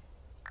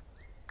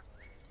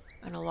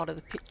on a lot of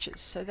the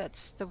pictures. So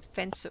that's the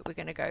fence that we're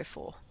going to go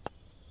for.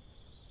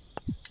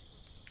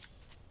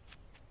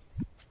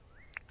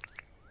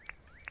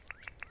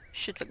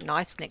 Should look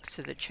nice next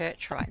to the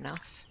church right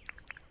enough.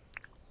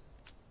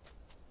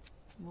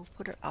 We'll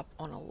put it up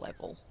on a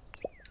level.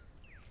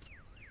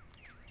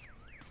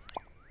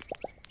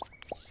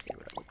 See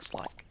what it looks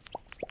like.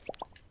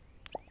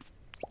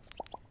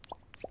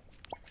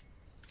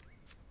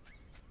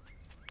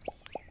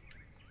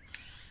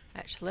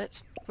 Actually,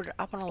 let's put it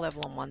up on a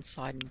level on one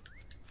side and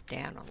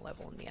down on a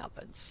level on the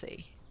other and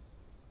see.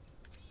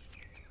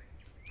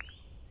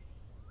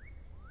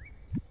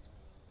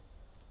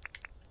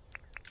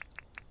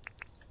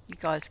 You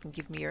guys can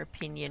give me your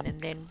opinion and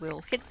then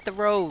we'll hit the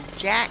road,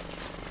 Jack.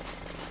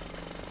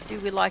 Do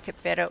we like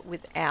it better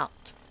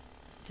without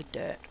the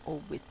dirt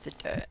or with the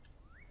dirt?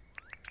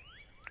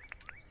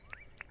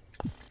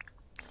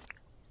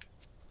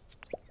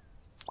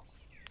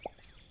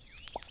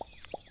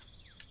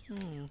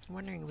 I'm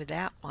wondering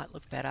without might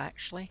look better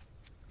actually.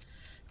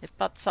 It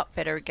butts up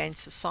better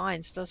against the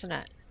signs, doesn't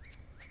it?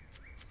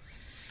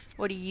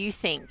 What do you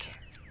think?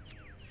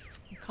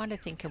 I'm kind of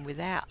thinking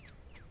without.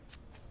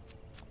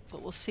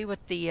 But we'll see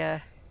what the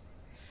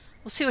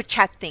we'll see what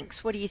chat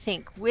thinks. What do you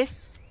think?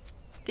 With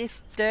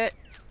this dirt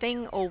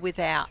thing or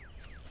without?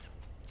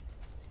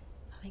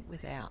 I think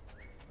without.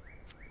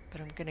 But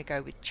I'm going to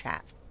go with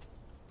chat.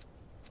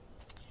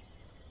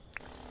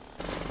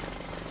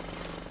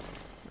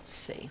 Let's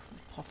see.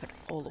 We'll pop it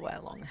all the way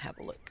along and have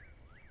a look.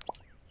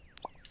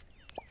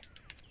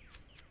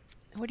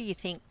 What do you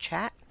think,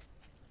 chat?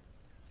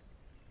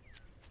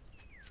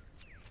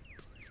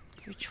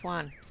 Which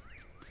one?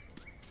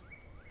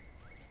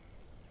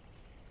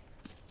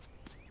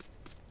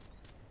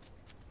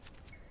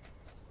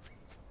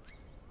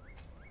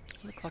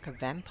 Look like a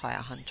vampire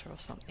hunter or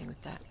something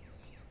with that.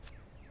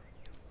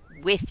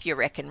 With, you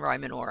reckon,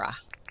 Roman aura?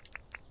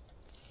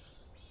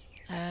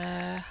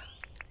 What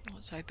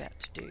was I about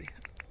to do?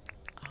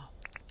 Oh,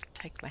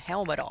 take my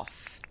helmet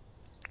off.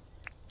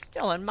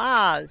 Still on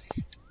Mars.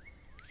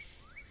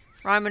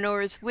 Roman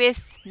aura is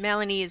with,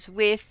 Melanie is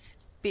with,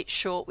 bit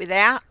short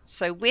without,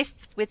 so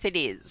with it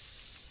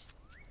is.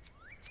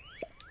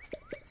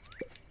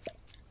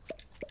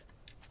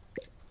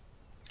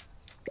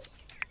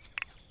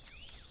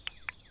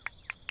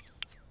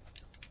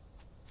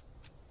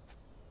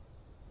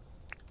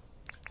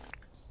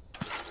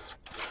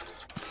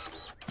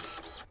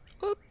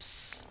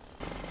 Oops.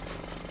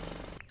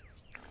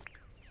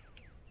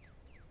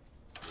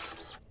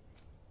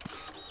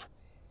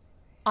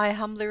 I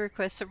humbly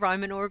request a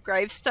Roman or a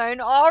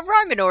gravestone. Oh,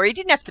 Roman or, you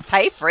didn't have to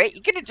pay for it.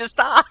 You could have just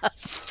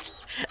asked.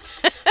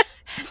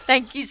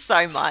 Thank you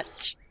so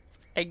much.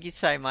 Thank you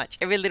so much.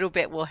 Every little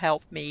bit will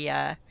help me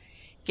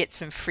get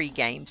some free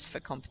games for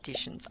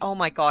competitions. Oh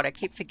my god, I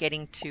keep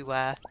forgetting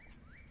to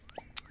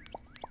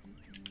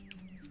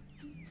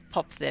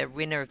pop the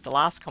winner of the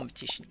last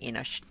competition in.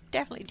 I should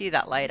definitely do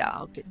that later.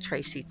 I'll get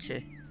Tracy to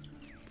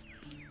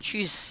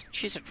choose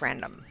at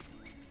random.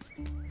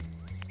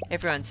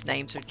 Everyone's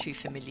names are too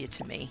familiar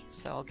to me,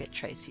 so I'll get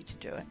Tracy to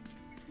do it.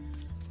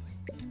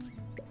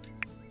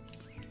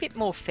 Bit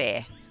more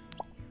fair.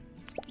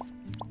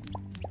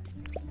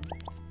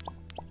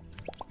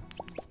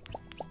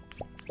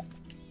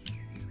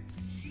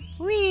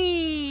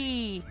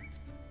 Whee!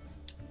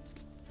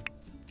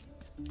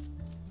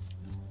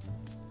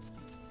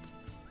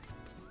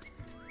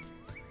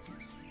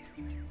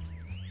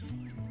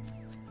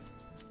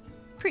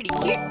 Pretty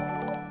cute.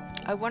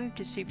 I wanted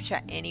to super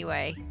chat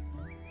anyway.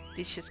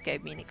 This just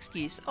gave me an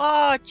excuse.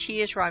 Oh,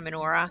 cheers,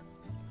 Romanora.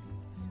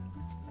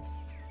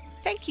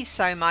 Thank you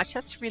so much.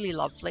 That's really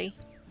lovely.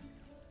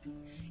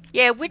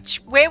 Yeah,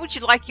 where would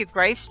you like your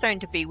gravestone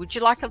to be? Would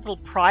you like a little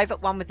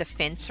private one with a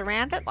fence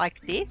around it, like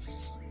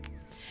this?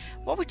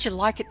 What would you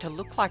like it to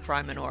look like,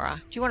 Romanora?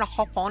 Do you want to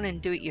hop on and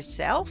do it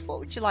yourself? What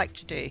would you like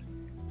to do?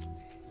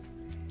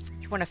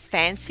 Do you want a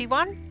fancy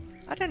one?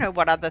 I don't know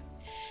what other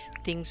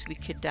things we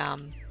could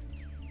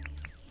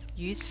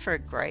use for a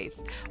grave.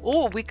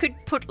 Or we could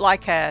put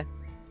like a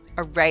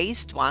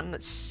raised one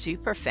that's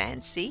super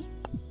fancy.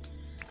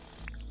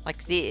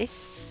 Like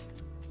this.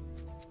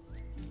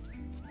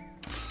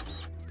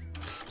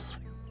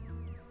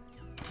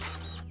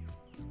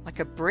 Like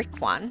a brick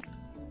one.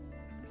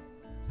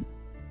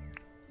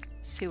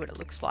 See what it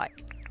looks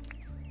like.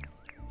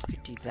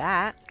 Could do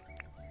that.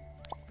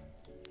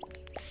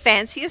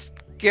 Fanciest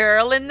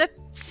girl in the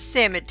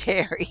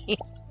cemetery.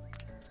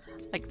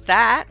 Like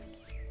that.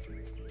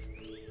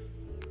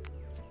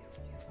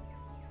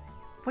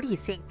 What do you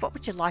think? What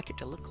would you like it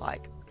to look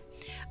like?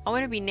 I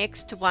want to be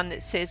next to one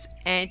that says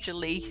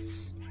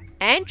Angeli's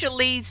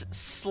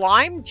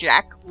Slime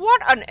Jack.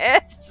 What on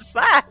earth is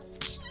that?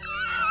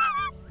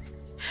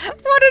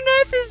 What on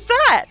earth is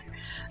that?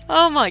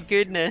 Oh my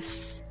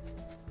goodness.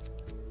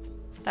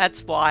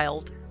 That's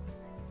wild.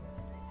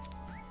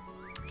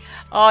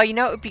 Oh, you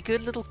know it would be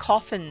good? Little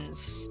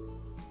coffins.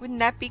 Wouldn't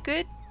that be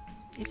good?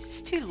 Is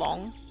this too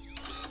long?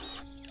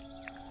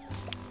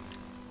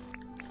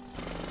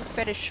 Look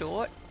better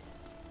short.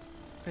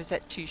 Or is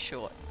that too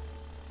short?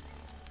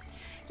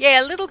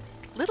 Yeah, little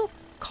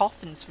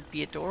coffins would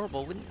be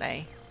adorable, wouldn't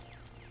they?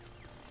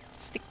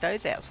 Stick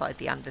those outside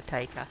the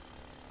Undertaker.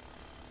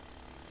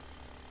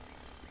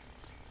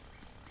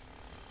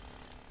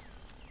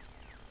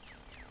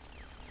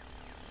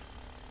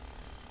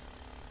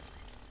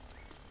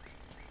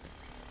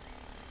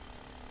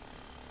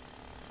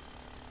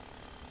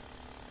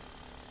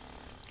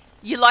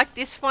 You like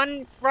this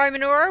one,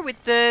 Romanora,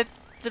 with the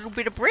little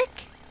bit of brick?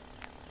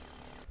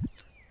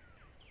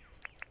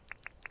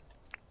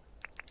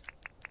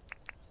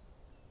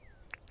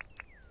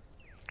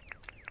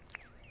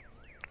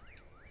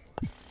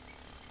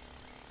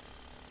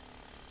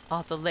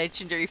 Oh, the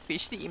legendary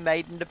fish that you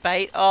made in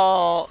debate.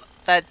 Oh,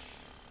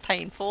 that's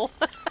painful.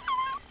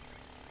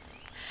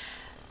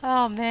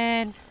 Oh,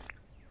 man.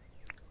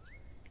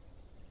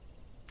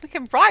 We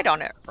can write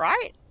on it,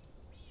 right?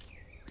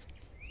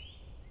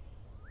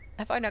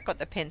 Have I not got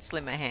the pencil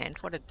in my hand?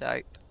 What a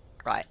dope.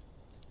 Right.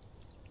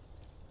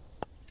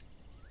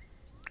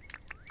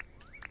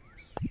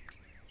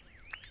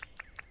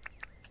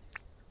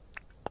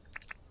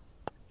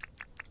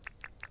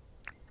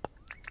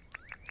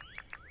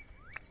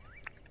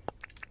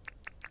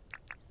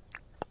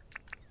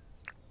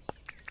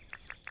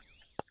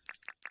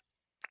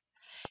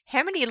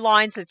 How many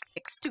lines of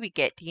text do we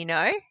get? Do you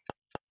know?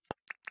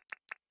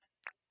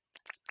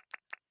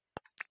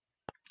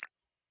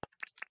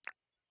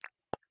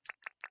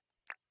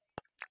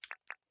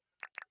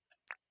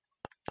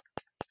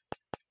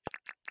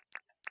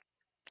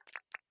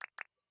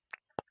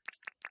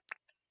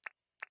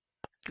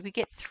 Do we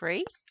get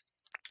 3?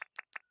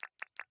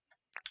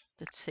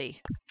 Let's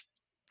see.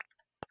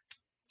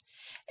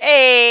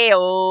 Hey,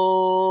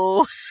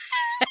 oh.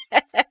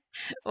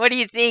 What do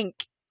you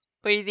think?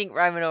 What do you think,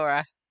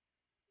 Romanora?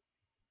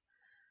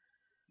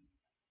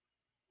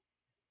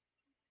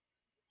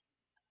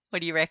 What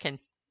do you reckon?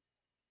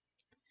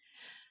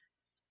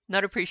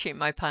 Not appreciate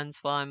my puns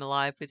while I'm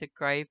alive with a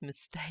grave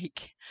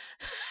mistake.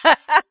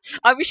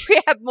 I wish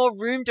we had more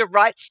room to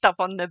write stuff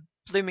on the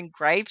blooming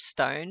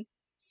gravestone.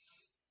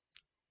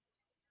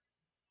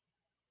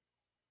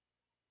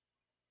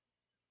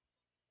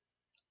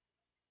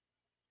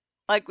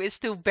 Like we're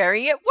still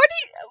burying it.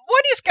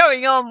 What is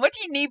going on? What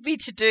do you need me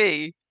to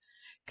do?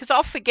 Because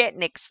I'll forget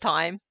next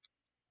time.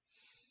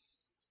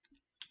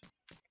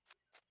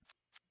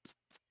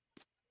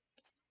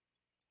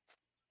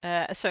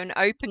 So an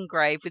open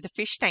grave with a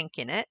fish tank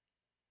in it.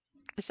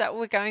 Is that what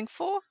we're going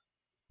for?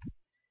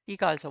 You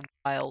guys are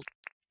wild.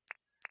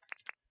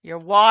 You're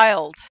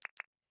wild.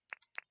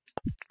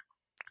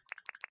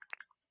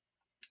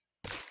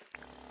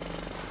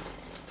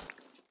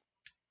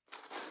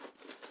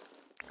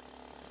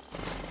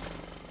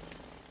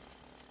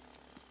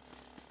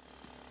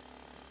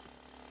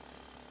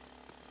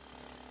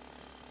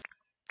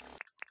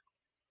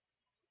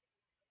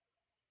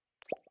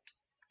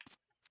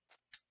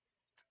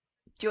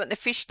 Do you want the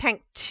fish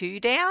tank 2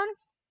 down?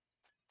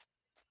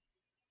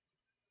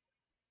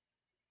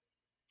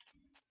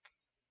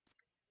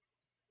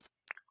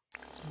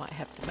 I might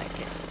have to make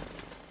it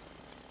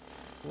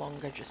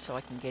longer just so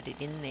I can get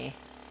it in there.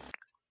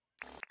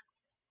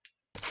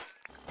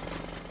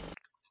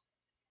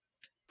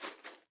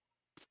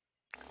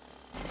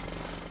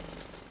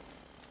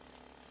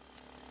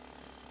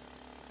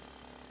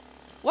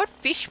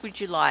 fish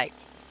would you like?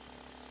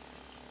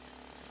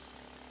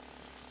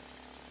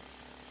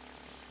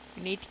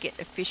 We need to get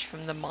a fish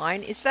from the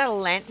mine. Is that a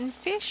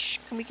lanternfish?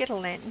 Can we get a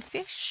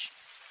lanternfish?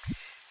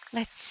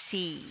 Let's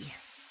see.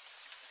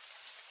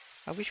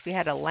 I wish we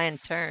had a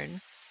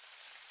lantern.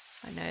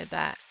 I know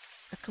that.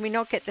 But can we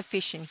not get the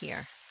fish in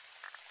here?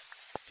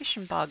 Fish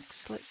and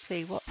bugs. Let's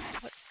see. What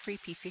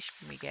creepy fish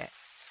can we get?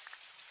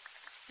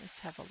 Let's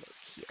have a look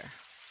here.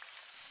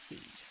 Let's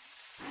see.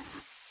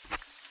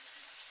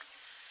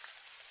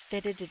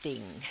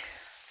 Da-da-da-ding.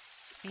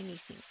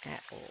 Anything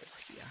at all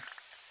here.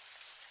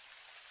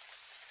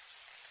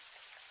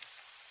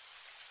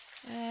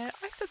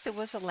 I thought there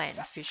was a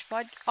lanternfish,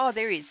 but oh,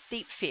 there is.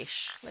 Deep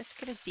fish. Let's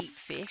get a deep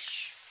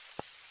fish.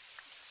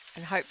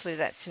 And hopefully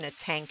that's in a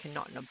tank and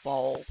not in a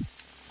bowl.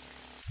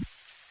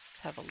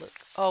 Let's have a look.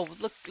 Oh,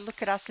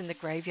 look at us in the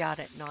graveyard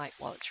at night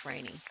while it's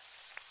raining.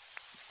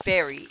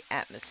 Very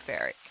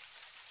atmospheric.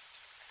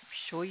 I'm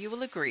sure you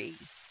will agree.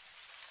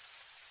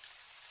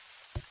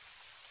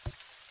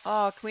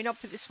 Oh, can we not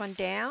put this one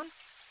down?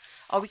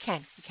 Oh, we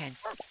can. We can.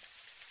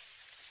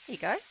 There you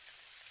go.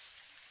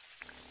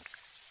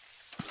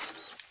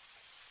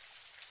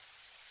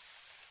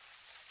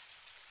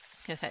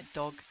 That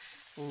dog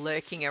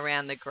lurking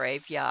around the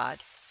graveyard.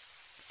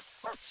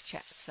 What's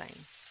chat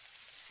saying?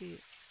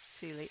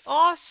 Suli.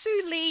 Oh,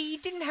 Suli, you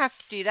didn't have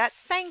to do that.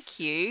 Thank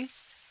you.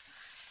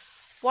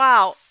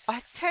 Wow,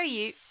 I tell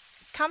you,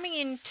 coming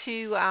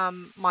into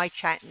my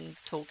chat and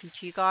talking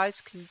to you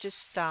guys can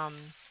just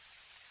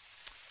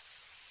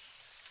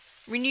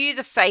renew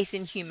the faith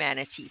in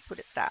humanity, put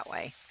it that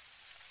way.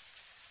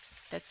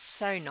 That's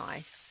so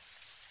nice.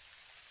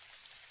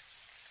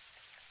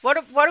 What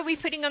are we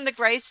putting on the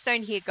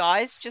gravestone here,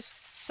 guys? Just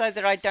so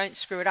that I don't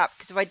screw it up.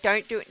 Because if I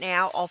don't do it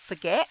now, I'll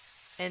forget.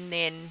 And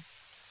then,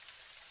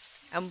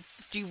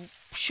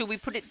 should we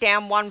put it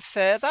down one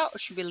further, or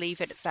should we leave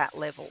it at that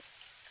level?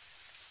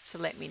 So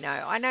let me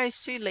know. I know,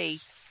 Sue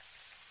Lee.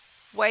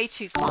 Way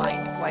too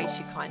kind. Way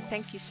too kind.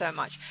 Thank you so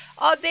much.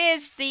 Oh,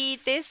 there's the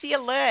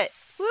alert.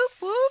 Whoop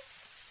whoop.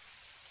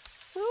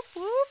 Whoop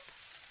whoop.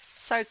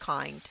 So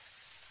kind.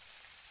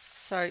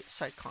 So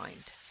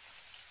kind.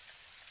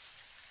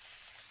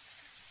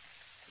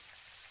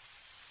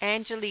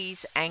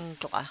 Angelie's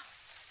Angler.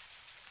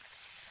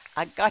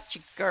 I got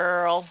you,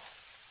 girl.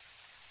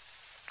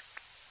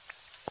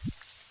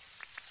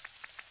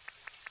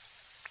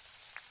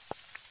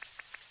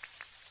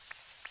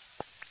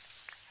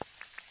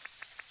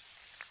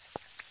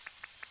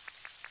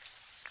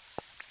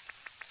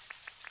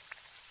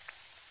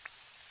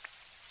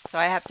 So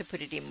I have to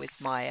put it in with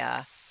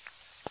my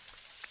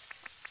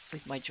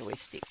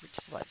joystick, which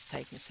is why it's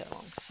taking so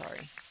long.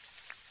 Sorry.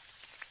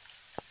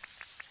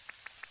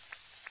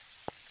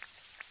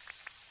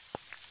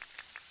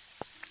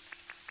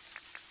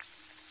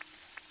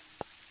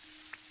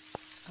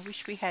 I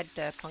wish we had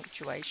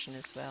punctuation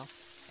as well,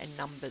 and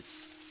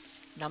numbers.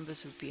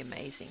 Numbers would be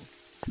amazing.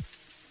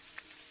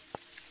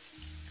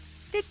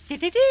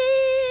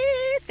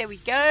 There we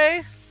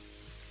go.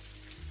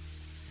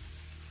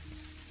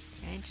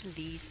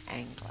 Angelie's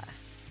Angler.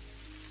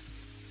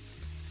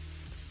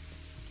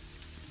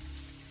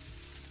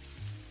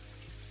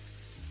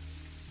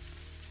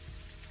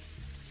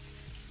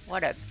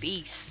 What a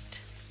beast.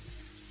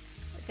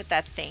 Look at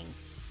that thing.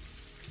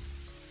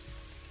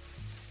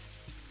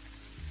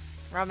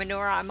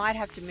 Ramanura, I might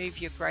have to move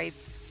your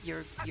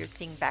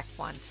thing back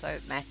one so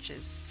it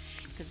matches,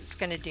 because it's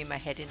going to do my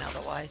head in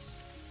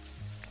otherwise.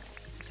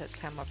 Because that's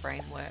how my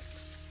brain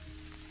works.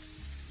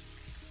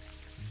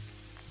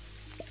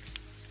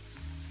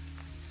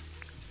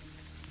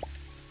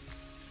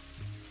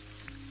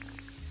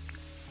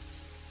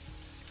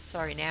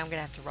 Sorry, now I'm going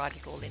to have to write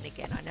it all in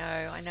again. I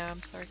know,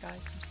 I'm sorry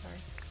guys, I'm sorry.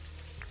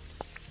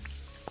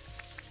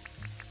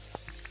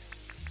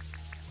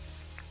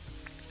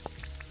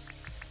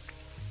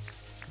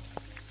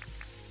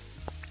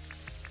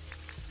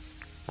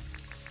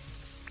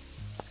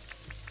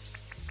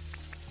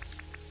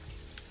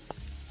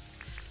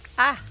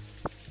 Ah!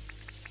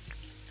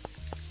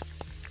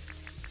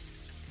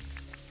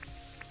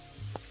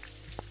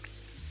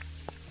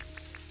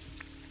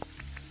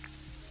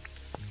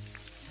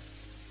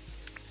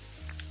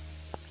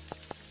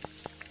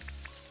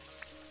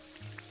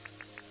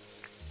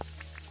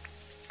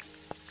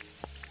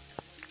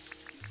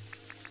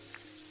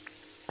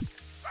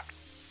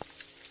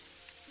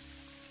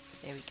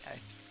 There we go.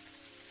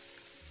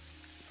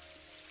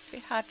 A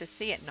bit hard to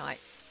see at night.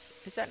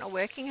 Is that not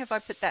working? Have I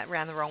put that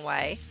around the wrong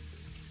way?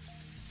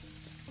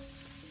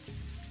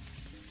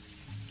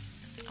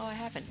 Oh, I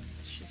haven't.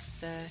 It's just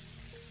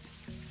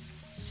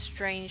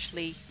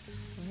strangely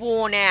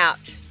worn out.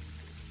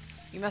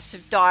 You must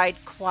have died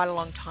quite a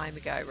long time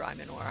ago,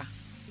 Rymanora.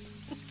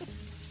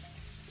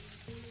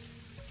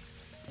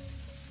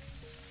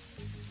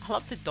 I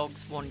love the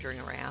dogs wandering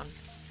around.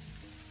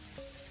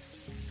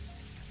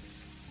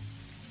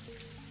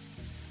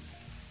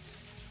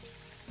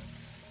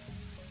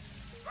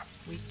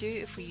 We do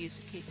if we use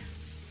a key.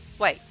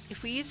 Wait,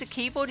 if we use a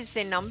keyboard, is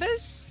there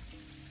numbers?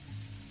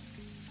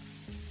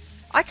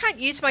 I can't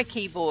use my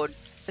keyboard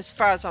as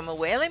far as I'm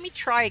aware. Let me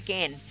try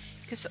again,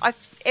 because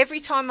every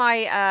time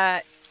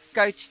I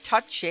go to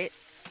touch it,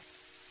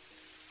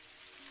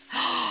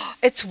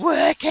 it's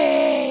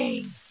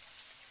working.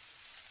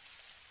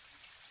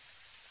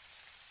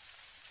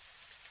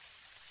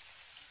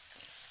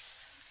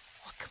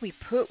 What can we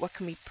put? What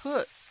can we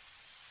put?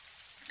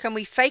 Can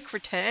we fake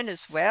return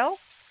as well?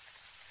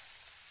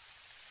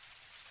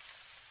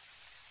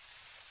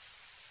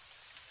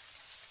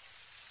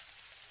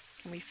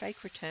 Can we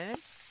fake return?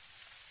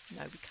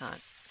 No, we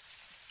can't.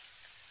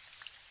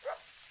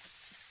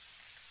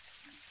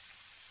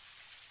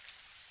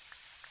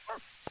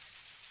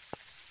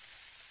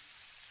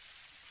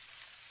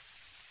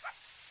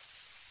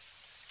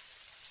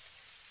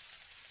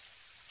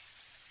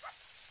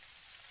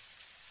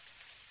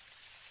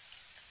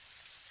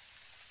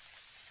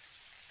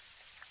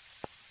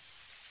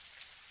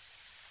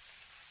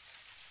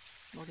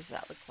 What does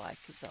that look like?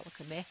 Does that look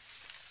a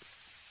mess?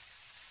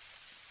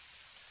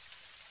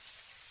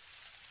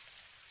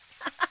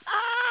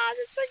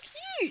 That's so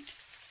cute.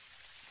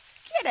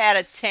 Get out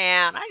of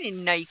town. I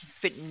didn't know you could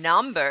fit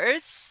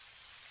numbers.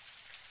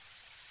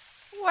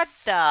 What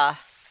the? I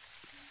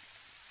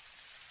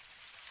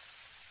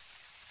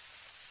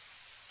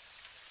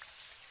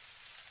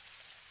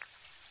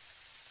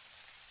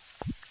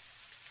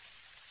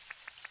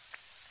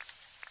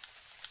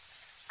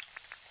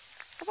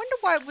wonder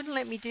why it wouldn't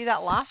let me do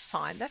that last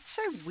time. That's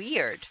so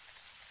weird.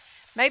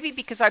 Maybe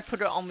because I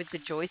put it on with the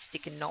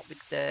joystick and not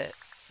with the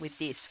with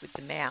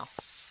the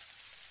mouse.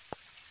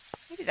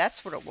 Maybe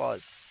that's what it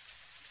was.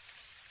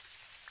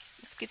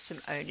 Let's give some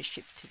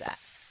ownership to that.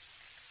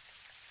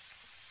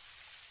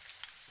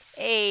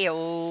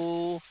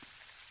 Ayo.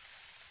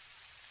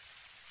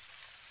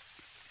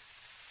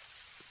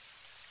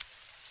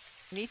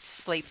 I need to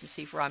sleep and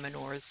see if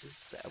Rymanora's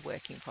is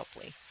working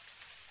properly.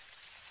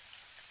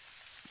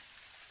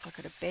 I've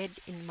got a bed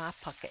in my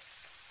pocket.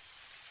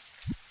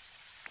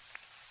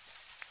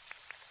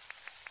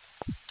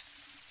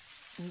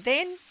 And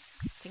then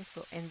I think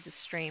we'll end the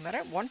stream. I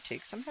don't want to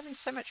because I'm having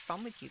so much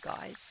fun with you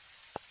guys.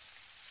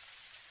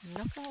 I'm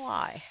not gonna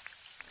lie.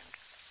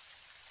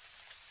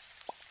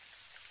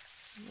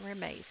 You're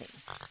amazing.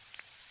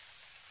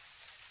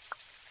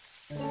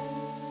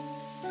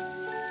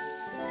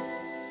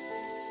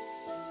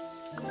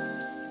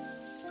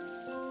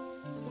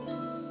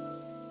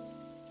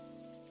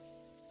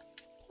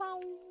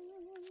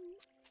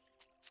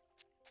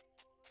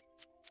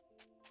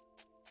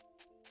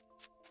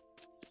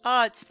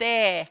 Oh, it's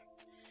there.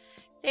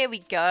 There we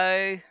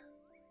go.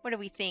 What do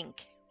we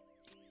think?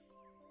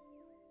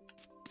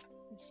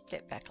 Let's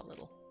step back a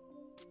little.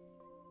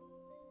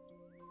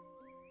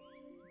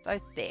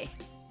 Both there.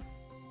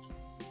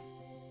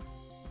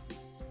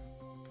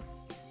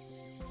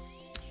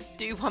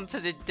 Do one for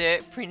the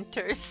dirt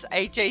printers.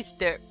 AJ's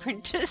dirt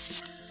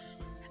printers.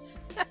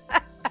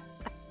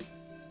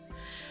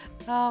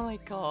 Oh my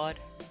god.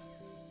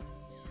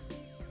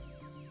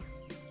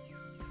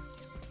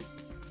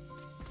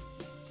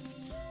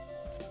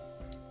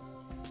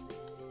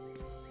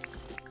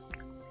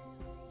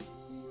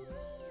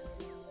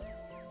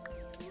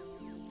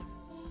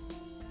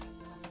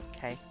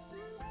 Okay.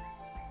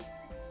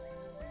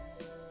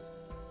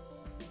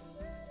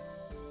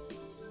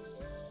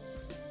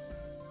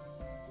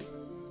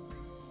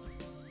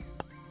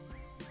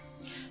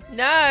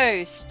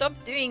 No, stop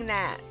doing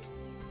that.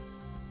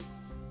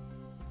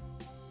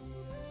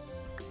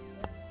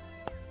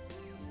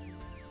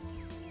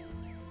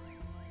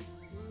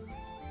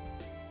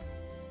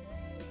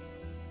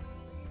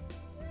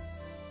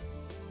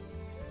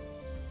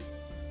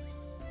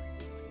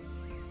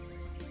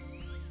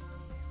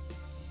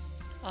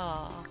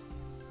 Ah.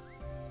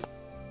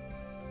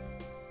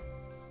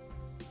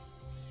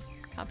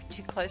 Can't be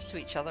too close to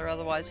each other,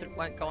 otherwise it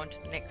won't go on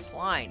to the next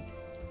line.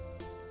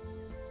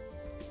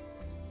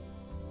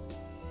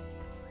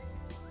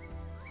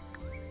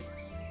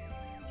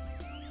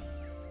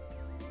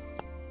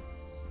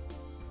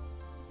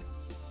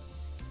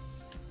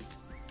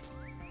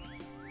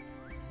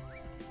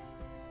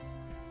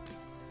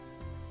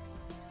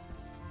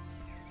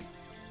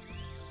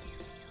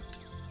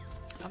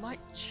 I might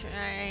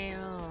try...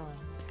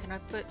 Can I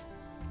put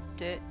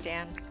dirt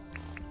down?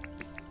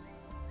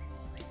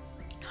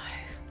 No,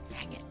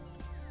 dang it.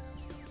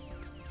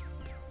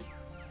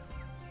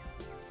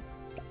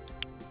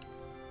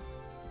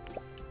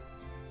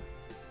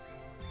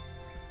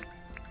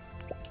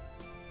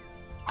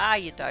 Ah,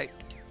 you dope.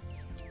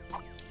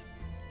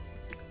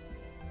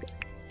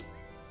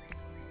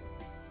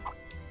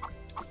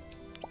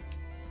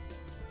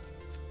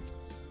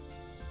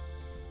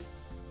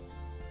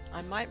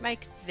 I might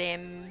make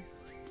them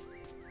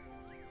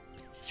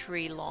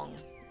 3 long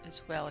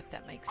as well, if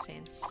that makes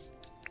sense.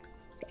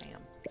 Hang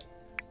on.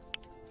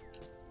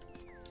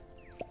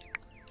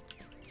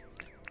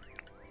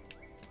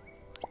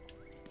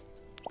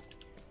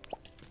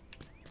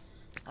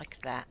 Like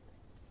that.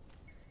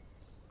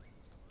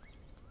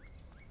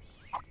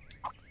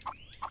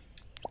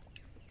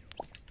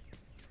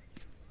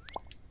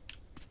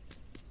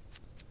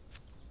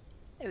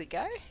 There we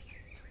go.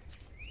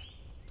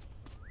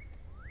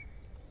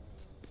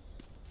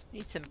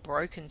 Need some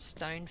broken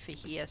stone for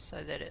here so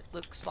that it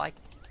looks like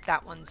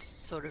that one's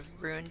sort of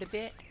ruined a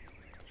bit.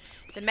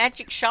 The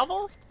magic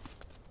shovel,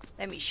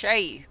 let me show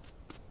you.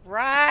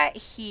 Right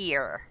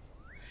here.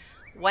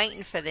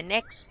 Waiting for the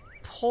next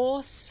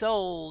poor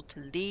soul to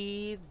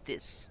leave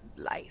this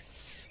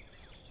life.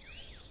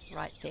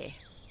 Right there.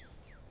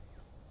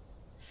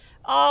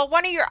 Oh,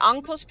 one of your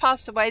uncles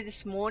passed away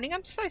this morning.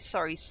 I'm so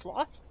sorry,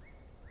 Sloth.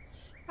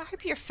 I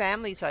hope your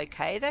family's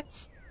okay.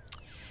 There's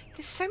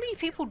so many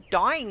people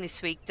dying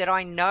this week that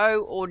I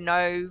know or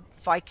know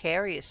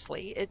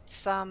vicariously.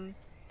 It's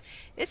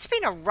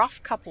been a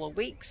rough couple of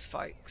weeks,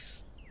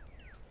 folks.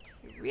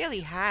 It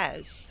really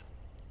has.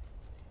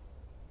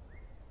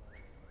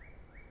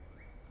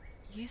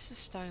 Use the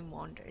stone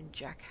wand and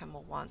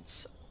jackhammer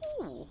once.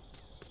 Ooh.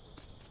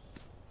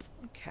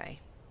 Okay.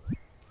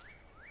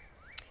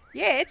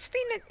 Yeah, it's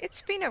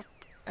been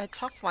a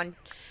tough one.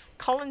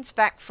 Colin's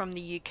back from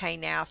the UK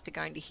now after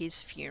going to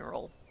his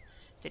funeral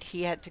that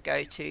he had to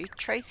go to.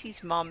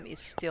 Tracy's mum is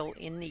still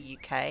in the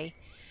UK.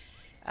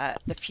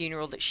 The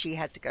funeral that she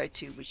had to go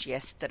to was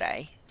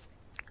yesterday,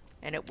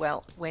 and it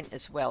went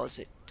as well as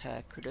it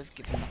could have,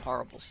 given the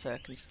horrible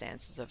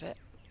circumstances of it.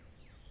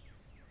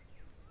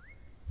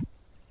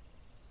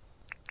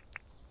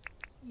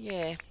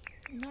 Yeah,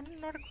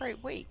 not a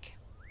great week.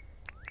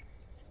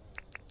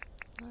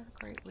 Not a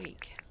great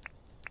week.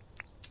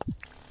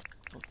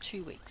 Or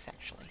 2 weeks,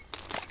 actually.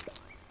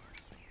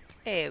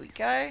 There we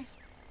go.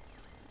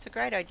 It's a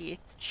great idea.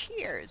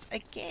 Cheers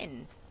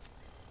again,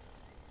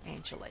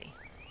 Angeli.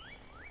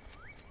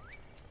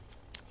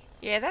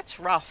 Yeah, that's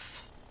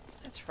rough.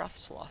 That's rough,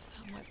 Sloth.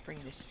 I might bring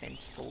this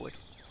fence forward.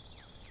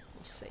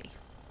 We'll see.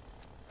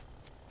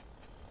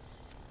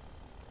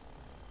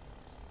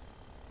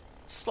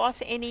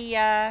 Sloth, any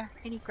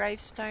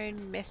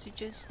gravestone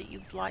messages that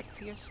you'd like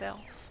for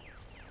yourself?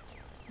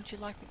 Would you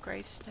like a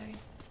gravestone?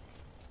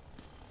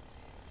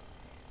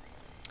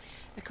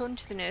 According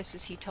to the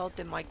nurses, he told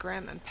them my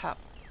gram and pup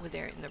were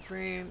there in the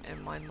room,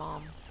 and my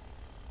mom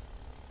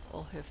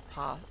all have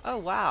passed. Oh,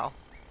 wow.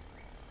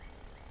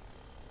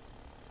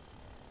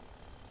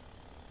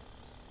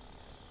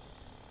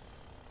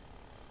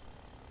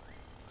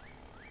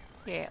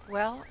 Yeah,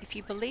 well, if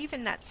you believe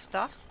in that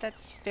stuff,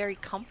 that's very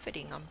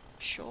comforting, I'm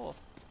sure.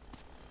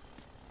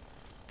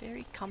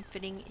 Very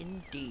comforting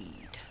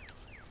indeed.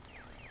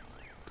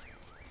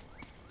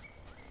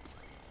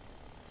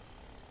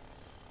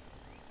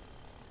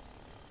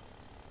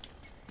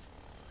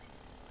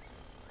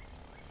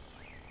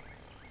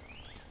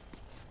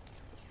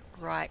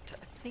 Right,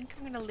 I think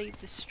I'm going to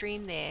leave the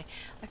stream there.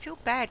 I feel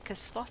bad because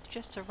Sloth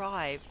just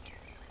arrived.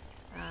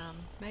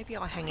 Maybe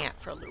I'll hang out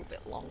for a little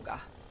bit longer.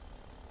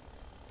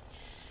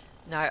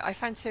 No, I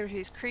find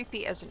cemeteries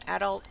creepy as an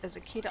adult. As a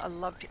kid, I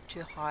loved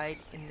to hide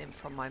in them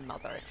from my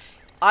mother.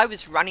 I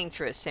was running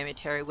through a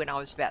cemetery when I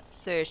was about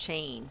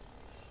 13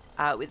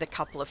 with a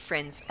couple of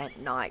friends at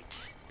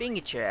night. Being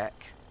a jerk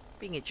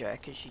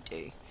as you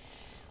do.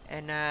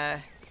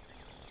 And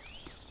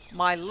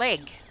my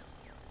leg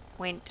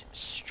went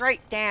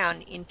straight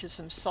down into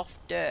some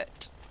soft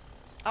dirt,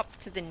 up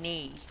to the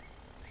knee,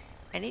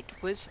 and it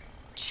was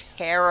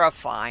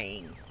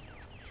terrifying.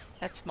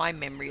 That's my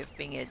memory of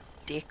being a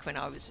dick when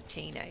I was a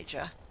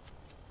teenager.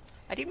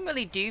 I didn't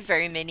really do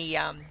very many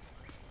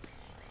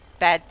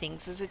bad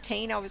things as a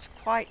teen. I was a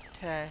quiet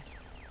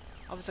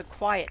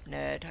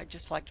nerd. I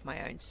just liked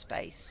my own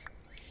space.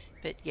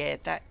 But yeah,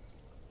 that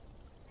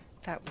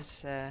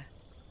was a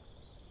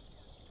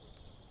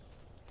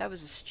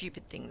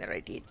stupid thing that I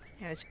did.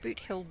 Now, is Boot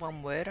Hill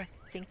one word? I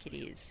think it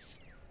is.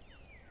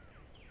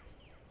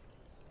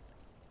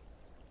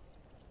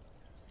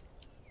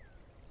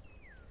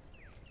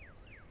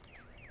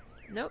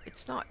 No,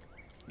 it's not.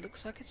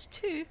 Looks like it's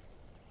 2.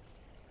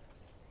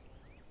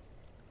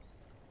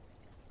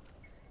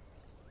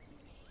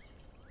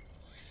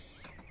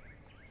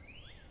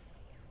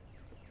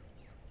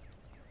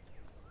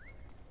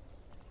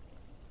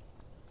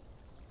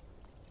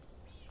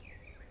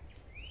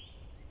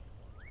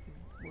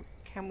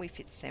 Can we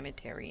fit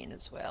cemetery in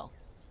as well?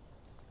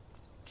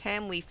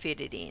 Can we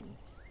fit it in?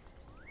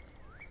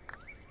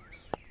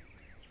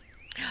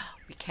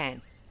 We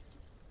can.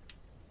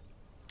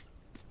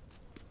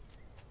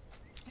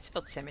 I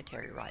spelled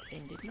cemetery right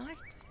then, didn't I?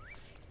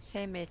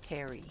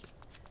 Cemetery.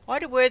 Why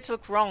do words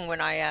look wrong when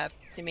I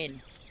put them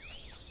in?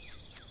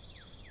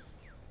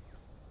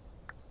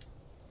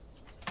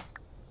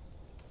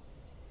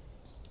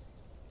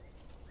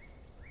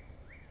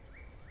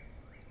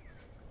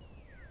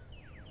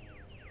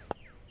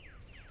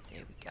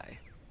 There we go.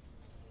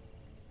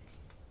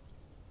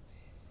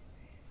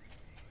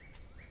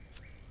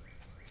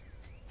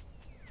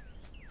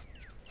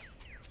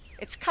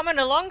 It's coming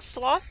along,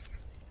 Sloth.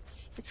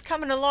 It's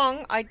coming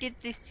along. I did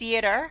the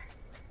theatre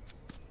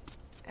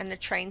and the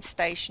train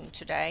station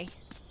today.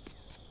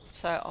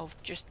 So I'll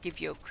just give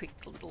you a quick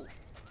little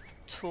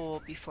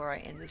tour before I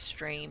end the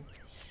stream.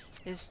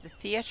 There's the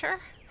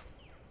theatre.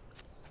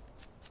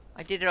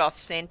 I did it off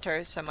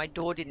center, so my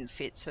door didn't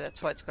fit, so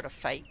that's why it's got a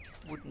fake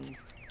wooden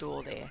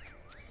door there.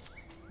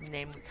 And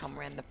then we come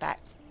around the back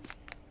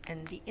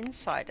And the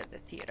inside of the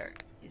theatre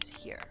is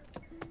here,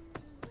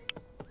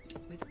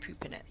 with a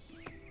poop in it.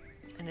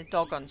 And a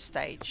dog on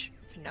stage,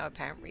 for no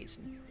apparent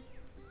reason.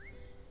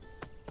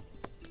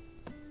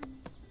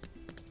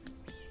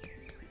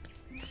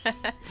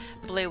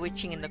 Blair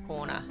witching in the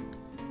corner.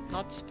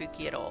 Not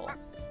spooky at all.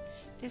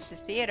 There's the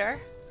theatre.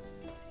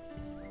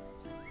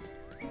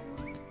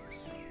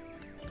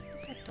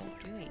 What's that dog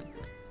doing?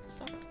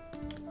 Stop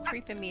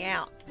creeping me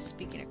out.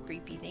 Speaking of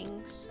creepy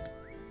things.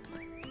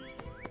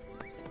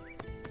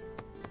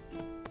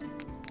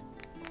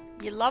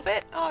 You love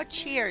it? Oh,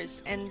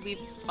 cheers. And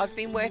I've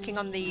been working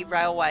on the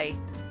railway.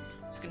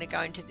 It's going to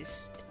go into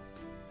this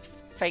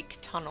fake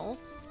tunnel.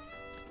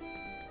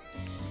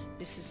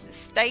 This is the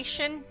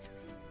station.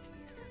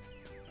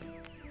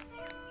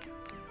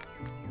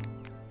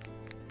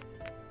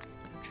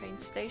 Train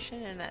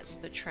station, and that's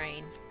the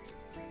train.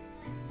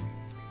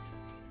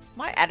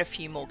 Might add a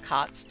few more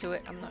carts to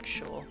it, I'm not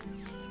sure.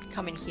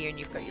 Come in here and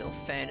you've got your little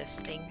furnace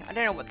thing. I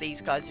don't know what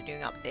these guys are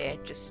doing up there,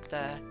 just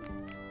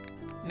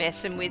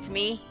messing with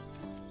me.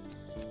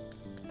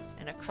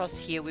 And across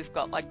here we've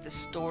got like the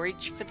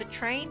storage for the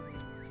train.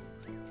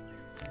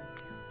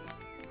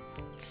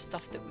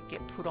 Stuff that would get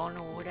put on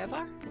or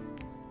whatever.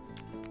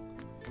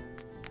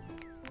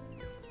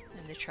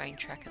 And the train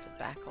track at the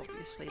back,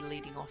 obviously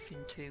leading off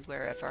into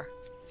wherever.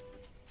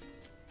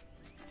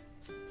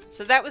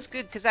 So that was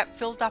good because that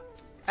filled up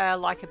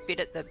like a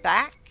bit at the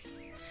back.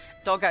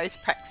 Doggo's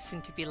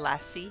practicing to be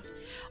Lassie.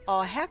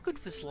 Oh, how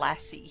good was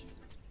Lassie?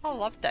 I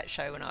loved that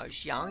show when I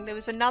was young. There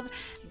was another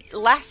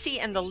Lassie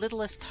and the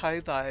Littlest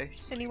Hobo.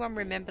 Does anyone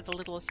remember the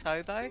Littlest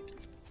Hobo?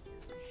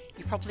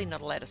 You're probably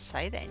not allowed to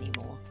say that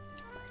anymore.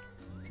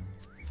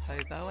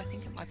 Hobo, I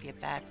think it might be a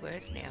bad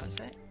word now, is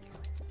it?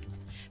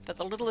 But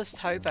the Littlest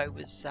Hobo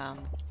was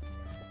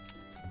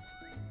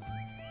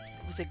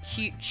a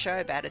cute show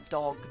about a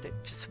dog that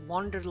just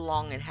wandered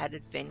along and had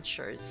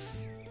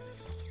adventures.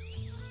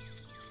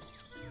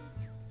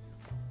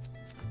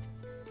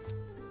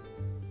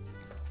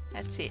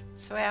 That's it.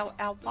 So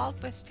our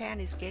Wild West town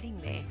is getting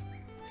there.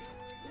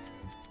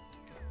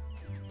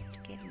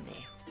 Getting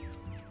there.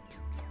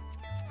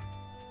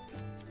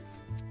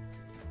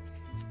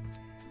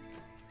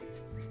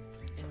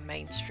 And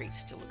Main Street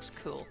still looks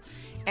cool.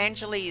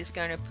 Angeli is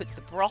going to put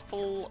the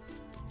brothel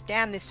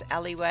down this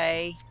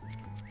alleyway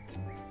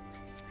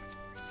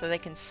so they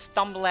can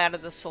stumble out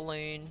of the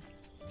saloon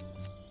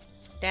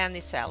down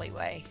this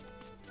alleyway.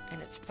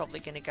 And it's probably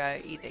going to go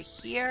either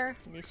here,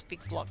 in this big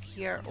block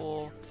here,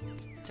 or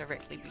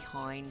directly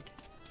behind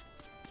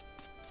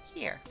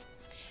here.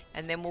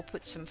 And then we'll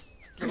put some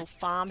little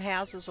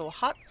farmhouses or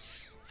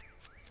huts.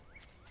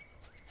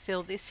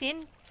 Fill this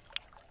in.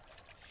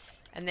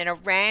 And then a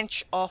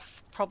ranch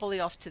off,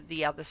 probably off to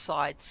the other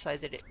side so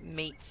that it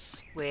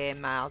meets where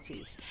Miles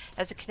is.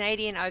 As a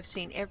Canadian, I've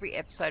seen every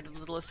episode of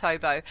Littlest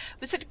Hobo.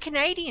 Was it a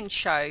Canadian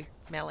show,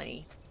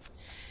 Melanie?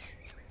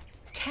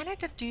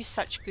 Canada do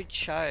such good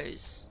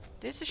shows.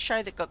 There's a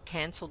show that got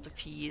cancelled a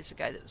few years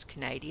ago that was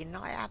Canadian, and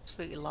I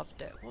absolutely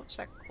loved it. What was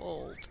that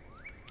called?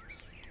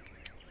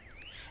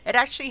 It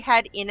actually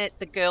had in it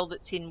the girl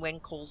that's in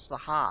When Calls the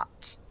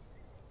Heart.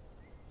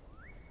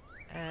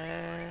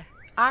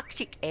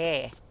 Arctic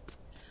Air.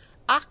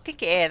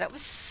 Arctic Air, that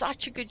was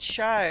such a good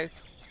show.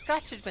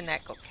 Gutted when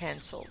that got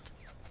cancelled.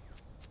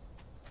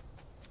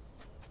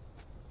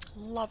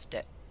 Loved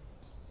it.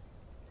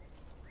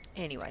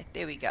 Anyway,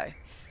 there we go.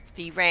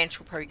 The ranch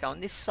will probably go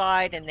on this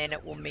side, and then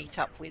it will meet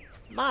up with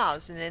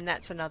Mars, and then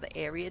that's another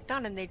area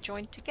done, and they're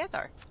joined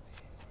together.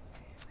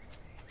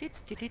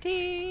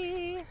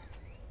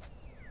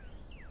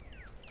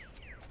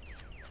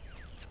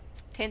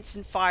 Tents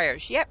and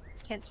fires. Yep,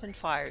 tents and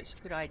fires.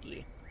 Good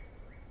idea.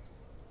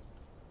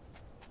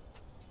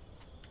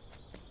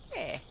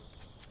 Yeah.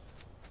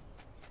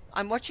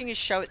 I'm watching a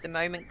show at the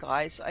moment,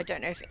 guys. I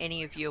don't know if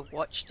any of you have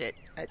watched it.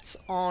 It's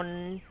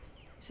on...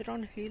 Is it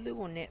on Hulu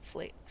or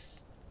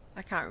Netflix?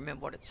 I can't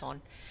remember what it's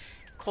on.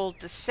 Called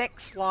The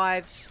Sex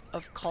Lives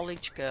of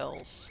College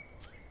Girls.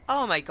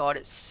 Oh my god,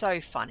 it's so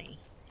funny.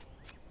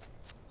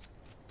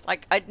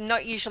 Like, I'm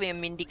not usually a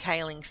Mindy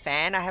Kaling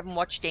fan. I haven't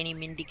watched any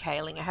Mindy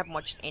Kaling. I haven't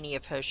watched any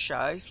of her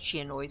show. She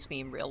annoys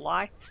me in real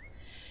life.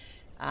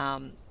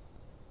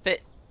 But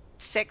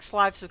Sex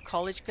Lives of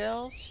College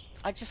Girls,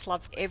 I just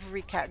love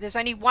every character. There's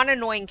only one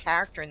annoying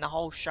character in the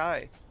whole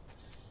show.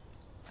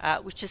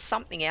 Which is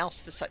something else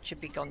for such a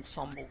big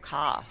ensemble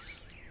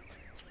cast.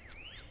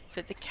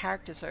 But the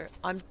characters are...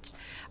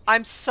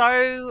 I'm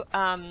so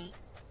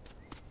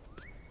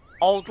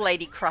old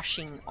lady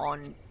crushing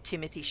on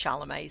Timothy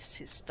Chalamet's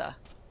sister.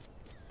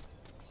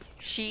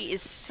 She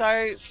is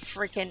so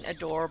freaking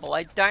adorable.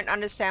 I don't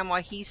understand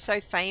why he's so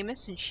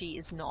famous and she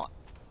is not.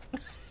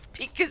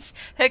 Because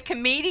her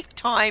comedic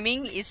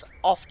timing is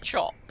off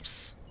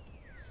chops.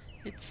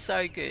 It's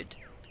so good.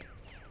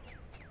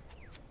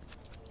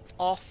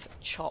 Off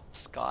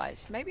chops,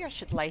 guys. Maybe I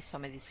should lay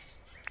some of this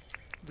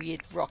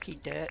weird rocky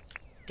dirt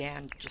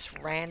down just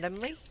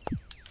randomly.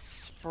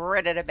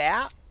 Spread it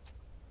about.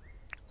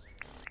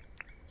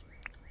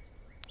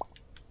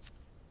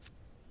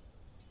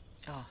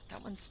 Oh,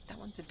 that one's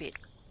a bit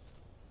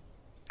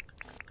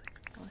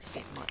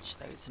much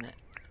though, isn't it?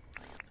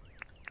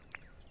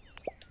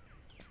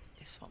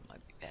 This one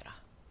might be better.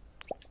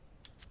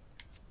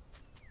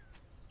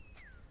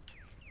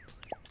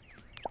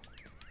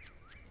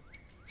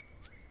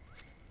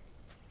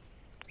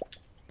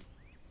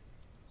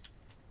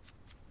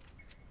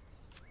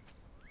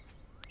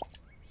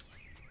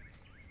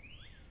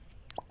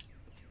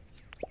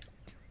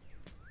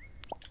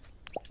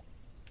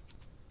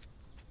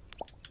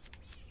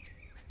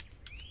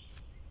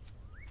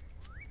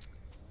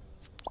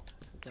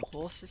 The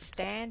horses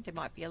stand, they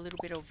might be a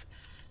little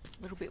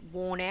bit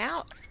worn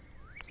out.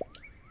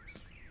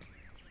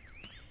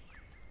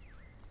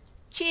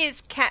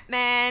 Cheers,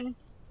 Catman!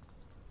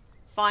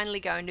 Finally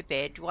going to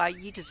bed. Why,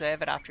 you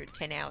deserve it after a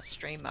 10-hour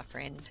stream, my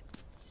friend.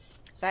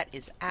 That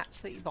is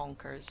absolutely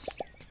bonkers.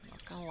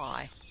 Not gonna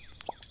lie.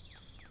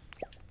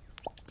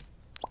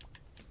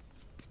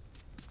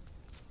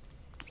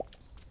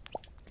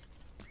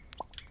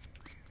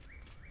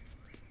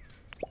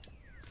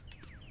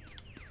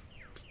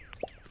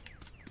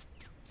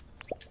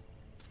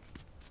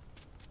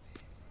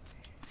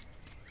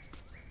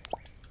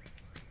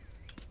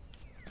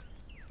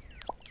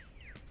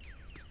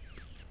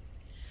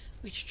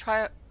 We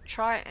should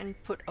try and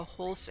put a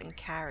horse and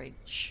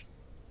carriage.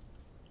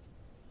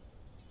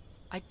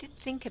 I did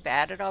think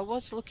about it. I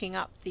was looking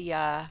up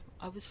a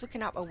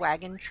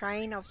wagon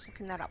train. I was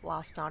looking that up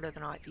last night or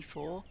the night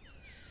before.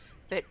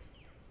 But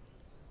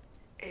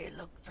it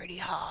looked pretty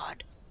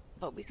hard.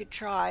 But we could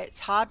try. It's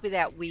hard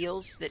without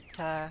wheels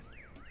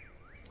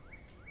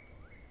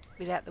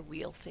without the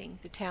wheel thing.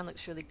 The town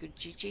looks really good.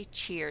 GG.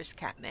 Cheers,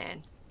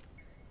 Catman.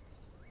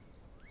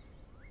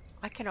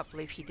 I cannot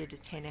believe he did a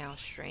 10-hour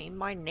stream.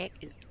 My neck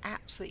is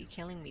absolutely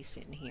killing me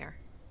sitting here.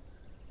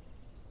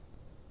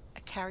 A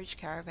carriage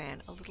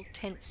caravan, a little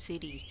tent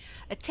city.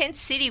 A tent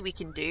city we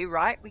can do,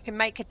 right? We can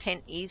make a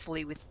tent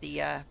easily with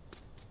the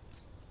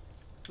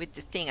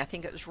thing. I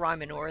think it was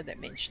Rymanora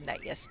that mentioned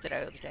that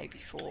yesterday or the day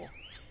before.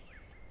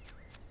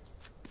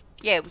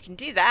 Yeah, we can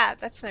do that.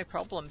 That's no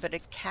problem. But a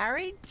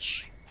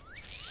carriage?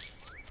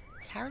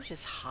 Carriage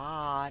is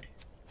hard.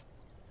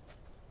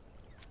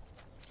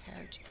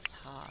 Carriage is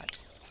hard.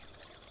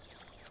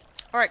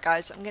 Alright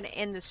guys, I'm going to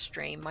end the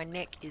stream. My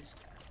neck is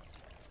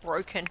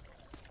broken.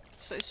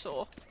 So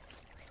sore.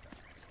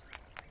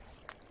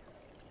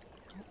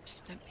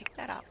 Oops, don't pick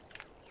that up.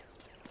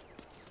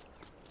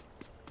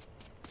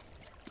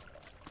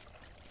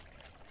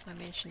 I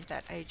mentioned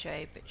that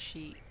AJ, but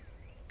she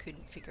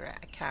couldn't figure out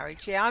a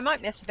carriage. Yeah, I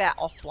might mess about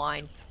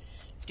offline,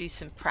 do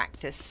some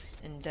practice,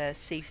 and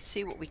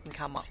see what we can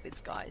come up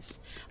with, guys.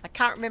 I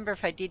can't remember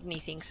if I did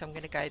anything, so I'm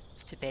going to go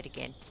to bed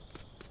again.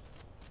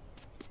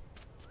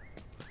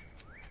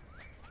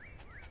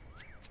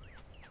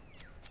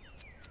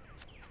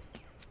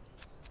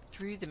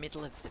 Through the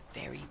middle of the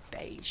very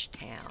beige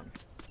town.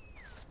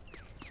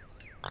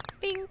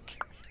 Bink!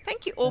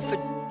 Thank you all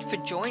for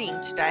joining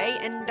today,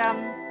 and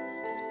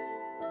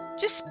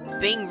just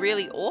being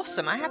really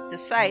awesome. I have to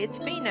say, it's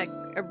been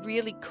a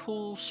really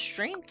cool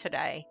stream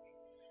today.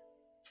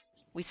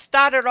 We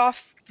started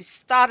off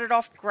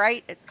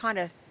great. It kind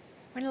of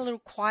went a little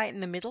quiet in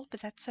the middle, but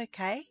that's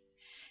okay.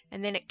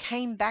 And then it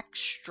came back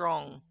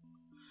strong.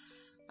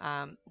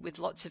 With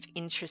lots of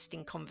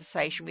interesting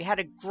conversation. We had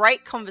a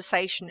great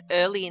conversation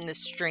early in the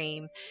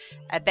stream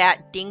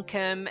about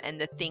Dinkum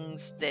and the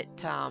things that,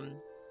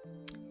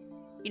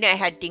 you know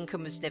how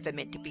Dinkum was never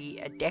meant to be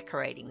a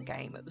decorating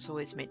game. It was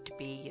always meant to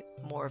be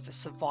more of a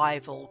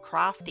survival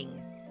crafting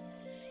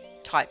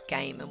type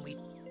game. And we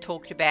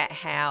talked about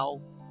how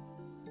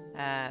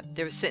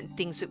there are certain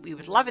things that we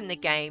would love in the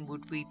game.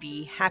 Would we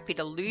be happy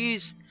to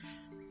lose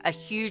a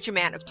huge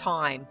amount of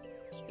time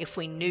if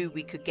we knew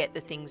we could get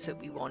the things that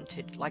we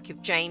wanted? Like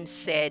if James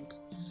said,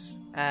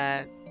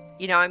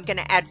 you know, I'm going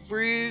to add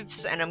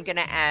roofs and I'm going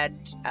to add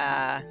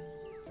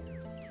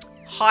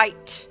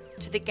height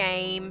to the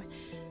game,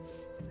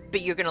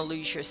 but you're going to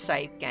lose your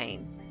save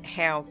game.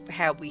 How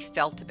we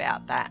felt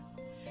about that.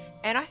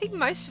 And I think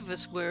most of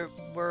us were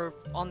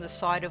on the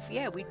side of,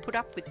 yeah, we'd put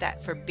up with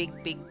that for big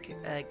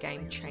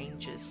game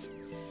changes.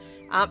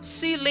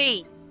 Sue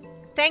Lee,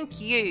 thank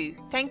you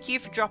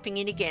for dropping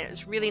in again. It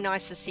was really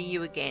nice to see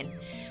you again.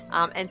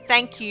 And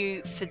thank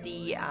you for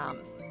the,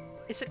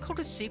 is it called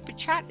a super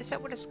chat? Is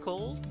that what it's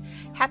called?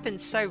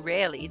 Happens so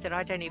rarely that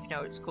I don't even know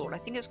what it's called. I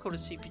think it's called a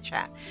super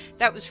chat.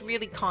 That was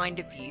really kind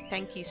of you.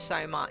 Thank you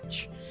so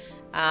much.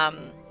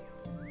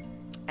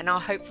 And I'll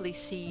hopefully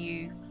see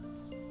you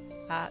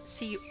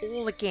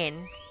all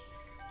again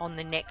on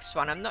the next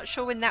one. I'm not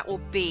sure when that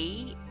will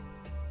be.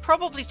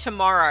 Probably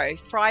tomorrow.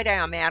 Friday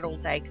I'm out all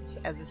day because,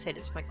 as I said,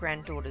 it's my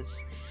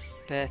granddaughter's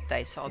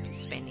birthday, so I'll be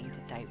spending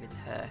the day with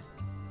her.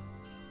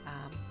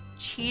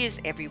 Cheers,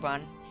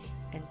 everyone,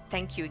 and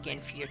thank you again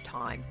for your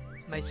time.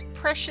 Most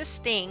precious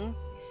thing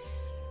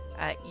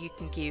you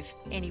can give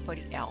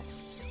anybody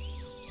else.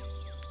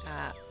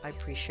 I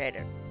appreciate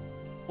it.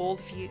 All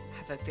of you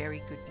have a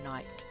very good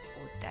night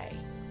or day.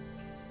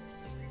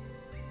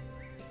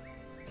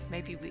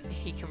 Maybe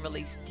he can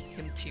release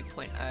Dinkum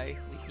 2.0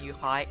 with new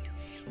height.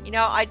 You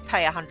know, I'd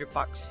pay $100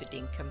 for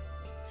Dinkum.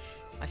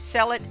 I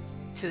sell it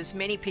to as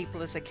many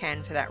people as I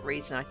can for that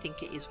reason. I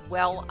think it is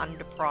well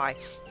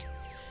underpriced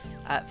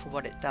for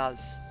what it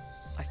does.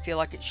 I feel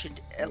like it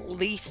should at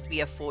least be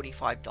a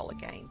 $45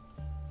 game.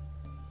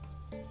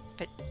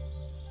 But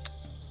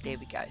there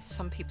we go.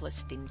 Some people are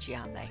stingy,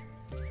 aren't they?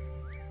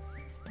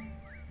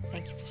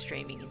 Thank you for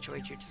streaming.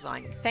 Enjoyed your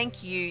design.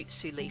 Thank you,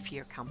 Sue Lee, for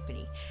your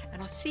company.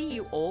 And I'll see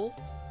you all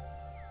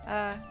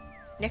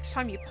next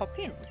time you pop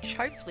in, which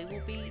hopefully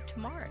will be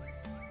tomorrow.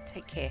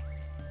 Take care.